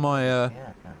appears on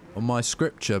my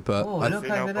scripture, but Oh, I look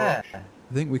over there.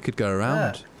 think we could go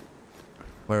around. Look.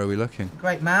 Where are we looking?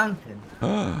 Great mountain.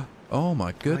 Oh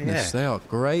my goodness, yeah. they are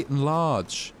great and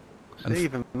large. It's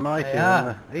even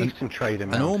mightier They than the Eastern Trader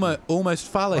And Mountain. almost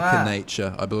phallic in Wow.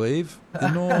 nature, I believe.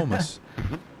 Enormous.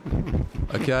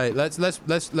 Okay,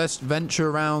 let's venture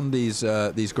around these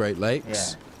Great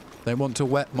Lakes. Yeah. They want to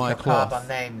wet my Shall carve cloth. our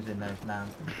names in those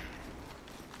mountains.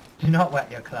 Do not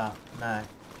wet your cloth. No,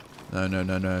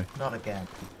 No. not again.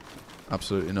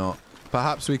 Absolutely not.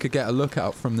 Perhaps we could get a look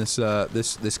out from this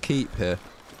this keep here.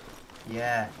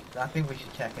 Yeah, I think we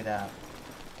should check it out.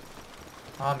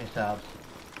 Arm yourselves.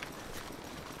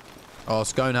 Oh,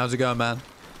 Scone, how's it going, man?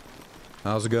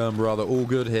 How's it going, brother? All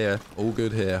good here. All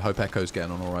good here. Hope Echo's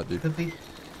getting on all right, dude. Could be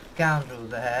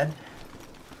scoundrels ahead.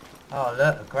 Oh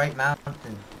look, a great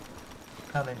mountain.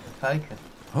 Come into focus.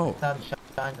 Oh, The sun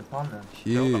shines upon them.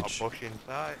 Still not a huge. bush in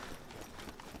sight.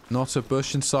 Not a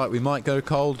bush in sight. We might go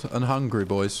cold and hungry,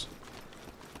 boys.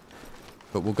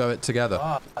 But we'll go it together.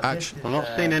 Oh, Actually, I've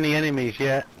not seen any enemies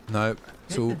yet. no.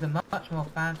 This It's all... is a much more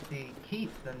fancy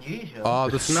keep than usual. Ah,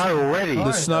 The snow already.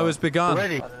 The snow has begun.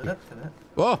 Already. By the looks of it.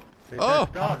 Oh, oh!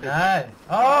 Oh no!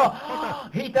 Oh,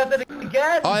 he does it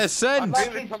again! I I'm ascend!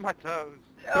 feeling on my toes.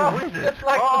 Oh, Who is it? just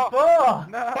like Oh, before!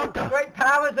 No. Great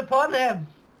powers upon him!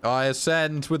 I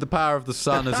ascend with the power of the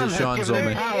sun The as sun it has shines given on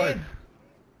me me. power.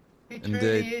 He Indeed.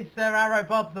 truly is Sir Arrow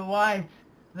Bob the White,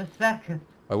 the second.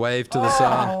 I wave to the Oh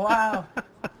sun. wow!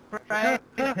 Praise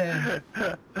him!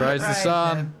 Praise the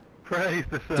sun. him. Praise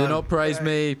the sun. Do not praise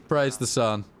me, praise the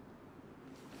sun.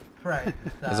 Praise the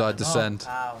sun. As I descend. Oh,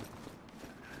 wow.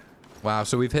 Wow,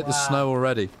 so we've hit the Wow. snow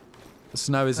already. The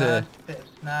snow is here. First bit of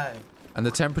snow. And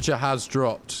the temperature has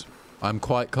dropped. I'm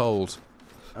quite cold.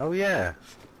 Oh yeah.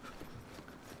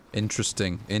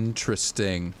 Interesting.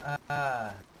 Interesting.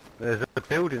 There's a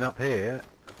building up here.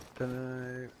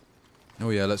 Dunno. Oh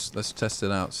yeah, let's test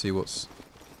it out, see what's...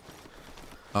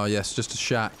 Oh yes, just a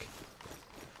shack.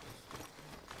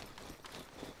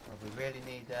 Well, we really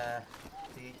need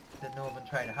the Northern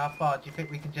Trader. How far do you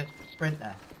think we can just sprint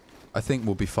there? I think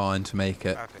we'll be fine to make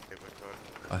it. I think it was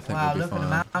good. I think Wow, we'll look be at the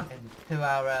fine. mountains to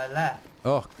our left.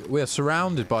 Oh, we are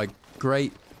surrounded by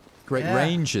great Yeah.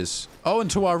 ranges. Oh, and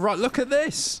to our right, look at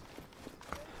this!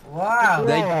 Wow!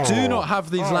 They Whoa. do not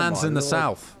have these Oh lands my in the Lord.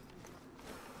 south.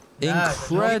 No, the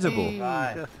Incredible. northeast.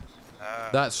 Right.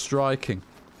 That's striking.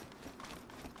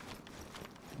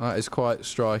 That is quite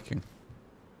striking.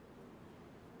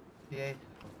 Beautiful.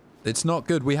 It's not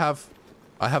good.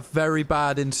 I have very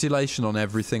bad insulation on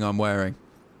everything I'm wearing.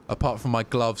 Apart from my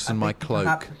gloves and my I think we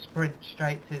have cloak. to sprint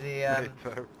straight to the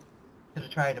to the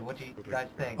trader. What do you guys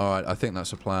think? Alright, I think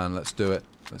that's a plan. Let's do it.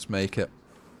 Let's make it.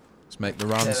 Let's make the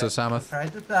run, Do Sir it. Samuth.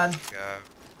 Praise the sun. Go.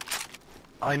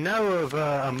 I know of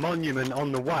a monument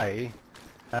on the way.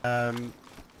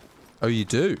 Oh, you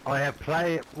do? I have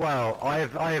I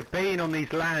have been on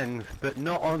these lands, but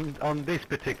not on this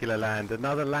particular land.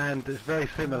 Another land that's very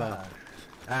similar.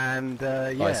 And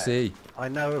yeah, I see. I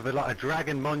know of a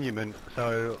dragon monument,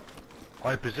 so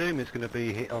I presume it's going to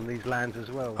be hit on these lands as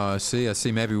well. I see. I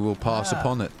see. Maybe we'll pass Ah.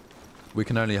 upon it. We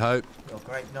can only hope. Your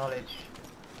great knowledge.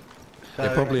 So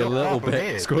They're probably it's a not little far from bit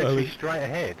here, it's squirrely. literally straight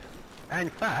ahead. And in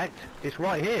fact, it's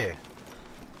right here.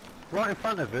 Right in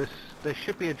front of us, there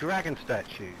should be a dragon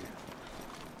statue.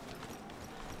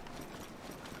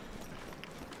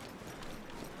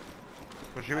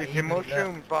 Was you I eating even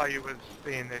mushrooms while you was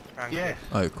seeing this, Frankie? Yes.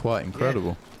 Oh, quite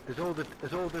incredible. There's all the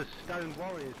stone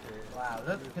warriors here. Wow,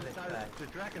 look at this So, place. the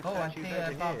dragon Oh, I statue's see over a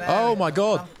here. barbarian. Oh my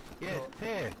God. Yes, it's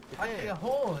here. It's I see here. a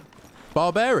horde.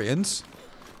 Barbarians?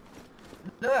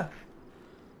 Look.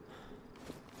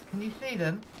 Can you see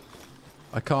them?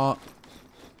 I can't.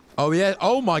 Oh, yeah.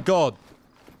 Oh, my God.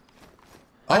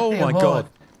 I Oh, see a my horde. God.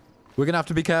 We're going to have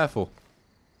to be careful.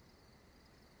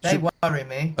 They Should- worry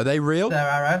me. Are they real? Sir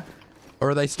Arrow. Or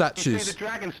are they You see statues? the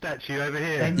dragon statue over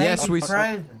here? They make Yes, me we-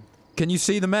 frozen. Can you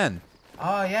see the men?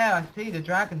 Oh yeah, I see the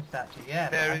dragon statue. Yeah,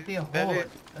 but There I is, see a there horde. is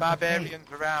That's a fleet.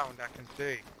 barbarians around, I can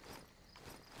see.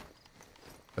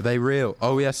 Are they real?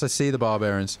 Oh, yes, I see the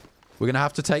barbarians. We're going to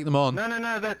have to take them on.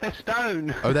 No, they're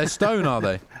stone. Oh, they're stone, are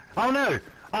they? Oh no!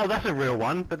 Oh, that's a real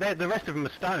one, but the rest of them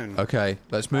are stone. Okay,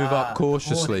 let's move Ah, up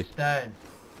cautiously. horde of stone.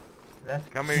 Let's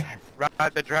Can we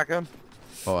ride the dragon?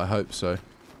 Oh, I hope so.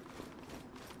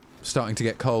 Starting to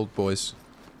get cold, boys.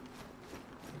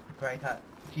 It's the great.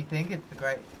 Do you think it's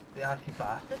the icy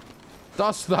bastard?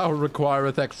 Dost thou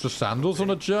requireth extra sandals on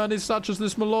a journey such as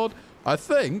this, my lord? I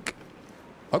think.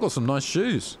 I got some nice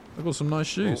shoes. I got some nice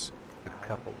shoes. A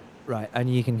couple. Right,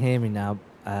 and you can hear me now.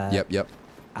 Yep.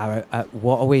 Arrow,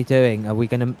 what are we doing? Are we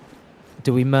gonna...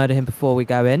 Do we murder him before we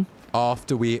go in?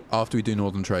 After we do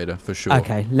Northern Trader, for sure.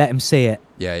 Okay, let him see it.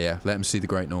 Yeah. Let him see the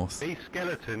Great North. These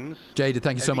skeletons. Jaded,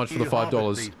 thank you so much for the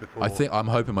 $5. I'm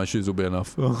hoping my shoes will be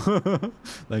enough.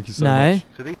 Thank you so No. much.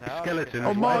 So these skeletons.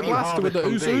 Oh, Mark when you Laster with the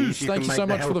harvest from ooze. these, Thank you can so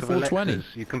make much for the health of 420.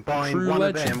 elixirs. You combine True one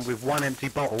legend. of them with one empty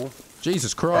bottle,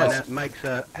 Jesus and Christ. that makes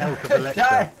a health of Good elixir.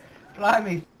 day.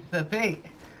 Blimey, Sir Pete.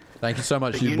 Thank you so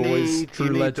much, But you boys. need True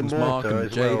the legends, Mark mortar and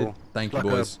as Jaded. well. Thank It's you,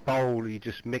 like boys. a bowl you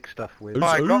just mix stuff with. Ooze.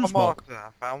 I got a Ooze, Mark. mortar. I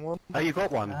found one. Oh, you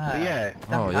got one. Ah, So yeah.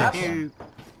 Oh, that's yes. one.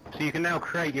 So you can now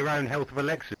create your own health of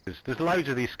elixirs. There's loads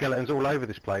of these skeletons all over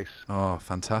this place. Oh,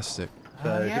 fantastic.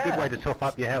 So Oh, it's a good yeah. way to top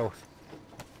up your health.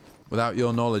 Without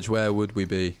your knowledge, where would we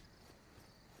be?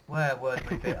 Where would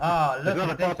we be? Oh, look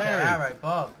Another at this barbarian. arrow,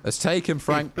 Bob. Let's take him,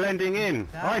 Frank. He's blending in.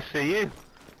 I see you.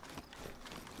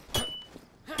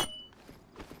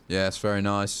 Yes, very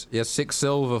nice. He has 6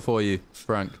 silver for you,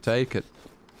 Frank. Take it.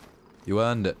 You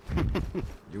earned it.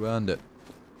 You earned it.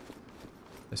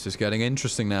 This is getting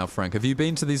interesting now, Frank. Have you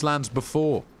been to these lands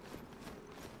before?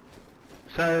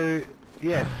 So,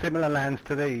 yeah, similar lands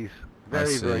to these. Very,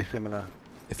 see. very similar.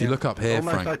 If you look up here,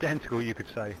 Almost Frank. identical, you could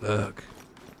say. Look.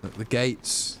 Look, the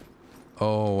gates.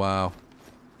 Oh, wow.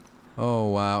 Oh,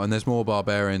 wow. And there's more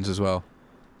barbarians as well.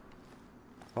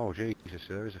 Oh, Jesus,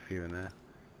 there is a few in there.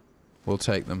 We'll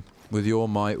take them. With your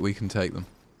might, we can take them.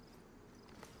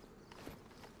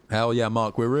 Hell yeah,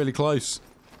 Mark. We're really close.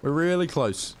 We're really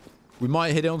close. We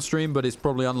might hit it on stream, but it's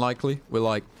probably unlikely. We're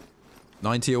like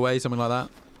 90 away, something like that.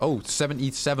 Oh,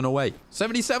 77 away.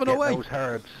 77 Get away! those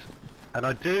herbs. And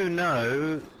I do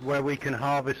know where we can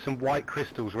harvest some white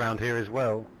crystals round here as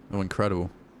well. Oh, incredible.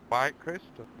 White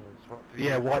crystals. What do you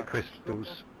Yeah, mean? white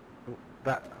crystals.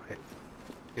 That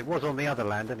it was on the other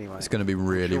land anyway. It's going to be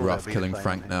really sure rough that'll be the killing same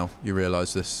Frank thing. now. You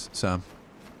realise this, Sam?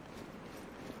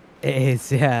 It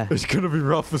is, yeah. It's going to be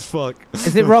rough as fuck.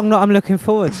 Is it wrong that I'm looking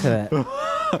forward to it?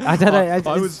 I don't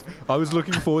know. I was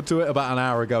looking forward to it about an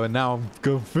hour ago, and now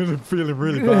I'm feeling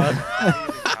really bad.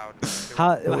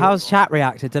 How's chat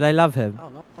reacted? Do they love him? Oh,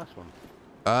 no, that's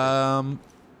one.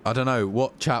 I don't know.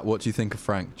 What do you think of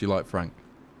Frank? Do you like Frank?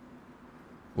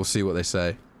 We'll see what they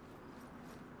say.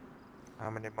 How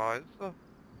many miles?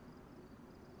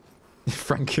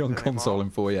 Frankie on console in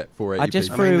 480p. I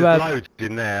just I threw. mean, there's loads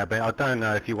in there, but I don't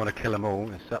know if you want to kill them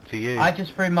all. It's up to you. I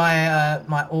just threw my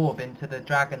my orb into the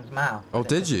dragon's mouth. Oh, and it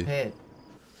did you? disappeared.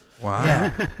 Wow.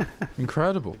 Yeah.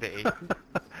 Incredible. Did it eat?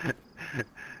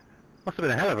 Must have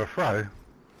been a hell of a throw.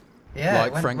 Yeah. it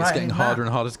Like went Frank, right it's in getting his harder mouth.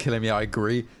 and harder to kill him. Yeah, I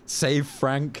agree. Save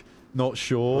Frank. Not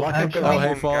sure. Like a Oh, dragon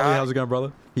hey Farley, guy. how's it going,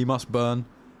 brother? He must burn.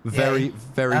 Yeah, Very, he-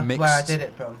 very That's mixed. where I did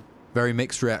it from. Very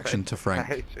mixed reaction to I Frank.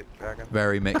 hate it, dragon.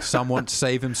 Very mixed. Some want to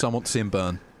save him, some want to see him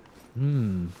burn.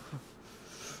 Hmm.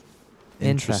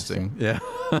 Interesting. Yeah.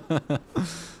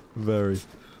 Very.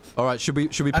 All right. Should we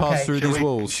pass Okay. through these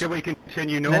walls? Shall we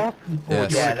continue north? Yes. Or Yeah,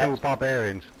 do you want to kill let's-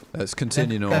 barbarians? Let's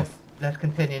continue Let's north. go- Let's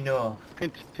continue north.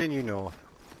 Continue north.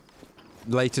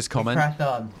 Latest We comment. Press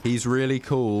on. He's really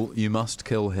cool. You must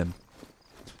kill him.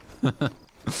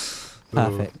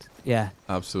 Perfect. Yeah.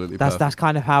 Absolutely. That's perfect.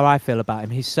 kind of how I feel about him.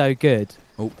 He's so good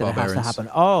Oh, that it has to barbarians. happen.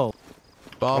 Oh,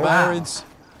 Barbarians.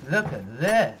 Look at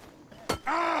this.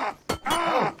 Oh,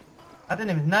 I didn't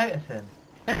even notice him.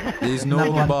 These Another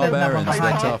northern one, there's another barbarians. one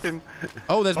They're behind tough.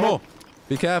 Oh, there's more.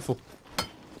 Be careful.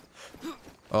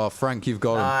 Oh, Frank, you've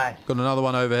got him. Nice. Got another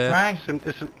one over here. Frank.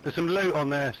 There's some loot on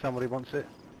there. Somebody wants it.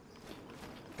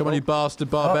 Come on, you bastard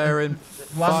barbarian.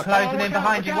 One Fuck. closing in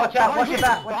behind you. Watch out. Watch your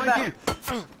back. Watch your Behind back.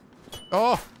 you.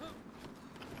 Oh.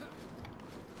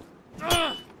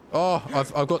 Oh,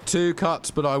 I've got 2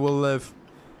 cuts, but I will live.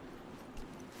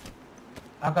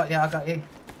 I got you. I got you.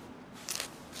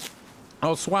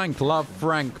 Oh, Swank, love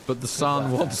Frank, but the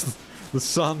sun work, wants... The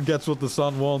sun gets what the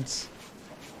sun wants.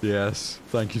 Yes,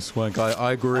 thank you, Swank.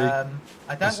 I agree. I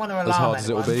don't want to alarm as hard as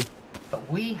it will anyone, be.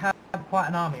 but we have quite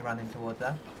an army running towards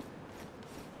us.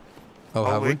 Oh,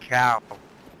 have Holy we? cow.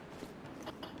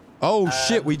 Oh,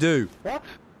 shit, we do. What?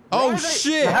 Oh, Why are they-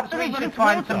 shit! Perhaps we should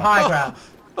find some high ground.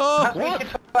 Oh, Perhaps we What?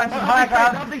 should find some high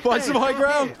ground. Find some high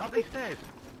ground. Up these stairs.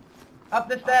 Up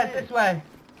the stairs this way.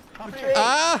 Up here.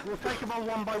 ah! We'll take them on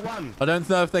one by one. I don't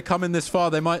know if they're coming this far.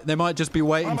 They might just be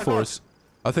waiting Oh my for God. us.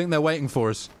 I think they're waiting for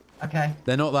us. Okay.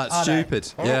 They're not that Are they?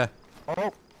 stupid. Oh. Yeah,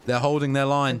 Oh, they're holding their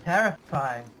line.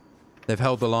 Terrifying. They've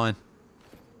held the line.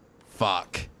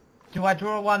 Fuck. Do I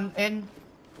draw one in?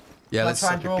 Yeah, Shall I let's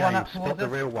try and draw one up Spot towards the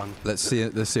us? real one. let's see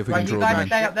if we Right, can you draw guys them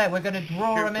stay up there. We're going to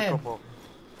draw Shoot them a in. couple.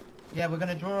 Yeah, we're going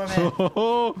to draw them in.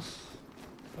 in.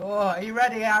 Oh, are you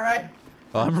ready, Harry?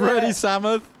 I'm Let's do ready, it.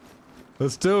 Samuth.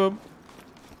 Let's do them.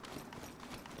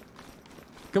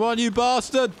 Come on, you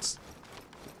bastards!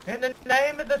 In the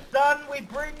name of the sun, we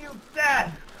bring you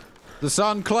death. The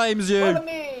sun claims Follow you.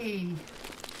 me.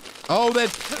 Oh,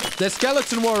 they're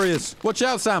skeleton warriors. Watch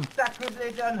out, Sam.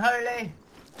 Sacrilege unholy.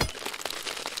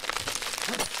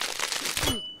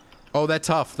 Oh, they're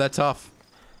tough. They're tough.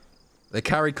 They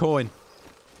carry coin.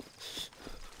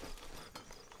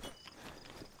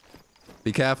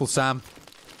 Be careful, Sam.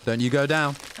 Don't you go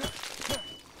down.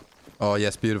 Oh,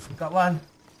 yes, beautiful. Got one.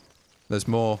 There's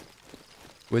more.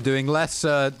 We're doing less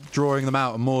drawing them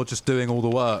out and more just doing all the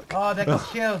work. Oh, they got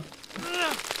shields.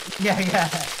 Yeah, yeah.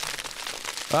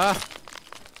 Ah,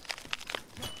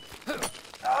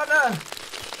 Oh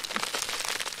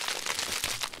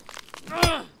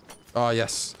no. oh,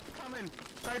 yes. Come in.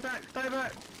 Stay back. Stay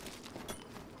back.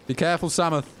 Be careful,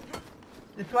 Samuth.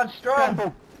 This one's strong.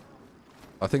 Careful.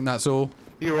 I think that's all.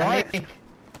 You I alright? leak.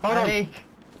 Hold I on. leak.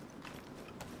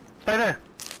 Stay there.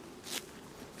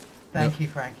 Thank you,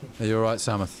 Frankie. Are you alright,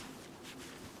 Samuth?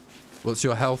 What's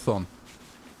your health on?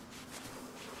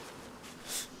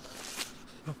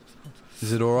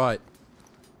 Is it alright?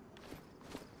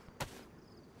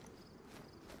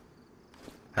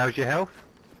 How's your health?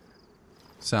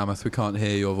 Samuth, we can't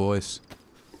hear your voice.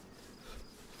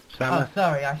 Sam? Oh,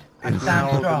 sorry. I Now stand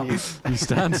on strong. mute. You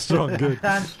stand strong, I good.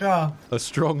 stand strong. A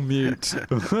strong mute.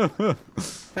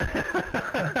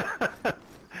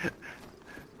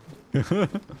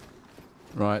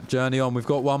 Right, journey on. We've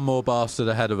got one more bastard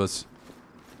ahead of us.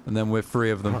 And then we're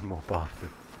free of them. One more bastard.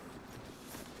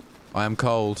 I am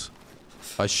cold.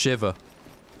 I shiver.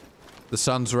 The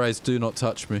sun's rays do not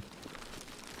touch me.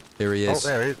 Here he Oh, is.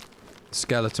 there he is.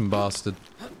 Skeleton bastard.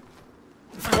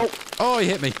 Oh, he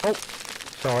hit me. Oh,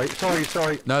 Sorry.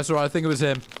 no, it's alright. I think it was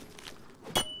him.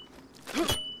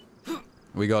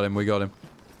 We got him.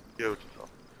 Beautiful.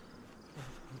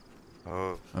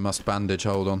 Oh, I must bandage.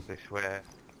 Hold on. this way.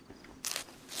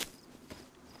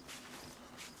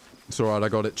 It's alright. I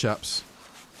got it, chaps.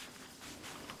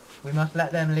 We must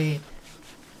let them lead,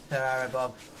 Sir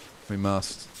Arabob. We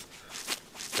must.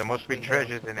 There must be We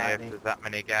treasures go in here if badly. there's that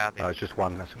many Oh, guardians. it's just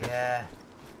one. That's good. Yeah.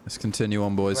 Let's continue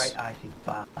on, boys. Great icy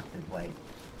bastard wait.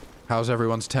 How's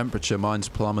everyone's temperature? Mine's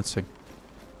plummeting.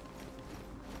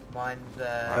 Mine's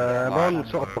I'm on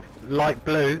sort of light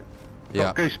blue.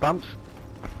 Yeah, Got goosebumps.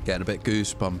 getting a bit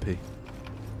goosebumpy.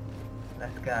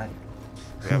 Let's go.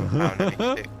 We haven't found any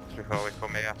sticks before we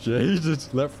come here. Jaded.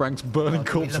 Let Frank's burning Well,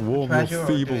 do we corpse look for warm treasure your or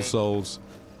do feeble we- souls.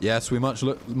 Yes, we must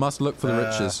look for the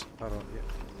riches. Hold on, yeah.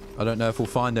 I don't know if we'll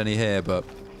find any here, but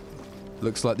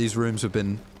looks like these rooms have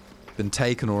been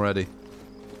taken already.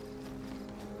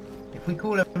 If we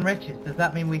call them riches, does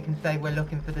that mean we can say we're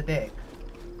looking for the dick?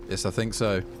 Yes, I think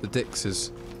so. The Dix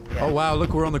is... Yeah. Oh wow,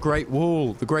 look, we're on the Great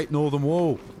Wall. The Great Northern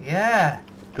Wall. Yeah.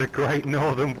 The Great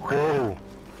Northern Wall.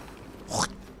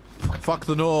 Fuck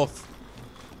the North.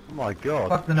 Oh my god.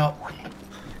 Fuck the knot.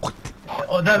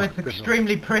 Although it's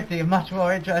extremely pretty and much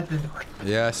more interesting.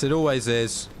 Yes, it always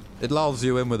is. It lulls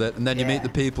you in with it, and then you meet Yeah. the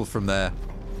people from there.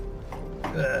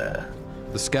 Ugh.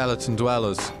 The skeleton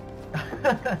dwellers.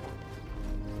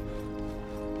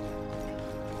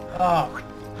 Oh,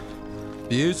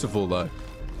 Beautiful, though.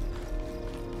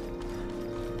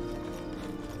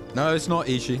 No, it's not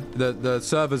Ishi. The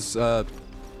servers, the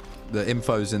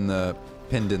info's in the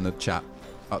pinned in the chat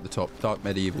at the top. Dark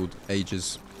Medieval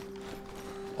Ages.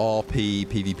 RP,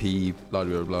 PvP, blah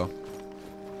blah blah.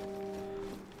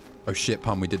 Oh shit,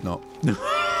 pun, we did not.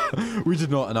 We did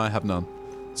not, and I have none.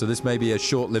 So this may be a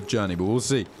short-lived journey, but we'll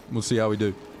see. We'll see how we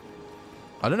do.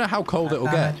 I don't know how cold it'll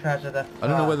get. I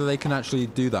don't know whether they can actually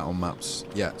do that on maps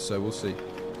yet, so we'll see.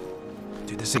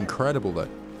 Dude, this is incredible, though.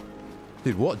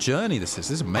 Dude, what a journey this is.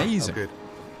 This is amazing. Oh,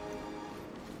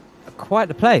 good. Quite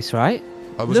the place, right?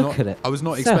 I was Look not, at it. I was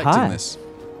not So expecting high. this.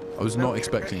 I was not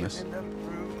expecting this.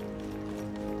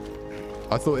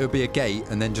 I thought it would be a gate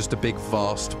and then just a big,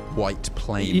 vast, white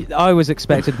plain. I was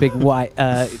expecting a big white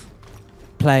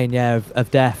plane, yeah, of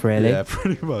death, really. Yeah,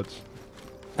 pretty much.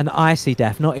 An icy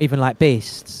death, not even like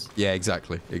beasts. Yeah,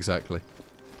 exactly.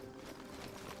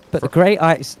 But the great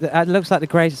ice, it looks like the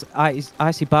great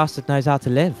icy bastard knows how to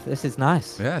live. This is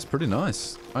nice. Yeah, it's pretty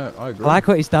nice. I agree. I like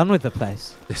what he's done with the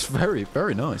place. It's very,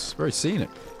 very nice. Very scenic.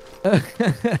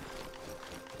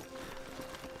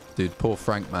 Dude, poor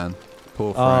Frank, man.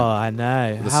 Poor Frank. Oh, I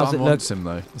know. The How's sun it look? wants him,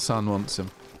 though. The sun wants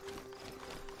him.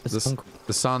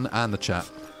 The sun and the chat.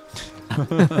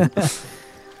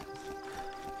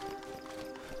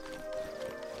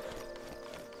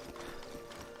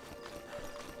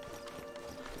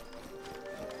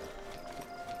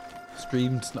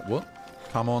 streamed... What?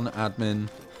 Come on, admin.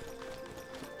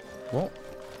 What?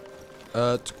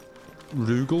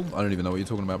 Rugel? I don't even know what you're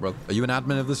talking about, brother. Are you an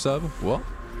admin of the server? What?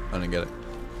 I didn't get it.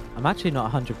 I'm actually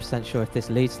not 100% sure if this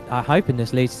leads... I'm hoping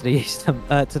this leads to the east,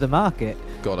 to the market.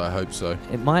 God, I hope so.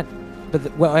 It might...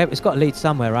 But, well, it's got to lead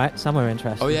somewhere, right? Somewhere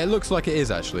interesting. Oh, yeah, it looks like it is,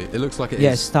 actually. It looks like it is.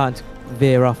 Yeah, it's starting to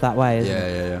veer off that way, isn't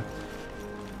it? Yeah.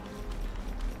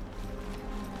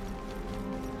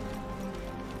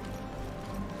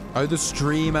 Oh, the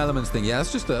stream elements thing. Yeah,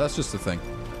 that's just a thing.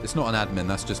 It's not an admin.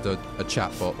 That's just a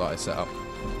chat bot that I set up.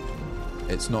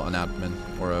 It's not an admin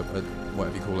or a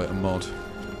whatever you call it, a mod.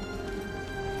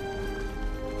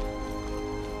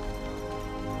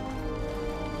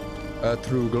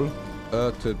 Trugel.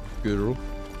 Trugel.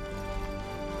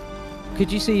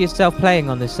 Could you see yourself playing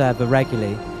on this server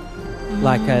regularly?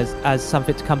 Like as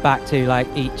something to come back to, like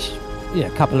each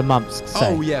couple of months, say?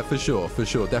 Oh yeah, for sure.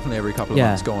 Definitely every couple of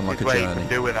months go on like a journey.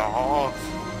 Doing a horse.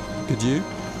 Could you?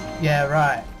 Yeah,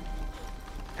 right.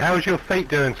 How's your feet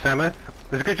doing, Samuel?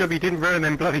 It's a good job you didn't ruin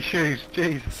them bloody shoes.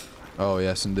 Jeez. Oh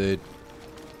yes, indeed.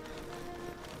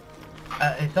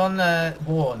 It's on the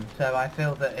worn, so I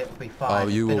feel that it'll be fine. Oh,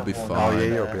 you will be fine. Oh,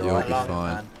 yeah, you'll be You'll alright. be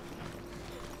fine.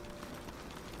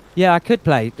 Yeah, I could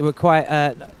play. We're quite.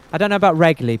 I don't know about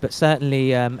regularly, but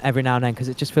certainly every now and then, because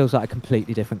it just feels like a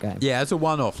completely different game. Yeah, as a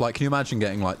one-off. Like, can you imagine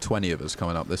getting like 20 of us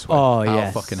coming up this way? Oh, How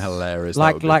yes. fucking hilarious!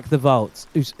 Like that would be. like the vaults.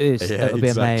 Yeah, That would be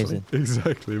amazing.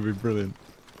 Exactly, it'd be brilliant.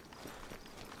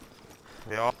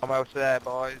 We're almost there,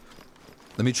 boys.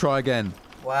 Let me try again.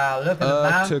 Wow, look at the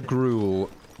mountains. Ertugrul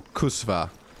Kusva.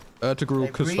 Ertugrul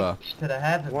They've Kusva. reached to the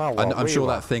heavens. Wow, I'm sure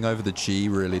that thing over the G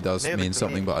really does Nearly mean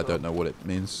something, but I finished. don't know what it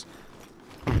means.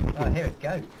 Oh, here it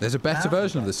goes. There's a better Mountain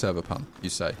version of goat. the server pun, you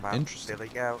say? Mount Interesting. Billy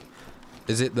Goat.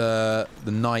 Is it the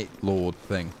Night Lord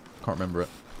thing? Can't remember it.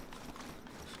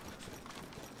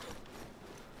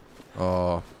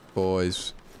 Oh,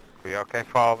 boys. We okay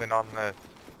falling on the...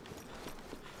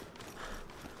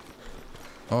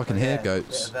 Oh, I can hear Yeah,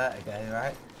 goats. Bit of vertigo,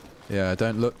 right? Yeah,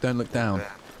 don't look down.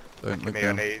 Yeah. Don't look me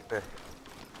down. uneasy.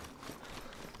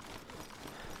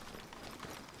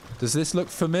 Does this look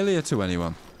familiar to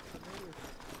anyone?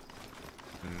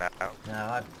 No.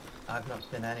 No, I've not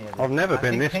seen any of it. I've never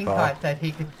been this Pink far. Eye said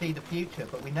he could see the future,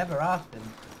 but we never asked him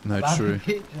No, about true. the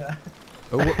future.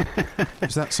 Oh, what?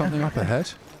 Is that something up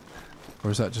ahead?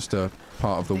 Or is that just a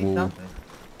part of the See wall? something?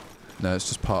 No, it's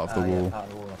just part of the Oh, yeah, wall. part of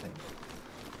the wall, I think.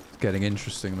 It's getting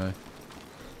interesting though.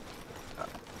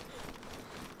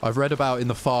 I've read about in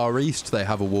the Far East they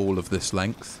have a wall of this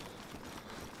length.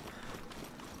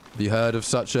 Have you heard of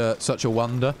such a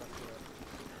wonder?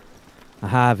 I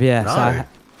have, yes. No. I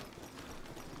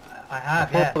I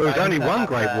have, yeah. thought there was I only also one have,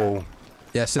 Great Wall.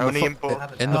 Yes, in Only the in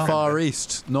Port- in the Oh. Far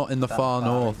East, not in the That's far far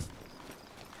north.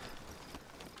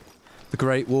 The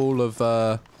Great Wall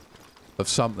of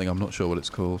something. I'm not sure what it's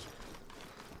called.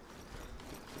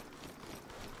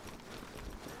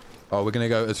 Oh, we're gonna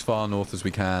go as far north as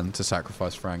we can to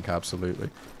sacrifice Frank. Absolutely.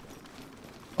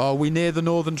 Oh, we near the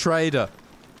Northern Trader.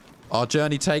 Our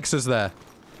journey takes us there.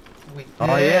 We Oh,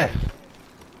 did. yes.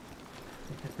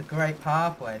 This is the great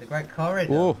pathway, the great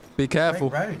corridor. Oh, be careful.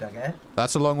 Great road, I guess.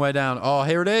 That's a long way down. Oh,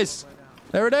 here it is.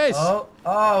 There it is. Oh,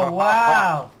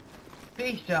 wow.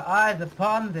 Feast your eyes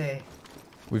upon thee.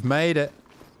 We've made it.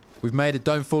 We've made it.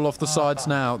 Don't fall off the sides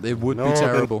now. It would be Northern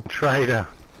terrible. Trader.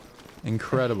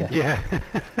 Incredible. Yeah.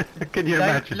 Can you Don't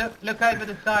imagine? look over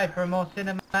the side for a more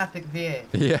cinematic view.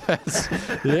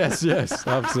 Yes. Yes.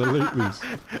 Absolutely.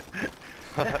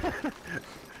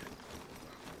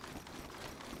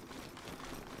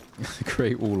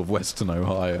 Great Wall of Western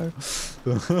Ohio.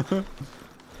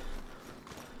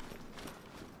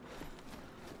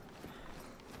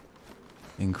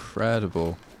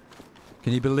 Incredible.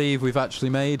 Can you believe we've actually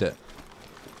made it?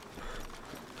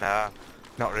 No,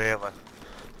 not really.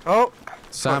 Oh,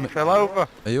 Sam, he fell over.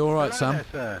 are you alright, Hello Sam? there,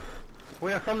 sir.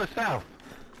 We are from the south.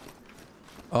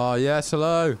 Oh, yes,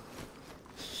 hello.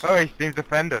 Oh, he seems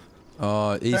offended.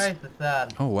 Oh, he's... Praise the sun.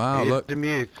 Oh, wow, He is look.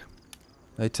 amused.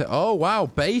 Oh, wow,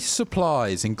 base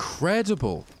supplies.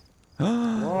 Incredible.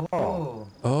 Oh.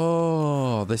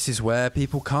 Oh, this is where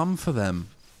people come for them.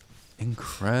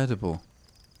 Incredible.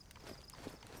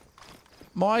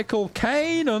 Michael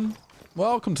Kanan.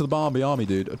 Welcome to the Barbie Army,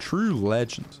 dude. A true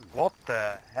legend. What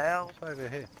the hell? Over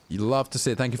here. You love to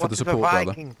see it. Thank you for What the is a support, brother.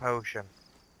 Viking potion?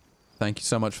 Thank you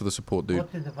so much for the support, dude. What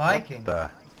is a Viking? Oh,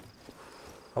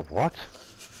 what?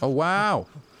 Oh, wow.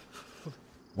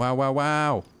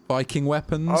 Wow. Viking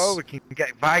weapons. Oh, we can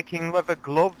get Viking leather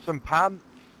gloves and pants.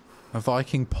 A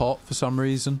Viking pot for some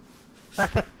reason.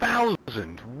 That's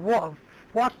 1,000. What?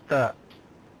 What the?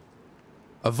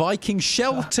 A Viking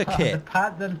shelter The kit.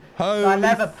 pads and Holy my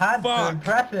leather pads fuck. are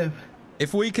impressive.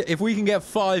 If we can get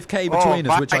 5k between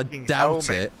us, which I Viking doubt helmet.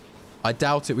 it. I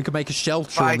doubt it. We could make a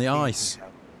shelter on the Viking ice.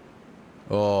 helmet.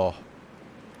 Oh,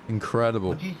 incredible.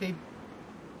 What do you see?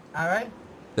 Alright.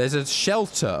 There's a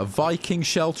shelter, a Viking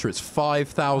shelter. It's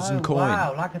 5,000 coin.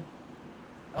 Wow, like a...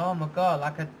 Oh my god,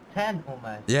 like a tent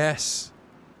almost. Yes.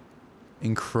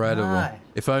 Incredible. Nice.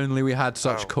 If only we had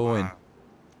such Oh, coin. wow.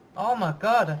 Oh my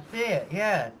god, I see it,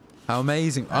 yeah. How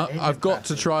amazing. That is I've got to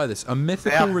impressive. try this. A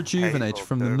mythical Yeah. rejuvenator Hey,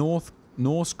 from the look,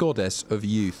 Norse goddess of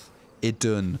youth,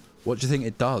 Idun. What do you think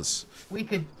it does? We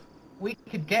could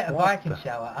get a Viking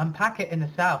shower, unpack it in the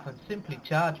south and simply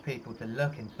charge people to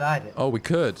look inside it. Oh, we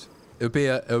could. It would be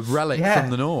a relic Yeah. from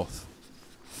the north.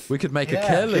 We could make a Yeah.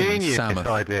 killing, Genius Samuel.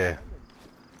 idea.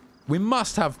 We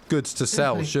must have goods to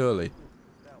sell, Simply- surely.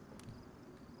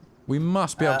 We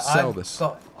must be able to sell I've this.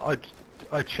 got-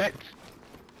 I checked.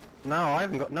 No, I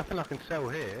haven't got nothing I can sell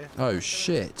here. Oh,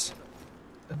 shit.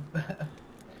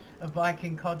 a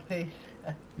Viking codpiece.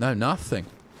 No, nothing.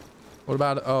 What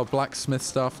about, oh, blacksmith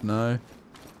stuff? No.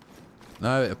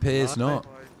 No, it appears not.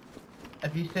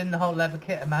 Have you seen the whole leather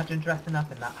kit? Imagine dressing up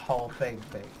in that whole thing,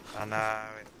 Pete. I know.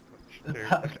 It's much too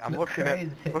That much. I'm looks looking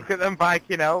crazy. at. Look at them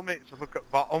Viking helmets. Look at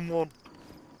bottom one.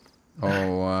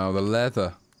 Oh, wow, the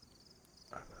leather.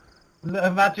 Look,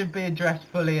 imagine being dressed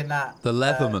fully in that. The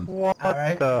Leatherman. What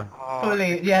Alright. the? Oh,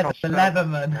 Fully, it's yeah, cost the so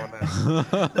Leatherman.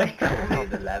 much money. They call me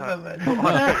the Leatherman.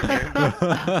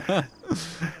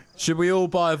 Should we all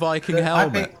buy a Viking I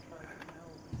helmet? think-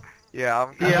 Yeah,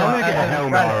 I'm Yeah, I'm gonna get a Uh,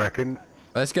 helmet, I right. reckon.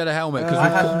 Let's get a helmet, because I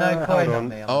we've have got... no coin hold on on.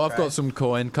 me. I'm Oh, I've afraid. got some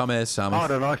coin. Come here, Sam.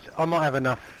 Hold on, I might have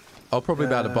enough. I'll probably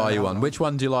be able to buy you one. hold on. Which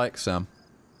one do you like, Sam?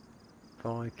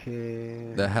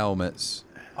 Viking. The helmets.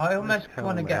 I almost Helmet,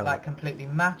 want to get helmet. like completely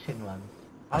matching ones.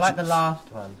 I like the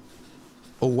last one.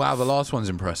 Oh, wow, the last one's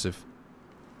impressive.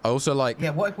 I also like...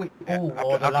 Yeah, what if we all I've-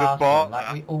 wore the I've just last bought one? Like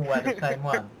that. we all wear the same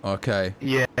one. Okay.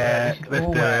 Yeah, Yeah, we should let's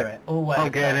all do wear it. it. All wear I'll the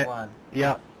get same it. one.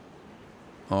 Yeah.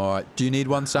 Alright. Do you need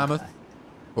one, Samuel?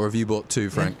 Or have you bought two,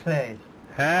 Frank? Yes, please.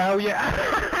 Hell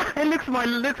yeah! It looks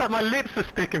like my lips are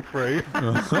sticking through.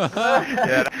 Yeah, It's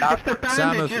the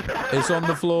Samuel, bandages. it's on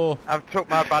the floor. I've took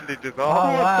my bandages Oh,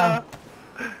 off. wow.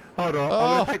 Hold on, I'm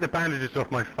Oh. gonna take the bandages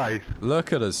off my face.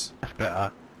 Look at us. That's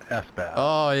better. That's better.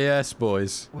 Oh, yes,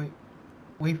 boys.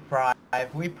 We thrive.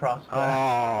 We prosper.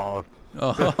 Oh,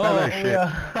 Oh, fellowship.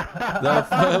 the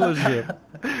fellowship.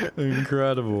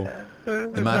 Incredible.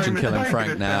 Imagine killing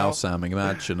Frank now, Sam.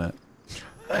 Imagine it.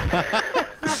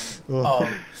 Oh,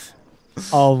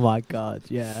 Oh my god,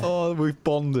 yeah. Oh, we've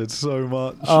bonded so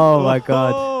much. Oh my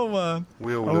god. Oh, man.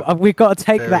 We all Oh, look, we've got to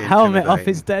take very that helmet off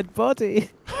intimidating. his dead body.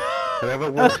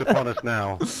 whoever walks upon us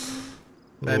now,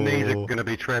 their knees Oh. are gonna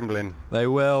be trembling. They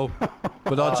will.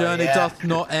 But our Oh, journey yeah. doth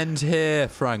not end here,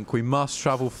 Frank. We must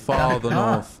travel farther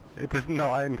not. north. It does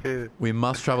not end here. We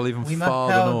must travel even we must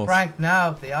farther tell north. Frank now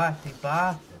of the icy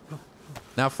bastard.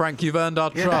 Now, Frank, you've earned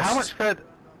our Yeah, trust. how much further?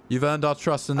 You've earned our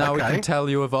trust, and now we Okay. can tell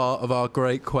you of our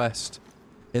great quest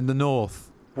in the north.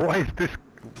 What is this?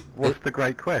 What's the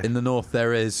great quest? In the north,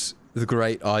 there is the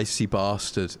great icy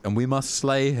bastard, and we must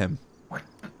slay him.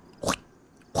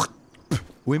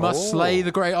 We must slay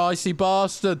the great icy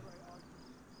bastard.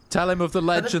 Tell him of the For the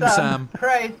legend, sun, Sam.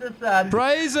 Praise the sun.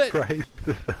 Praise it. Praise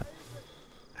the sun.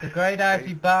 The great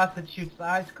icy bastard shoots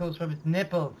icicles from his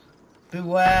nipples.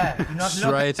 Beware. Do not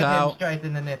Straight look at out. him straight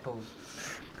in the nipples.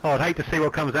 Oh, I'd hate to see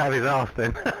what comes out of his arse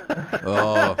then.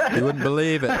 Oh, you wouldn't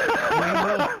believe it. We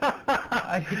will.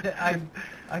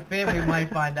 I fear we may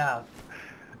find out.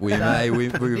 We may. We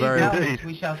These very. helmets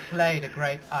we shall slay the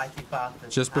great icy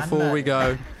bastard. Just and before we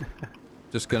murder. go,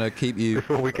 just gonna keep you.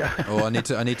 Before we go. Oh, I need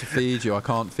to feed you. I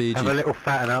can't feed Have a you. little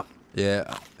fatten up.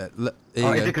 Yeah. Here Oh, is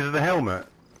you it go. because of the helmet?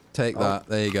 Take that.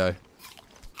 There you go.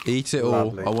 Eat it all.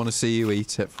 Lovely. I want to see you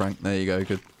eat it, Frank. There you go.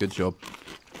 Good job.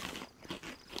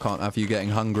 Can't have you getting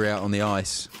hungry out on the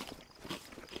ice.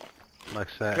 Most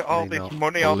Look at all certainly this not.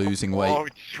 money Or on losing the weight. floor,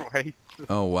 it's waste.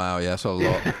 Oh wow, yeah, that's a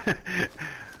lot.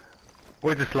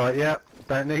 We're just like, yeah,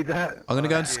 don't need that. I'm gonna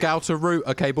go and scout a route.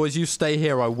 Okay, boys, you stay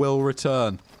here. I will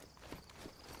return.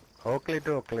 Oakley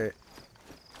dokley.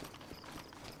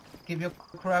 Give your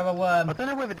crow a worm. I don't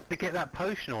know whether to get that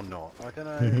potion or not. I don't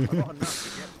know. I've got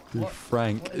enough to get. Dude, What-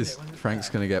 Frank what is is it? What is Frank's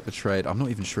that? gonna get betrayed. I'm not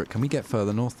even sure. Can we get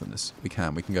further north than this? We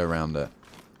can. We can go around it.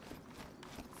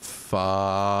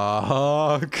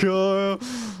 Fuck.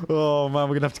 Oh man,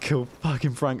 we're gonna have to kill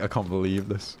fucking Frank. I can't believe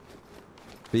this.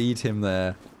 Feed him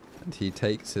there, and he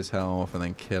takes his helm off, and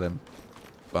then kill him.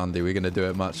 Bundy, we're gonna do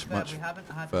it much We haven't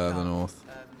had the further chance, north.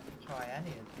 to try any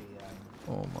of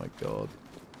the Oh my god.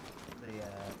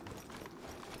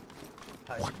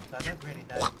 potions, so I don't really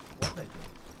know what they do.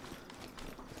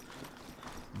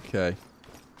 Okay.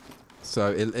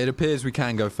 So it appears we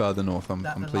can go further north. I'm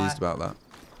That the pleased about that.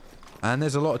 And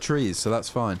there's a lot of trees, so that's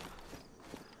fine.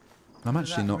 I'm Does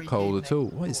actually that not cold at all.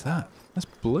 rejuvenate What the is full that? house? That's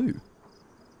blue.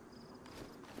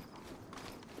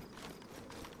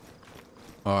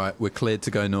 Alright, we're cleared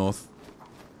to go north.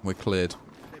 We're cleared.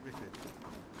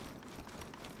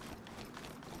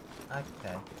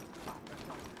 Okay.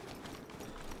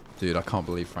 Dude, I can't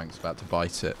believe Frank's about to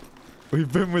bite it.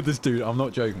 We've been with this dude, I'm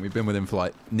not joking, we've been with him for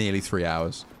like nearly 3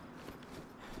 hours.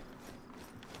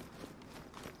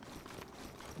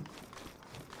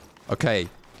 Okay,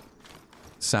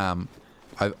 Sam,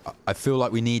 I feel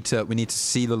like we need to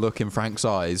see the look in Frank's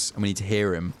eyes, and we need to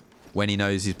hear him when he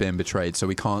knows he's been betrayed, so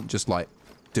we can't just like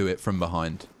do it from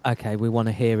behind. Okay, we want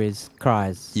to hear his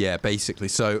cries. Yeah, basically.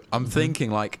 So I'm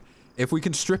thinking like, if we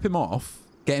can strip him off,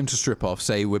 get him to strip off,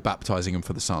 say we're baptizing him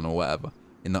for the sun or whatever,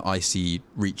 in the icy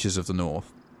reaches of the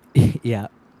north. Yeah.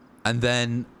 And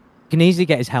then... You can easily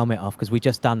get his helmet off, because we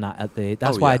just done that at the...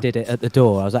 That's why I did it at the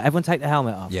door. I was like, everyone take the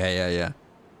helmet off. Yeah.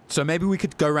 So maybe we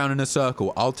could go around in a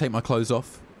circle. I'll take my clothes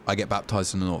off. I get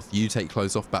baptized in the north. You take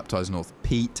clothes off, baptized north.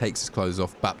 Pete takes his clothes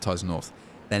off, baptized north.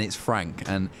 Then it's Frank,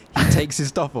 and he takes his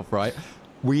stuff off, right?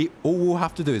 All we'll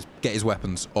have to do is get his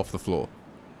weapons off the floor.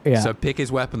 Yeah. So pick his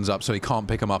weapons up so he can't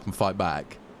pick them up and fight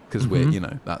back. Because we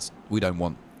don't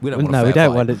want We don't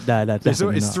want to. No, it's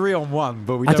definitely it's not. 3-on-1,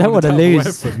 but we I don't want to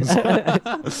lose.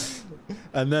 Weapons.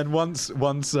 And then once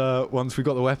we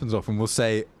got the weapons off, and we'll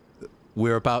say,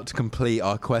 we're about to complete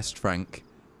our quest, Frank.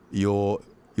 You're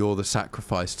the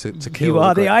sacrifice to kill. You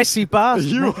are the icy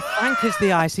bastard. You Frank is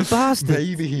the icy bastard.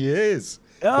 Maybe he is.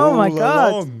 Oh my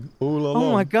god. All along.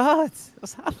 Oh my god.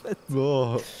 What's happened?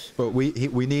 Oh. But we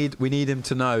need him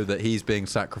to know that he's being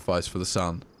sacrificed for the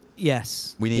sun.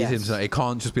 Yes. We need him to know. It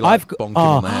can't just be like bonking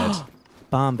on the head.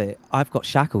 Bambi, I've got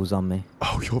shackles on me.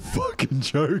 Oh, you're fucking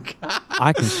joking.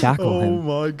 I can shackle him. Oh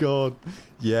my god.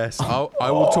 Yes. I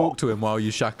will talk to him while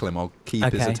you shackle him. I'll keep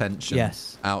his attention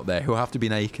out there. He'll have to be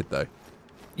naked though.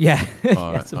 Yeah.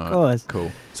 All yes, right, of course. Cool.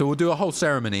 So we'll do a whole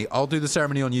ceremony. I'll do the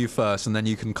ceremony on you first, and then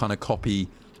you can kind of copy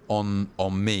on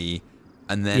me,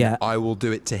 and then I will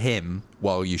do it to him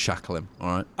while you shackle him.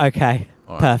 All right. Okay.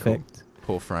 All right, perfect. Cool.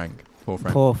 Poor Frank.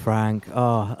 Poor Frank.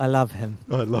 Oh, I love him.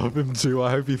 I love him too.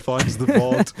 I hope he finds the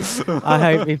VOD. I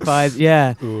hope he finds.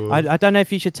 Yeah. I don't know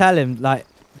if you should tell him like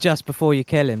just before you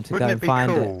kill him to go and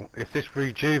find it. Wouldn't it be cool if this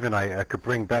rejuvenator could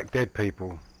bring back dead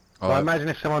people? I imagine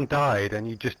if someone died and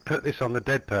you just put this on the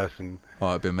dead person.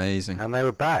 Oh, it'd be amazing. And they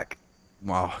were back.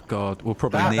 Oh God, we'll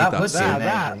probably need that soon.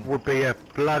 That would be a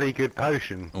bloody good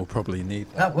potion. We'll probably need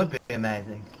that. That would be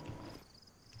amazing.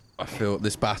 I feel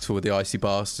this battle with the icy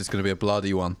bastard is going to be a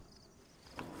bloody one.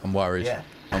 I'm worried. Yes.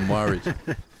 I'm worried.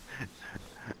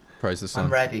 Praise the sun.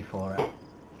 I'm ready for it.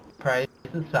 Praise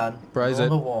the sun. Praise all it.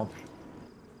 the warmth.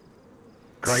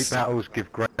 Great battles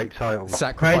give great titles.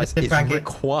 Sacrifice is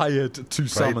required to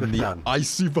summon the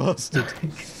icy bastard.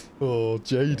 Oh,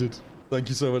 jaded. Thank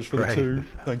you so much for the 2.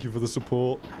 Thank you for the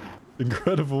support.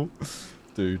 Incredible.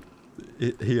 Dude,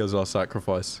 he is our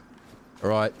sacrifice.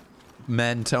 Alright,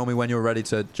 men, tell me when you're ready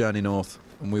to journey north,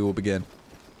 and we will begin.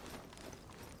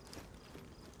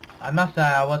 I must say,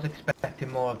 I was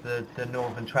expecting more of the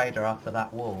northern trader after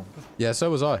that wall. Yeah,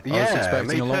 so was I. I was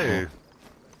expecting a lot more.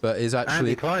 But it's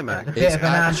actually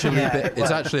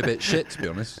it's actually a bit shit, to be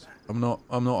honest. I'm not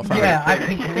a fan. Yeah, I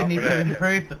think we need to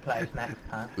improve the place next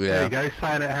time. Yeah. There you go,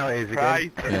 saying it how it is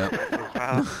again.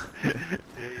 Yeah.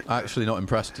 Actually not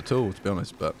impressed at all, to be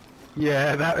honest, but...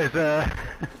 Yeah, that is, I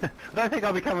don't think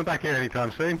I'll be coming back here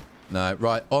anytime soon. No,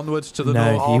 right, onwards to the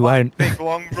north. No, you won't. Big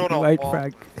long run You won't,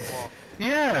 Frank.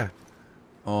 Yeah.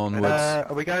 Onwards.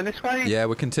 Are we going this way? Yeah,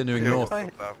 we're continuing north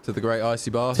to the Great Icy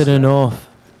Bastard. To the north.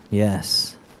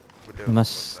 Yes. We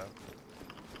must...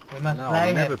 No,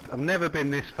 I've never been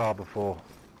this far before.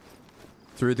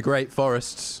 Through the great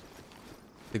forests.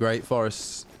 The great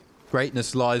forests.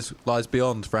 Greatness lies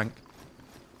beyond, Frank.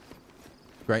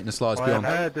 Greatness lies beyond.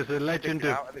 I've heard there's a legend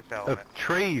of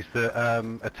trees that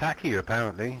attack you,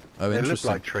 apparently. Oh, they interesting.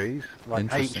 look like trees,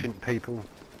 like ancient people.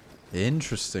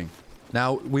 Interesting.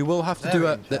 Now, we will have to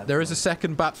do there is a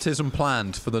second baptism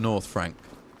planned for the north, Frank.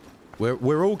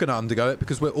 We're all going to undergo it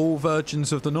because we're all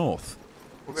virgins of the north.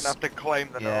 We're going to have to claim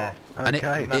the north. And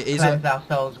it is cleanse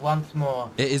ourselves once more.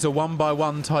 It is a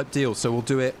 1-by-1 type deal, so we'll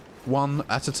do it one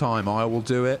at a time. I will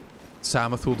do it,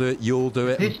 Samuth will do it, you'll do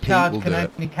it, and Pete Discharge will do can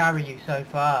it. only carry you so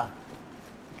far.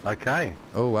 Okay.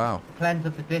 Oh, wow. Cleanse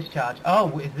of the discharge.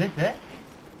 Oh, is this it?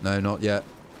 No, not yet.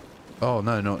 Oh,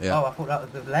 no, not yet. Oh, I thought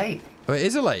that was a lake. Oh, it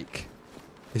is a lake.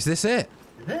 Is this it?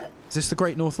 Is it? Is this the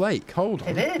Great North Lake? Hold on.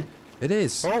 It is. It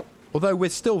is. Oh. Although we're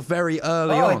still very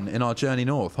early Oh, on in our journey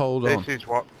north. Hold on. This is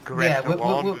what Yeah, Greta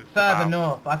warned we're us further about.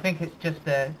 north. I think it's just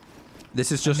a...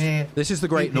 This is mere the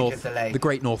Great seepage North, of the lake. the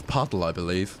Great North Puddle, I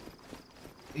believe.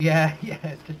 Yeah,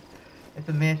 it's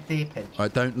a mere seepage. All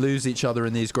right, don't lose each other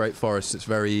in these great forests. It's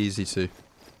very easy to.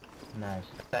 No,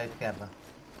 stay together.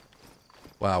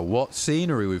 Wow, what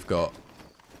scenery we've got.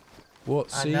 What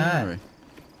I know. scenery.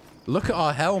 Look at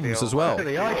our helms Feel as well. Look at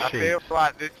the ice I feel sheets.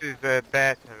 like this is bear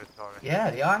territory. Yeah,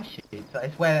 the ice sheets.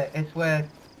 It's where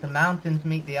the mountains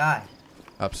meet the ice.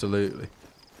 Absolutely.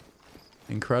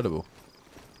 Incredible.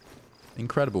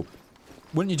 Incredible.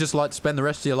 Wouldn't you just like to spend the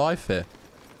rest of your life here?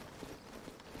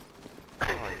 Oh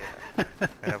yeah.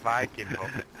 In a Viking book.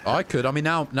 I could. I mean,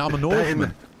 now I'm a Stay in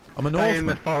Northman. I'm a Stay in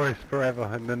the Northman. forest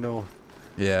forever in the north.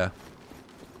 Yeah.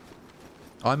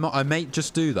 I may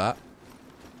just do that.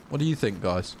 What do you think,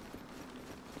 guys?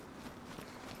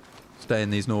 Stay in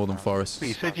these northern forests. But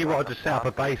you said you wanted to set up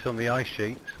a base on the ice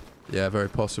sheets. Yeah, very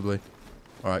possibly.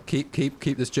 All right, keep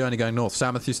this journey going north.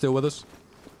 Samuth, you still with us?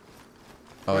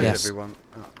 Oh Where's yes. everyone?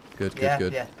 Oh. Good, good, Yes,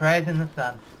 good. yes. Praise in the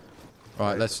sun. All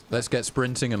right, let's get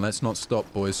sprinting and let's not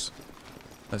stop, boys.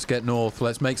 Let's get north.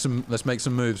 Let's make some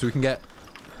moves. We can get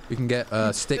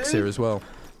sticks here as well.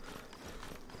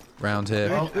 Round here.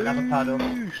 Oh, another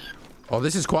puddle. Oh,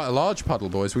 this is quite a large puddle,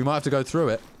 boys. We might have to go through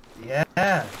it.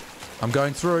 Yeah. I'm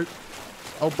going through.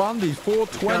 Oh, Bundy,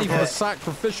 420 for the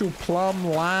sacrificial plum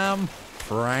lamb.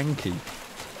 Frankie.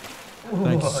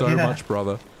 Thank you so yeah. much,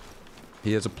 brother.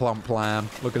 Here's a plump lamb.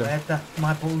 Look at him. Where's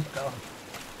my balls gone?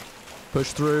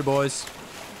 Push through, boys.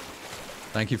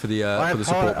 Thank you for the I've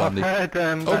support, Bundy. heard,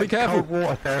 Oh, that be careful. cold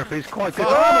water therapy is quite good.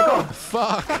 Fuck. Oh my god!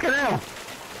 Fuck! Fucking hell!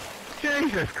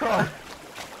 Jesus Christ!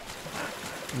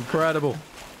 Incredible.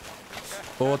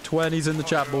 420s in the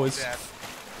chat, boys.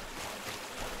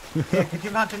 Yeah, could you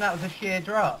imagine that was a sheer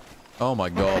drop? Oh my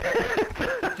god.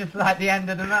 Just like the end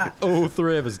of the match. All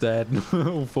three of us dead.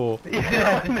 All four.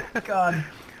 Yeah, just gone.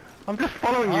 I'm just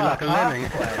following you Oh, like a lemming.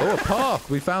 pathway. Oh, a path.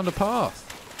 We found a path.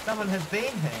 Someone has been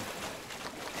here.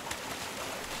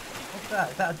 What's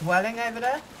that? Is that a dwelling over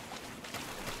there?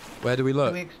 Where do we Do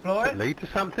look? we explore it? Lead to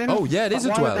something? Oh, yeah, it is a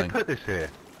Why dwelling. would they put this here?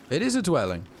 It is a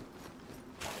dwelling.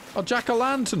 Oh,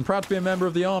 Jack-o'-lantern, proud to be a member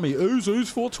of the army. Ooze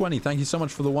 420. Thank you so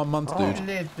much for the 1 month, Oh, dude. he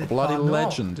lives this Bloody far north.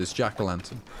 legend is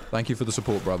Jack-o'-lantern. Thank you for the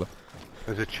support, brother.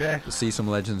 There's a chest. To see some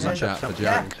legends in There's chat for Something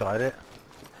Jack. inside it.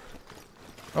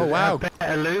 Oh, Does it wow. have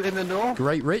better loot in the north?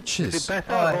 Great Is riches. it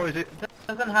better Oh, or is it... It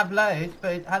doesn't have loads,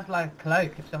 but it has like a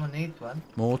cloak if someone needs one.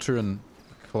 Mortar and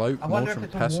cloak. I wonder Mortar if and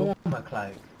it's a pestle. warmer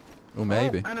cloak. Or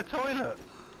maybe. Oh, and a toilet.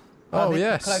 Oh, this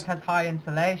yes. cloak has high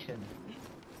insulation.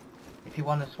 If you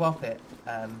want to swap it,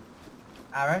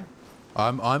 Arrow?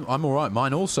 I'm all right.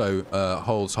 Mine also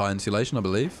holds high insulation, I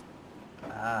believe.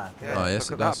 Ah, good. Oh, yes,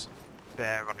 Look it at does. that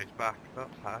bear on his back. That's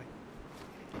high.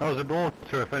 Oh, there's a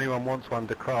mortar if anyone wants one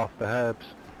to craft the herbs.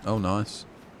 Oh, nice.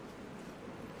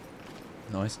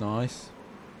 Nice, nice.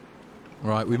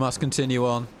 Right, we must continue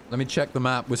on. Let me check the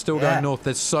map. We're still Yeah. going north.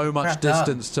 There's so much Press on.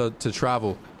 distance to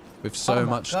travel. We've so Oh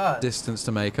my much God. distance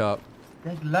to make up.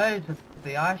 There's loads of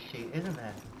the ice sheet, isn't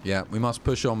there? Yeah, we must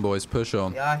push on, boys. Push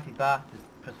on. The icy bastard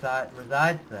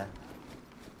resides there.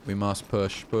 We must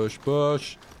push, push,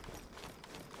 push.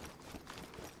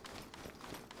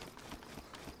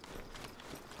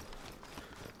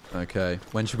 Okay,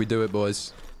 when should we do it,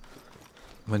 boys?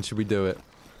 When should we do it?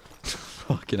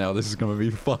 Fucking hell, this is gonna be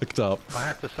fucked up. I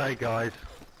have to say, guys,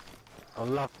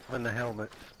 I'm loving the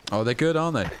helmets. Oh, they're good,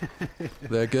 aren't they?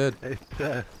 They're good. It's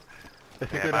a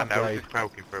Yeah, good my nose upgrade. is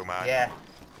smoking through my... Yeah.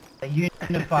 They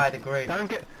unify the group.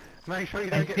 Make sure you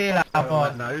They don't get seal frostbite up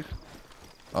on on. that nose.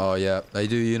 Oh yeah, they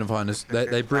do unify us.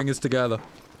 They bring us together.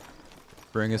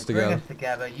 Bring us Bring together. us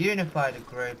together, unify the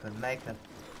group, and make us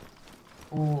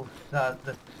all the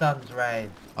sun's rays.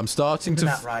 I'm starting Isn't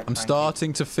to. that right, I'm Frankie?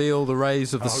 starting to feel the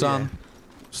rays of the Oh, sun. yeah.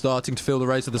 Starting to feel the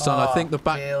rays of the sun. I Oh, think the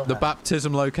feel her.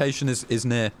 baptism location is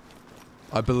near.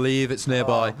 I believe it's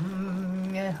nearby.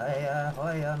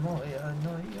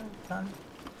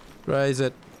 Praise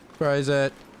it. Praise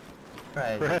it.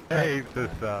 Praise the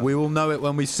sun. We will know it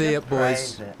when we see Just it,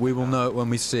 boys. praise it. We will know it when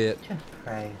we see it. Just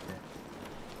praise it.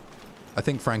 I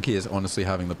think Frankie is honestly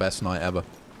having the best night ever.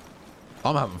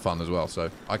 I'm having fun as well, so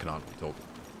I can hardly talk.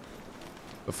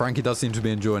 But Frankie does seem to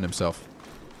be enjoying himself.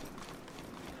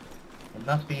 It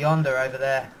must be yonder over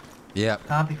there. Yeah.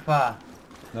 Can't be far.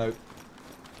 No.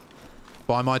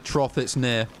 By my troth, it's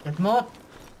near. There's more.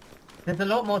 There's a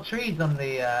lot more trees on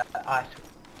the ice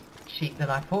sheet than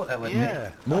I thought there would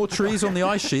Yeah. More trees on the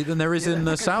ice sheet than there is in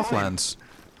the that's a good point. Southlands.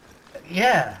 be.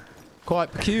 Yeah.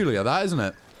 Quite peculiar, that, isn't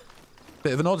it?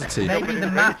 Bit of an oddity. Maybe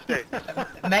the map.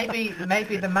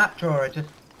 Maybe the map drawer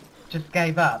just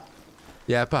gave up.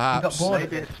 Yeah, He got perhaps. bored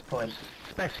at Maybe this it's point.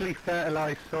 specially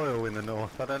fertilised soil in the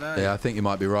north. I don't know. Yeah, I think you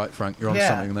might be right, Frank. You're on Yeah.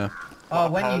 something there. Oh,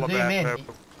 What, when you polar zoom bear in,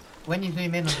 purple? when you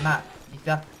zoom in on the map, you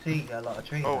have to see a lot of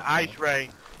trees. Oh, actually. ice rain.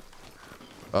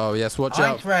 Oh, yes, watch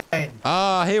out. Ice rain.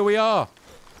 Ah, here we are.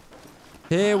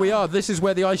 Here we are. This is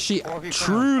where the ice sheet What have you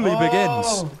truly begins.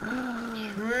 Oh,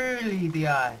 truly the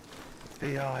eye.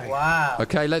 The eye. Wow.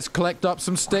 Okay, let's collect up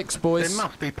some sticks, There boys.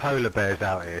 must be polar bears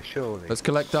out here, surely. Let's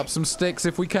collect up some sticks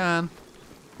if we can.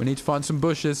 We need to find some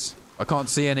bushes. I can't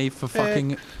see any for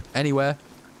fucking anywhere.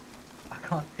 I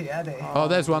can't see any. Oh,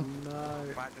 there's one.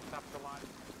 Might just have to light.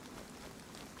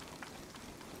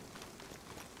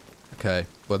 Okay,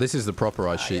 well, this is the proper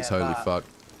ice sheets. yeah, Holy that. fuck.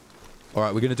 All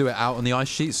right, we're going to do it out on the ice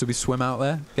sheet, so we swim out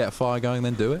there, get a fire going,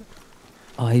 then do it.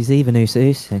 Oh, he's even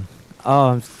oosing.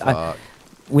 Oh, Fuck.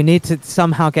 we need to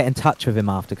somehow get in touch with him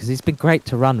after, because he's been great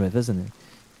to run with, hasn't he?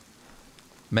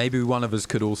 Maybe one of us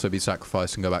could also be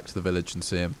sacrificed and go back to the village and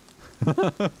see him.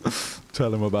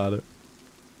 Tell him about it.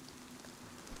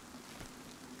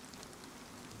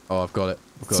 Oh, I've got it.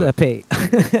 I've got Sir it. Pete.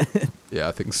 Yeah,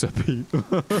 I think so, Pete.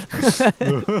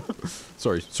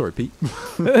 sorry, Pete.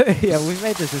 Yeah, we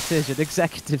made the decision,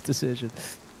 executive decision.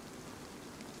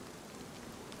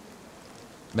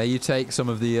 May you take some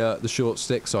of the short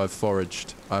sticks I've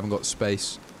foraged. I haven't got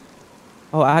space.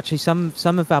 Oh, actually, some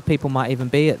of our people might even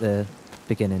be at the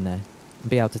beginning there and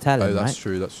be able to tell Oh, him, that's right?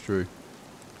 true. That's true.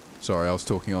 Sorry, I was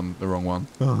talking on the wrong one.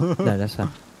 No, that's fine.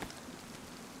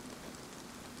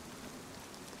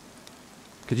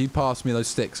 Could you pass me those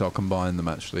sticks? I'll combine them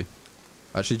actually.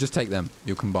 Actually, just take them.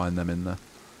 You'll combine them in there.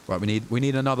 Right, we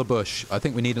need another bush. I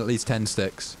think we need at least 10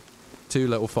 sticks. 2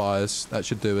 little fires. That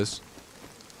should do us.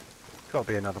 Got to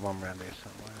be another one around here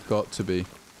somewhere. Got to be.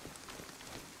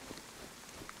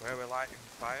 Where we're lighting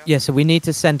fire? Yeah, so we need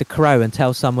to send a crow and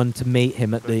tell someone to meet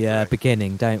him at the Okay.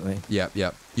 beginning, don't we? Yep,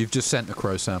 yep. You've just sent a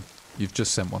crow, Sam. You've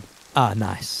just sent one. Ah,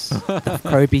 nice. The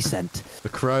crow be sent. The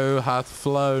crow hath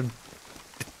flown.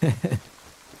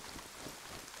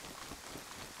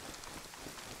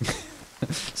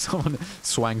 Someone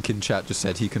swank in chat just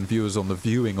said he can view us on the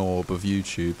viewing orb of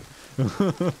YouTube.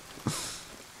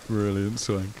 Brilliant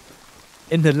swank.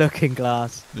 In the looking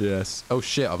glass. Yes. Oh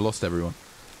shit, I've lost everyone.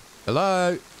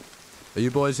 Hello? Are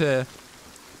you boys here?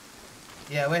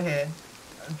 Yeah, we're here.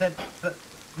 But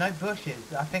no bushes.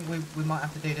 I think we might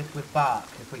have to do this with bark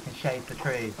if we can shave the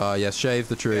trees. Yes, shave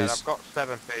the Yeah, trees. I've got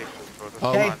 7 pieces. So just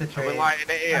Oh. Shave the Are we trees. lighting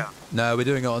it here? No, we're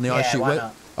doing it on the ice Yeah, sheet. why Wait-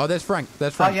 not? Oh, there's Frank.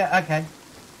 There's Oh Frank. yeah, okay.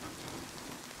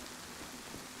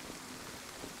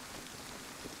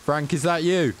 Frank, is that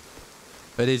you?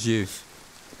 It is you.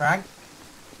 Frank?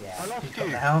 Yeah, I lost he's got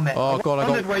you. the helmet. Oh god,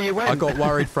 wondered where you went. I got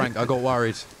worried, Frank. I got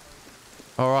worried.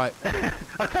 All right.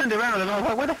 I turned around and I was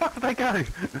like, where the fuck did they go?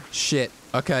 Shit.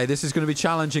 Okay, this is going to be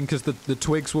challenging because the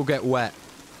twigs will get wet.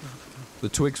 The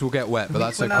twigs will get wet, but Can we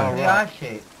that's swim okay. over the ice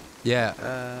sheet? Yeah.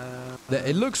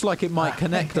 It looks like it might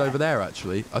connect okay. over there,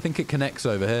 actually. I think it connects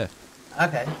over here.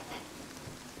 Okay.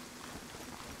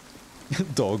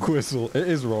 Dog whistle. It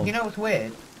is wrong. You know what's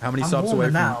weird? How many I'm subs away warmer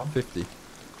from now. 50?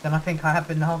 Than I think I have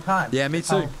been the whole time. Yeah, me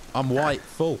too. Oh, I'm white,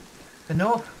 full. the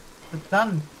north, the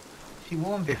sun, she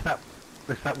warmed it.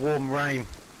 It's that warm rain.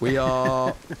 We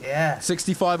are Yeah.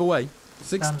 65 away.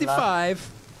 65.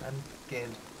 And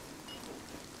give.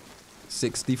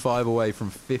 65 away from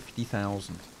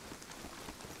 50,000.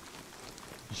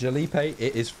 Jalipe,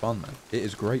 it is fun, man. It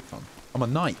is great fun. I'm a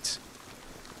knight.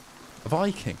 A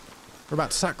Viking. We're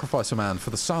about to sacrifice a man for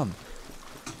the sun.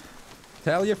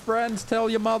 Tell your friends, tell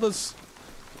your mothers.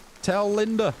 Tell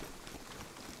Linda.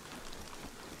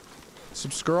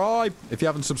 Subscribe. If you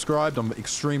haven't subscribed, I'm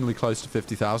extremely close to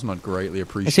 50,000. I'd greatly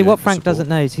appreciate You see, what the Frank support. doesn't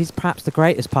know is he's perhaps the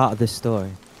greatest part of this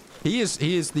story. He is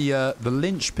the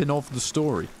linchpin of the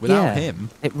story. Without him,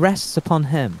 it rests upon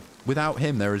him.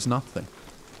 there is nothing.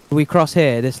 We cross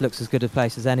here, this looks as good a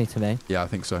place as any to me. Yeah, I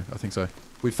think so. I think so.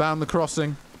 We found the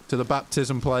crossing to the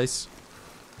baptism place.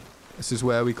 This is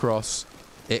where we cross.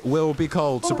 It will be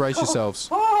cold, so brace yourselves.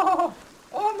 Oh!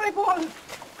 Oh my god!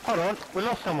 Hold on, we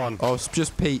lost someone. Oh, it's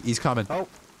just Pete. He's coming. Oh.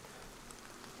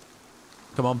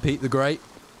 Come on, Pete the Great.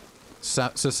 Sir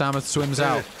Samuth swims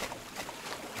out.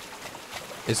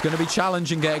 It's going to be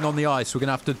challenging getting on the ice. We're going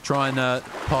to have to try and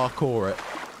parkour it.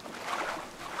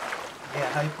 Yeah,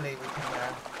 hopefully we can...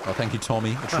 Oh, thank you,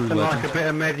 Tommy. A true Nothing like legend. a bit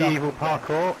of medieval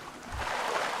parkour.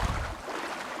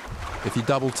 If you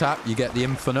double tap, you get the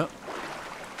infinite.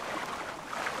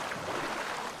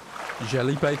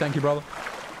 Jalipe, thank you, brother.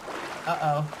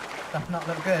 Uh-oh. Does not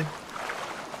look good.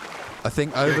 I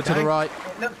think over to the okay? right.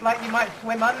 It looks like you might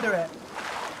swim under it.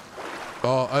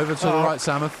 Oh, over to the right,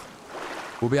 Samuth.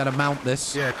 We'll be able to mount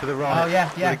this. Yeah, to the right. Oh,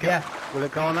 yeah. Will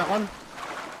it go on that one?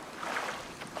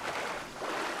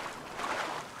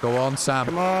 Go on, Sam.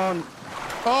 Come on.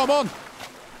 Oh, I'm on.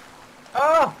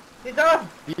 Oh, it's on.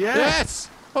 Yeah. Yes.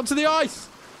 Onto the ice.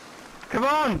 Come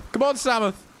on. Come on,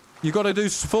 Samuth. You got to do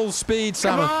full speed,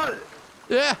 Samuth. Come on.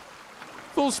 Yeah.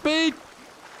 Full speed.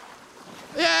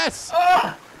 Yes.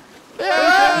 Oh,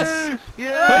 Yes.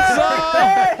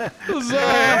 Yeah. Huzzah.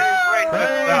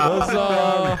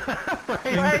 Huzzah.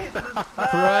 praise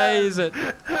Praise it.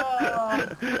 Oh.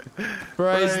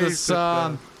 Praise the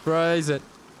sun. Praise it.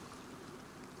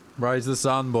 Praise the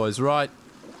sun, boys. Right.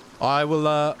 I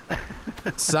will,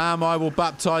 Sam, I will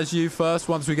baptize you first.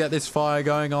 Once we get this fire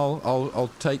going, I'll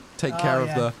take care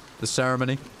of the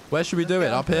ceremony. Where should we do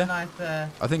it? Up here?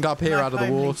 I think up here out of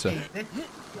the water.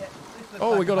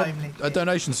 Oh, we got a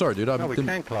donation. Sorry, dude. I we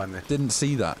can climb this. didn't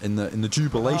see that in the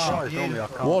jubilation.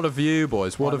 Oh, What a view,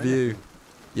 boys. What a view.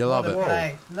 You love it.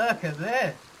 Look at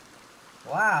this.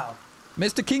 Wow.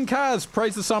 Mr. King Kaz,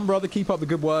 praise the sun, brother. Keep up the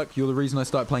good work. You're the reason I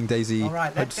started playing DayZ. All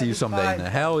right, Hope to see you someday in there.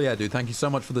 Hell yeah, dude. Thank you so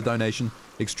much for the donation.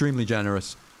 Extremely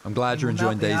generous. I'm glad you're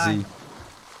enjoying DayZ.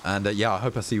 And yeah, I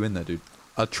hope I see you in there, dude.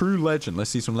 A true legend. Let's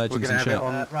see some legends in chat.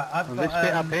 Right, I've On got this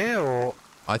bit up here, or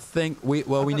I think we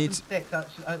need. Sticks.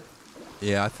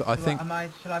 Yeah, I think.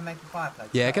 Should I make a fireplace?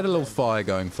 Yeah, get a little fire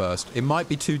going first. It might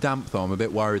be too damp though. I'm a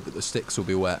bit worried that the sticks will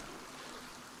be wet.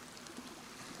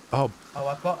 Oh. Oh,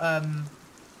 I've got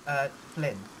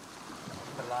flint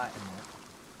for light in there.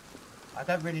 I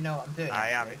don't really know what I'm doing.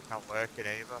 It's not working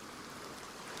either.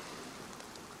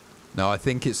 No, I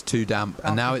think it's too damp,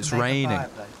 and now it's raining.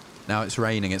 Now it's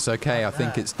raining. It's okay. I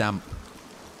think it's damp.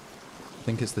 I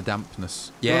think it's the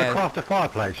dampness. you want to Yeah. craft a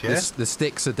fireplace, yeah? The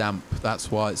sticks are damp. That's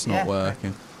why it's not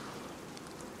working.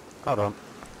 Hold on.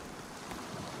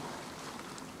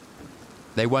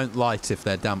 They won't light if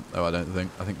they're damp, though. I don't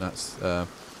think. I think that's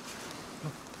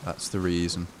the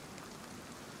reason.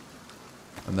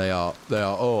 And they are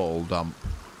all damp.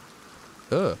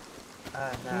 Ugh. No.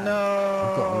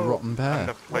 I've got a rotten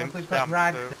pear. What if we put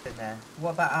rags in there?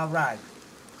 What about our rags?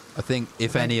 I think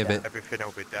if any of it. Everything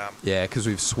will be damp. Yeah, because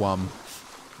we've swum.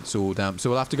 It's all damp. So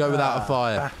we'll have to go without a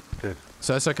fire. Bastard.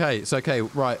 So it's okay. It's okay.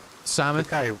 Right, Samuth.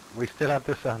 Okay, we still have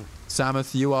the sun.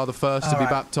 Samuth, you are the first to be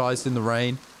baptized in the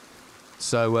rain.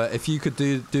 So if you could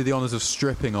do the honours of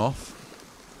stripping off.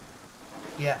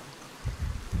 Yeah.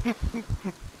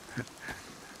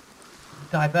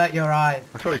 Divert your eyes.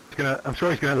 I'm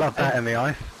sure he's gonna love that in the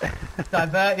ice.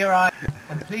 Divert your eyes,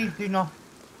 and please do not,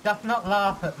 just not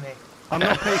laugh at me. I'm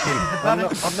not peeking. I'm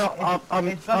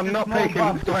not peeking.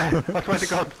 I swear to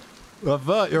God.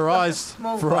 Avert your eyes,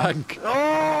 Frank.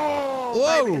 Oh!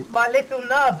 Whoa! It's my little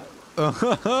nub.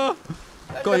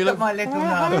 God, you look at my little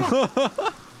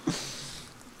nub.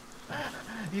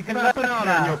 You can Put a look banana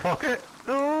in your now. pocket.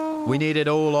 Oh! We need it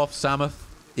all off, Samuth.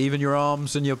 Even your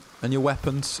arms and your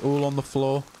weapons, all on the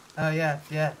floor. Oh yes,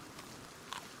 yes.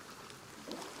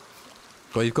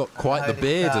 God, you've got quite the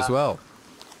beard as well.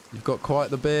 You've got quite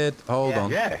the beard. Hold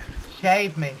on. Yeah.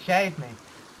 Shave me, shave me.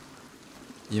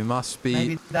 You must be.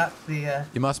 Maybe that's the.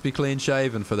 You must be clean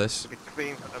shaven for this. It's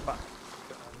clean from the back.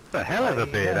 The hell of a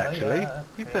beard, actually.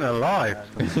 You've been alive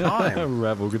for some time.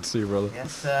 Rebel, good to see you, brother.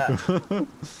 Yes, sir.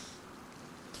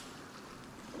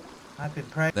 I've been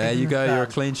praying. There you go. You're a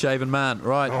clean-shaven man.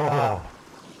 Right. Oh.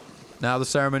 Now the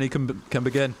ceremony can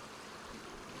begin.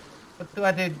 What do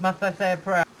I do? Must I say a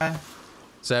prayer?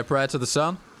 Say a prayer to the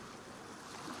sun.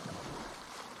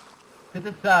 To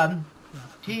the sun.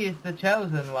 She is the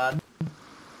chosen one.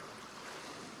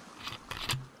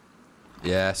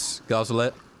 Yes. Guzzle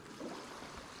it.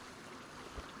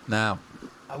 Now.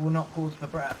 I will not pause for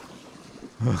breath.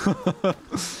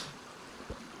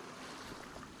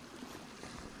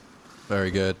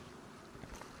 Very good.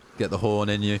 Get the horn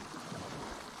in you.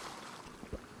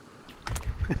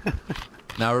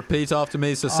 Now repeat after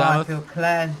me, Sir I Samuth. feel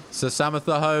cleansed. Sir Samuth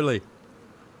the Holy.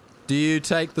 Do you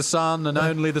take the sun and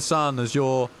only the sun as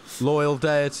your loyal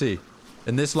deity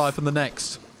in this life and the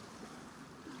next?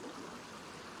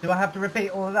 Do I have to repeat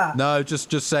all of that? No, just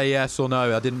say yes or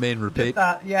no. I didn't mean repeat.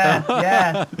 Just that, yeah,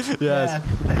 yeah. Yes.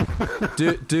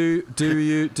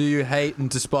 Do you hate and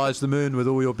despise the moon with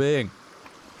all your being?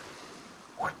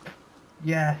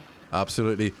 Yes.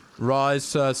 Absolutely. Rise,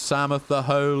 Sir Samuth the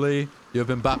Holy. You have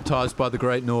been baptized by the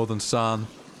great northern sun.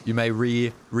 You may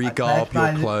re-garb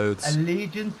your clothes.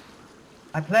 Allegiance.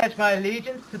 I pledge my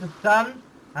allegiance to the sun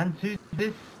and to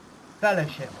this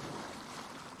fellowship.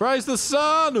 Praise the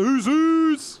sun! Ooze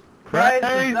ooze! Praise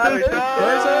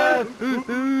the sun!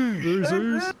 Ooze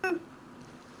ooze!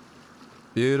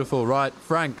 Beautiful. Right,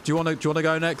 Frank. Do you want to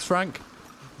go next, Frank?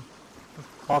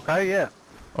 Okay, yeah.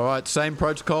 Alright, same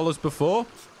protocol as before.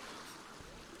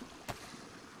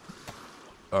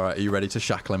 Alright, are you ready to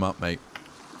shackle him up, mate?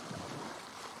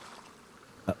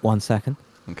 1 second.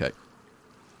 Okay.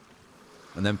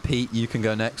 And then Pete, you can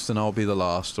go next and I'll be the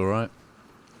last, alright?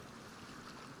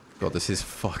 God, this is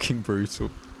fucking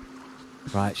brutal.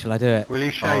 Right, shall I do it? Will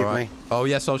you shave me? Oh,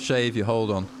 yes, I'll shave you.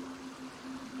 Hold on.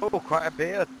 Oh, quite a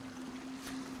beard.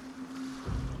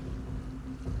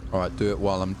 Alright, do it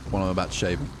while I'm about to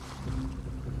shave him.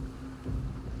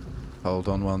 Hold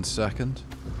on 1 second.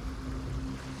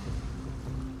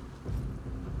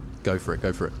 Go for it,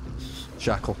 go for it.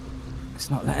 Shackle. It's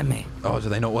not letting me. Oh, do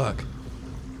they not work?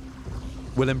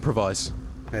 We'll improvise.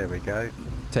 There we go.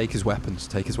 Take his weapons,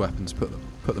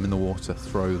 put them in the water,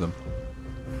 throw them.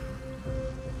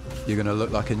 You're gonna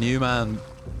look like a new man.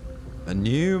 A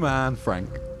new man, Frank.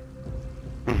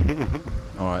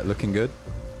 Alright, looking good.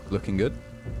 Looking good.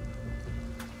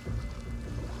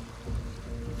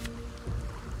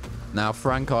 Now,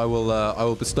 Frank, I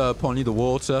will bestow upon you the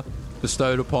water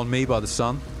bestowed upon me by the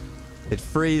sun. It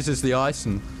freezes the ice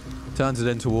and turns it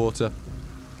into water.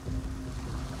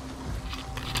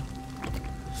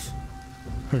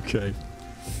 Okay.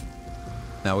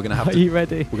 Now we're gonna have to. Are you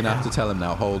ready? We're gonna have to tell him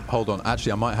now. Hold on.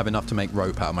 Actually, I might have enough to make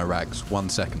rope out of my rags. 1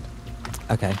 second.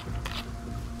 Okay.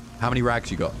 How many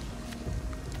rags you got?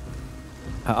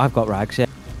 I've got rags, yeah.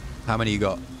 How many you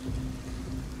got?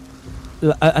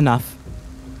 Enough.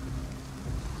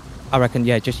 I reckon,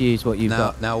 yeah, just use what you've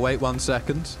got. Now wait 1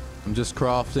 second. I'm just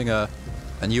crafting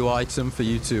a new item for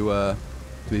you to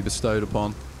be bestowed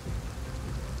upon.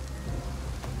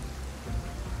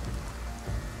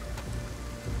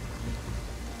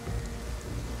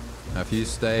 Now if you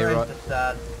stay right...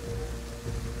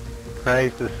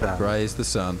 Praise the sun. Praise the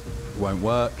sun. Won't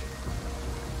work.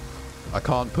 I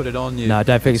can't put it on you. No, I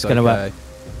don't think it's going to work.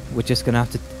 We're just going to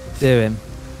have to do him.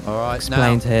 Alright,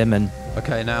 explain to him and...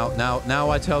 Okay, now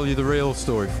I tell you the real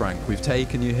story, Frank. We've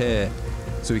taken you here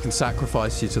so we can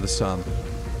sacrifice you to the sun.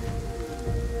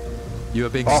 You are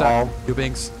being you're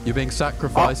being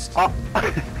sacrificed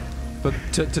but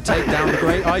to take down the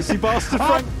great icy bastard,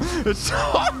 Frank.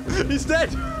 He's dead.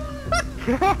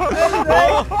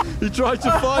 Oh, he tried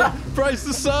to fight. Praise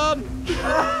the sun.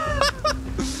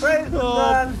 Praise the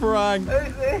sun. Frank.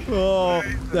 Oh,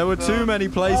 there were too many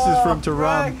places for him to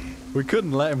run. We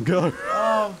couldn't let him go.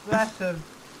 Oh, bless him.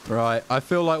 Right, I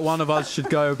feel like one of us should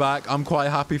go back. I'm quite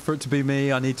happy for it to be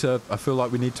me. I feel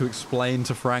like we need to explain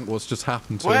to Frank what's just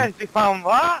happened to him. Where's he found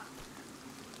that?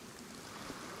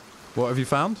 What have you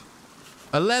found?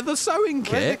 A leather sewing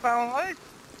kit? Where's he found this?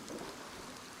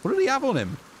 What did he have on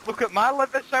him? Look at my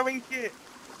leather sewing kit.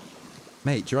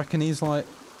 Mate, do you reckon he's like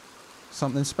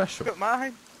something special? Look at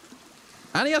mine.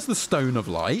 And he has the Stone of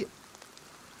Light.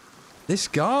 This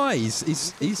guy,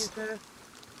 he's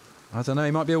I don't know,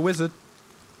 he might be a wizard.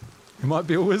 He might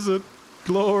be a wizard.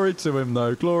 Glory to him,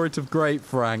 though. Glory to great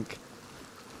Frank.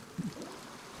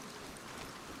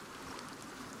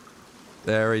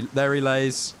 There he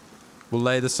lays. We'll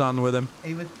lay the sun with him.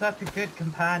 He was such a good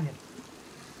companion.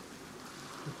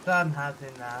 The sun has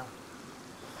him now.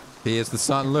 He is the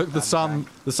sun. Look, the sun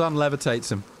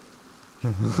levitates him.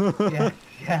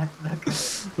 Yes, look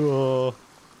at Oh.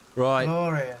 Right.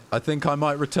 glorious. I think I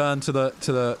might return to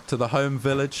the home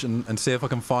village and see if I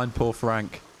can find poor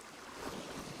Frank.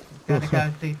 Gonna go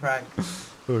and see Frank.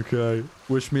 Okay.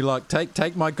 Wish me luck.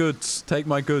 Take my goods. Take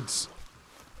my goods.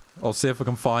 I'll see if I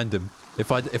can find him.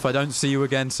 If I don't see you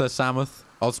again, Sir Samuth,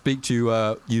 I'll speak to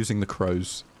you using the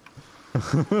crows.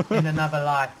 In another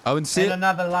life. Oh, and see In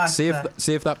another life, see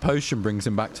sir. if that potion brings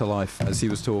him back to life, as he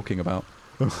was talking about.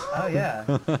 Oh yeah.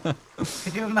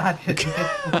 Could you imagine? He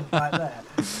just walked right there.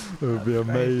 It would be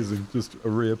amazing. Just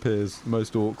reappears.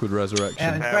 Most awkward resurrection.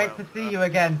 Yeah, it was great to see you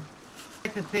again.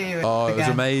 Great to see you Oh, it was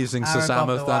again. amazing, Sir Aragog the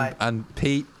Samuth White. and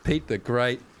Pete. Pete the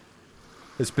Great.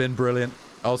 It's been brilliant.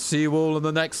 I'll see you all in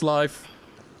the next life.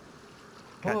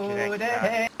 Catch you Put next a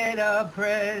time. head up,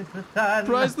 praise the sun.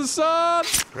 Praise the sun!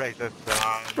 Praise the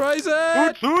sun. Praise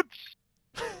it! Hoot,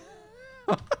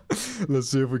 hoot. Let's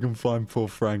see if we can find poor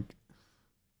Frank.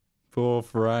 Poor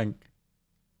Frank.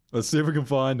 Let's see if we can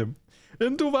find him.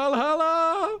 Into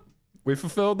Valhalla! We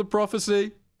fulfilled the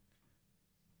prophecy.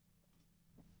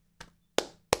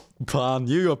 Pan,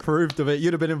 you approved of it.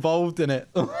 You'd have been involved in it.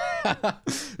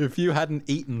 If you hadn't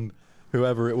eaten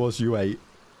whoever it was you ate.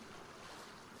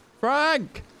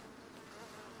 Frank!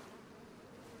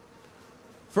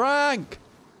 Frank!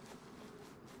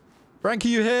 Frank, are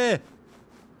you here?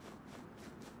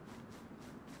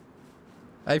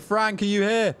 Hey, Frank, are you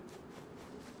here?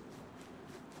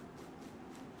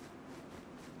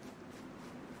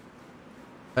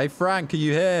 Hey, Frank, are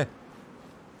you here?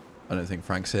 I don't think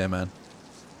Frank's here, man.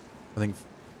 I think...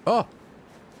 Oh!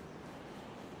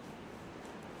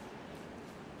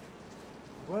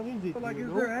 What is it? Like,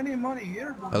 is there any money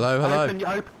here? Hello,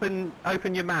 hello.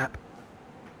 Open your map.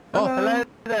 Oh, Hello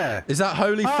there. is that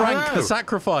Holy Frank the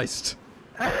sacrificed?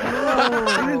 It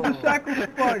is the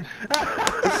sacrifice.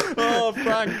 Oh,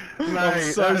 Frank. I'm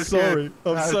Mate, so that's sorry. good.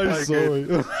 I'm That so was so sorry.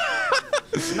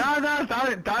 No,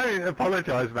 don't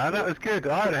apologise, man. That was good.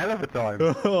 I had a hell of a time.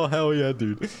 Oh, hell yeah,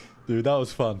 dude. Dude, that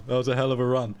was fun. That was a hell of a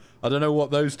run. I don't know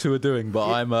what those two are doing,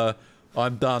 but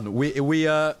I'm done.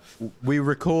 We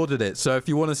recorded it, so if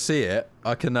you want to see it,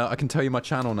 I can tell you my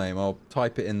channel name. I'll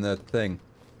type it in the thing.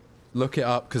 Look it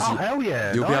up because hell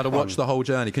yeah, you'll be able to watch one. the whole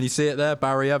journey. Can you see it there,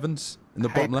 Barry Evans, in the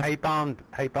bottom left? Hey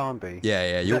Barnby. Yeah,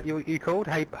 yeah. Is that you called?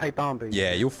 Hey Barnby.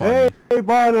 Yeah, you'll find me. Hey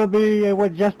Barnaby, I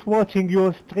was just watching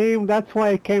your stream, that's why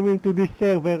I came into this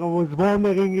server. I was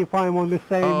wondering if I'm on the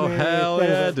same Oh, hell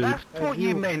server. yeah, dude. That's what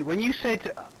you meant when you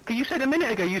said. You said a minute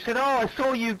ago. You said, "Oh, I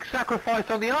saw you sacrifice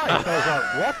on the ice." I was like,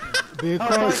 "What?"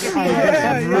 Because I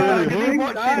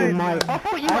I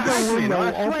thought you were listening.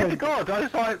 I swear to God, I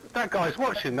was like, "That guy's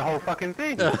watching the whole fucking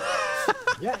thing." because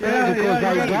I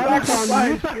got it on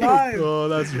YouTube. Oh,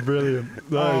 that's brilliant.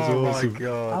 That is awesome. Oh my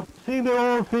God. I've seen the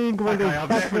whole thing when Okay, they I'm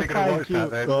definitely gonna watch sacrifice you.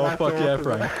 that then. Oh, That's fuck yeah, awesome.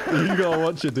 Frank. You gotta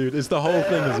watch it, dude. It's the whole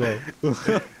thing as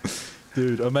well.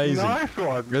 Dude, amazing. Nice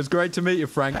one. It was great to meet you,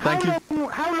 Frank. Thank you.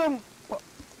 How long?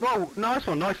 Well, nice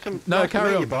one. Nice to No, nice to carry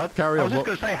meet on. you, bud. Carry I on. was just What-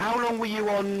 going to say, how long were you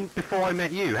on before I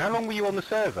met you? How long were you on the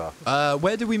server?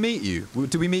 Where did we meet you?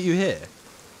 Did we meet you here?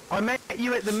 I met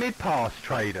you at the mid-pass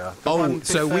trader. the Oh, one bit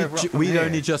so further up from we'd here.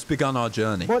 only just begun our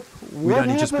journey. What We'd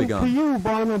only just happened to begun. you,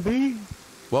 Barnaby?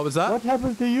 What was that? What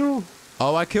happened to you?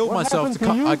 Oh, I killed What myself happened to to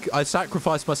come. you? I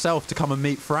sacrificed myself to come and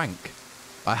meet Frank.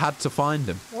 I had to find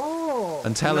him Oh.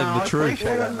 and tell No, him the I truth.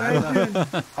 appreciate that,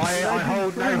 mate. I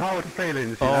hold no hard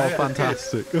feelings. You know? Oh, That's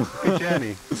fantastic. Good. Good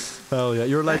journey. Hell yeah,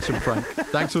 you're a legend, Frank.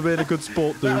 Thanks for being a good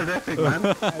sport, That was dude. epic,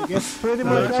 man. I guess pretty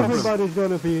much Legend. everybody's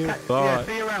gonna be here. All Yeah, right.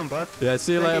 see you around, bud. Yeah,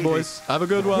 see you Take it later, easy. boys. Have a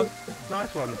good one.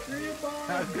 Nice one.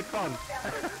 That was good fun.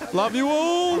 Love you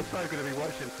all. I'm so going to be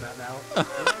watching that now.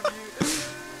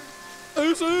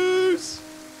 Oos oos.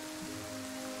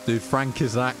 Dude, Frank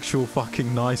is an actual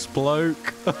fucking nice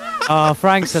bloke. Oh,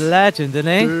 Frank's a legend,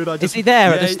 isn't he? Dude, Is he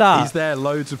there at the yeah, start? He's there.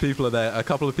 Loads of people are there. A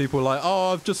couple of people were like,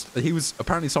 "Oh, he was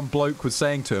apparently some bloke was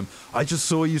saying to him, I just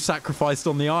saw you sacrificed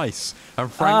on the ice."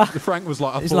 And Frank was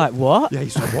like, He's like, what? Yeah,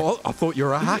 he's like, "What? I thought you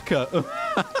were a hacker." Oh,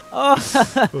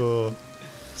 Oh,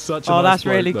 such a oh, nice that's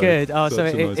bloke, really though. good. Oh, so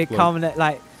Such a nice it bloke. culminated,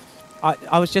 like,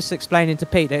 I was just explaining to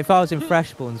Pete that if I was in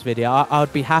Freshborn's video, I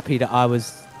would be happy that I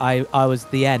was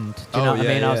the end. Do you know Oh, what I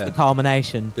yeah, mean? I was yeah. the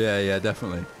culmination. Yeah, yeah,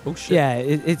 definitely. Oh shit. Yeah,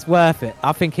 it's worth it.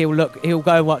 I think he'll go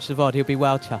and watch the VOD. He'll be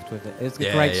well chuffed with it. It's a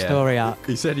Yeah, great yeah. story arc.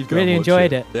 He said he'd go Really and watch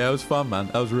enjoyed it. Yeah, it was fun, man.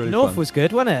 That was really North fun. was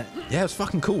good, wasn't it? Yeah, it was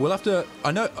fucking cool. We'll have to.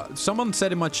 I know someone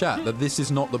said in my chat that this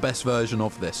is not the best version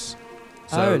of this.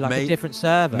 So Oh, like a different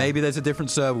server. Maybe there's a different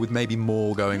server with maybe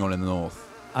more going on in the north.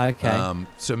 Okay.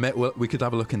 So we could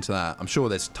have a look into that. I'm sure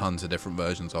there's tons of different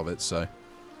versions of it. So,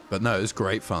 but no, it was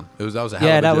great fun. That was a hell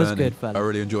Yeah, of a that was journey. good fun. I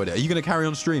really enjoyed it. Are you going to carry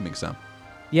on streaming, Sam?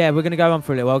 Yeah, we're going to go on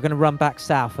for a little while. We're going to run back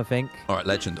south, I think. All right,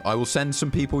 legend. I will send some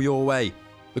people your way.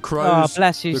 The crows. Oh,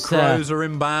 bless you, the sir. crows are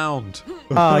inbound.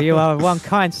 Oh, you are one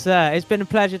kind sir. It's been a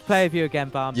pleasure to play with you again,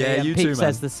 Barnby. Yeah, and you Pete too,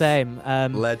 says man. the same.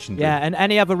 Legendary. Yeah, and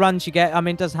any other runs you get, I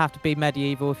mean, it doesn't have to be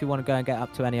medieval. If you want to go and get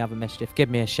up to any other mischief, give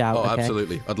me a shout. Oh, okay?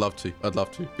 absolutely. I'd love to. I'd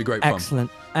love to. Be great fun.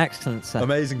 Excellent. Excellent, sir.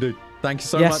 Amazing, dude. Thank you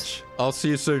so Yes. much. I'll see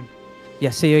you soon.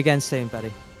 Yeah, see you again soon,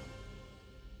 buddy.